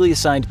automatically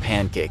assigned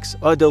pancakes,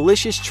 a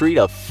delicious treat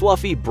of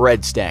fluffy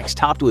bread stacks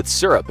topped with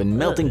syrup and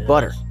melting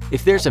butter.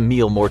 If there's a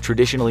meal more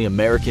traditionally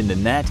American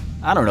than that,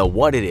 I don't know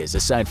what it is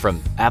aside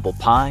from apple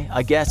pie,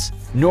 I guess.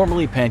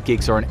 Normally,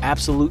 pancakes are an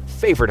absolute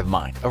favorite of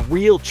mine, a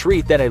real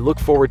treat that I look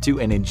forward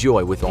to and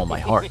enjoy with all my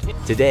heart.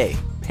 Today,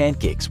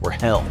 pancakes were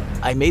hell.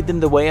 I made them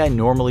the way I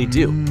normally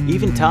do,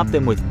 even topped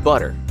them with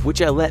butter,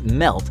 which I let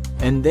melt,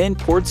 and then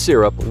poured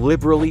syrup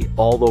liberally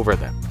all over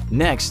them.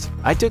 Next,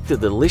 I took the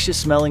delicious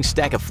smelling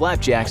stack of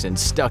flapjacks and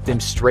stuck them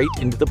straight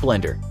into the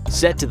blender,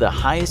 set to the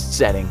highest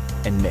setting,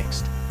 and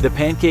mixed. The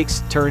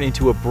pancakes turn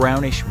into a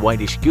brownish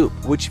whitish goop,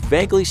 which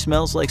vaguely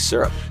smells like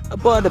syrup,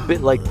 but a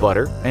bit like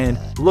butter, and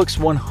looks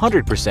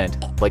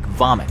 100% like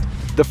vomit.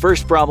 The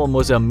first problem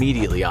was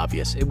immediately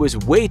obvious. It was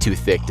way too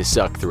thick to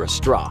suck through a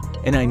straw,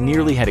 and I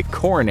nearly had a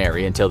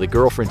coronary until the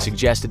girlfriend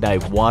suggested I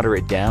water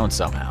it down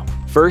somehow.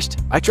 First,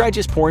 I tried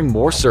just pouring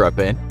more syrup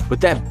in,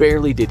 but that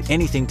barely did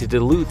anything to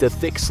dilute the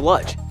thick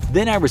sludge.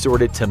 Then I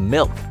resorted to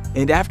milk,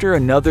 and after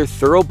another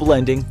thorough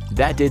blending,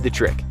 that did the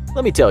trick.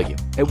 Let me tell you,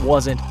 it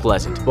wasn't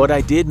pleasant, but I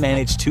did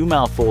manage 2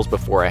 mouthfuls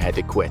before I had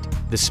to quit.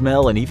 The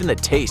smell and even the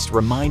taste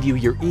remind you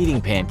you're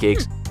eating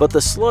pancakes, but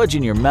the sludge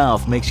in your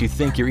mouth makes you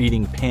think you're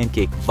eating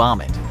pancake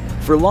vomit.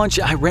 For lunch,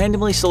 I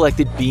randomly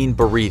selected bean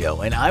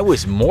burrito, and I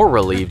was more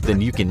relieved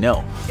than you can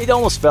know. It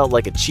almost felt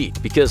like a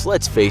cheat because,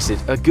 let's face it,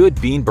 a good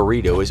bean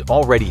burrito is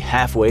already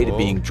halfway to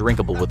being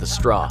drinkable with a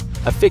straw.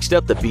 I fixed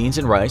up the beans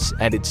and rice,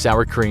 added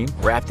sour cream,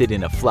 wrapped it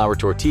in a flour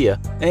tortilla,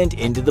 and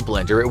into the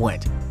blender it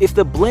went. If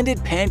the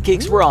blended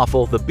pancakes were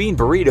awful, the bean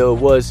burrito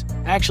was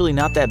actually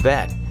not that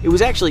bad. It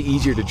was actually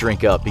easier to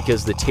drink up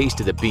because the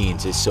taste of the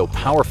beans is so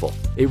powerful.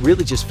 It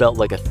really just felt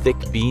like a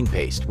thick bean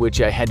paste,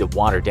 which I had to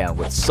water down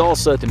with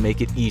salsa to make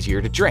it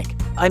easier to drink.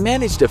 I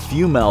managed a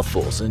few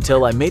mouthfuls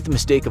until I made the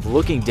mistake of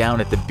looking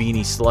down at the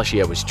beanie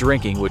slushy I was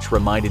drinking, which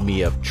reminded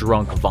me of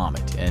drunk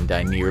vomit, and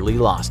I nearly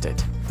lost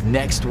it.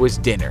 Next was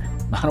dinner.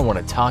 I don't want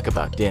to talk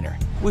about dinner.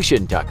 We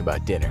shouldn't talk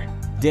about dinner.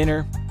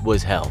 Dinner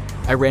was hell.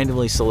 I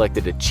randomly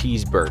selected a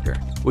cheeseburger,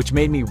 which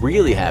made me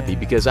really happy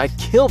because I'd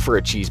kill for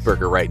a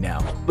cheeseburger right now.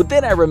 But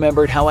then I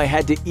remembered how I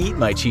had to eat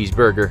my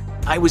cheeseburger.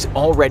 I was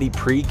already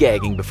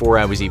pre-gagging before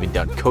I was even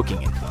done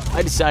cooking it.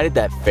 I decided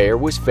that fair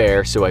was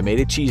fair, so I made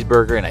a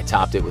cheeseburger and I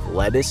topped it with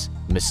lettuce,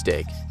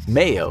 mistake,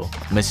 mayo,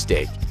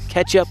 mistake,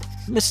 ketchup,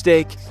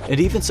 mistake, and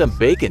even some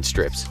bacon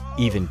strips,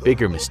 even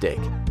bigger mistake.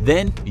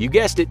 Then, you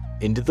guessed it,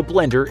 into the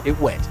blender it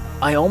went.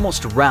 I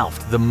almost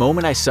ralphed the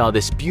moment I saw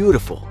this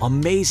beautiful,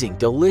 amazing,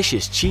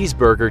 delicious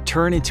cheeseburger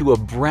turn into a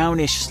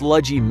brownish,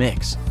 sludgy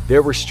mix.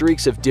 There were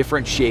streaks of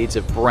different shades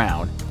of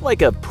brown,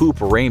 like a poop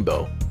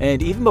rainbow,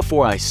 and even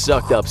before I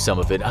sucked up some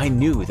of it, I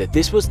knew that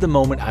this was the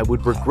moment I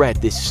would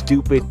regret this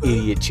stupid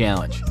idiot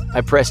challenge.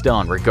 I pressed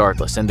on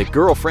regardless, and the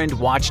girlfriend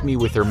watched me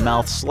with her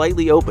mouth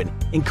slightly open,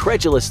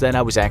 incredulous that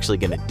I was actually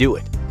gonna do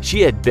it.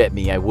 She had bet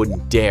me I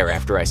wouldn't dare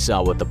after I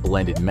saw what the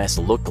blended mess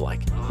looked like.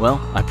 Well,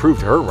 I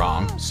proved her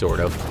wrong, sort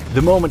of.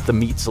 The moment the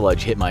meat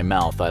sludge hit my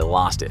mouth, I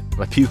lost it.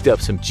 I puked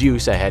up some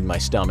juice I had in my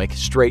stomach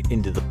straight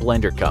into the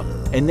blender cup.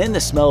 And then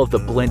the smell of the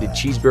blended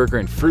cheeseburger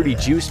and fruity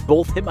juice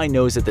both hit my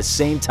nose at the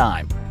same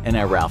time, and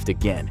I ralphed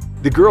again.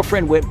 The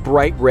girlfriend went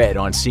bright red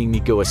on seeing me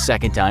go a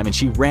second time, and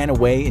she ran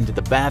away into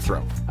the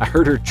bathroom. I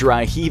heard her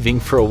dry heaving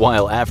for a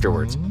while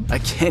afterwards. I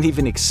can't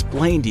even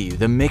explain to you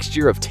the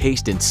mixture of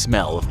taste and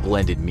smell of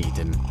blended meat,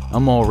 and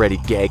I'm already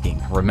gagging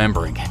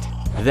remembering it.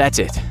 That's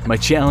it. My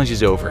challenge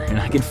is over, and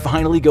I can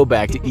finally go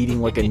back to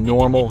eating like a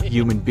normal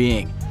human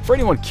being. For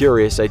anyone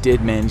curious, I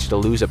did manage to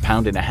lose 1.5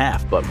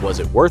 pounds, but was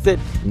it worth it?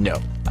 No.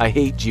 I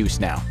hate juice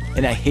now,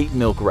 and I hate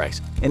milk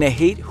rice, and I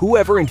hate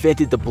whoever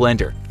invented the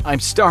blender. I'm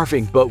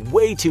starving but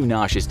way too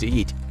nauseous to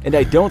eat, and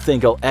I don't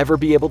think I'll ever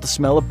be able to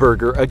smell a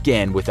burger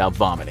again without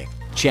vomiting.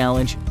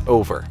 Challenge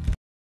over.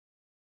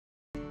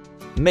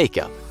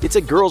 Makeup. It's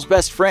a girl's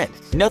best friend.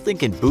 Nothing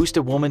can boost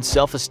a woman's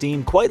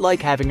self-esteem quite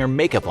like having her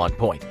makeup on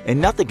point,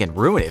 and nothing can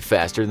ruin it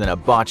faster than a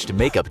botched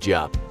makeup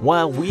job.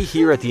 While we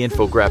here at the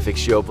Infographics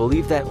show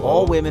believe that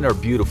all women are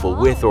beautiful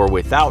with or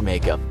without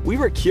makeup, we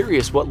were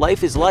curious what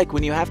life is like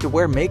when you have to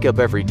wear makeup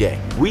every day.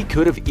 We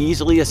could have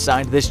easily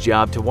assigned this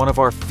job to one of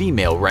our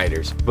female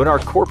writers, but our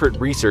corporate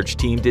research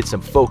team did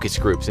some focus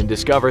groups and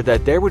discovered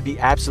that there would be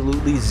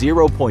absolutely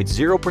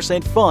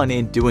 0.0% fun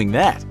in doing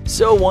that.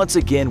 So once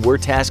again, we're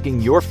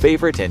tasking your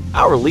favorite and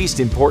our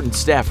least important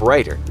staff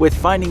writer with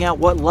finding out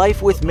what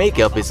life with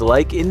makeup is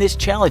like in this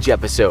challenge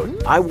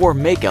episode. I wore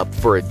makeup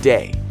for a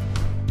day.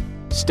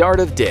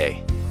 Start of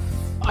day.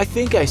 I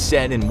think I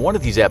said in one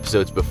of these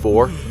episodes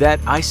before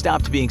that I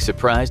stopped being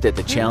surprised at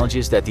the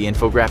challenges that the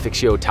Infographics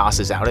show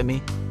tosses out at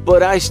me,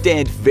 but I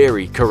stand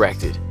very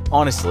corrected.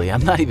 Honestly,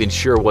 I'm not even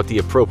sure what the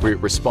appropriate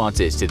response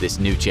is to this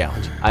new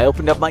challenge. I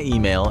opened up my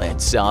email and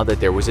saw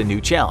that there was a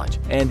new challenge,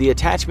 and the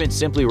attachment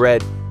simply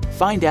read,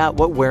 "Find out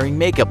what wearing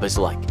makeup is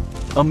like."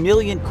 A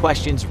million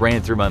questions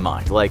ran through my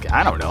mind, like,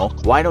 I don't know,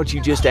 why don't you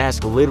just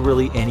ask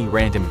literally any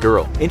random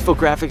girl?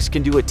 Infographics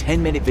can do a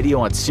 10-minute video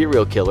on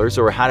serial killers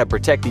or how to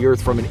protect the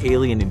earth from an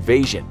alien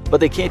invasion, but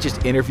they can't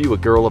just interview a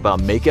girl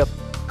about makeup?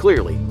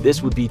 Clearly,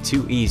 this would be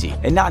too easy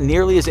and not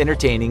nearly as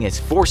entertaining as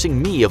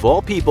forcing me, of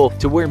all people,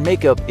 to wear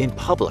makeup in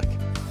public.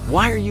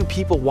 Why are you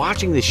people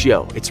watching this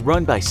show? It's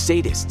run by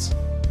sadists.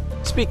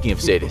 Speaking of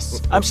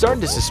sadists, I'm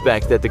starting to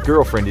suspect that the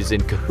girlfriend is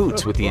in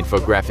cahoots with the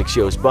Infographics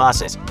show's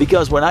bosses,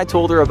 because when I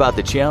told her about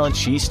the challenge,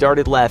 she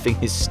started laughing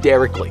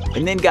hysterically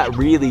and then got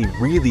really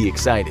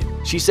excited.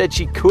 She said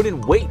she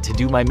couldn't wait to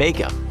do my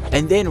makeup,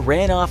 and then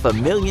ran off a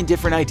million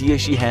different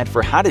ideas she had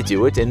for how to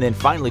do it, and then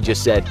finally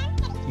just said,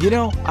 "You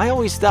know, I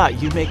always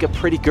thought you'd make a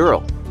pretty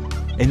girl."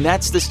 And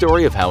that's the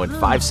story of how in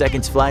 5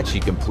 seconds flat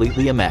she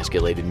completely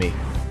emasculated me.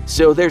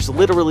 So there's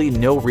literally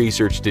no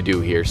research to do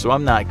here, so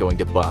I'm not going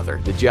to bother.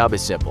 The job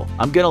is simple.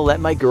 I'm gonna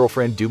let my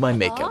girlfriend do my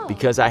makeup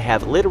because I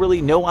have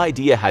literally no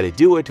idea how to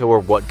do it or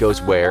what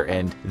goes where,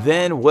 and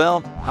then,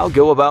 well, I'll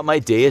go about my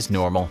day as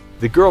normal.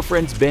 The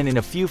girlfriend's been in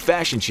a few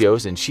fashion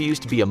shows, and she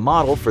used to be a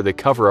model for the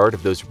cover art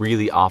of those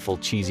really awful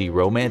cheesy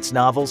romance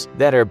novels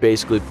that are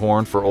basically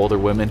porn for older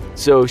women,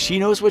 so she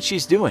knows what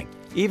she's doing,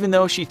 even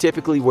though she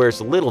typically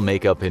wears little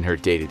makeup in her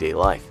day-to-day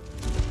life.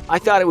 I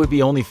thought it would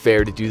be only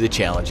fair to do the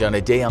challenge on a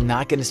day I'm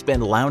not going to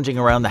spend lounging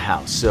around the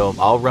house, so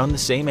I'll run the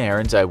same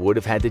errands I would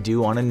have had to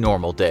do on a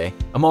normal day.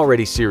 I'm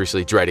already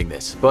seriously dreading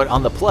this, but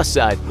on the plus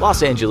side,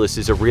 Los Angeles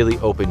is a really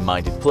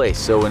open-minded place,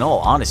 so in all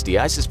honesty,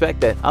 I suspect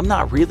that I'm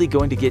not really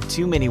going to get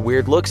too many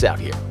weird looks out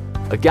here.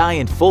 A guy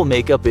in full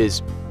makeup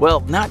is,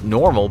 well, not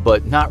normal,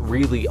 but not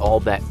really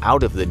all that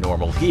out of the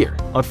normal here.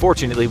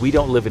 Unfortunately, we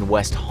don't live in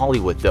West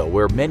Hollywood though,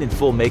 where men in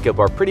full makeup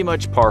are pretty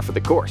much par for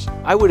the course.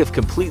 I would have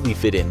completely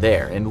fit in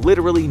there, and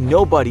literally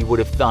nobody would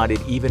have thought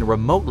it even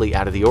remotely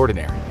out of the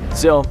ordinary.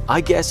 So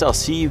I guess I'll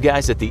see you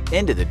guys at the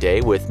end of the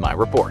day with my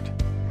report.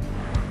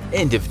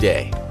 End of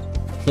day.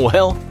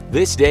 Well,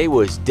 this day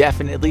was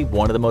definitely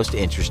one of the most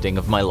interesting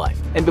of my life.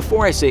 And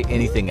before I say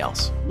anything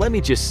else, let me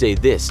just say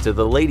this to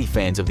the lady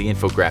fans of the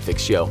Infographics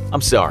show.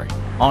 I'm sorry.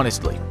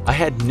 Honestly, I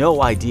had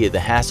no idea the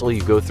hassle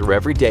you go through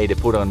every day to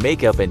put on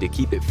makeup and to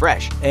keep it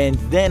fresh, and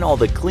then all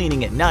the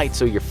cleaning at night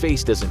so your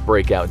face doesn't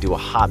break out into a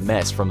hot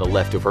mess from the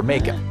leftover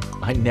makeup.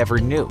 I never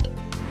knew.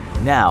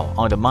 Now,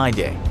 onto my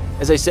day.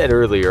 As I said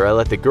earlier, I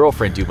let the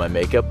girlfriend do my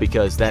makeup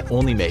because that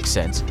only makes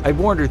sense. I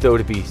warned her though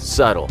to be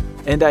subtle,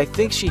 and I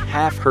think she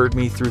half heard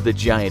me through the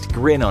giant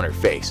grin on her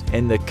face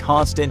and the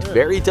constant,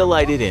 very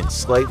delighted and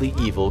slightly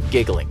evil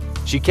giggling.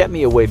 She kept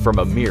me away from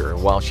a mirror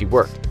while she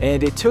worked,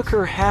 and it took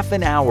her half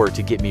an hour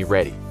to get me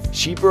ready.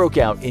 She broke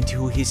out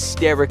into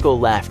hysterical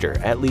laughter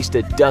at least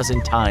a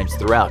dozen times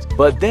throughout,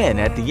 but then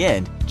at the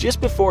end, just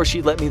before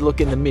she let me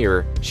look in the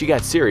mirror, she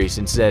got serious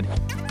and said,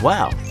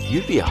 "Wow,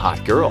 you'd be a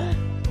hot girl."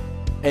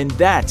 And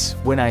that's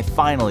when I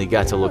finally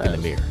got to look in the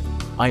mirror.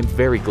 I'm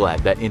very glad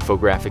that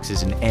Infographics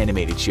is an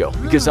animated show,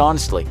 because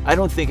honestly, I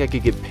don't think I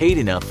could get paid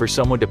enough for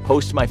someone to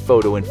post my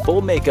photo in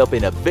full makeup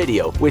in a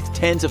video with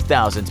tens of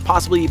thousands,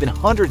 possibly even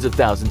hundreds of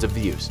thousands of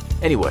views.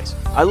 Anyways,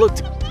 I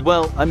looked,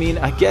 well,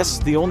 I guess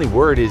the only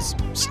word is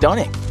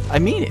stunning. I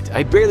mean it,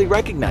 I barely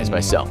recognize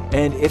myself.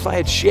 And if I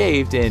had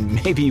shaved and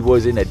maybe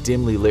was in a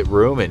dimly lit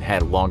room and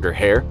had longer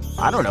hair,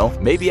 I don't know,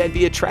 maybe I'd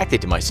be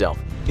attracted to myself.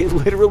 It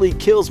literally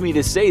kills me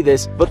to say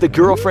this, but the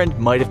girlfriend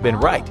might have been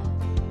right.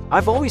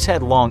 I've always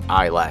had long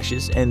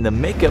eyelashes, and the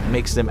makeup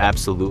makes them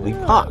absolutely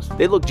pop.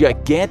 They look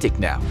gigantic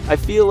now. I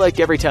feel like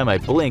every time I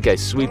blink, I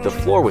sweep the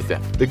floor with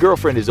them. The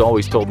girlfriend has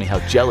always told me how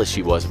jealous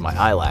she was of my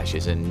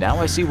eyelashes, and now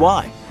I see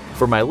why.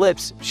 For my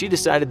lips, she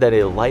decided that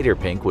a lighter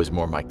pink was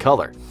more my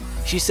color.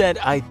 She said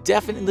I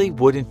definitely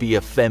wouldn't be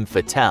a femme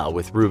fatale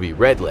with ruby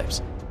red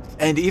lips.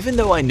 And even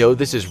though I know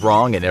this is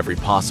wrong in every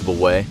possible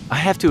way, I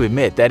have to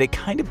admit that it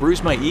kind of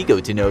bruised my ego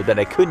to know that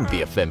I couldn't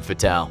be a femme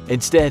fatale.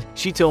 Instead,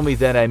 she told me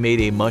that I made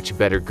a much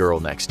better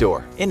girl next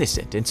door,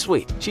 innocent and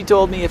sweet. She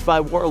told me if I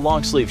wore a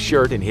long sleeve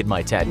shirt and hid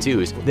my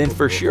tattoos, then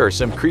for sure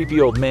some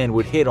creepy old man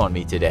would hit on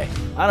me today.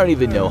 I don't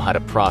even know how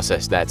to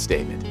process that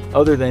statement,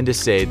 other than to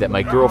say that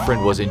my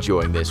girlfriend was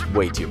enjoying this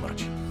way too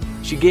much.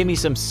 She gave me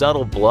some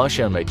subtle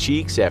blush on my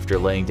cheeks after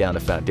laying down a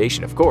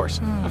foundation, of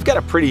course. I've got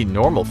a pretty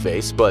normal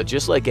face, but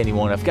just like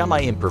anyone, I've got my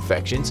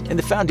imperfections, and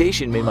the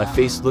foundation made my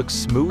face look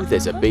smooth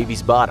as a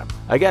baby's bottom.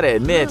 I gotta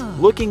admit,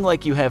 looking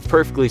like you have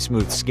perfectly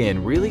smooth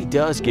skin really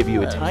does give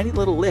you a tiny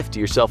little lift to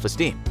your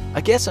self-esteem.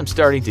 I guess I'm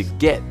starting to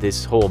get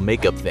this whole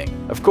makeup thing.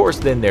 Of course,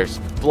 then there's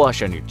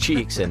blush on your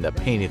cheeks and the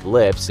painted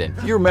lips, and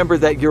you remember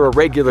that you're a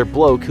regular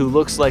bloke who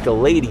looks like a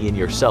lady and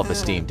your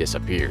self-esteem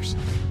disappears.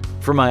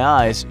 For my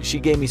eyes, she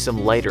gave me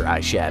some lighter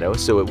eyeshadow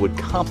so it would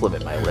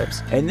complement my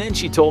lips, and then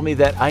she told me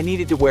that I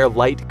needed to wear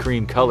light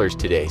cream colors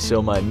today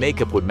so my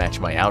makeup would match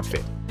my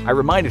outfit. I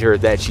reminded her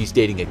that she's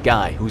dating a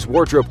guy whose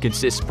wardrobe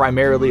consists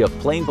primarily of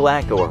plain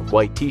black or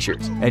white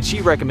t-shirts, and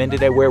she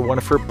recommended I wear one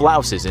of her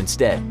blouses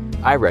instead.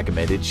 I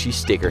recommended she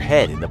stick her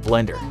head in the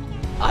blender.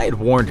 I had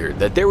warned her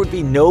that there would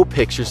be no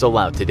pictures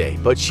allowed today,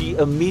 but she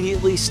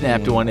immediately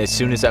snapped one as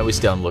soon as I was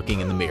done looking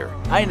in the mirror.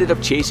 I ended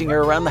up chasing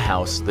her around the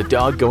house, the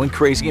dog going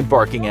crazy and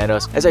barking at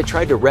us as I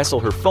tried to wrestle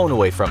her phone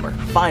away from her.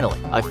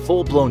 Finally, I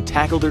full-blown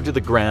tackled her to the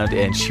ground,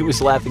 and she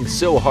was laughing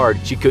so hard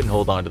she couldn't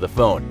hold on to the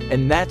phone.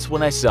 And that's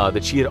when I saw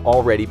that she had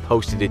already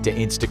posted it to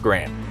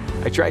Instagram.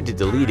 I tried to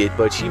delete it,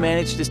 but she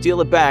managed to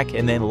steal it back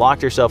and then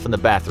locked herself in the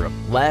bathroom,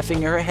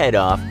 laughing her head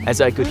off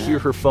as I could hear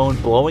her phone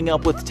blowing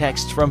up with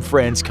texts from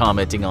friends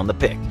commenting on the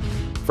pic.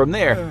 From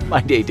there, my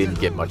day didn't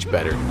get much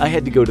better. I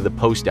had to go to the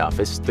post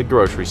office, the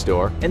grocery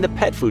store, and the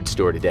pet food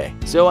store today,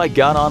 so I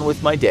got on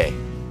with my day.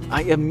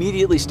 I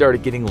immediately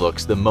started getting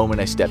looks the moment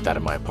I stepped out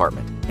of my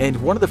apartment, and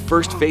one of the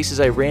first faces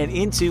I ran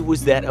into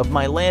was that of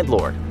my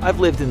landlord.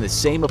 I've lived in the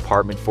same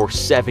apartment for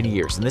 7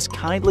 years, and this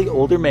kindly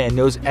older man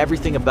knows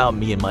everything about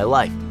me and my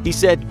life. He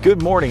said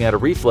good morning out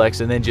of reflex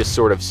and then just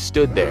sort of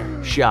stood there,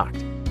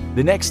 shocked.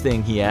 The next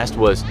thing he asked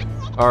was,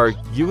 "Are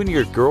you and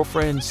your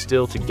girlfriend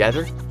still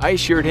together?" I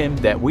assured him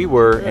that we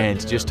were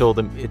and just told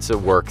him it's a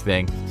work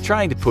thing,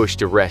 trying to push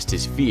to rest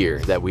his fear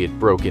that we had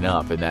broken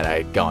up and that I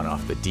had gone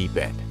off the deep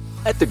end.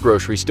 At the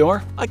grocery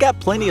store, I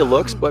got plenty of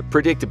looks, but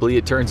predictably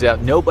it turns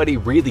out nobody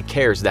really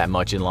cares that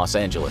much in Los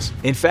Angeles.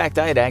 In fact,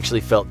 I had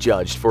actually felt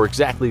judged for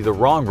exactly the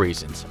wrong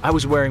reasons. I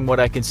was wearing what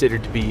I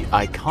considered to be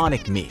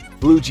iconic me,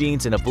 blue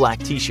jeans and a black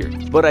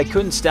t-shirt, but I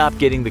couldn't stop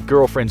getting the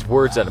girlfriend's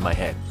words out of my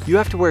head. "You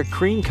have to wear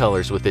cream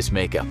colors with this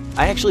makeup."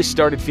 I actually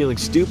started feeling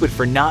stupid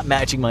for not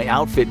matching my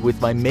outfit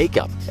with my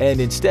makeup, and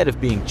instead of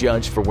being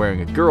judged for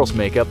wearing a girl's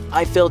makeup,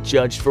 I felt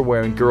judged for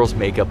wearing girl's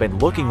makeup and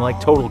looking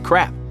like total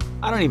crap.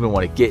 I don't even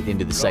want to get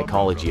into the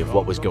psychology of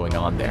what was going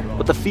on there,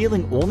 but the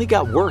feeling only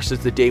got worse as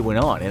the day went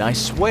on, and I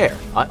swear,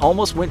 I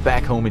almost went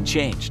back home and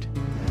changed.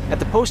 At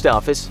the post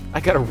office,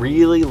 I got a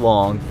really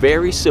long,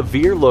 very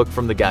severe look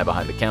from the guy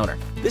behind the counter.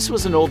 This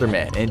was an older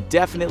man and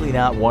definitely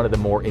not one of the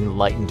more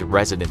enlightened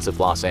residents of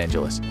Los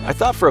Angeles. I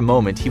thought for a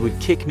moment he would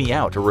kick me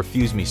out or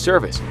refuse me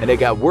service, and I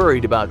got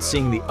worried about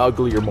seeing the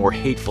uglier, more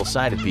hateful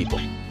side of people.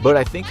 But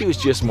I think he was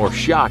just more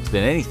shocked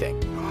than anything.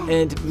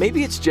 And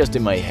maybe it's just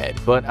in my head,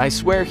 but I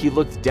swear he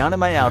looked down at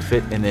my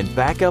outfit and then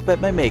back up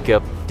at my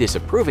makeup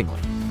disapprovingly.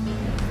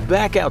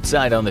 Back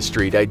outside on the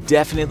street, I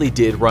definitely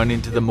did run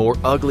into the more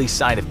ugly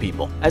side of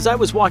people. As I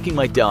was walking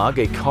my dog,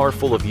 a car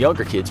full of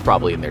younger kids,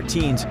 probably in their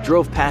teens,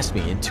 drove past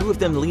me, and two of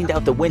them leaned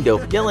out the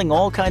window, yelling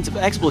all kinds of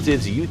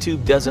expletives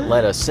YouTube doesn't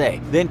let us say,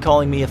 then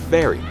calling me a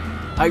fairy.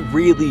 I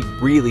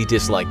really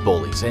dislike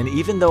bullies, and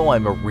even though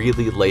I'm a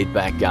really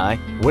laid-back guy,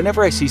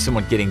 whenever I see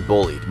someone getting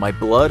bullied, my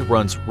blood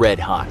runs red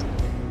hot.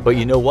 But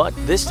you know what?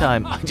 This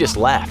time I just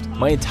laughed.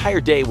 My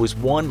entire day was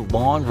one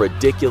long,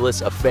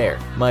 ridiculous affair.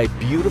 My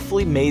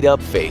beautifully made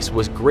up face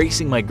was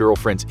gracing my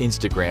girlfriend's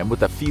Instagram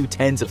with a few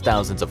tens of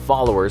thousands of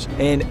followers,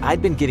 and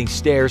I'd been getting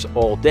stares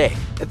all day.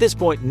 At this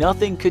point,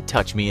 nothing could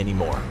touch me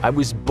anymore. I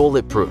was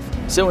bulletproof.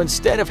 So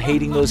instead of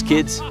hating those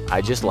kids,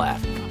 I just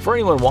laughed. For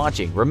anyone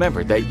watching,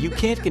 remember that you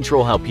can't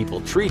control how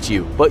people treat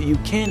you, but you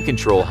can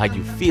control how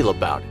you feel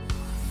about it.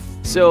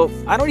 So,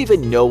 I don't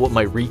even know what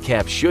my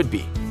recap should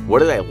be. What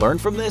did I learn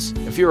from this?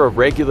 If you're a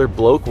regular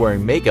bloke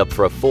wearing makeup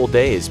for a full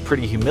day is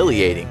pretty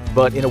humiliating,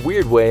 but in a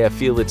weird way I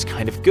feel it's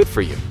kind of good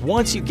for you.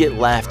 Once you get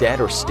laughed at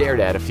or stared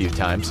at a few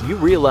times, you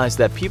realize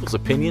that people's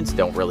opinions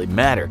don't really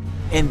matter.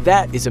 And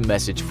that is a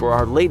message for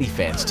our lady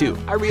fans too.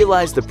 I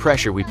realize the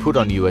pressure we put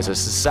on you as a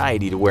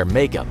society to wear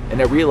makeup,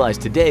 and I realize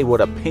today what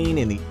a pain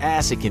in the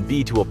ass it can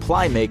be to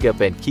apply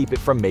makeup and keep it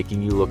from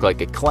making you look like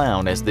a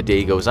clown as the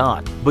day goes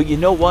on. But you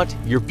know what?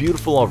 You're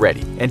beautiful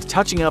already, and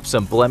touching up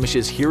some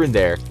blemishes here and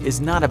there is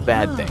not a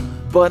bad thing.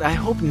 But I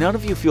hope none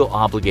of you feel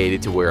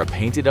obligated to wear a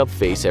painted up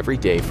face every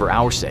day for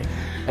our sake.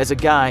 As a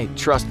guy,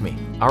 trust me,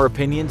 our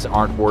opinions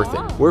aren't worth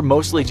it. We're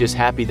mostly just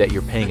happy that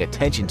you're paying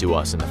attention to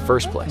us in the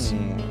first place.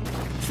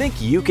 Think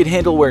you could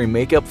handle wearing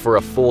makeup for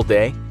a full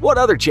day? What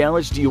other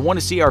challenge do you want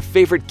to see our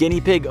favorite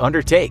guinea pig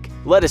undertake?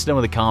 Let us know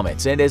in the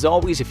comments, and as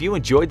always, if you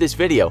enjoyed this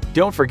video,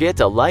 don't forget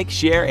to like,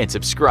 share, and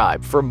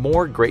subscribe for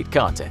more great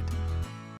content.